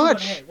pretty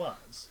much what it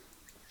was.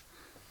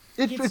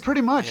 It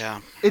pretty much.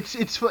 Yeah.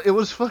 It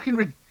was fucking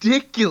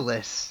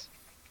ridiculous.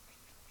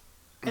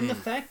 And the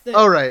fact that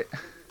right.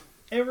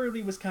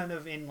 everybody was kind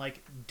of in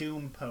like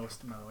Doom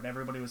post mode.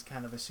 Everybody was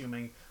kind of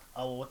assuming,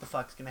 oh, well, what the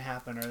fuck's gonna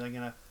happen? Are they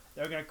gonna?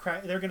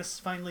 They're gonna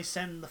finally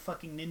send the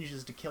fucking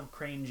ninjas to kill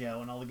Crane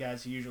Joe and all the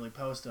guys who usually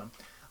post them.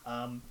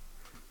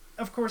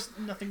 Of course,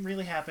 nothing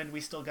really happened.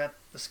 We still got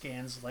the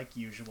scans like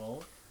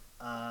usual.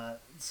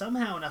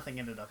 Somehow nothing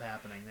ended up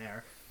happening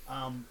there.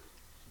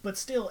 But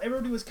still,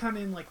 everybody was kind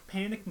of in like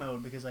panic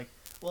mode because like,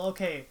 well,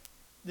 okay,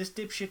 this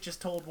dipshit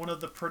just told one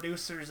of the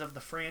producers of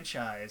the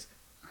franchise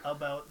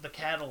about the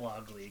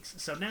catalog leaks,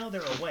 so now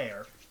they're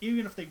aware.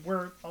 Even if they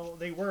were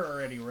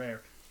already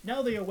aware.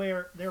 Now they're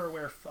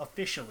aware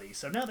officially,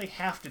 so now they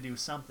have to do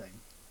something.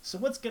 So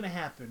what's going to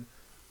happen?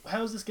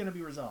 How is this going to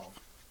be resolved?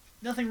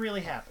 Nothing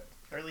really happened,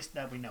 or at least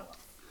that we know of.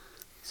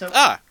 So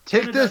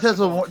take this as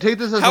a warning.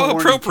 How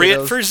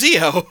appropriate for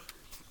Zeo.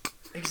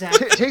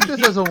 Exactly. Take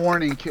this as a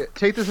warning.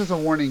 Take this as a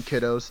warning,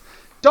 kiddos.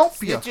 Don't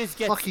be a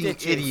fucking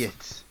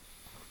idiot.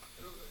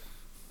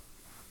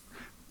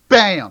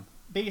 Bam.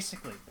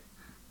 Basically.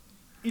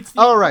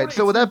 All right.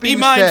 So with that being said,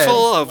 be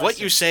mindful of what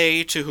you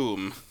say to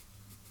whom.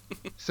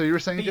 So you were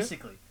saying,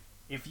 basically,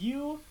 if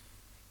you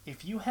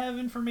have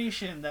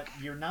information that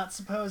you're not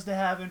supposed to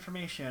have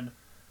information,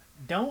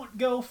 don't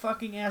go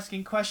fucking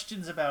asking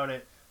questions about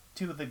it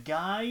to the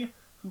guy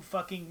who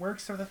fucking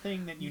works for the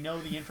thing that you know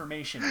the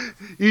information.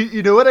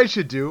 You know what I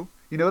should do?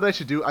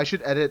 I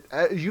should edit.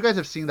 You guys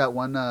have seen that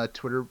one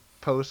Twitter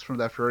post from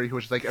that furry who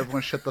was like,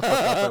 "Everyone shut the fuck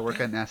up! I work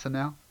at NASA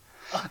now."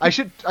 I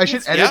should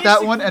edit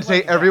that one and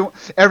say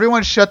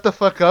everyone shut the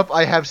fuck up.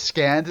 I have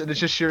scanned, and it's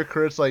just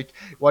Shirokuro. It's like,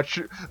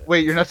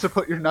 wait, you're not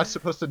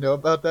supposed to know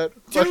about that.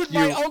 Dude, fuck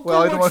my you. uncle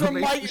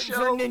works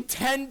for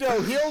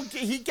Nintendo.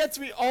 He gets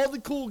me all the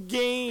cool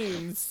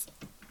games.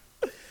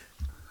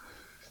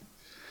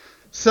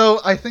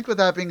 So I think with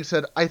that being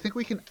said, I think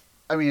we can.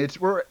 I mean,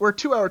 we're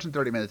 2 hours and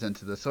 30 minutes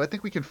into this, so I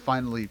think we can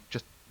finally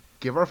just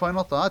give our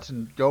final thoughts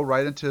and go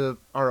right into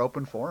our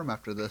open forum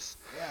after this.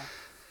 Yeah.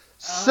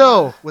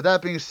 So, with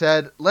that being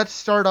said, let's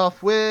start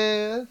off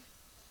with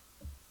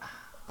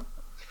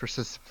for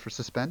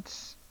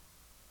suspense.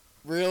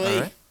 Really?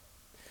 Right.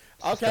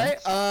 Okay.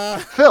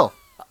 Phil.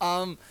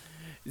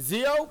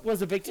 Zio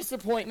was a big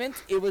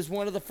disappointment. It was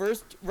one of the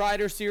first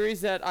Rider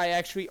series that I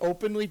actually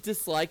openly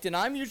disliked, and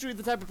I'm usually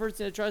the type of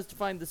person that tries to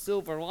find the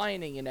silver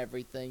lining in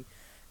everything.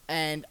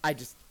 And I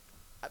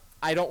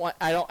don't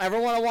ever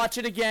want to watch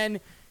it again.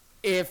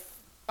 If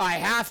I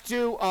have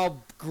to,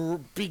 I'll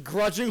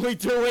begrudgingly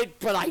do it,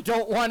 but I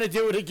don't want to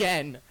do it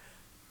again.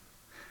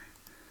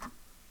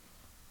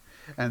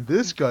 And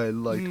this guy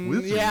liked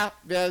Wizard. Yeah,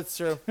 that's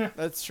true.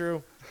 That's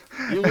true.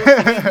 You leave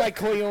my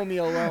Koyomi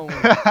alone.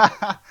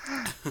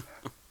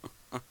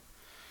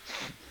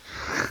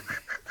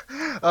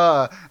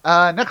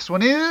 Next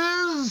one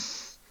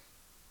is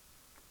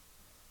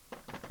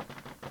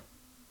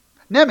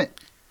Nemit.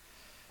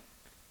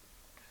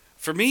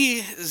 For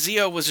me,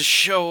 Zio was a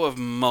show of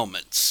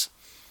moments.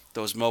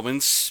 Those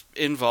moments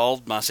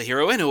involved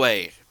Masahiro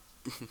Inoue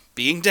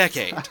being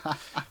Decade.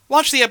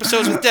 Watch the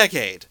episodes with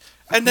Decade,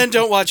 and then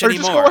don't watch Or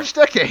anymore. just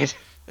go watch Decade.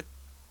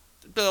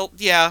 Well,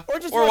 yeah, Or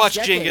just or watch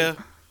watch Decade.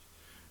 Jenga.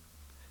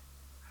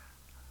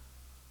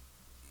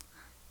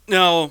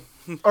 No.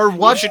 Or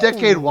watch should-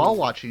 Decade while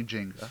watching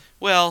Jenga.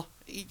 Well,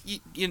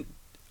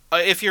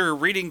 if your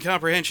reading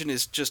comprehension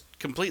is just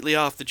completely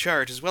off the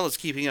chart, as well as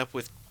keeping up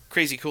with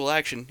crazy cool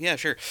action, yeah,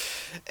 sure.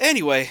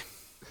 Anyway,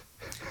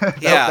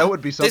 yeah, that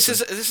would be something.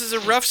 This is a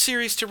rough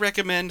series to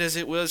recommend, as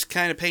it was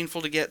kind of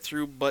painful to get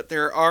through, but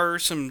there are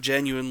some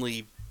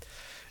genuinely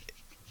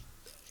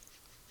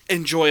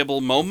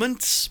enjoyable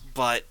moments.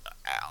 But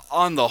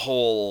on the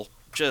whole,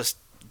 just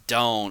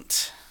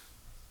don't.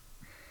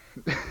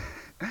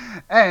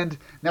 And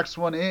next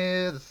one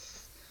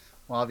is,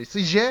 well,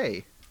 obviously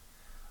Jay.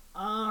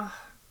 I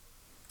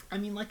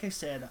mean, like I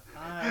said,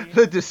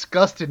 The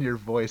disgust in your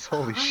voice,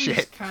 holy I'm shit.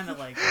 just kind of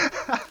like,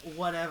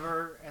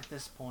 whatever at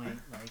this point.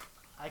 Like,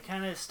 I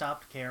kind of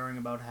stopped caring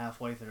about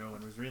halfway through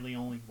and was really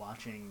only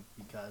watching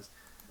because,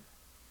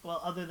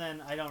 well, other than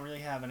I don't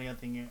really have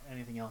anything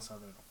else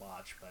other to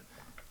watch. But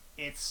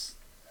it's,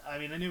 I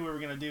mean, I knew we were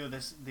gonna do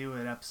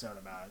an episode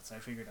about it, so I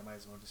figured I might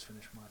as well just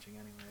finish watching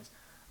anyways.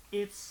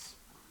 It's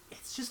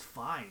just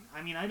fine.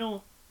 I mean, I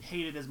don't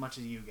hate it as much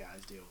as you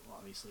guys do.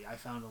 Obviously, I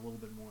found a little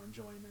bit more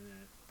enjoyment in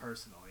it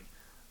personally,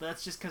 but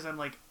that's just because I'm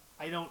like,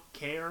 I don't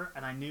care,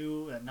 and I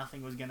knew that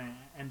nothing was gonna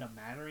end up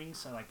mattering,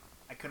 so like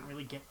I couldn't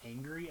really get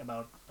angry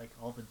about like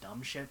all the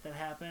dumb shit that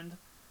happened.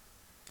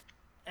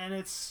 And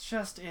I'm just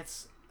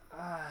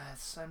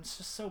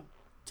so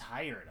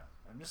tired.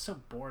 I'm just so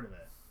bored of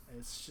it.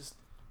 It's just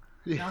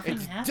nothing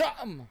It's happened.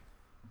 dumb.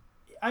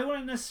 I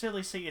wouldn't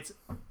necessarily say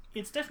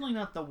it's definitely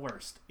not the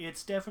worst.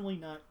 It's definitely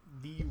not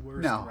the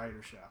worst No.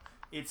 writer show.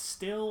 It's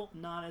still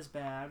not as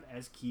bad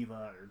as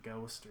Kiva or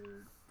Ghost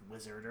or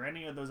Wizard or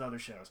any of those other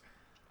shows.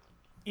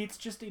 It's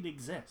just it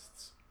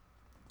exists.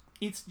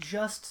 It's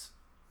just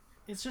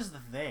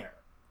there.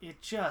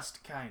 It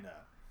just kinda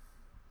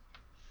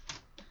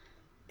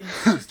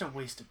it's just a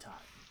waste of time.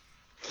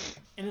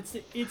 And it's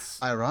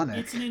Ironic.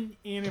 It's an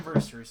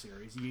anniversary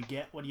series. You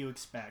get what you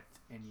expect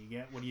and you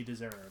get what you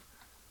deserve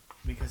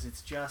because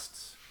it's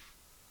just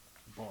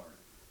boring.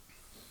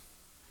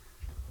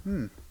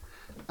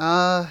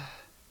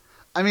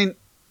 I mean,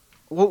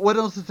 what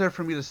else is there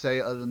for me to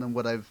say other than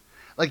what I've...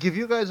 Like, if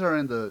you guys are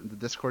in the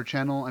Discord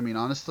channel, I mean,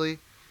 honestly,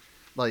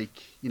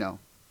 like, you know,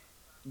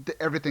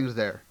 everything's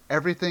there.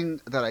 Everything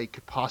that I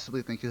could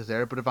possibly think is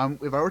there. But if I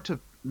were to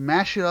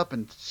mash it up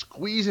and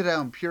squeeze it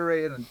out and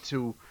puree it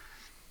into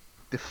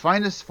the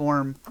finest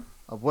form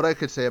of what I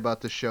could say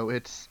about this show,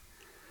 it's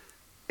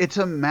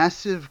a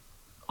massive...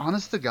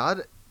 Honest to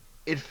God,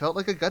 it felt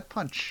like a gut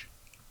punch.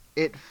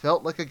 It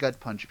felt like a gut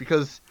punch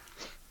because...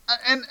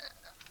 And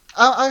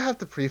I have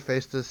to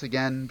preface this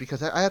again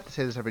because I have to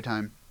say this every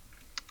time.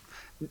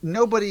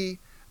 Nobody,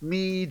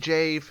 me,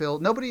 Jay, Phil,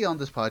 nobody on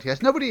this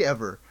podcast, nobody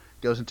ever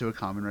goes into a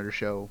Kamen Rider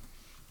show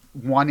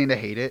wanting to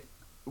hate it.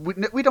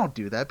 We don't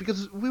do that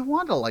because we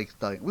want to like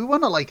things. We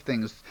want to like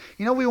things.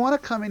 You know, we want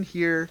to come in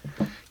here,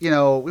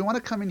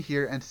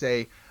 and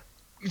say,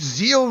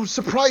 Zio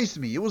surprised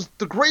me. It was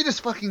the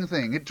greatest fucking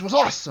thing. It was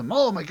awesome.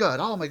 Oh my god,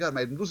 I'm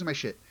losing my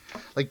shit.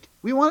 Like,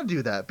 we want to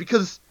do that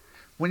because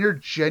when you're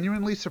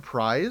genuinely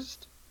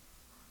surprised,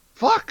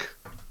 fuck.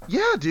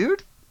 Yeah,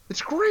 dude.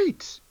 It's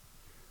great.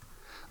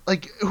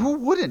 Like, who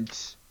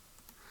wouldn't?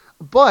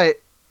 But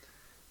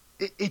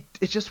it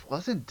just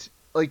wasn't.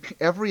 Like,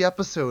 every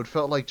episode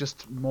felt like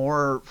just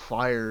more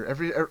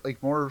fire.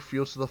 More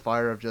fuel to the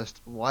fire of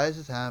just, why is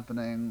this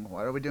happening?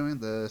 Why are we doing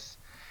this?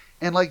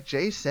 And like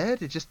Jay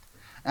said, it just,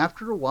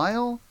 after a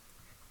while,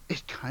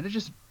 it kind of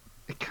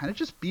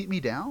just beat me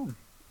down.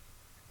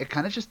 It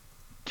kind of just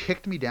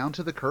kicked me down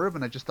to the curb,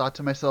 and I just thought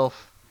to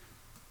myself,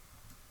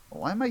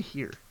 why am I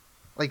here?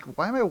 Like,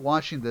 why am I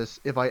watching this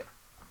if I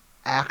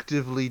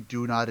actively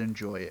do not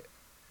enjoy it?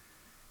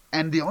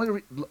 And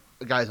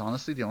guys,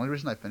 honestly, the only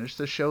reason I finished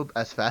this show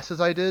as fast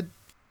as I did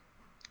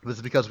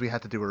was because we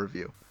had to do a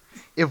review.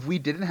 If we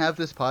didn't have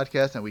this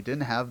podcast and we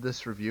didn't have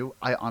this review,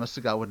 I honest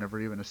to God would never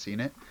even have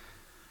seen it.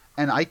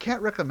 And I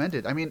can't recommend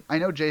it. I mean, I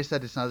know Jay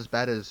said it's not as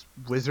bad as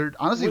Wizard.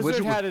 Honestly,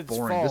 Wizard had was its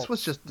boring. faults, This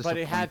was just but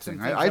it had some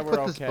disappointing. things I that put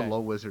were this okay. below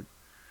Wizard.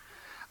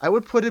 I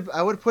would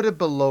put it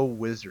below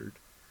Wizard.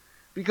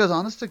 Because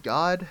honest to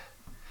God,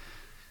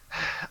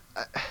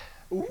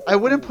 I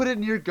wouldn't put it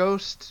near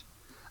Ghost.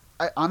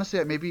 I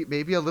honestly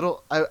maybe a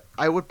little.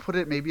 I would put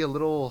it maybe a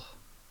little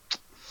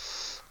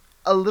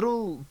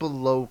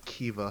below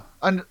Kiva.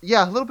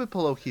 Yeah, a little bit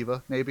below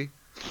Kiva maybe,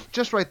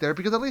 just right there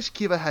because at least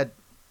Kiva had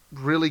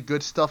really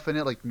good stuff in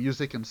it like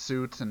music and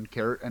suits and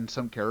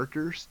some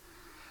characters.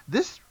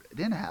 This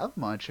didn't have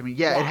much. I mean,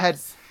 yeah,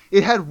 Yes.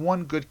 it had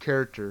one good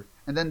character,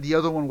 and then the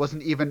other one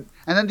wasn't even,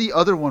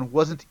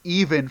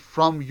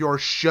 from your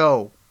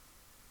show.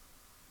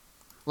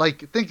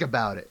 Like, think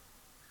about it.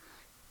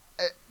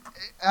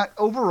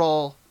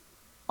 Overall,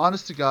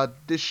 honest to God,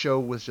 this show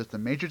was just a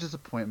major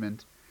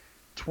disappointment.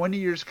 20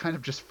 years kind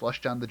of just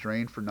flushed down the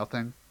drain for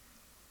nothing.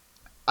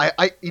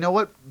 You know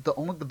what?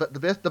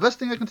 The best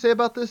thing I can say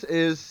about this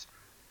is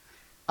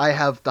I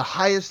have the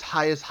highest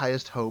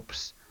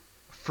hopes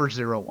for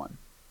 01.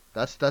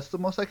 That's the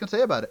most I can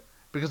say about it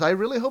because I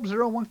really hope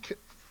 01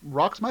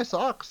 rocks my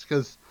socks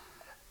because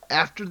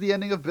after the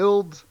ending of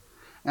Build,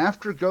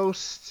 after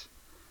Ghost,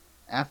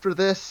 after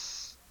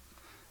this,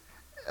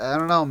 I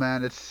don't know,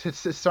 man. It's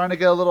starting to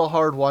get a little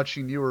hard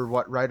watching newer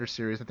writer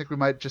series. I think we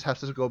might just have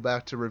to go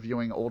back to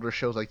reviewing older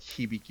shows like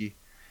Hibiki.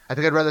 I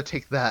think I'd rather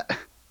take that.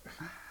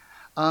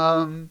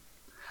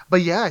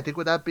 But yeah, I think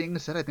with that being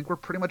said, I think we're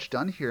pretty much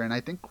done here, and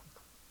I think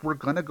we're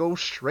gonna go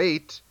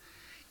straight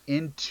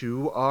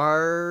into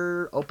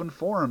our open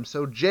forum.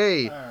 So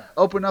Jay, Alright.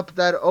 open up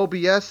that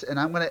OBS, and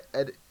I'm gonna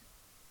edit.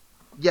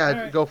 Yeah,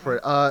 Alright, go for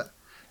it.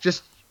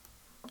 Just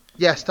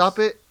stop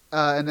it,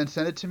 and then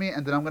send it to me,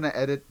 and then I'm gonna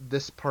edit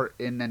this part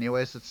in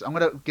anyways. I'm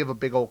gonna give a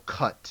big old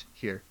cut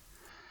here.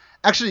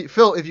 Actually,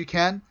 Phil, if you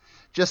can,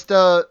 just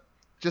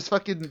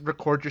fucking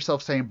record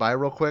yourself saying bye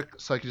real quick,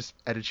 so I can just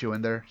edit you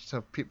in there,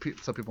 so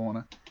so people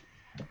wanna.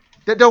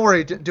 Don't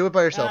worry, do it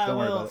by yourself. Don't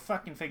worry we'll about it.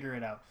 fucking figure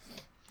it out.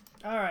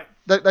 Alright.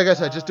 Like I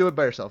said, just do it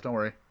by yourself. Don't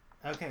worry.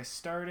 Okay,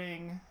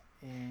 starting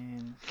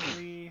in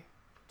 3,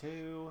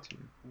 2,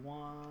 1.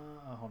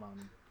 Oh, hold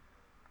on.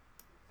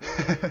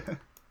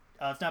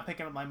 It's not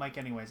picking up my mic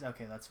anyways.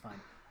 Okay, that's fine.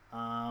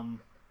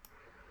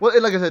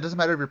 Well, like I said, it doesn't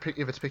matter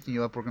if it's picking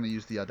you up. We're gonna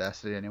use the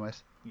Audacity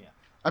anyways. Yeah.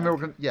 I mean,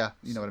 Okay.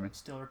 you know what I mean.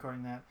 Still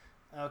recording that.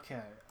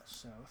 Okay,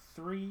 so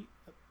 3,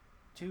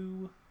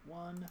 2,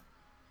 1,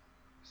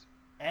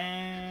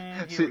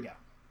 and here we go.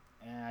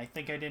 And I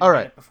think I didn't All get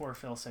right. it before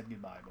Phil said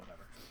goodbye,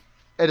 whatever.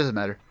 It doesn't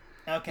matter.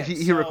 Okay,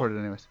 He so recorded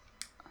anyways.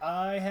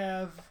 I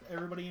have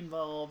everybody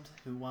involved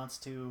who wants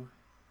to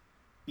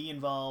be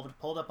involved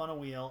pulled up on a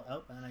wheel.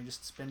 Oh, and I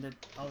just spinned it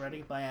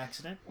already by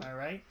accident. All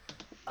right.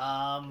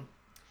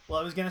 Well,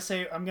 I was gonna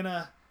say I'm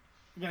gonna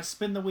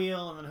spin the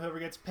wheel, and then whoever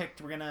gets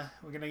picked, we're gonna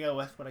go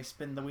with. But I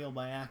spinned the wheel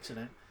by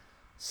accident.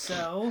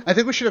 So I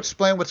think we should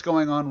explain what's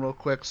going on real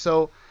quick.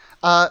 So,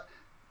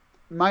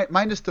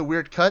 minus the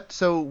weird cut.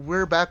 So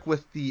we're back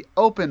with the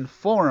open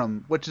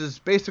forum, which is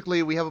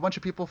basically we have a bunch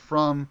of people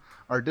from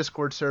our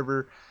Discord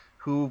server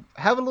who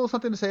have a little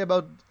something to say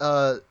about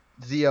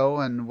Zio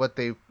and what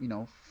they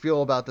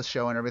feel about the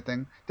show and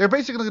everything. They're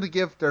basically going to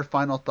give their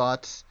final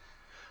thoughts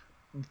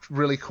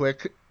really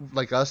quick,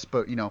 like us,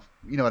 but you know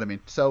what I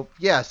mean. So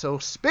yeah, so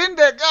spin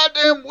that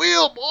goddamn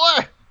wheel,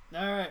 boy.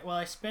 all right. Well,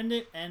 I spinned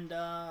it, and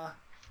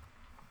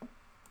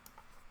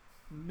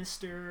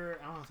Mr.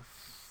 I don't know what the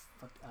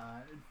fuck,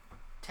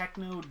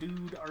 Techno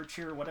Dude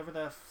Archer, whatever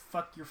the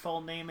fuck your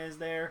full name is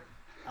there.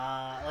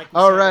 Like we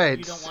All said, right. if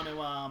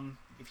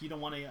you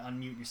don't want to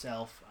unmute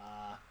yourself,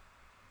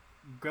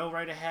 go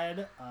right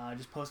ahead.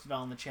 Just post it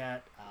all in the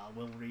chat.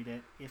 We'll read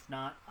it. If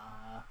not,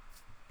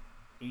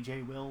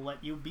 AJ will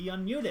let you be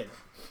unmuted.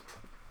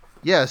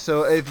 Yeah,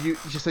 so if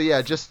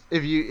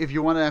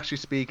you want to actually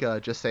speak,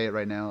 just say it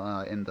right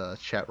now in the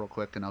chat real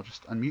quick, and I'll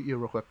just unmute you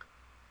real quick.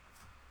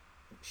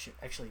 Shit,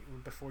 actually,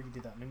 before you do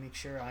that, let me make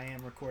sure I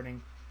am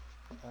recording.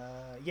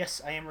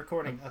 Yes, I am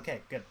recording. Okay,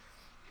 good.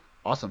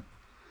 Awesome.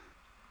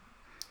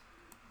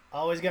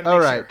 Always gotta make All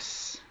sure.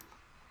 right.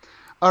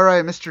 All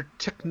right, Mr.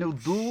 Techno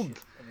Dude,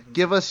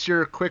 give us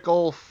your quick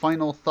old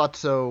final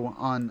thoughts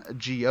on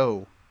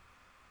GO.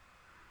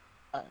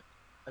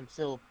 I'm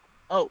still.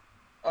 Oh,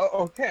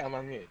 okay. I'm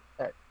on mute.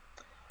 All right.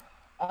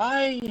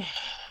 I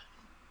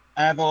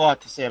have a lot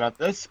to say about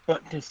this,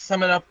 but to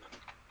sum it up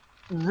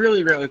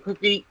really, really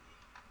quickly,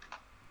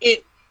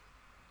 it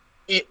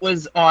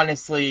was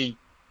honestly,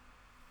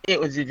 it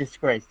was a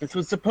disgrace. This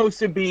was supposed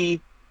to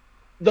be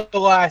the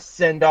last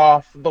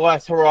send-off, the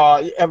last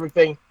hurrah,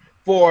 everything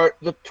for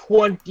the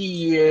 20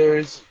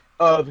 years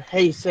of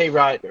Heisei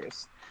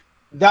Riders.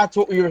 That's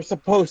what we were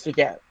supposed to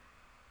get.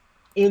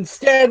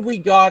 Instead, we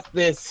got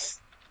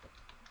this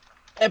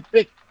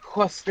epic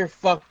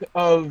clusterfuck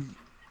of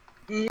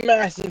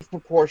massive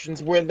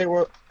proportions where there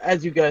were,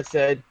 as you guys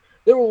said,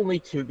 there were only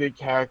 2 good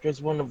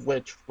characters, one of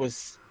which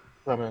was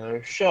from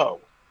another show.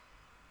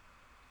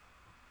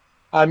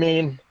 I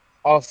mean,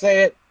 I'll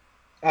say it,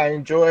 I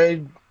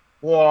enjoyed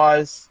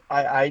Waz.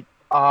 I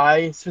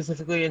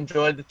specifically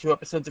enjoyed the 2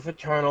 episodes of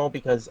Eternal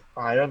because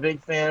I'm a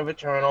big fan of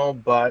Eternal,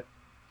 but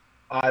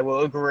I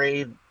will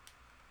agree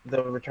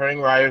the returning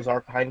riders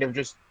are kind of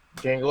just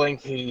jingling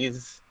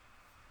keys.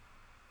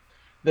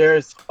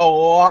 There's a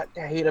lot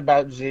to hate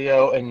about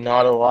Zio and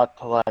not a lot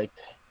to like.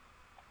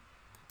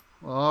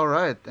 All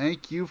right,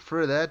 thank you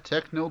for that,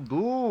 Techno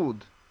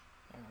Dude.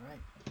 All right.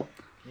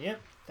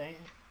 Yep.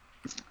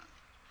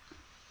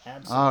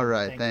 Absolutely. All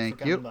right, Thank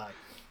thank you for coming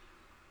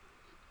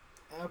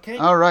you. by. Okay.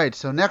 All right,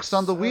 so next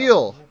on the So,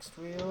 wheel. Next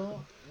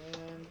wheel.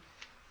 And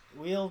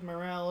wheel of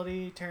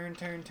morality. Turn,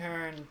 turn,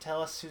 turn.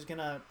 Tell us who's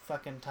gonna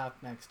fucking talk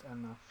next. I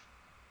don't know.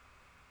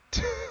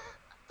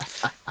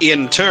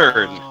 In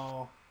turn,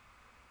 Oh,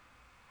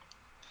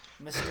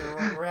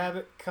 Mr.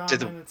 Rabbit To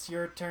the- Common, it's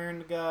your turn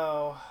to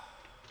go.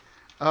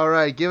 All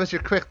right, give us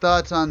your quick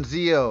thoughts on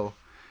Zio,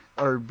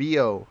 or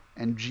Bio,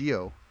 and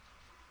Geo.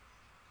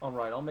 All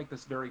right, I'll make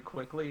this very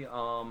quickly.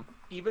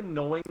 Even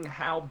knowing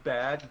how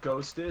bad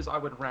Ghost is, I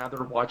would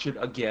rather watch it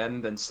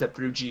again than sit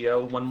through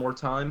Geo one more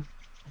time.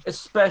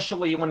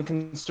 Especially when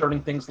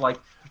concerning things like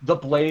the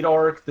Blade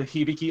arc, the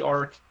Hibiki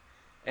arc,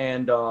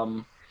 and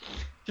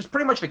just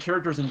pretty much the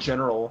characters in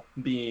general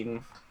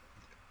being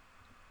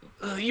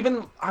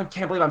even, I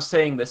can't believe I'm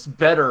saying this,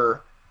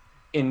 better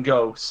in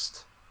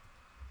Ghost.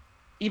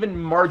 Even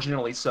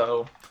marginally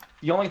so.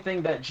 The only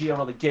thing that Geo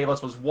really gave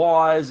us was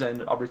Waz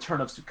and a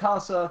return of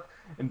Tsukasa,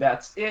 and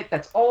that's it.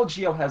 That's all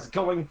Geo has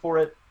going for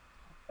it.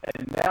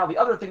 And now the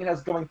other thing it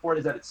has going for it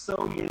is that it's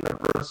so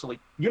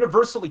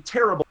universally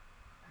terrible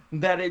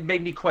that it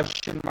made me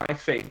question my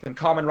faith in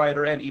Kamen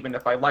Rider, and even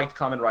if I liked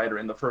Kamen Rider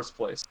in the first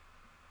place.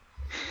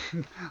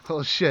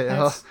 Oh shit!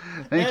 That's-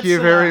 Thank that's,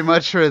 you very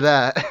much for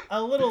that.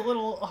 A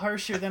little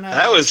harsher than I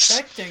That was was-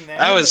 expecting. There,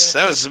 that but was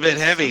that's a bit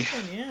heavy.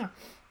 something, Yeah.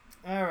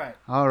 All right.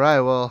 All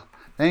right, well,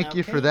 thank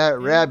you for Okay, that,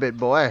 yeah. Rabbit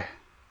boy.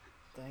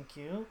 Thank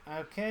you.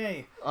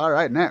 Okay. All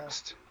right,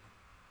 next.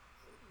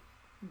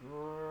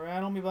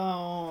 Rattle me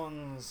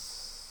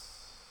bones.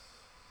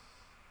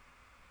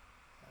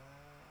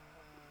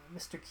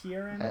 Mr.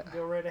 Kieran,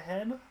 go right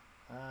ahead.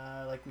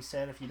 Like we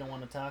said, if you don't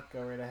want to talk,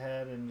 go right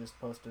ahead and just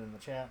post it in the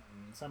chat,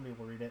 and somebody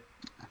will read it.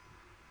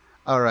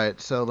 All right,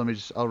 so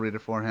I'll read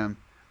it for him.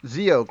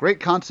 Zio,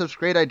 great concepts,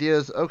 great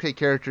ideas, okay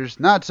characters,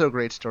 not so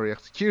great story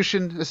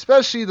execution,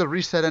 especially the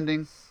reset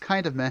ending,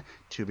 kind of meh,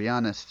 to be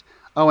honest.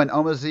 Oh, and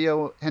Oma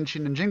Zio,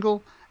 Henshin and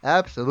Jingle,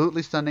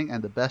 absolutely stunning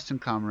and the best in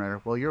Kamen Rider.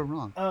 Well, you're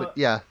wrong, but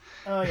yeah.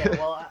 Oh yeah,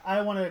 well,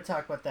 I wanted to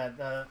talk about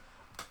that.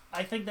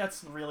 I think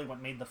that's really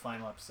what made the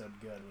final episode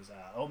good was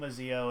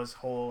Omazio's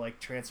whole like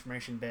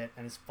transformation bit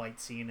and his fight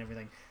scene and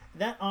everything.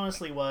 That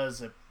honestly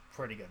was a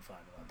pretty good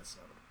final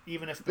episode,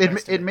 even if the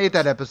rest of It made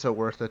was- that episode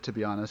worth it, to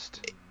be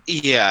honest.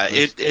 yeah,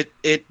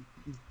 it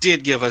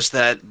did give us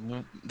that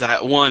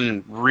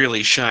one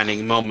really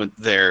shining moment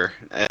there,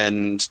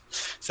 and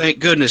thank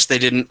goodness they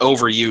didn't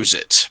overuse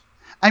it.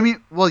 I mean,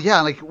 well,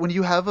 yeah, like when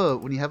you have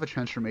a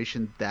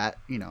transformation that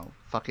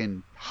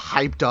fucking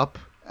hyped up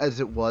as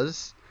it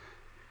was,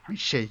 I mean,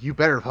 shit, you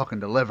better fucking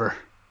deliver.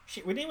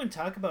 Shit, we didn't even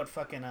talk about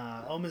fucking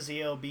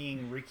Omazio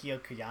being Rikio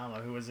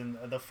Koyama, who was in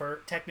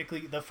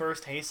technically the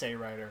first Heisei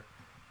writer.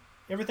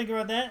 You ever think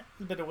about that?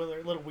 A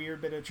little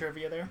weird bit of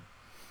trivia there.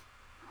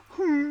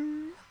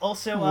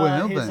 Also,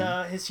 Well,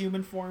 then. his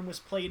human form was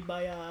played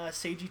by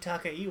Seiji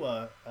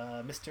Takaiwa,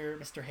 Mr.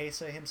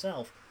 Heisei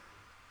himself.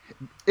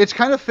 It's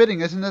kind of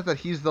fitting, isn't it, that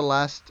this is the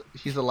last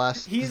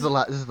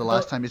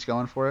the- time he's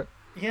going for it.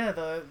 Yeah,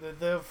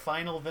 the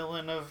final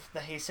villain of the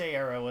Heisei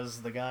era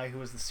was the guy who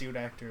was the suit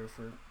actor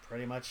for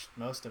pretty much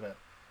most of it.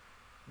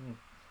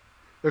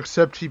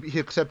 Except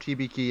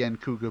Hibiki and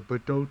Kuga,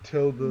 but don't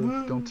tell the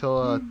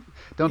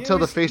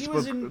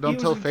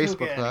Facebook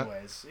that.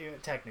 Anyways,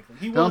 technically,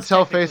 he Don't was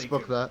tell technically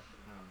Facebook Kuga. that.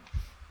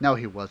 No,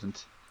 he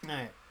wasn't. All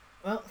right.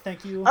 Well,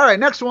 thank you. All right,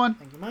 next one.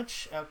 Thank you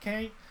much.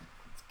 Okay,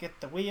 let's get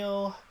the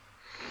wheel.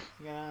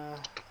 I'm gonna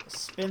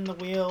spin the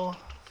wheel.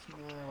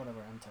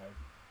 Whatever. I'm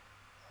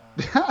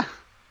tired.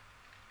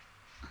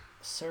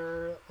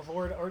 Sir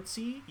Lord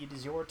Artsy, it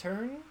is your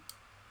turn.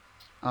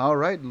 All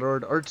right,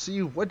 Lord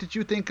Artsy, what did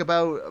you think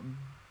about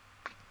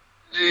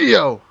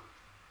Geo?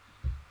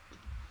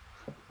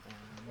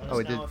 Let us Oh,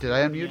 know if did you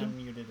I wanna be unmute him?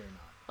 unmuted or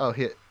not. Oh,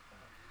 hit.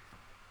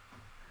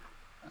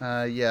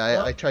 Yeah,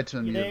 Oh, I tried to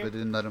you unmute, there? but it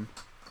didn't let him.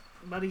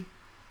 Buddy.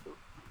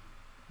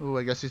 Oh,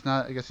 I guess he's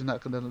not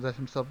gonna let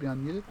himself be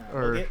unmuted, we'll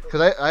or get-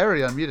 because I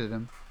already unmuted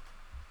him.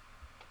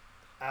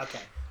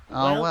 Okay.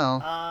 Oh,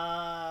 well.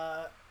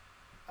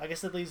 I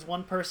guess that leaves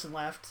one person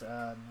left.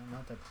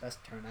 Not the best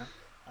turnout.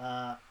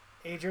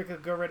 Adric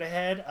could go right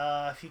ahead.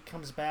 If he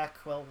comes back,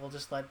 well, we'll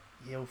just let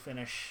Yo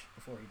finish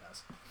before he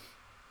does.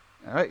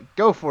 All right,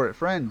 go for it,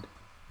 friend.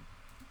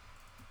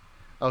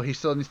 Oh, he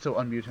still needs to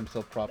unmute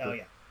himself properly. Oh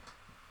yeah.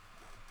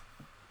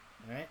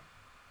 All right.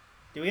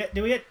 Do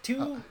we get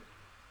two?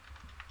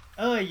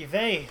 Oy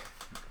vey.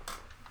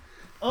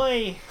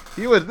 Oi.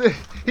 He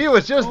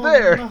was just Oh,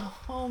 there. No.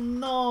 Oh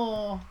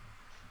no.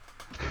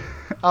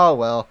 Oh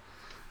well.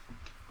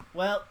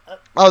 Well.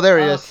 Oh, there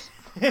he is.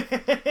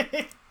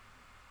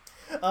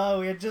 Oh,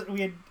 we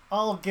had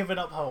all given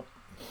up hope.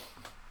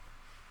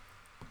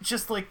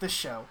 Just like this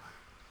show.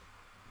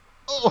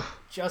 Oh.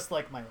 Just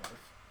like my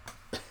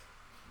life.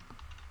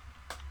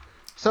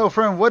 So,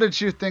 friend, what did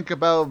you think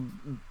about?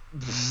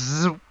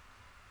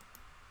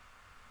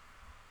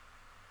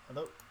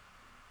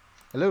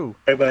 Hello.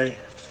 Everybody,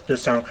 the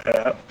sound cut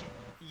out.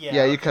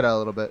 Yeah, you okay. cut out a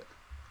little bit.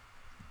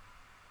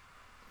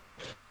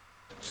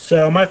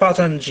 So my thoughts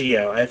on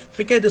Geo. I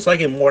think I dislike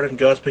it more than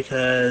Ghost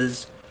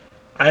because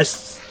I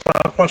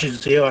stopped watching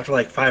Geo after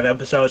like 5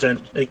 episodes,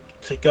 and it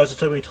goes. It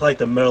took me to like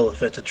the middle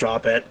of it to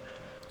drop it.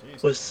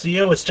 Jeez. With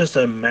Geo, it's just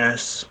a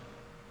mess.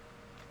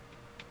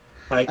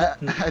 Like I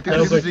think no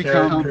this has good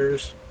become.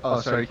 characters, Oh,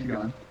 sorry. Keep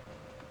going.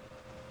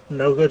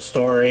 no good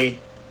story,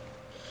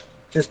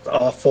 just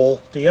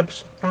awful. The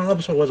final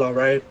episode was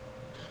alright,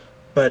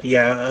 but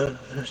yeah,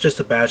 it's just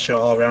a bad show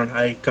all around.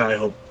 I kinda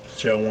hope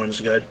Geo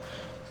 1's good.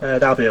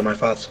 That'll be my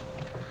thoughts.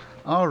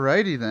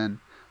 Alrighty then.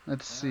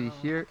 Let's see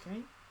here.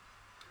 Okay.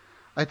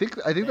 I think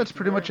Thank that's you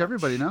pretty very much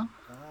everybody, no?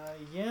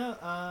 Yeah.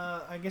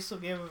 I guess we'll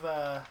give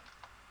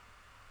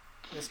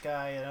this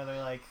guy another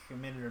like a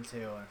minute or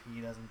two. If he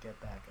doesn't get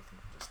back, I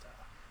think we'll just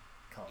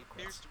call it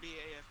Appears quits. to be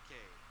AFK.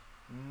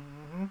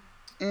 Mm-hmm.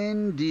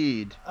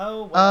 Indeed.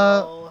 Oh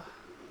well.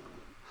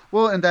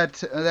 Well, in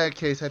that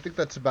case, I think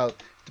that's about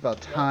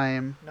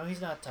time. No, he's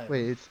not typing.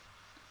 Wait,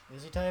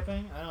 Is he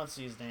typing? I don't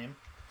see his name.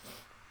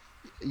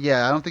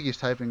 yeah, I don't think he's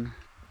typing.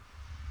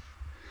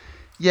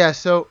 Yeah,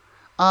 so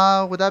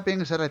with that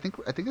being said, I think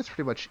that's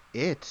pretty much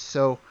it.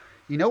 So,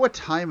 you know what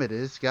time it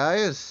is,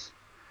 guys?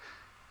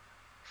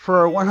 For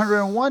our Yes.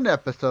 101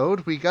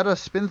 episode, we gotta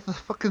spin the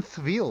fucking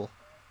wheel.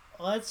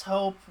 Let's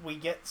hope we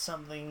get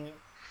something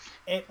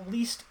at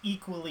least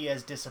equally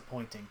as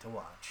disappointing to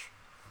watch.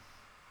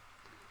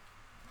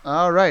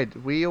 All right,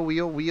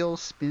 wheel,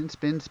 spin,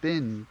 spin,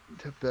 spin.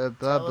 Blah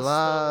blah Tell us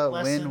blah. the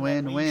lesson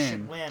Win, that win, we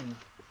should win. win.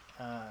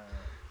 Or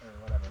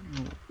whatever.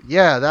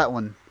 Yeah, that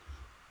one.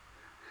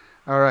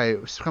 All right,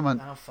 so come I on.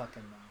 don't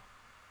fucking know.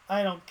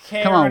 I don't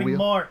care Come on, Wheel.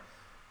 anymore.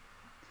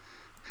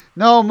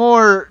 No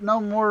more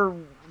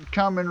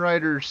Kamen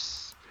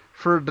Riders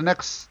for the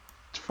next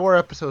 4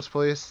 episodes,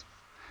 please.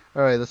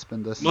 All right, let's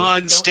spin this. Come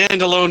on,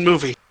 standalone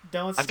movie.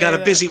 Don't. I've say got a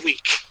that. busy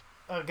week.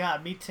 Oh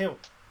god, me too.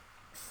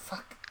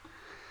 Fuck.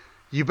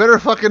 You better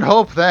fucking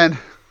hope then.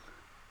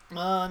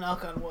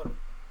 Knock on wood.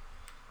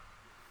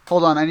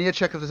 Hold on, I need to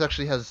check if this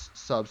actually has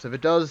subs. If it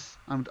does,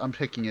 I'm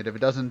picking it. If it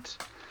doesn't,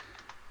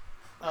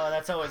 Oh,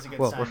 that's always a good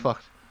well, sign. we're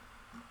fucked.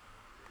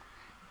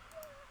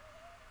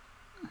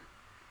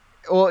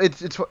 Well,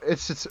 it's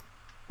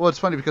well, it's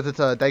funny because it's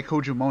a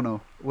Daikoju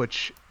Mono,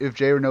 which if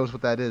Jay knows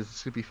what that is,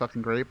 it's gonna be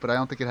fucking great. But I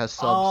don't think it has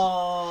subs.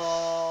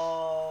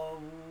 Oh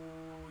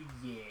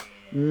yeah.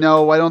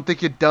 No, I don't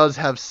think it does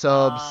have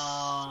subs.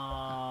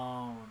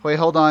 Oh. Wait,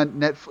 hold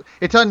on.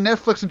 It's on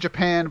Netflix in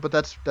Japan, but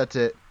that's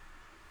it.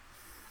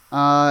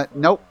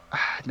 Nope.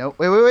 Nope.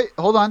 Wait.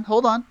 Hold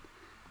on.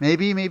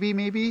 Maybe.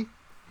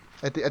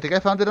 I think I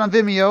found it on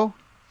Vimeo.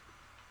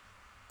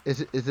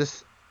 Is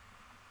this?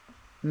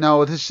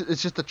 No, it's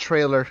just a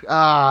trailer.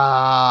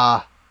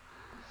 Ah.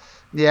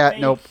 Yeah.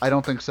 Fake. Nope. I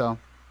don't think so.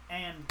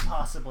 And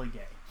possibly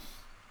gay.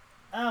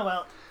 Oh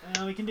well,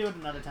 we can do it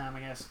another time,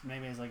 I guess.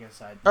 Maybe as like a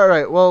side. All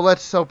right. Well,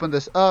 let's open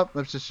this up.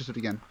 Let's just do it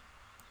again.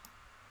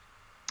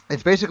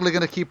 It's basically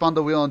gonna keep on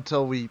the wheel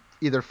until we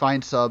either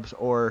find subs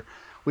or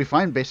we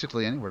find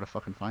basically anywhere to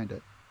fucking find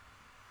it.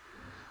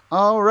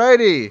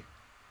 Alrighty.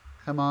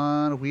 Come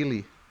on,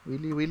 wheelie.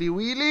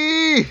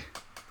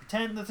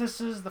 Pretend that this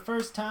is the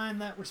first time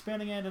that we're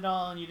spinning it at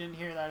all, and you didn't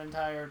hear that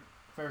entire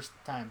first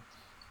time.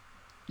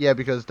 Yeah,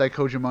 because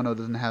Daikoju Mono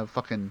doesn't have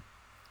fucking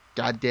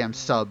goddamn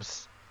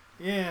subs.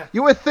 Yeah.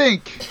 You would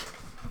think.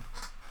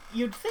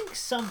 You'd think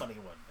somebody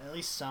would, at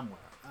least somewhere.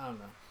 I don't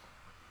know.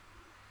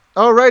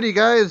 Alrighty,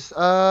 guys.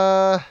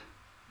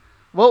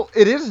 Well,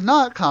 it is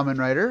not Kamen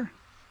Rider.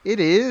 It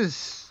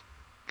is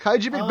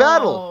Kaiju Big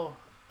Battle.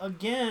 Oh,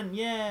 again,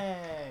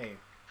 yay!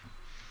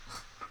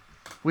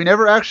 We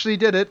never actually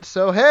did it,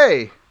 so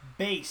hey.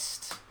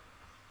 Based.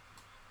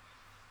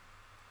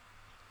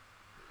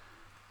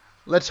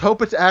 Let's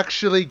hope it's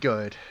actually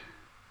good.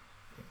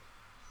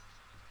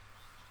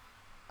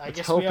 I Let's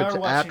guess hope we are it's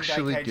watching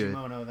actually Daikaiju good.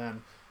 Mono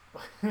then.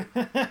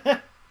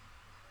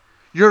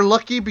 You're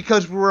lucky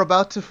because we're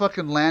about to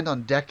fucking land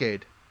on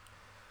Decade.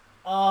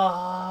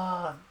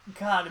 Oh,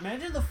 God,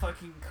 imagine the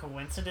fucking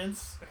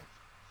coincidence.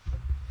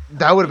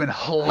 That would have been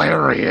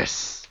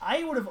hilarious.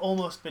 I would have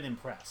almost been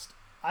impressed.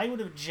 I would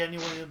have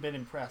genuinely been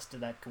impressed at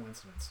that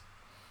coincidence.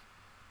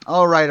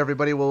 All right,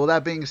 everybody. Well, with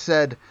that being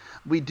said,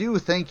 we do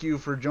thank you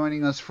for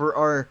joining us for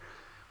our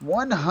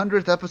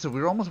 100th episode.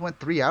 We almost went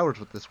 3 hours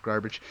with this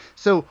garbage.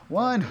 So,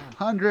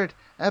 100th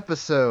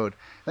episode.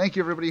 Thank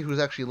you, everybody who's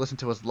actually listened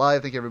to us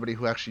live. Thank you, everybody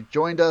who actually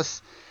joined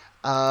us.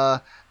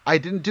 I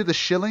didn't do the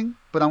shilling,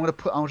 but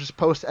I'll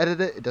just edit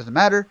it. It doesn't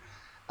matter.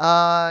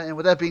 And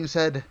with that being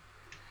said,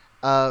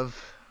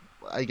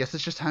 I guess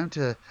it's just time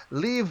to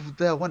leave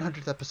the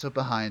 100th episode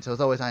behind. So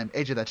as always, I am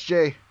AJ. That's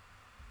Jay.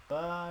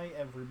 Bye,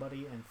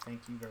 everybody, and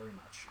thank you very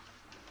much.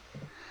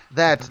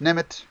 That's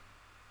Nemeth.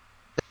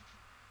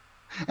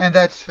 And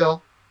that's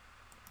Phil.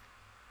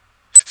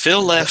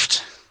 Phil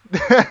left.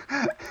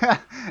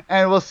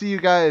 And we'll see you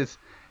guys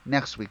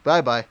next week.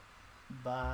 Bye-bye. Bye.